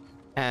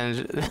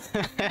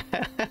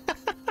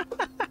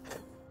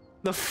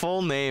the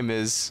full name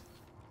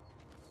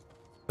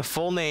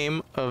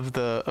of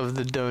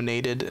the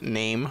donated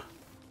name,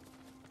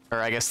 or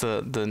I guess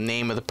the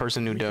name of the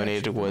person who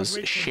donated was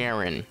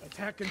Sharon.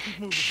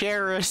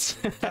 Sharon.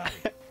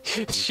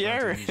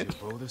 Sharon.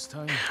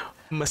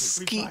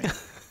 Mesquite.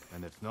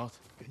 And if not,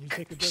 can you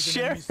take a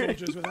dozen enemy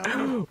soldiers without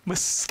me?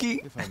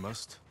 Mesquite. If I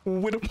must.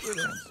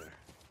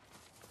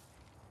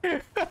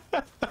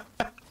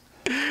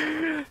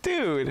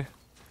 Dude,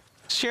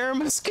 share a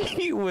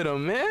mesquite with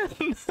him, man.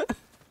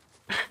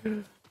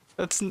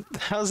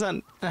 How's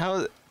that?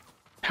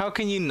 How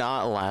can you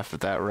not laugh at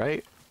that,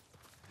 right?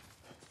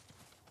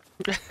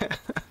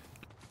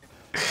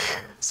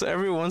 So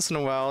every once in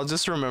a while, I'll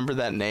just remember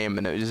that name,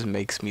 and it just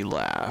makes me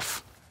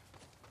laugh.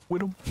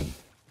 With him.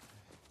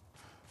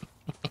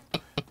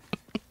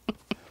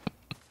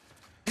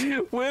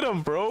 With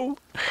him, bro.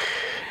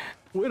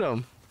 With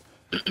him.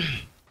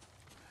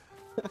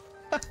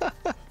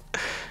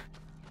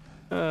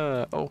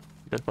 Oh,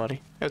 dead body.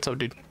 Hey, what's up,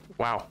 dude?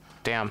 Wow,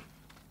 damn.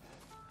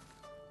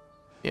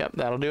 Yep,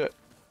 that'll do it.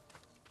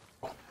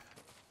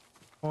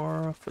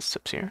 More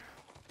footsteps here.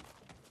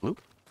 Loot.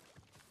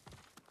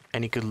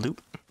 Any good loot?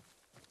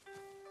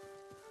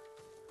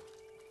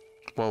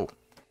 Whoa.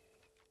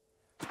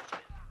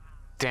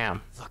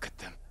 Damn. Look at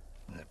them.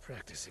 They're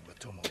practicing what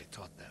Tomoe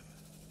taught them.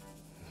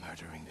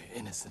 Murdering the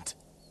innocent.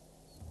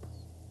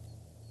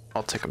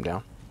 I'll take him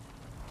down.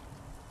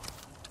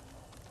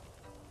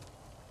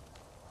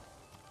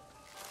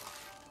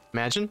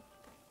 Imagine.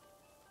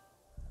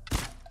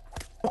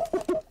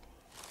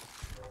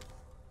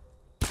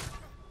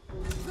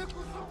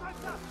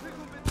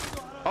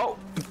 Oh!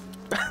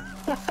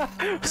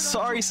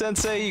 Sorry,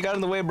 Sensei, you got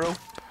in the way, bro.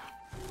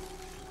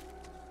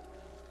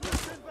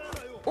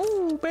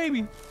 Ooh,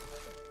 baby.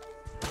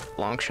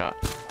 Long shot.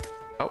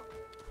 Oh.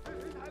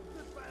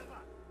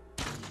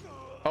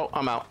 Oh,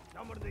 I'm out.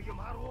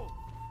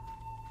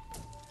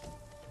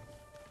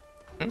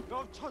 Hmm?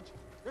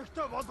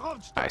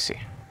 I see.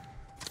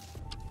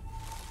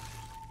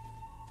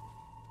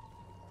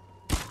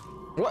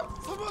 What?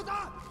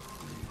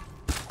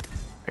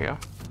 There you go.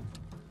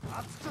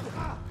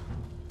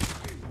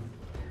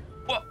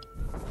 What?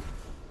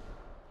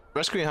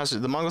 Rescuing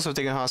hostages. The Mongols have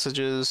taken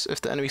hostages.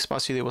 If the enemy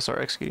spots you, they will start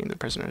executing the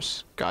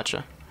prisoners.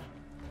 Gotcha.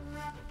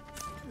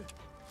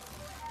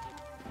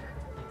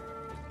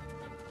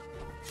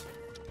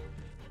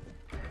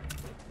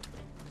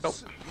 Oh.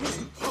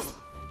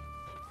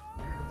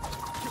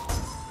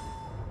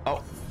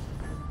 Oh.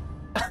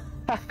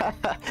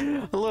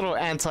 A little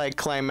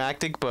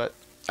anticlimactic, but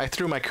I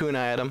threw my kunai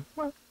at him.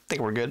 Well, I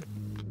think we're good.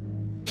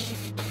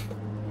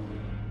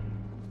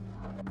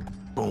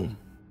 Boom.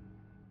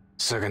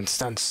 Second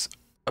stance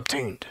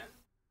obtained.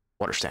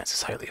 Water stance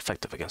is highly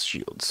effective against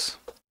shields.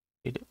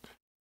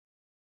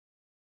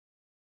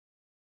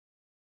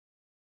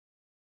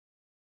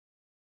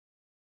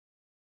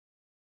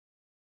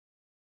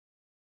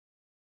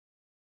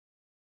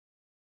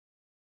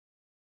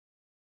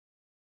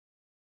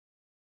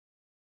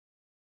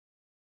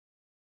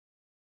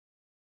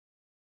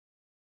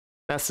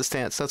 That's the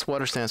stance. That's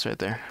water stance right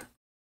there.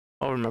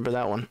 I'll remember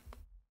that one.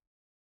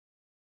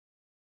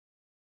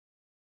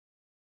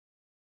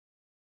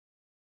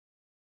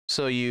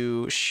 So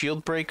you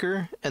shield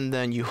breaker, and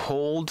then you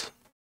hold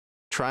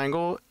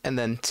triangle, and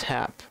then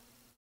tap.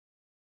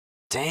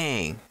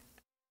 Dang.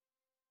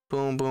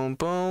 Boom, boom,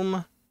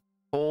 boom.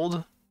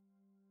 Hold.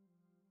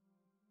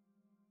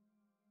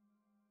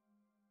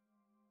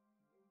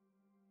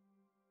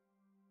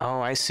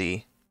 Oh, I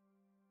see.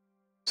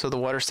 So the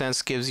water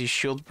stance gives you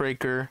shield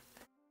breaker,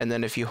 and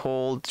then if you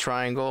hold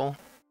triangle,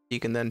 you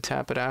can then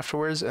tap it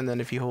afterwards, and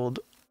then if you hold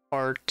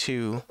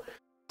R2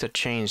 to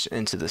change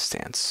into the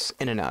stance,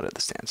 in and out of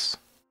the stance.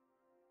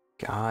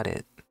 Got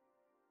it.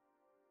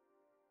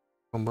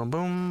 Boom, boom,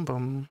 boom,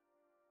 boom.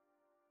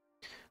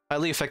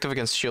 Highly effective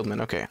against shieldmen.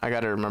 Okay, I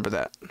gotta remember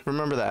that.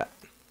 Remember that.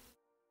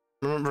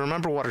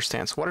 Remember water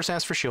stance. Water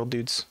stance for shield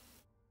dudes.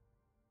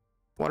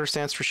 Water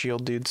stance for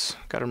shield dudes.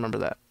 Gotta remember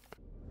that.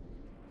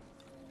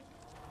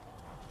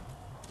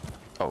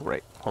 Oh,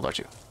 right. Hold on,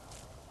 you.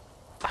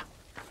 Ah.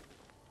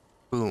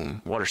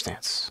 Boom. Water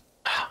stance.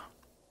 Ah.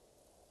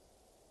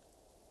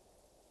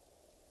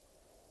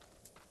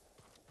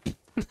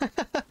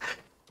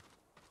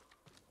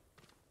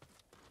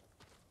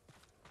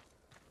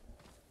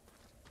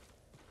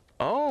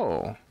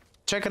 Oh,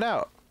 check it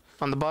out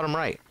on the bottom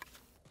right.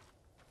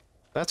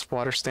 That's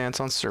water stance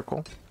on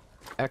circle.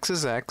 X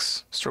is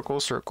X, circle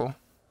is circle.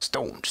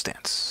 Stone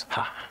stance.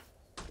 Ha.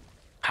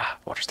 Ha,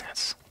 water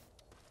stance.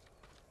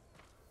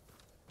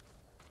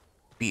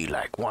 Be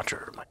like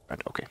water, my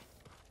friend. Okay.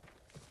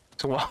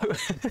 So walk,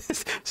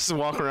 just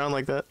walk around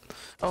like that.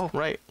 Oh,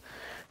 right.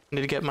 I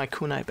need to get my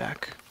kunai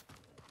back.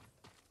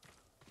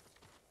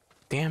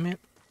 damn it.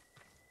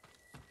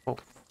 Oh,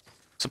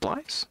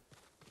 supplies?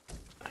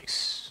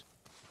 Nice.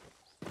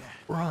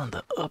 We're on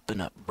the up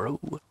and up, bro.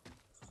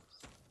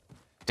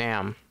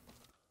 Damn.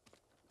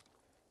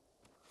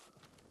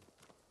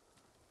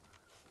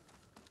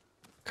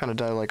 Kind of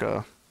die like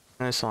a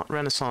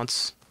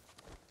Renaissance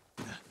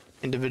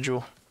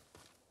individual.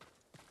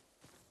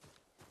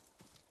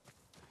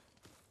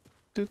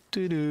 Do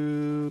do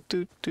do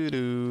do do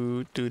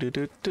do do do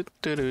do do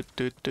do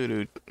do do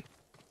do.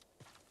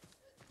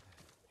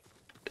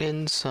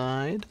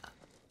 Inside.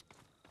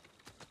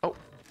 Oh.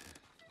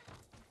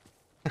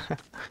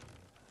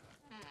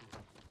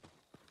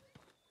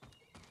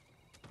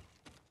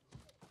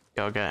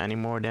 Y'all got any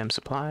more damn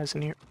supplies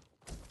in here?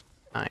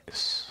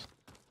 Nice.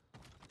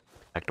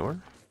 Back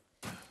door.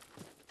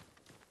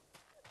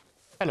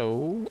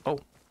 Hello. Oh.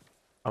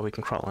 Oh, we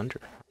can crawl under.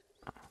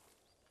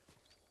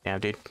 Damn,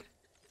 dude.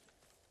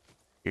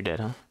 You're dead,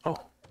 huh? Oh.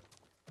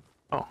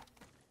 Oh.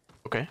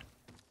 Okay.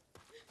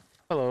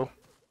 Hello.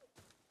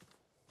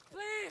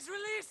 Please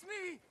release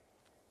me!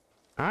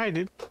 Alright,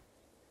 dude.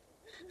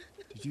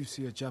 Did you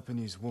see a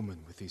Japanese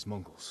woman with these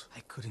Mongols? I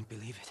couldn't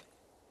believe it.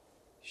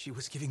 She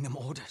was giving them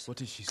orders. What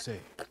did she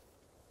say?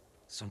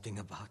 Something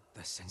about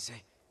the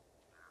sensei.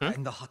 Hmm?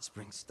 And the hot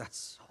springs.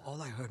 That's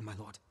all I heard, my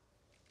lord.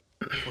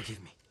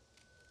 Forgive me.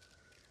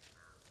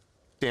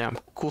 Damn,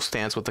 cool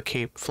stance with the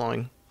cape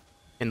flowing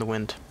in the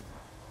wind.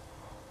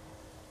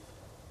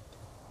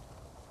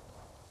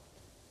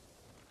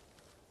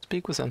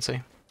 Speak with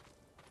Sensei.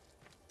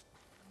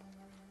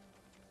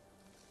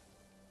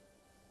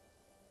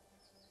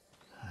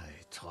 I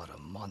taught a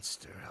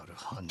monster how to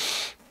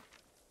hunt.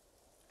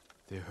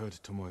 They heard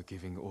Tomoe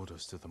giving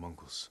orders to the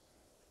Mongols.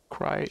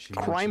 Cry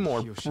mentioned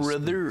more, Kiyoshi's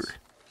brother. springs.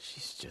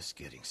 She's just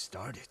getting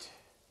started.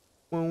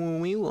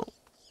 We will.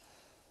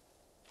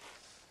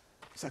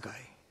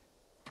 Sakai,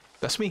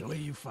 That's me. the way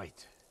you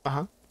fight.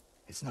 Uh-huh.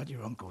 It's not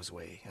your uncle's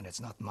way, and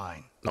it's not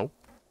mine. Nope.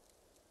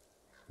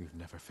 We've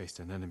never faced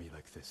an enemy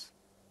like this.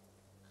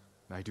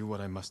 I do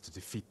what I must to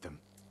defeat them.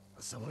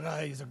 A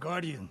samurai is a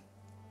guardian,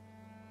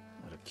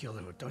 not a killer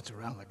who darts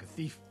around like a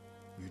thief.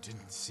 You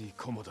didn't see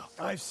Komoda.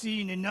 I've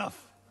seen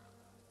enough.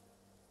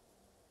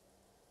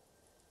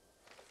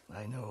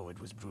 I know it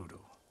was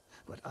brutal,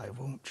 but I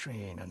won't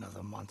train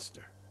another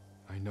monster.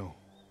 I know.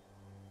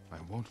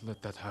 I won't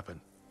let that happen.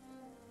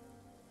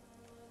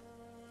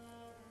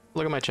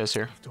 Look at my chest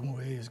here.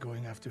 Tomoe is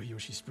going after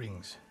Yoshi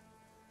Springs.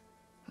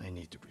 I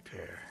need to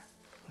prepare.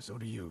 So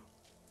do you.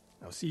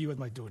 I'll see you at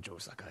my dojo,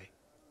 Sakai.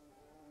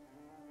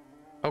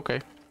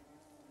 Okay.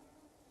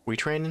 We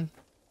training?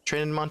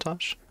 Training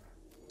montage?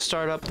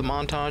 Start up the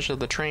montage of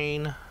the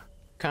train,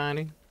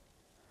 kinda.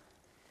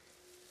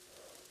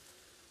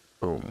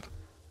 Boom.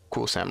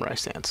 Cool samurai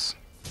stance.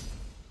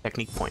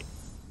 Technique point.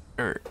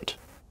 Earned.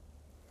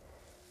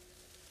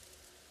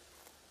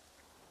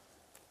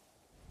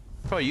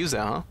 Probably use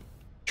that, huh?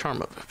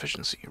 Charm of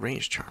efficiency.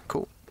 Range charm.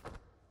 Cool.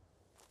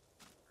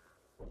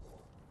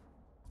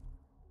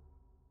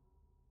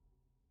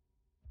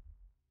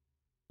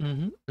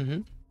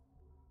 Mm-hmm.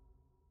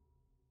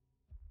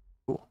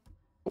 Cool.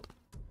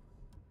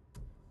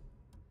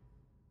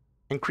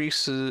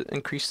 Increase to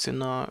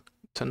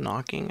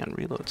knocking and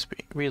reload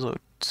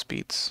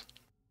speeds.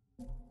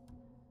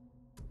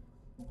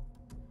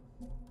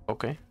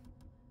 Okay.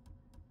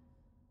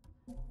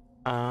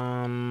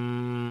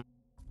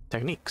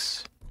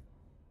 Techniques.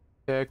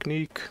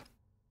 Technique.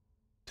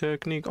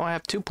 Oh, I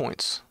have 2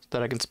 points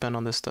that I can spend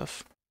on this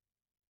stuff.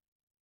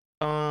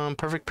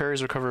 Perfect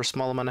parries recover a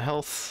small amount of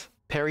health.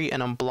 Parry an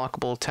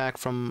unblockable attack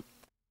from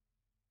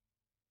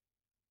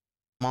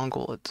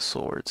Mongol at the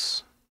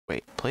swords.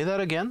 Wait, play that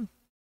again?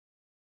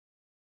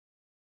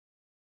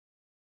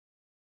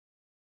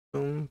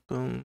 Boom,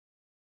 boom.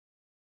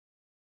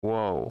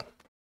 Whoa.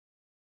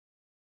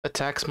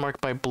 Attacks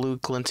marked by blue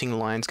glinting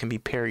lines can be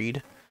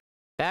parried.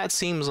 That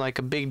seems like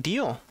a big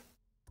deal,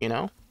 you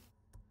know?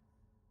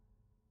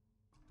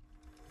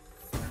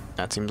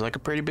 That seems like a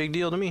pretty big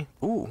deal to me.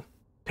 Ooh.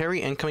 Parry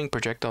incoming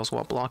projectiles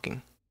while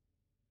blocking.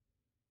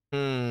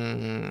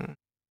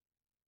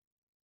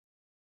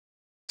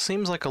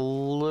 Seems like a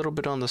little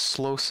bit on the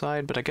slow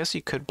side, but I guess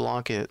you could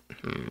block it.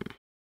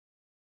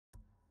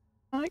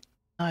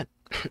 Not.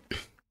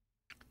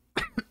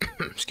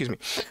 Excuse me.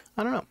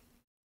 I don't know.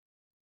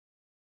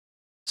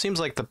 Seems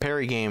like the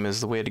parry game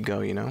is the way to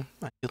go, you know?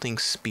 Unyielding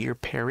spear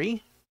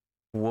parry?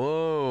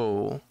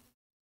 Whoa.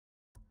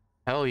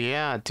 Hell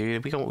yeah,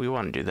 dude. We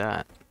want to do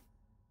that.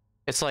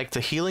 It's like the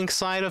healing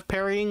side of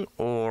parrying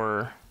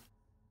or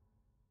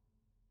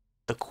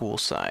the cool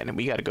side. And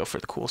we got to go for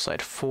the cool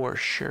side for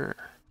sure.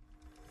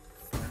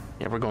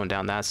 Yeah, we're going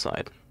down that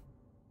side.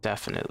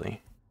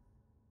 Definitely.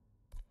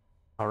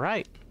 All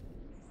right.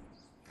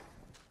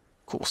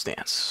 Cool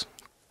stance.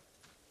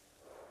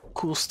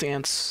 Cool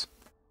stance,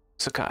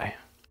 Sakai.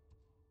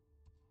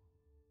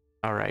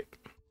 All right.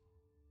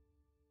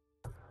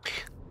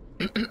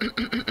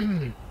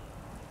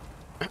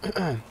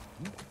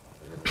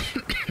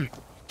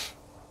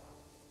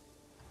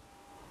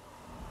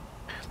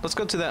 Let's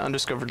go to that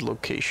undiscovered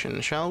location,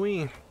 shall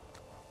we?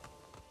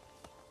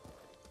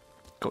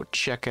 Go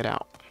check it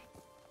out.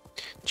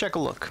 Check a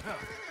look.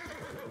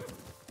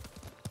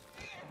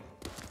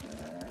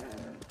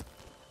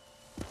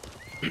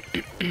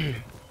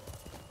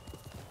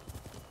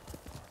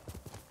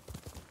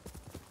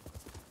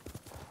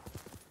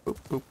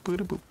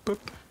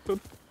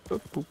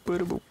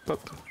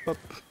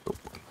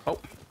 Oh,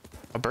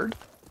 a bird?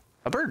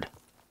 A bird.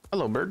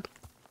 Hello, bird.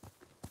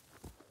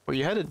 Where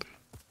you headed?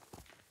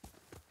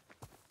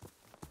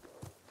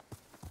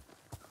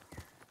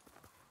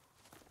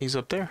 He's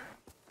up there.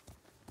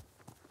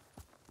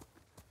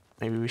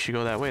 Maybe we should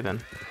go that way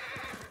then.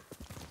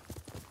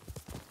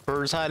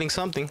 Bird's hiding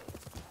something.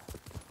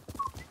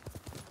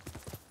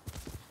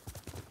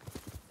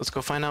 Let's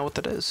go find out what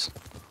that is.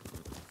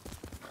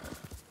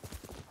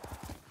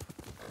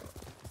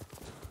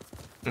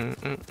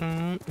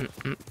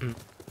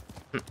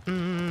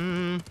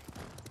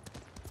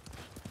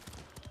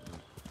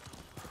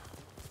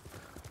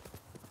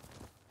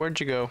 Where'd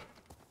you go?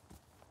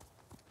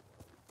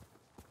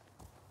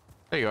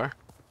 There you are.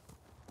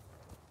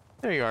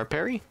 There you are,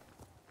 Perry.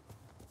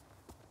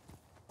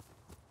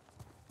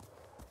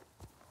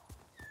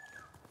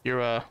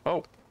 You're,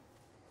 oh.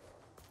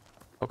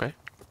 Okay.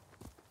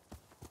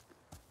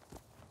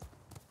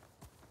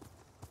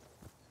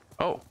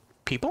 Oh,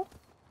 people?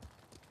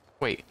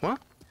 Wait, what?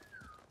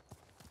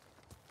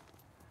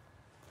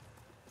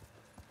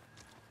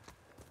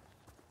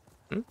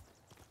 Hmm?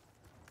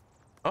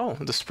 Oh,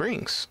 the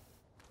springs.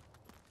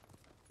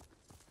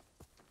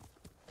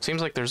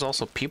 Seems like there's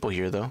also people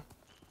here, though.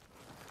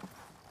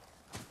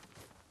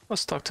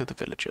 Let's talk to the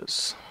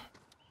villagers.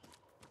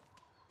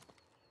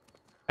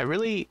 I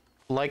really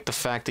like the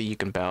fact that you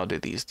can bow to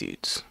these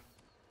dudes.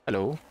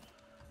 Hello?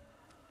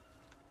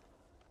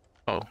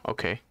 Oh,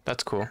 okay.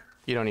 That's cool.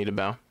 You don't need to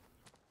bow.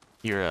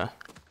 You're,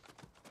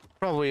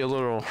 probably a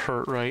little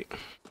hurt, right?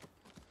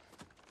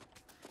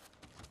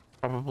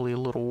 Probably a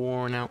little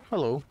worn out.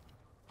 Hello.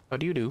 How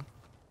do you do?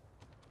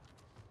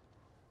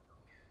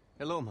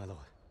 Hello, my lord.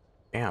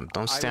 Damn,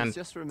 don't stand... I was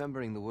just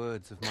remembering the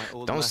words of my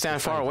old Don't master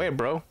stand far Saigyo. away,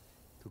 bro.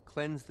 To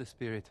cleanse the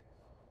spirit,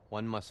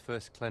 one must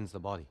first cleanse the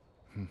body.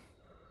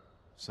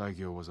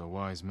 Saigyo was a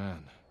wise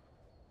man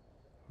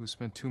who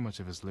spent too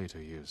much of his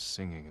later years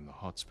singing in the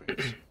hot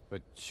springs.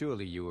 But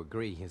surely you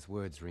agree his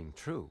words ring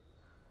true.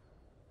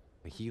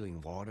 The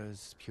healing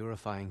waters,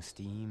 purifying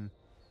steam,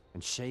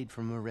 and shade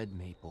from a red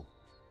maple.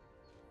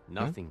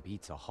 Nothing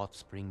beats a hot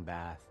spring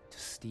bath to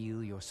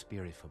steel your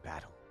spirit for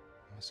battle.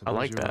 I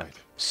like that. Right.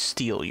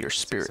 Steel your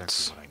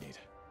spirits. Exactly what I need.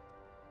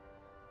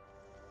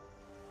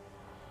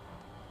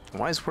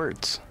 Wise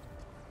words.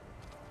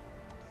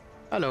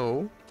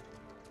 Hello.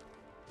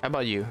 How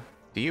about you?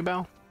 Do you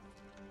bow?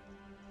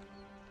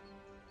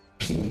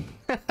 She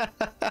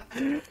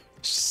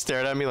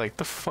stared at me like,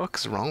 the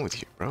fuck's wrong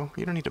with you, bro?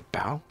 You don't need to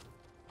bow.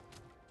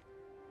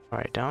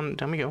 Alright, down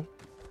we go.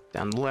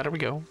 Down the ladder we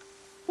go.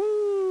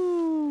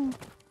 Woo!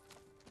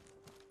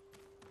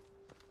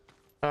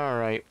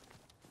 Alright.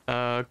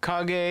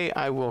 Kage,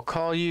 I will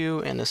call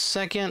you in a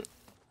second.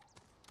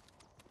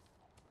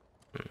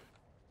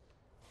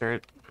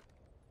 Did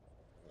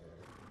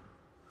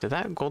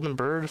that golden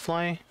bird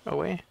fly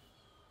away?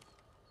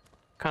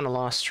 Kind of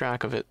lost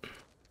track of it.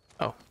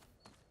 Oh.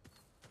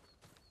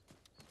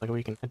 Like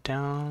we can head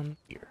down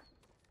here.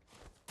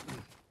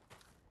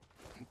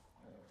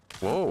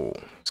 Whoa.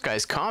 This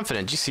guy's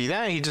confident. You see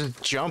that? He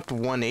just jumped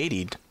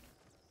 180'd.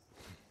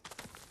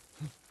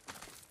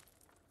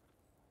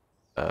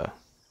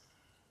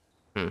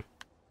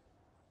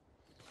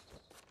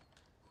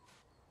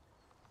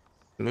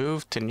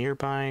 Move to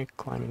nearby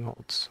climbing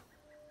holds.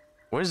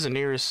 Where's the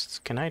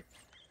nearest? Can I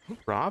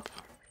drop?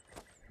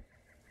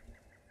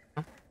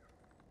 Huh?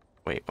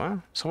 Wait, what?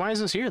 So why is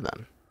this here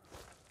then?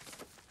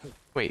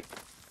 Wait,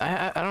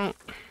 I don't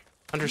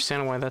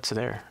understand why that's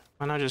there.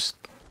 Why not just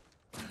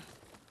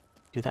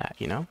do that,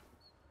 you know?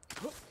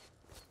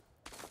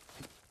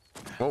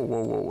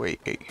 Whoa, wait.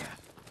 Is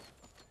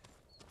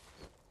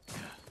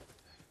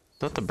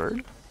that the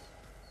bird?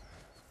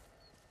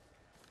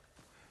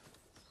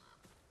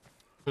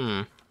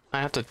 I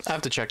have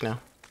to check now.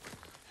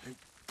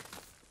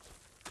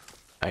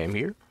 I am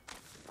here.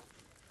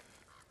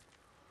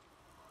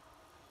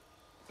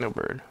 No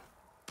bird.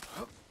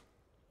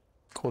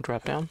 Cool,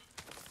 drop down.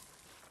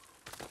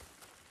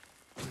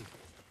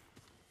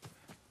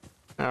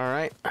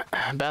 Alright,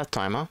 bath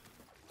time, huh?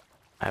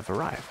 I've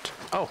arrived.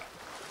 Oh,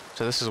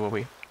 so this is what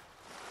we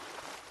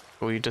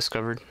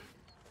discovered.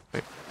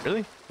 Wait,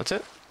 really? That's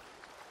it?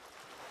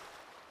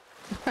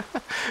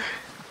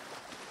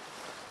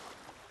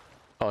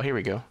 Oh, here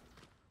we go.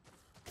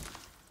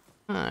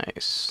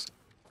 Nice.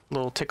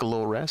 Take a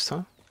little rest,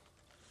 huh?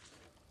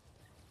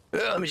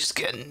 Let me just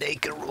get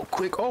naked real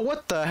quick. Oh,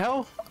 what the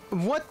hell?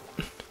 What?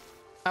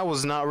 I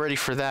was not ready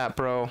for that,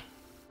 bro.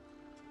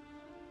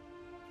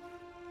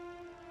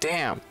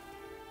 Damn.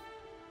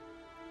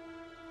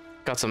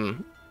 Got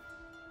some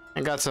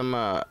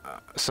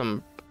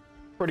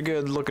pretty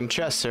good looking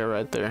chests there,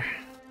 right there.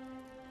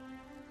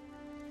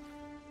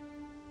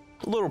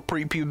 A little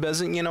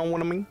prepubescent, you know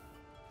what I mean?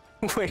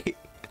 Wait.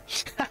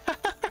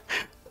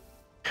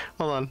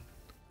 Hold on.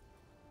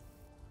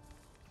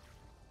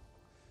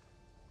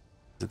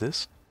 Is it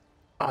this?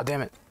 Oh,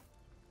 damn it.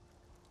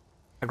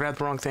 I grabbed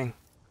the wrong thing.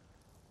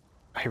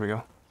 Here we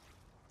go.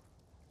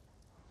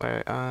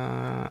 Wait,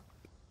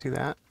 do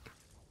that.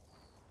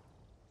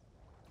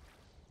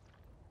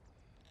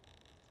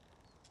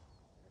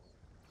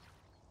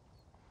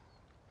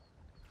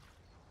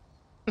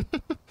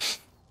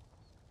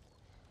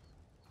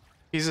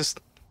 He's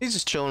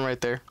just chilling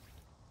right there.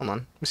 Hold on.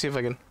 Let me see if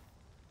I can.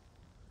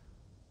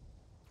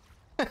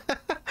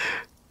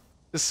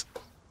 This.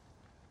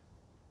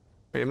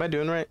 Wait, am I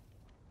doing right?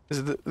 Is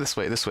it this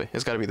way? This way.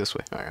 It's got to be this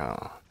way. All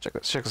right. Check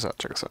this. Check this out.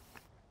 Check this out.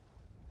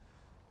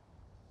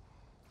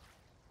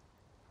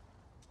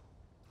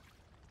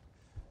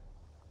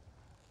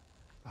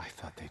 I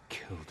thought they'd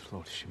killed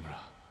Lord Shimura.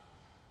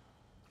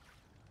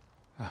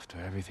 After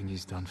everything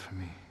he's done for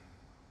me,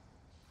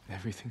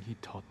 everything he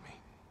taught me.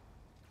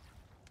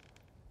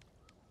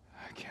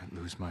 I can't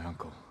lose my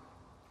uncle.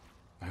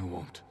 I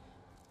won't.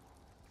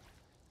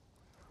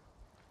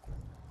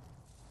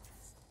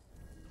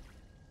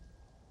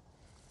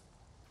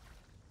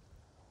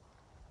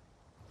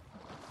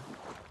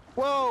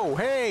 Whoa!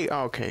 Hey!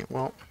 Okay,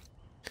 well,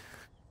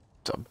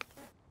 it's a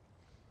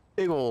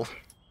big ol'.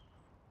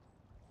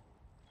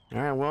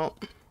 All right, well,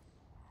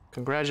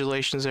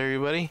 congratulations,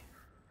 everybody.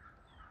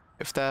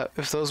 If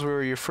those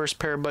were your first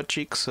pair of butt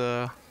cheeks,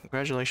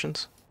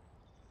 congratulations.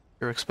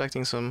 If you're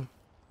expecting some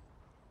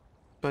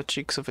butt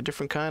cheeks of a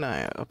different kind,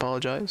 I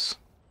apologize.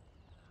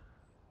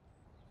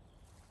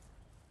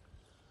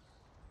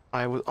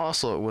 I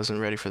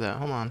wasn't ready for that.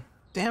 Hold on.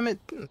 Damn it!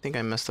 I think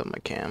I messed up my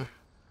cam.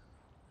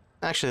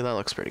 Actually, that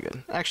looks pretty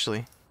good.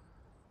 Actually,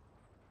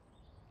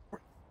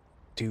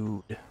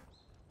 dude,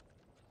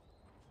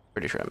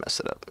 pretty sure I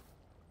messed it up.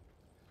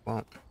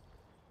 Well,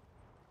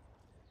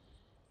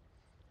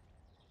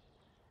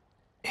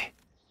 I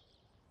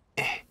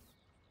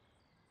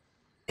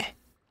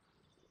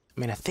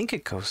mean, I think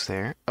it goes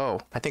there. Oh,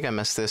 I think I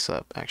messed this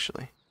up,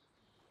 actually.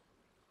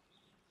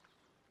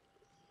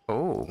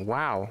 Oh,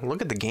 wow.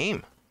 Look at the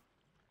game.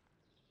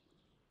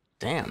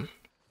 Damn.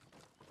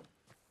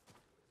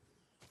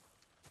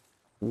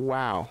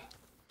 Wow.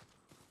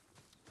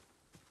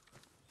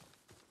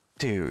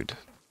 Dude.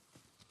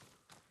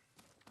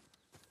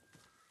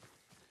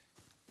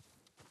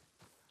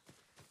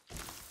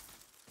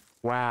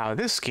 Wow,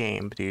 this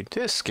game, dude.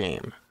 This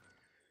game.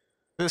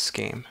 This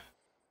game.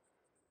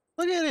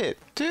 Look at it,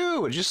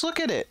 dude. Just look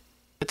at it.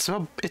 It's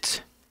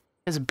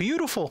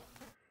beautiful.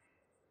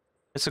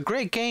 It's a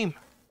great game.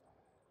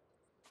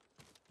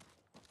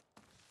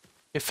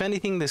 If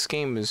anything, this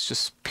game is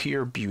just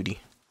pure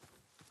beauty.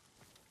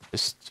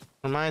 Just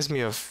reminds me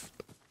of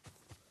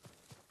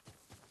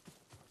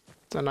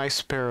a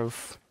nice pair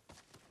of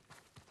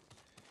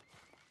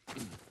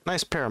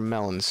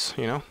melons,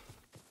 you know?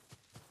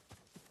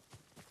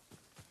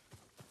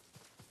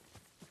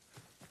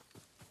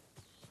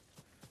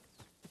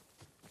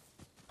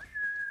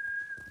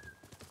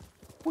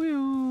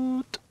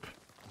 Woot.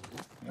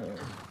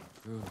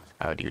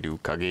 How do you do,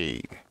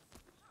 Kage?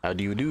 How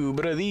do you do,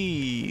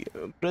 brothy?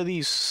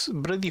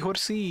 Brothy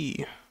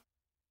horsey.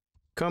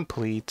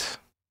 Complete.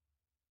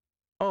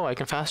 Oh, I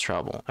can fast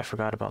travel. I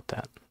forgot about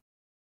that.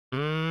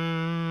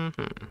 I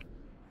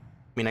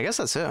mean, I guess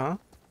that's it, huh?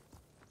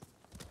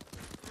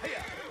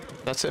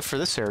 That's it for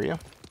this area.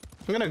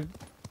 I'm gonna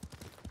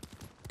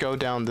go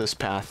down this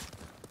path.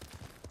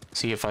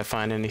 See if I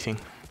find anything.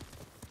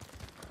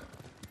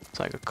 It's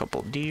like a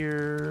couple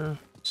deer,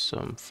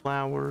 some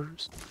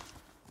flowers.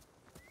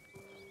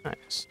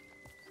 Nice.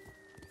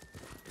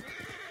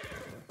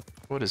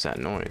 What is that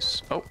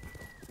noise? Oh.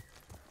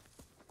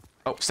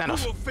 Oh, stand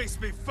off. Who will face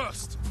me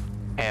first?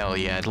 Hell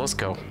yeah, let's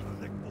go.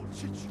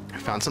 I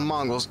found some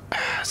Mongols.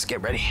 Let's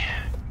get ready.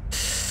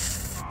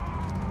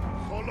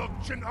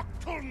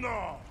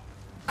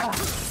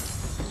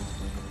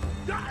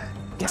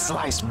 Get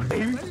sliced,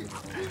 baby.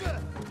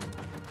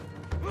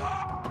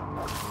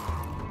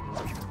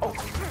 Oh,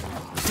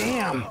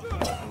 damn.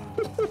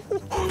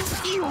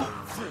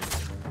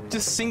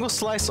 Just single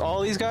slice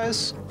all these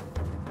guys?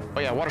 Oh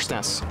yeah, water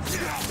stance.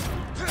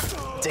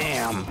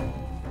 Damn.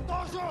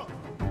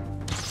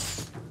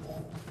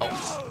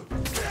 Oh.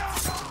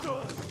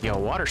 Yo,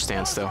 water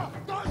stance though.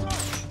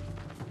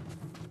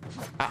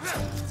 Ah.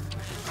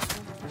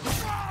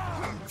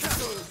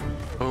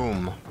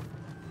 Boom.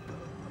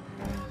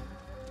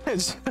 I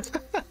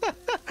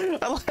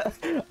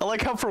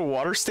like how for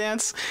water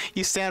stance,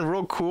 you stand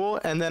real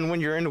cool, and then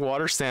when you're in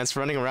water stance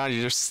running around,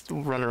 you just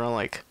run around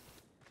like...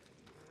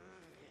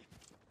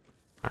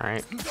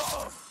 Alright.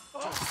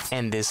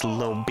 End this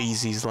little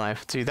beezy's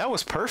life. Dude, that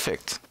was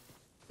perfect.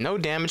 No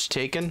damage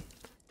taken.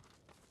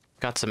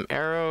 Got some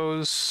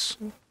arrows.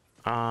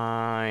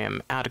 I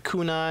am out of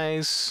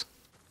kunais.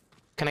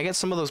 Can I get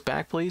some of those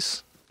back,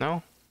 please?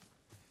 No?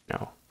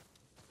 No.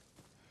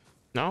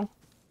 No?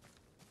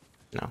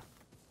 No.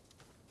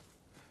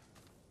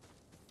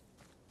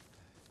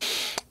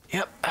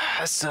 Yep,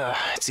 that's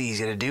it's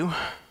easy to do.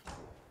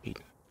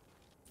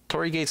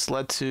 Torii gates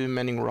led to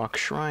Mending Rock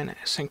Shrine, a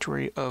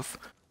sanctuary of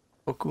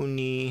Boku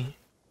ni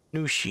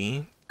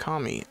Nushi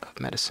Kami of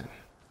medicine.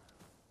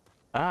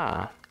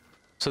 Ah.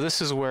 So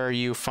this is where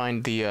you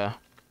find the,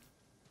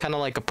 kind of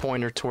like a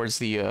pointer towards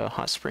the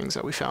hot springs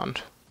that we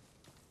found.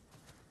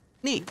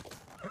 Neat.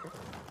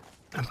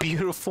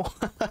 Beautiful.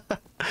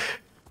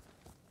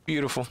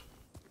 Beautiful.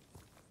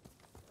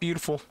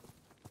 Beautiful.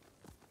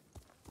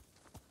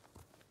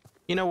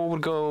 You know what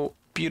would go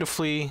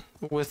beautifully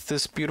with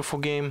this beautiful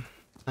game?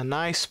 A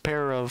nice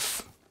pair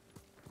of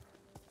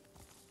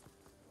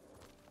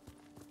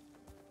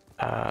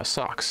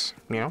socks,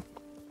 you know?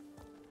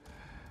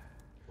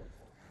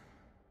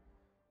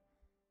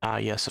 Ah,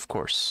 yes, of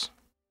course.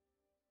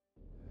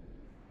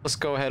 Let's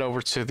go head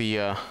over to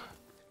the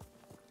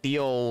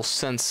old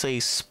sensei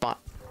spot.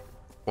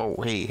 Whoa,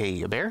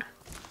 hey, a bear?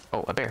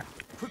 Oh, a bear.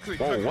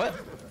 Whoa, what?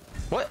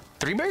 What?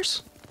 3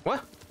 bears?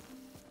 What?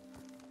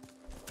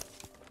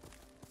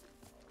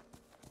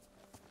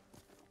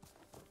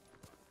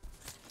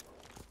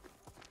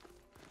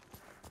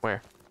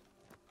 Where?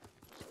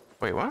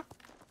 Wait, what?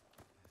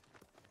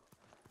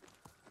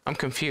 I'm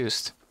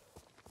confused.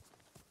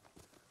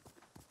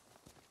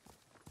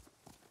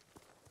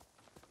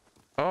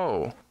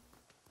 Oh.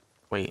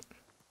 Wait.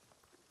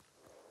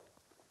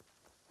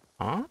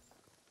 Huh?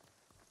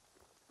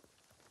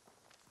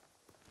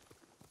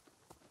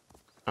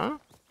 Huh?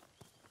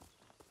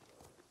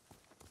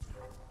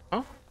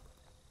 Huh?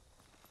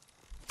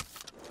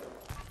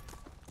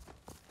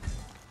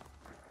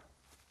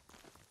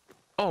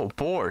 Oh,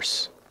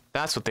 boars.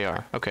 That's what they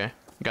are. Okay,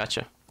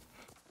 gotcha.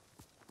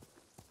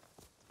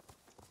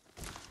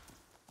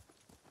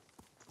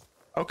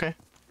 Okay,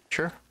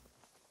 sure.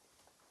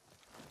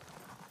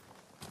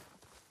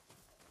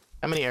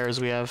 How many arrows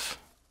we have?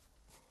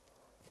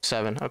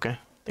 7. Okay, I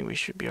think we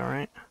should be all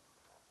right.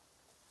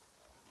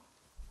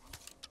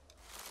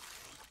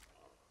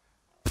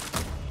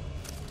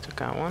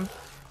 Took out one.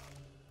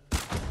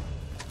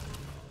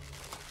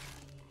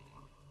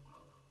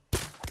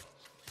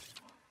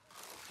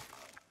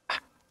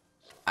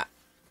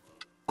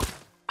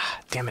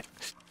 Damn it.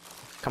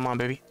 Come on,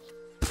 baby.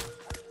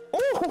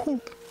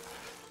 Ooh!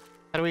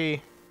 How do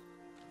we...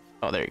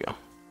 Oh, there you go.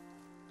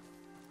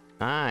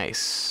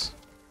 Nice.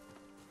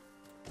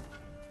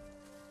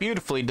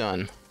 Beautifully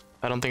done.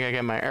 I don't think I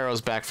get my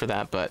arrows back for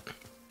that, but...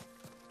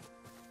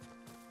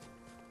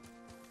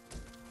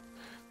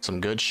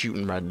 Some good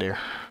shooting right there.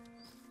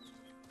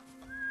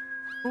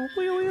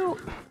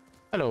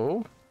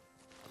 Hello.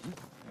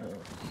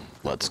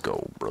 Let's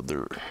go,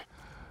 brother.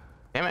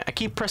 Damn it, I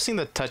keep pressing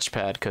the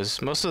touchpad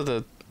because most of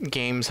the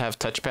games have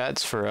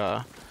touchpads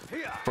for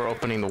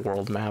opening the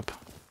world map.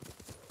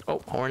 Oh,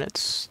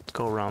 hornets. Let's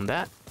go around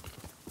that.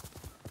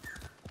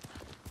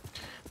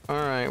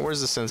 Alright,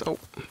 where's the sensei? Oh.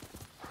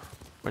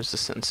 Where's the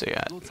sensei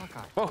at?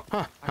 Oh,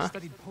 huh? I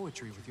studied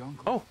poetry with your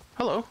uncle. Oh,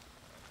 hello.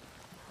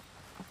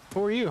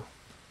 Who are you?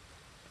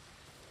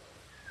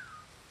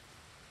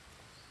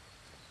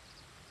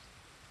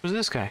 Who's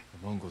this guy?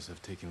 The Mongols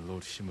have taken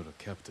Lord Shimura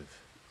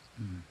captive.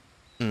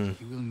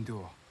 He will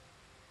endure.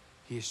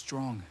 He is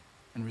strong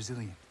and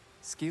resilient,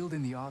 skilled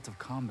in the art of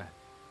combat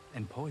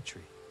and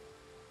poetry.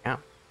 Yeah.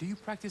 Do you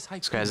practice haiku?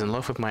 This guy's in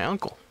love with my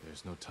uncle.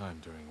 There's no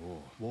time during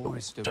war. War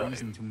is the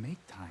reason to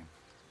make time.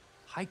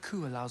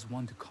 Haiku allows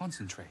one to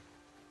concentrate,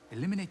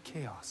 eliminate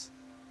chaos.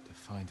 To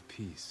find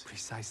peace.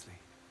 Precisely.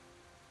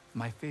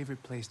 My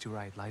favorite place to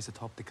write lies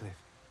atop the cliff.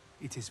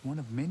 It is one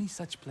of many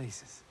such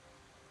places.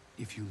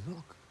 If you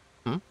look,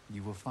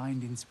 you will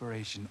find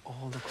inspiration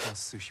all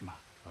across Tsushima.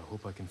 I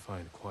hope I can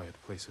find quiet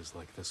places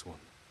like this one,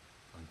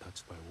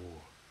 untouched by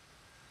war.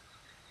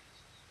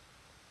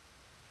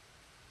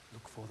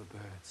 Look for the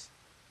birds.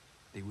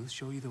 They will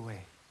show you the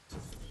way.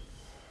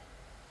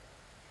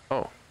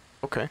 Oh,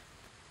 okay.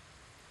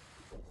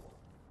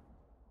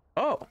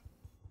 Oh.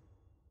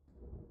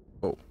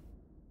 Oh.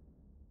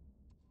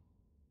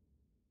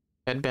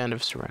 Headband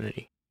of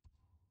Serenity.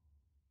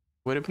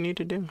 What do we need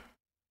to do?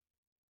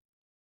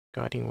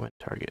 Guiding wet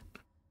target.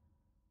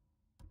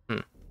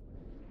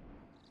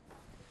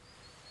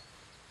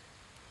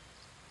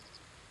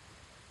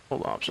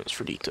 Hold options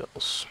for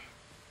details.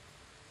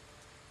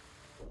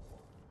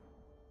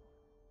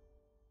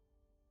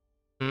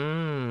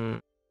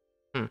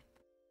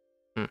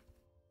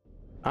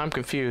 I'm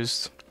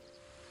confused.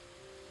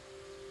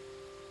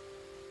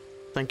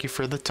 Thank you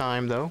for the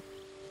time, though.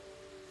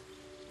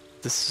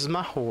 This is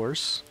my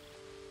horse.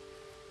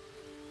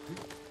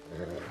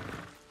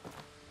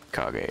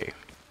 Kage.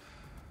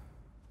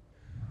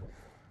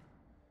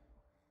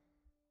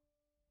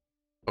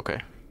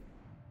 Okay.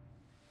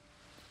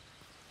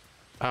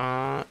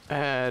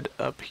 Head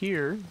up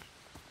here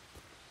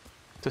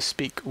to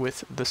speak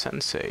with the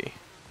sensei.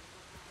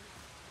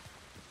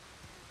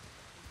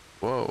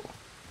 Whoa.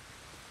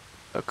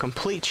 A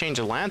complete change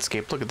of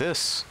landscape. Look at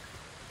this.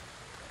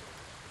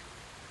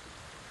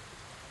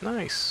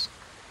 Nice.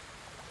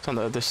 It's on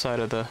the other side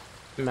of the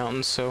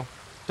mountain, so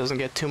it doesn't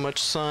get too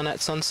much sun at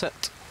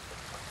sunset.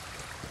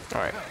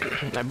 Alright.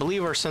 I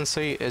believe our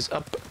sensei is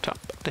up top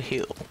of the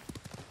hill.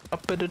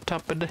 Up at the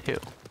top of the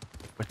hill.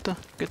 Where the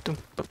get the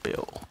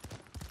bill.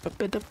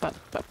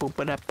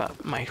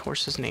 My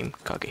horse's name,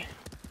 Kage.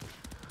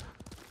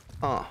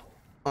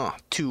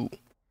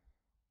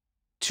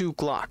 Two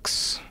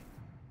Glocks.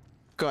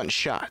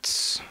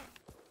 Gunshots.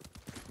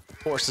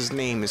 Horse's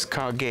name is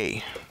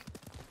Kage.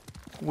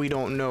 We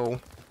don't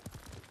know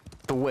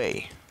the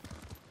way.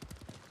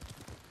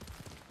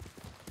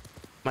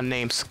 My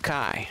name's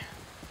Kai.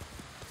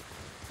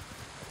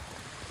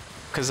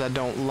 'Cause I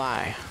don't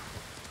lie.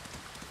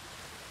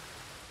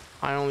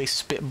 I only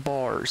spit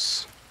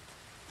bars.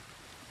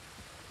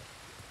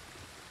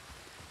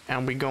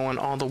 And we going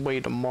all the way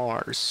to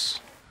Mars.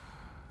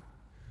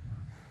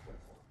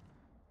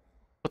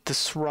 Put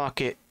this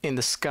rocket in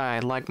the sky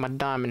like my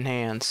diamond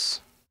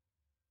hands.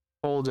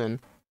 Holding.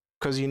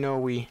 'Cause you know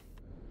we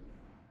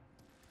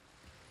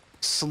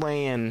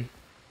slaying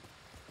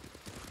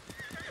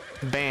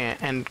band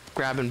and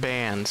grabbing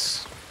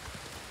bands.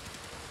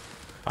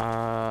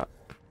 We're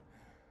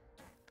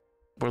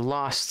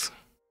lost.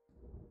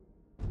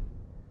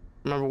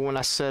 Remember when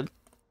I said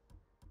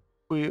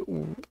we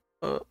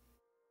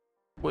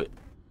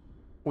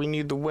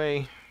need the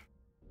way?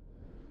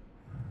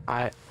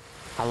 I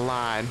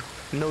lied.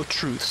 No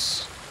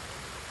truths.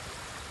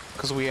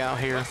 'Cause we out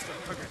here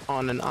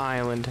on an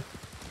island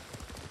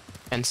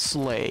and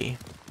slay.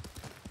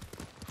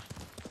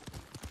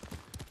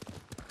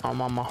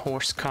 I'm on my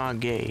horse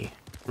Kage.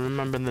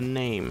 Remember the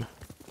name.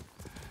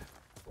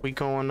 We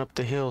going up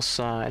the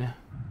hillside.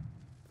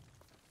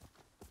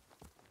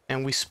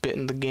 And we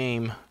spitting the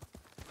game.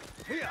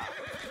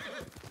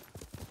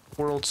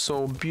 World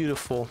so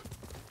beautiful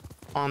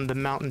on the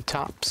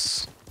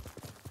mountaintops.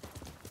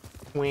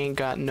 We ain't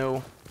got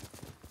no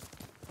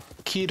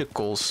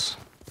cuticles.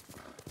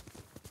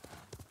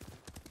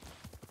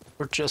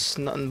 We're just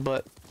nothing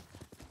but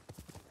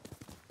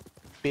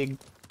big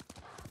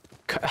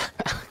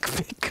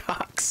big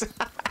cocks.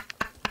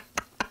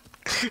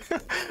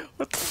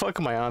 What the fuck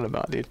am I on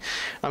about, dude?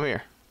 I'm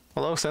here.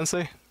 Hello,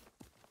 Sensei?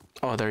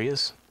 Oh, there he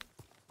is.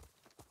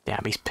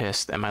 Damn, he's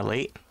pissed. Am I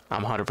late?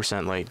 I'm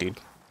 100% late,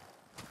 dude.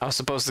 I was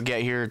supposed to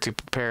get here to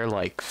prepare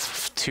like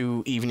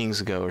 2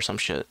 evenings ago or some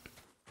shit.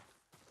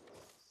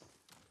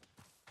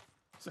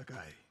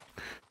 Sakai.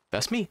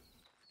 That's me.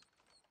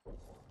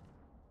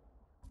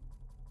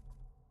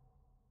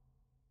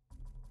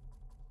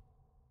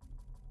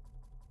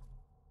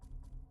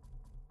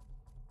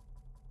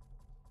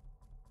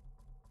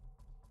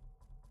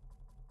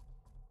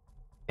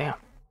 Damn.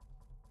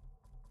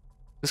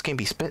 This can't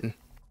be spitting.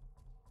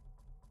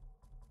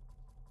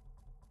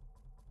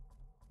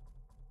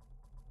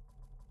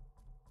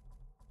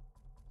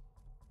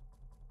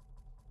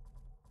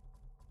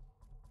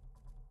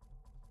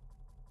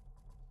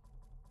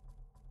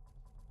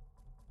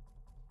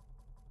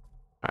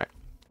 Alright.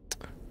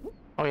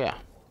 Oh yeah.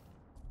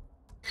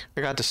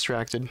 I got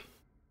distracted.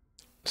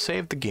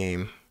 Save the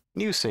game.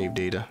 New save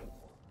data.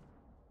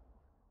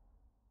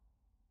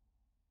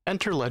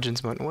 Enter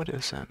Legends mode. What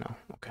is that now?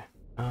 Okay.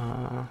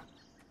 How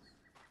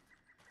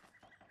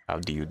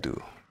do you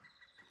do?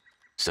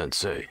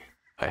 Sensei,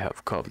 I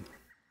have come.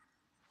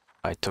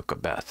 I took a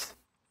bath,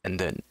 and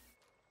then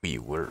we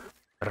were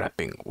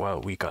rapping while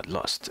we got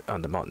lost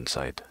on the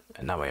mountainside,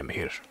 and now I am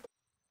here.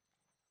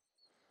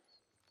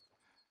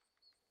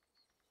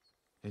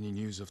 Any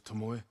news of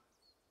Tomoe?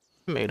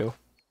 Tomato.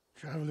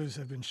 Travelers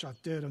have been shot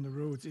dead on the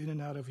roads in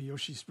and out of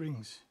Hiyoshi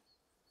Springs.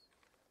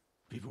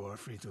 People are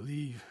afraid to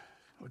leave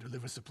or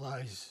deliver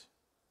supplies.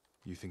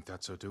 You think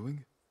that's her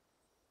doing?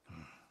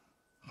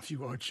 A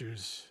few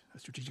archers at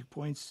strategic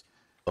points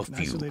A can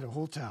few isolate a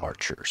whole town.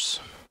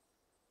 archers.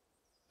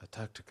 A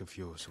tactic of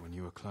yours when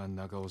you were Clan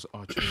Nagao's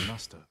archery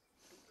master.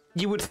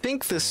 You would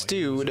think this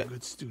dude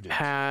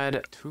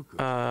had,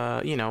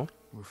 you know,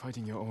 We're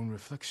fighting your own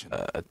reflection.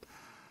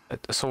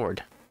 a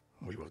sword.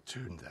 We will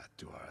turn that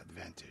to our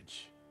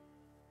advantage.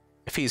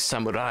 If he's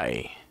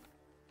samurai,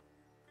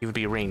 he would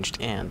be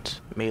ranged and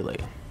melee,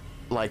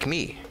 like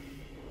me.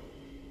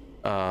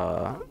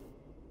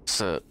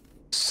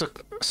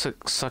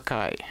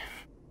 Sakai.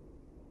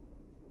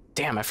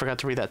 Damn, I forgot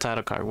to read that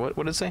title card. What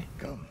did it say?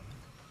 Come.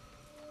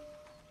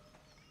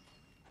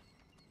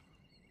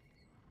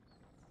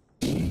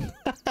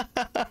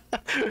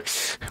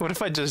 What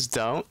if I just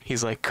don't?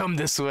 He's like, come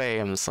this way.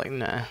 I'm just like,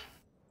 nah.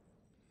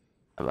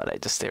 How about I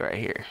just stay right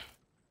here?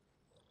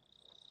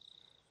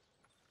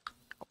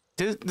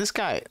 This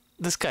guy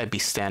be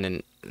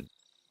standing.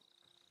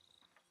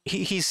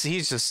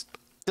 He's just.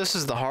 This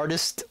is the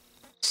hardest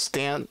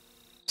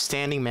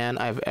standing man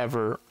I've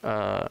ever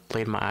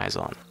laid my eyes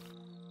on.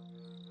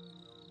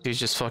 He's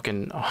just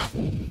fucking. Oh.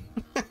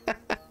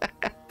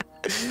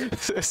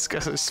 This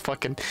guy's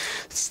fucking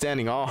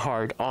standing all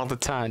hard all the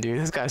time, dude.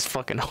 This guy's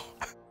fucking.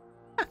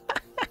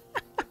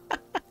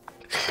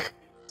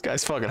 This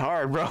guy's fucking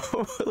hard, bro.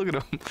 Look at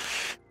him.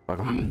 Fuck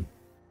him.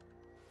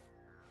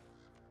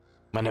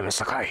 My name is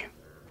Sakai.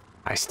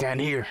 I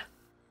stand here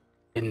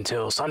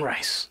until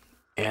sunrise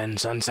and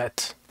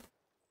sunset.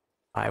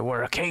 I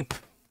wear a cape,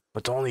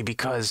 but only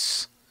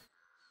because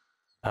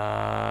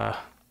I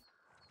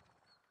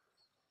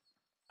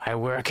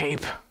wear a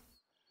cape.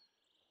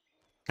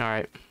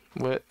 Alright,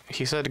 What?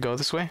 He said to go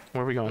this way?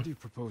 Where are we How going? do you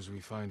propose we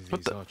find What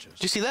these the? archers?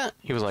 Did you see that?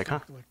 He was like, huh?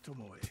 Like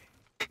Tomoe.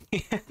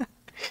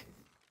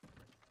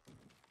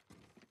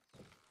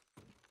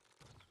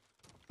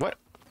 What?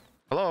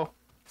 Hello?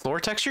 Floor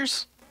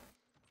textures?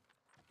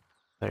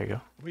 There you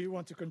go. We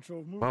want to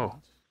control movement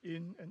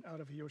in and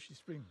out of Hiyoshi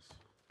Springs.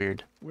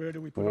 Weird. Where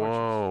do we put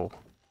archers?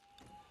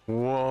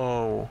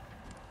 Whoa. Whoa.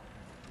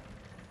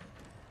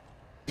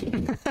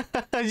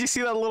 Did you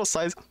see that little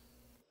size?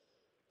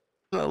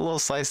 That little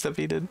side step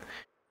he did?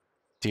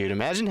 Dude,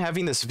 imagine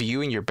having this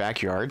view in your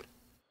backyard.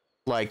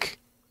 Like,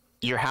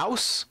 your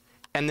house,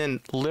 and then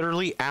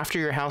literally after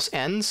your house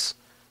ends,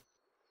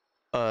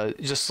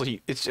 just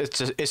like, it's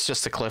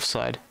just a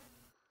cliffside.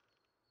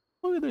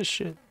 Look at this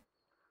shit.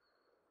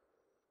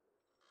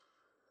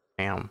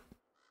 Damn.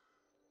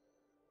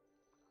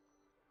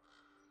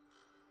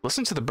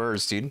 Listen to the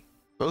birds, dude.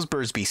 Those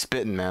birds be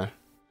spitting, man.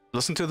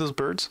 Listen to those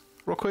birds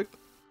real quick.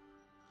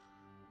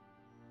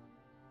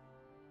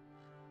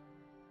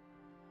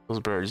 Those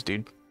birds,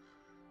 dude.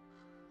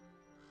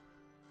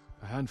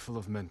 A handful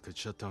of men could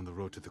shut down the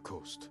road to the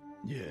coast.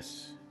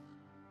 Yes.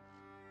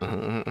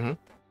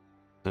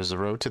 There's a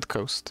road to the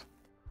coast.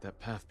 That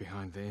path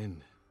behind the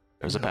inn.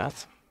 There's a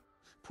path.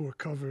 Poor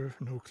cover,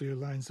 no clear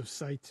lines of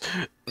sight.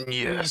 Yes.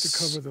 We want to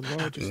cover the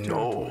largest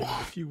territory with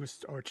the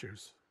fewest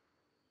archers.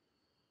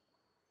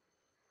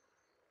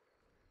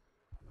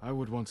 I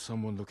would want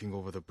someone looking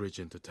over the bridge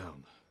into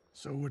town.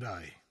 So would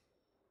I.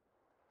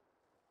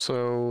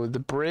 So the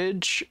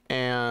bridge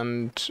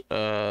and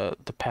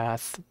the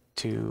path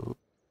to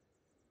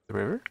the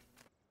river?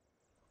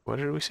 What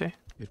did we say?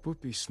 It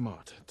would be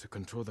smart to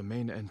control the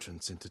main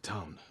entrance into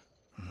town.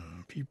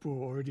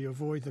 People already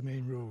avoid the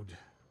main road.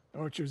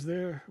 Archers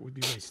there would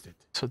be wasted.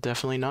 So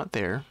definitely not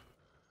there.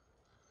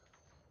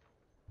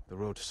 The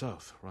road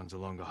south runs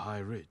along a high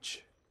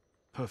ridge.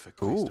 Perfect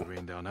place to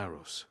rain down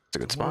arrows. It's a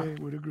good spot. I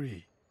would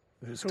agree.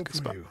 There's hope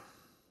for you.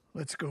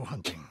 Let's go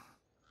hunting.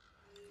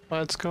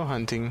 Let's go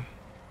hunting.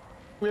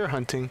 We're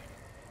hunting.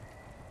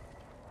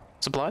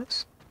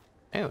 Supplies?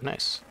 Oh,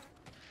 nice.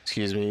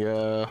 Excuse me,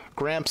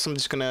 Gramps, I'm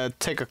just gonna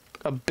take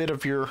a bit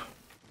of your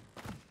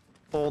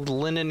old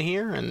linen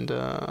here and,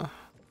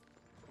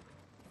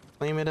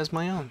 claim it as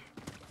my own.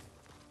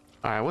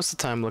 Alright, what's the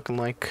time looking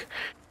like?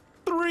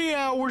 3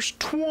 hours,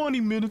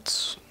 20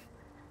 minutes.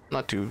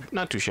 Not too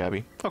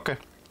shabby. Okay.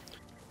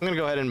 I'm gonna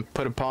go ahead and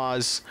put a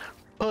pause,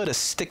 put a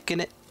stick in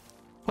it,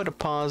 put a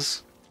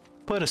pause,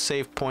 put a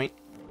save point.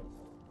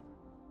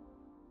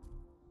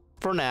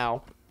 For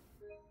now.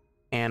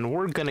 And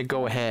we're gonna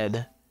go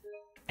ahead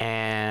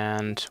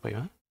and wait,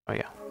 what? Oh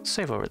yeah,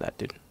 save over that,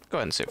 dude. Go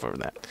ahead and save over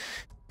that.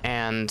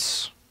 And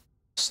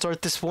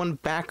start this one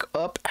back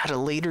up at a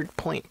later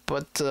point.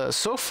 But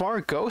so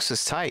far, Ghost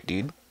is tight,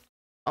 dude.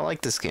 I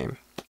like this game.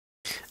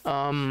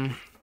 I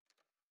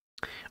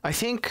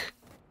think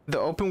the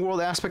open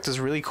world aspect is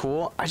really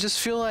cool. I just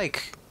feel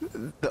like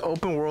the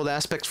open world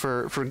aspect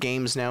for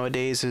games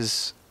nowadays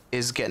is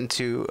getting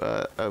to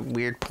a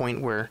weird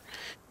point where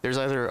there's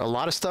either a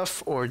lot of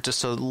stuff or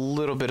just a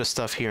little bit of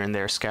stuff here and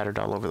there scattered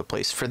all over the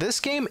place. For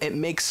this game, it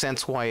makes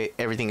sense why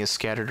everything is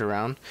scattered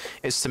around.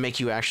 It's to make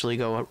you actually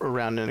go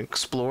around and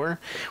explore,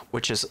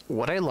 which is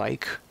what I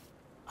like.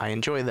 I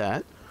enjoy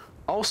that.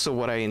 Also,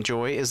 what I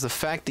enjoy is the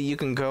fact that you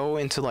can go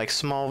into like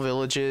small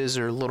villages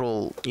or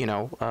little, you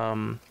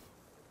know,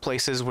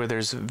 places where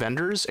there's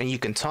vendors and you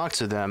can talk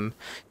to them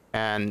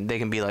and they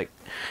can be like,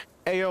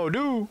 hey, yo,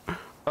 dude,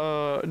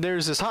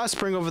 there's this hot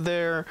spring over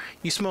there.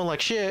 You smell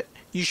like shit.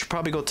 You should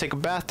probably go take a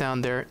bath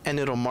down there, and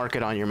it'll mark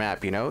it on your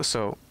map, you know?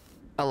 So,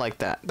 I like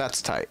that.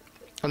 That's tight.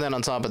 And then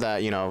on top of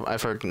that, you know,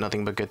 I've heard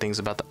nothing but good things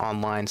about the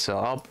online, so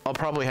I'll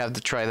probably have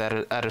to try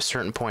that at a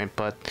certain point.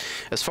 But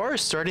as far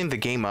as starting the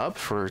game up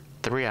for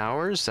 3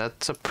 hours,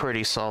 that's a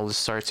pretty solid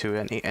start to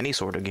any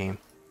sort of game.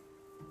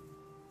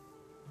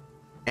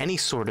 Any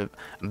sort of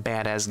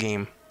badass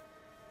game.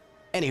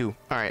 Anywho,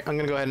 alright, I'm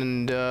gonna go ahead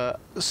and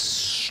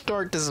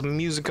start this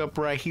music up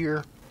right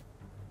here.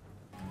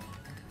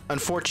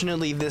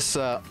 Unfortunately, this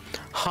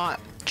hot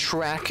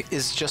track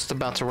is just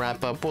about to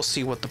wrap up. We'll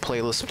see what the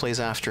playlist plays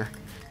after.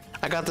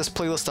 I got this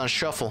playlist on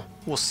shuffle.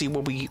 We'll see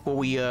what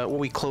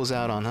we close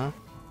out on, huh?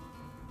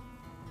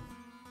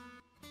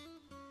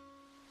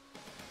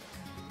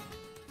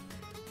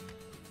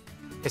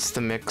 It's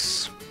the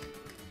mix.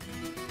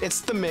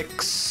 It's the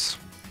mix.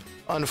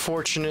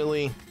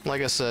 Unfortunately,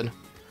 like I said,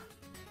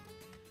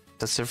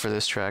 that's it for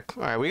this track.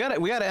 All right, we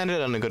gotta end it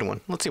on a good one.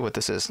 Let's see what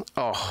this is.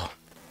 Oh.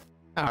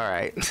 All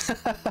right.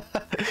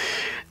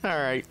 All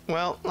right.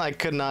 Well, I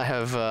could not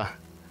have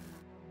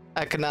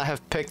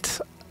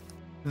picked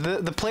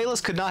the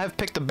playlist could not have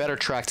picked a better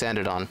track to end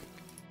it on.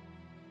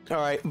 All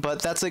right, but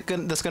that's it.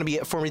 That's gonna be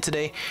it for me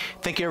today.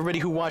 Thank you everybody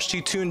who watched,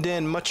 who tuned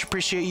in. Much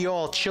appreciate you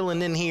all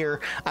chilling in here.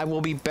 I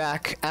will be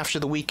back after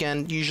the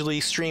weekend. Usually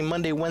stream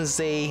Monday,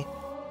 Wednesday,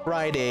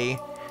 Friday,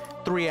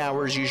 3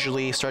 hours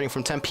usually, starting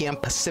from 10 p.m.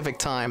 Pacific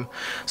time.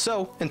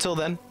 So until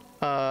then,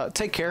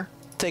 take care.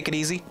 Take it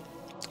easy.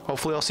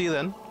 Hopefully I'll see you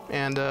then,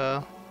 and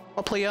I'll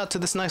play you out to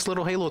this nice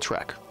little Halo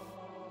track.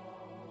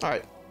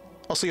 Alright,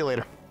 I'll see you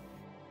later.